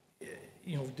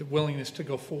the willingness to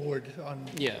go forward on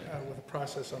with a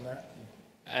process on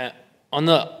that. On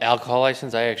the alcohol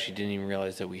license, I actually didn't even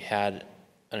realize that we had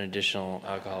an additional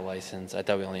alcohol license. I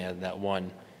thought we only had that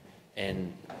one.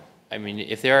 And I mean,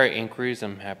 if there are inquiries,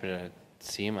 I'm happy to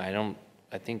see them.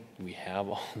 I think we have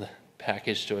all the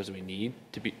package stores we need,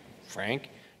 to be frank.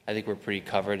 I think we're pretty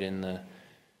covered in the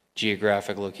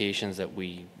geographic locations that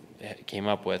we came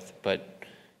up with. But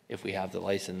if we have the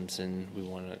license and we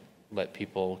want to let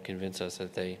people convince us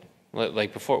that they,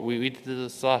 like before, we did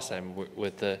this last time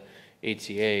with the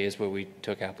ACA is where we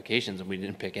took applications and we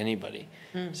didn't pick anybody.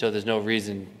 So there's no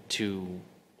reason to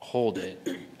hold it.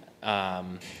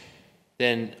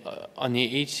 Then on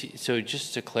the so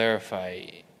just to clarify,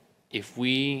 if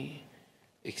we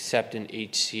accept an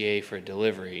HCA for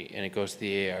delivery and it goes to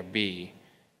the ARB,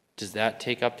 does that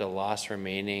take up the last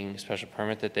remaining special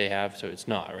permit that they have? So it's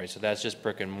not, right? So that's just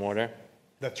brick and mortar?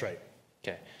 That's right.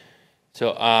 Okay.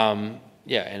 So,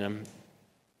 yeah, and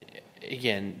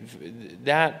again,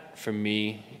 that for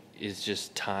me is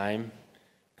just time,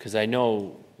 because I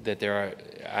know that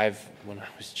when I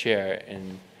was chair,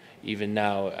 and even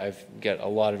now, I've got a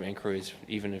lot of inquiries,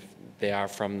 even if they are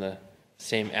from the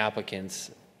same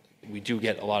applicants, we do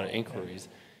get a lot of inquiries.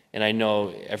 And I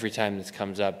know every time this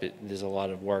comes up, there's a lot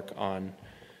of work on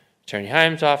Attorney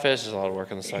Heim's office, there's a lot of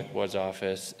work on the Select Board's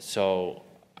office, so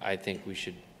I think we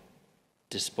should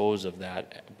dispose of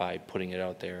that by putting it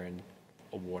out there and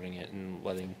awarding it and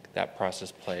letting that process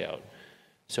play out.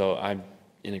 So I'm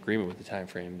in agreement with the time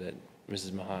frame that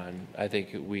Mrs. Mahan, I think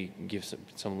we give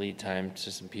some lead time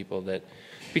to some people that,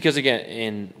 because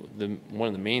again, one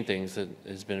of the main things that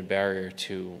has been a barrier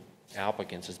to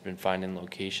applicants has been finding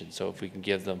locations. So if we can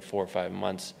give them 4 or 5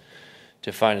 months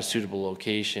to find a suitable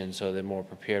location so they're more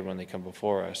prepared when they come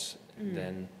before us,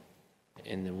 then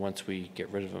once we get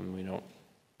rid of them, we don't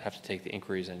have to take the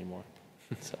inquiries anymore.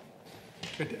 So.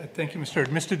 Good. Thank you, Mr. Hurd.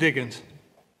 Mr. Diggins.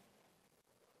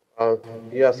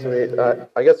 Yes,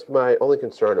 I guess my only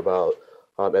concern about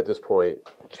at this point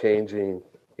changing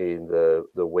in the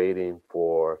weighting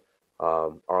for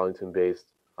Arlington-based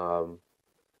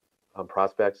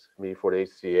prospects, for the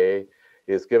HCA,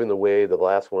 is given the way the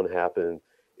last one happened,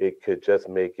 it could just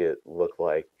make it look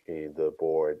like the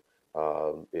board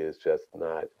is just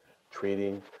not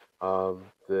treating all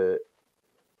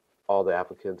the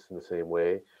applicants in the same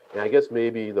way. And I guess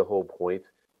maybe the whole point,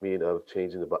 of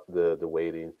changing the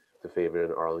weighting to favor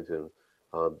an Arlington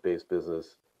based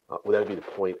business, would that be the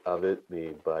point of it?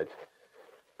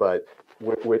 But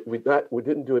we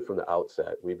didn't do it from the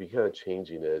outset. We began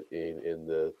changing it in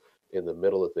the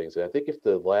middle of things. And I think if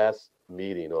the last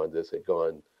meeting on this had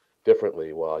gone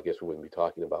differently, well, I guess we wouldn't be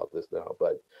talking about this now.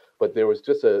 But there was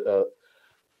just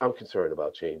I'm concerned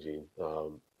about changing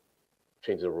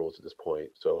the rules at this point.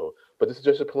 So, but this is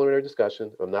just a preliminary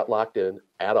discussion. I'm not locked in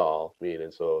at all.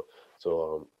 And so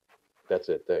that's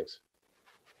it. Thanks.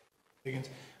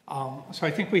 So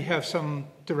I think we have some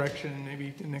direction.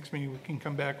 Maybe the next meeting we can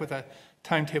come back with a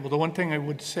timetable. The one thing I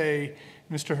would say,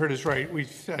 Mr. Hurd is right.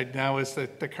 Now as the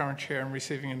current chair, I'm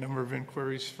receiving a number of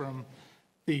inquiries from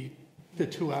the the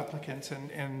two applicants,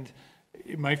 and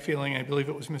my feeling, I believe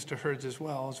it was Mr. Hurd's as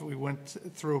well, is we went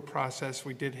through a process.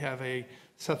 We did have a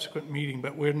subsequent meeting,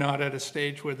 but we're not at a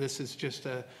stage where this is just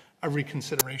a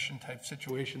reconsideration type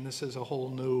situation. This is a whole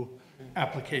new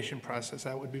application process.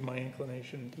 That would be my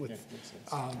inclination with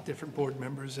different board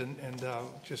members and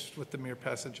just with the mere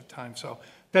passage of time. So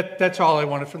that's all I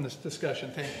wanted from this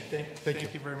discussion.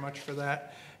 Thank you very much for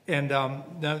that. And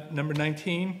now, number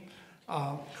 19,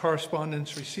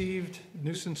 correspondence received,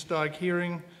 nuisance dog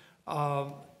hearing.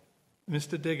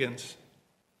 Mr. Diggins.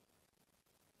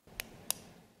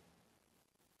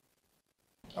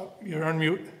 Oh, you're on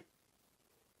mute.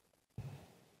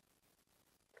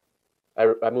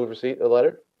 I move receipt of the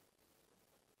letter.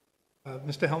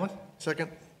 Mr. Helmuth? Second.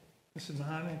 Mrs.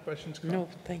 Mahan, any questions? No,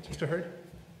 thank you. Mr. Hurd?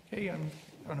 Okay, I'm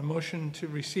on a motion to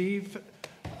receive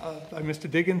by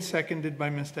Mr. Diggins, seconded by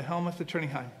Mr. Helmuth. Attorney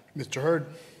Heim. Mr. Hurd?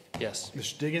 Yes.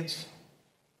 Mr. Diggins?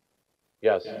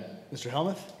 Yes. Mr.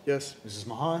 Helmuth? Yes. Mrs.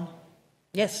 Mahan?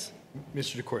 Yes.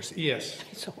 Mr. DeCoursey? Yes.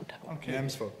 So Okay.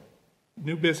 Unanimous vote.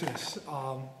 New business.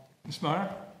 Ms. Maher?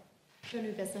 No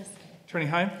new business. Attorney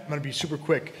Heim? I'm going to be super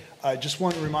quick. I just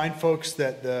want to remind folks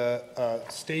that the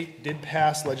state did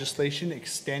pass legislation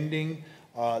extending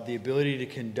the ability to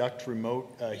conduct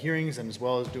remote hearings and as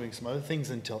well as doing some other things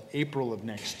until April of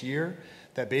next year.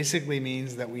 That basically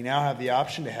means that we now have the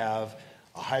option to have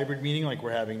a hybrid meeting like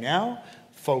we're having now.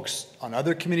 Folks on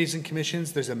other committees and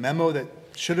commissions, there's a memo that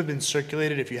should have been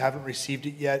circulated. If you haven't received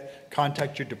it yet,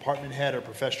 contact your department head or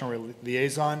professional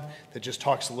liaison that just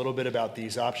talks a little bit about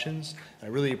these options. I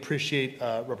really appreciate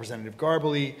Representative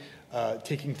Garbely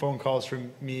taking phone calls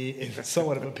from me in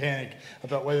somewhat of a panic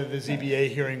about whether the ZBA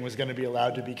hearing was going to be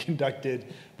allowed to be conducted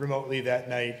remotely that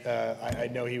night. I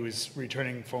know he was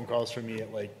returning phone calls from me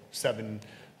at like 7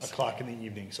 o'clock in the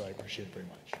evening, so I appreciate it very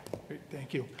much. Great,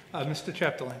 thank you. Mr.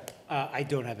 Chapdelaine. I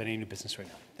don't have any new business right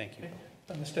now. Thank you.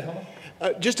 Mr.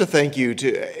 Helmuth? Just a thank you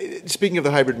to, speaking of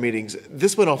the hybrid meetings,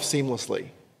 this went off seamlessly,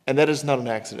 and that is not an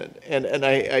accident. And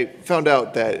I found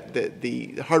out that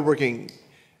the hardworking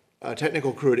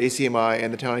technical crew at ACMi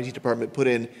and the town IT department put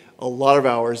in a lot of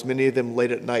hours, many of them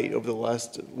late at night over the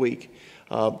last week,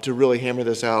 to really hammer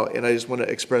this out. And I just want to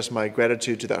express my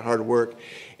gratitude to that hard work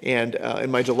and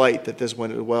my delight that this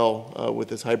went well with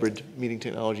this hybrid meeting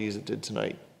technology as it did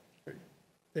tonight.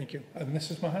 Thank you.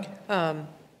 Mrs. Mahan?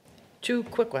 Two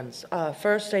quick ones.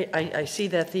 First, I see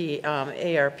that the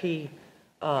ARP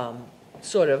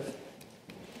sort of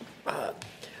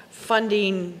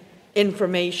funding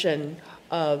information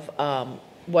of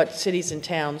what cities and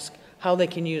towns, how they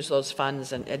can use those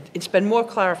funds, and it's been more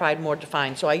clarified, more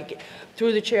defined. So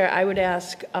through the chair, I would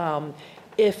ask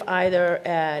if either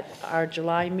at our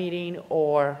July meeting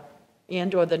or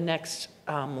the next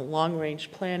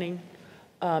long-range planning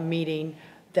meeting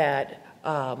that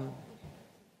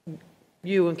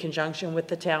you, in conjunction with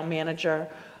the town manager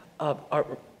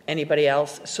or anybody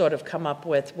else, sort of come up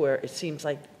with where it seems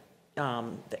like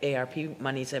the ARP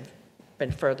monies have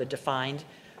been further defined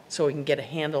so we can get a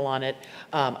handle on it.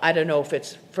 I don't know if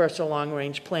it's first a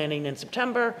long-range planning in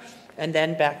September and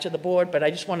then back to the board, but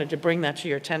I just wanted to bring that to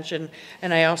your attention.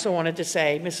 And I also wanted to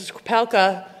say, Mrs.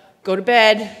 Kopelka, go to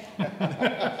bed.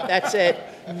 That's it.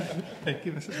 Thank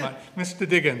you, Mrs. Mahan. Mr.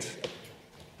 Diggins?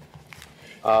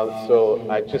 So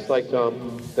I'd just like to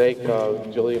thank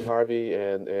Jillian Harvey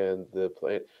and the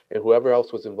plan and whoever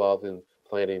else was involved in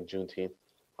planning Juneteenth,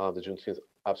 the Juneteenth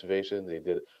observation. They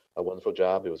did a wonderful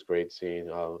job. It was great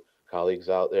seeing colleagues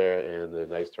out there and the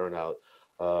nice turnout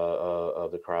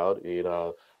of the crowd.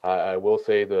 I will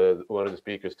say one of the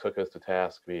speakers took us to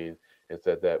task and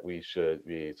said that we should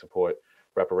support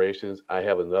reparations. I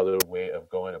have another way of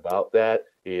going about that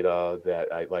that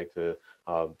I'd like to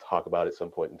talk about at some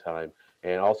point in time.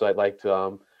 And also, I'd like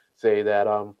to say that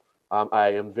I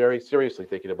am very seriously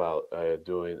thinking about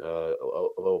doing a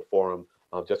little forum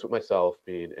just with myself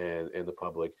and the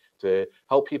public to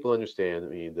help people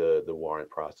understand the warrant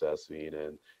process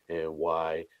and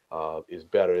why it's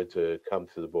better to come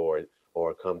to the board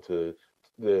or come to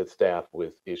the staff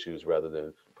with issues rather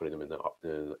than putting them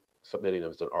in submitting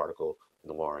them as an article in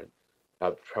the warrant.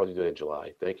 I'll try to do that in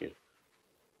July. Thank you.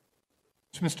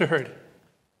 Mr. Hurd.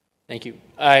 Thank you.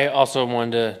 I also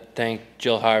wanted to thank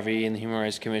Jill Harvey and the Human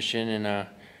Rights Commission and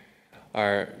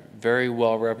our very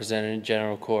well represented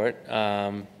General Court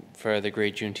for the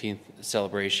great Juneteenth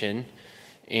celebration.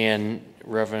 And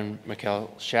Reverend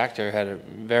Mikhail Schachter had a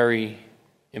very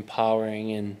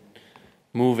empowering and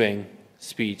moving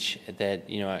speech that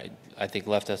I think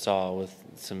left us all with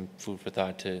some food for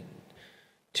thought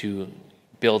to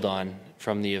build on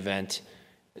from the event.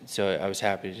 So I was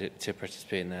happy to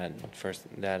participate in that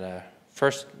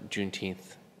first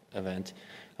Juneteenth event.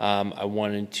 I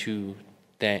wanted to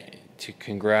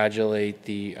congratulate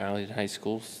the Arlington High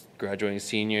School graduating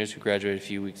seniors who graduated a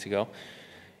few weeks ago.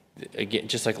 Again,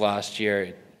 just like last year,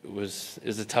 it was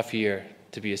a tough year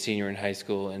to be a senior in high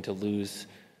school and to lose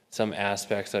some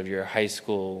aspects of your high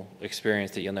school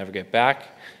experience that you'll never get back.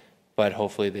 But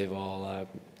hopefully they've all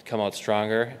come out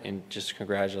stronger, and just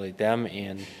congratulate them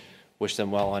and wish them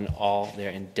well on all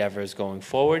their endeavors going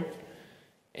forward.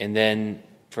 And then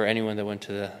for anyone that went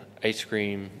to the the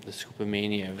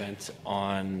Scoopamania event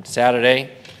on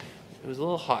Saturday, it was a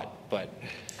little hot, but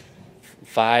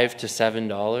 $5 to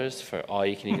 $7 for all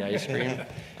you can eat ice cream.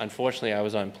 Unfortunately, I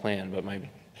was on plan, but my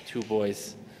two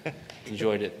boys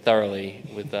enjoyed it thoroughly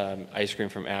with ice cream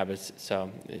from Abbott's,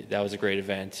 so that was a great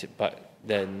event. But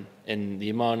then, in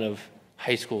the amount of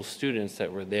high school students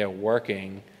that were there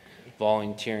working,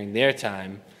 volunteering their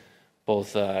time,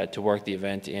 both to work the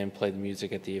event and play the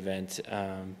music at the event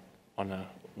on a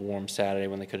warm Saturday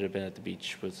when they could have been at the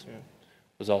beach was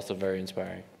also very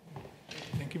inspiring.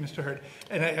 Thank you, Mr. Hurd.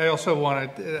 And I also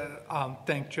want to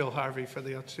thank Jill Harvey for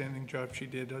the outstanding job she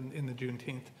did in the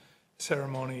Juneteenth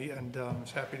ceremony, and I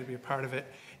was happy to be a part of it.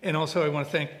 And also I want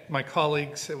to thank my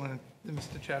colleagues,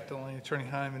 Mr. Chapdelaine, Attorney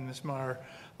Heim, and Ms. Marr,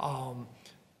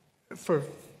 for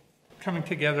coming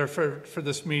together for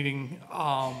this meeting.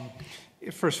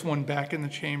 First one back in the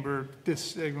chamber.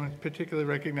 I want to particularly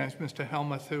recognize Mr.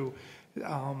 Helmuth, who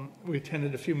we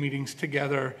attended a few meetings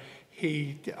together.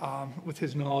 He, with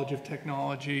his knowledge of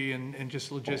technology and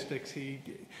just logistics, he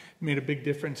made a big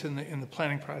difference in the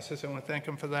planning process. I want to thank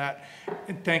him for that.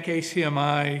 And thank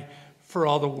ACMi for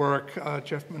all the work.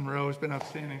 Jeff Monroe has been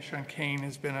outstanding. Sean Kane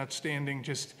has been outstanding,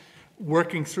 just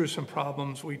working through some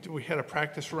problems. We had a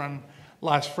practice run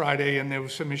last Friday, and there were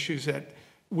some issues that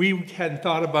we hadn't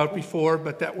thought about before,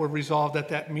 but that were resolved at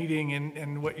that meeting.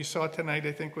 And what you saw tonight,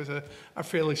 I think, was a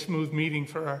fairly smooth meeting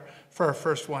for our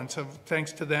first one. So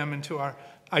thanks to them and to our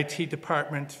IT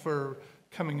department for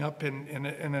coming up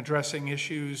and addressing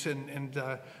issues and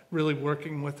really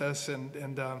working with us, and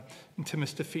to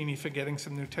Mr. Feeney for getting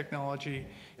some new technology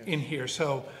in here.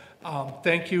 So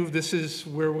thank you. This is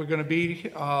where we're going to be.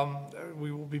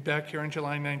 We will be back here on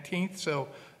July 19th. So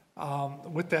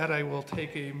with that, I will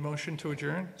take a motion to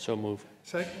adjourn. So move.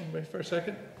 Second, wait for a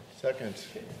second. Second.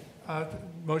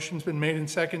 Motion's been made and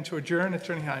second to adjourn.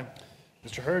 Attorney Heim.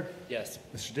 Mr. Hurd? Yes.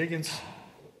 Mr. Diggins?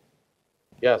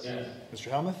 Yes. Mr.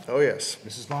 Helmuth? Oh, yes.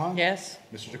 Mrs. Vaughn? Yes.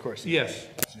 Mr. DeCoursey? Yes.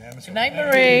 It's unanimous. Good night,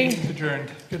 Marie. Meeting's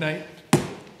adjourned. Good night.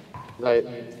 Night.